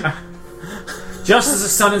Yeah. just as the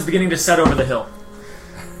sun is beginning to set over the hill.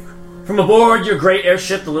 From aboard your great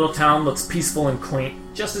airship, the little town looks peaceful and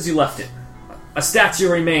quaint, just as you left it. A statue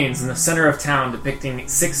remains in the center of town depicting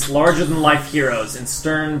 6 larger-than-life heroes in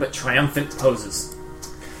stern but triumphant poses.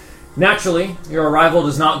 Naturally, your arrival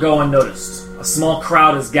does not go unnoticed. A small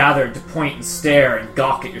crowd is gathered to point and stare and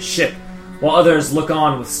gawk at your ship, while others look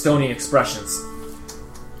on with stony expressions.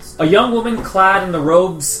 A young woman clad in the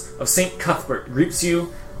robes of St. Cuthbert greets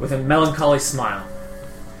you with a melancholy smile.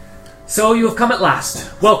 So you have come at last.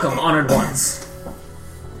 Welcome, honored ones.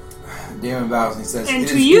 Damon bows and he says, And "It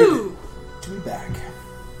to is you, good to be back."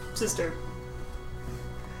 sister.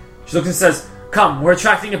 She looks and says, "Come, we're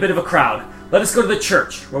attracting a bit of a crowd. Let us go to the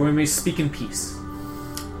church, where we may speak in peace."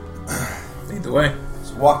 Lead the way.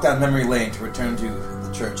 So walk down memory lane to return to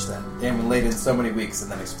the church. Then Damon laid in so many weeks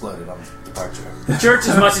and then exploded on departure. The church,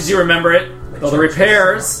 as much as you remember it, though the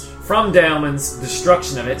repairs from Daemon's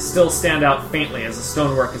destruction of it still stand out faintly, as the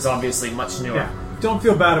stonework is obviously much newer. Yeah. Don't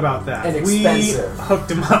feel bad about that. And we expensive.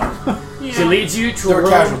 hooked him up. Yeah. She leads you to There a were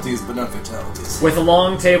room casualties, but no fatalities. with a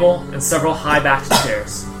long table and several high-backed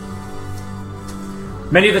chairs.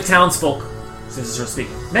 Many of the townsfolk, this is her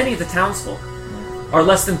speaking, many of the townsfolk are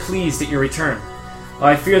less than pleased at your return.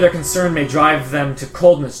 I fear their concern may drive them to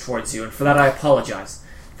coldness towards you, and for that I apologize.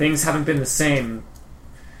 Things haven't been the same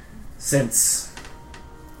since...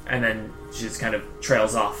 And then she just kind of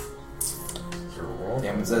trails off.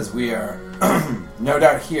 Damon says, "We are no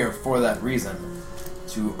doubt here for that reason,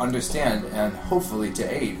 to understand and hopefully to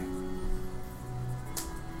aid.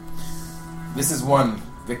 This is one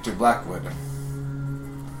Victor Blackwood,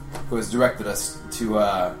 who has directed us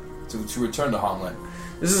to return to Homland."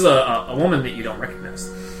 This is a woman that you don't recognize.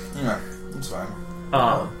 Yeah, that's fine.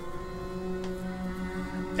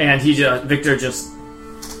 And Victor just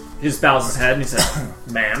bows his head and he says,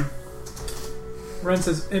 "Ma'am." Ren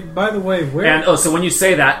says, "Hey, by the way, where..." And so when you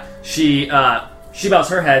say that, she bows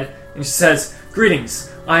her head and she says, "Greetings,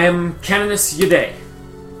 I am Canoness Yade."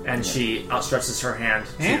 And she outstretches her hand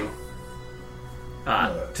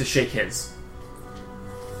to shake his.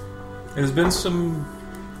 It has been some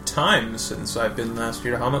time since I've been last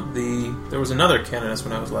year to Hamlet. There was another Canoness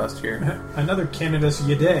when I was last here. Another Canada's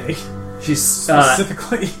Yade. She's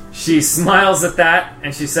Specifically. She smiles at that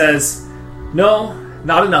and she says, "No,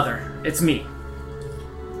 not another. It's me.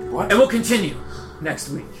 What? And we'll continue next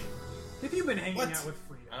week." Have you been hanging What? out with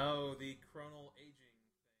Frida? Oh, the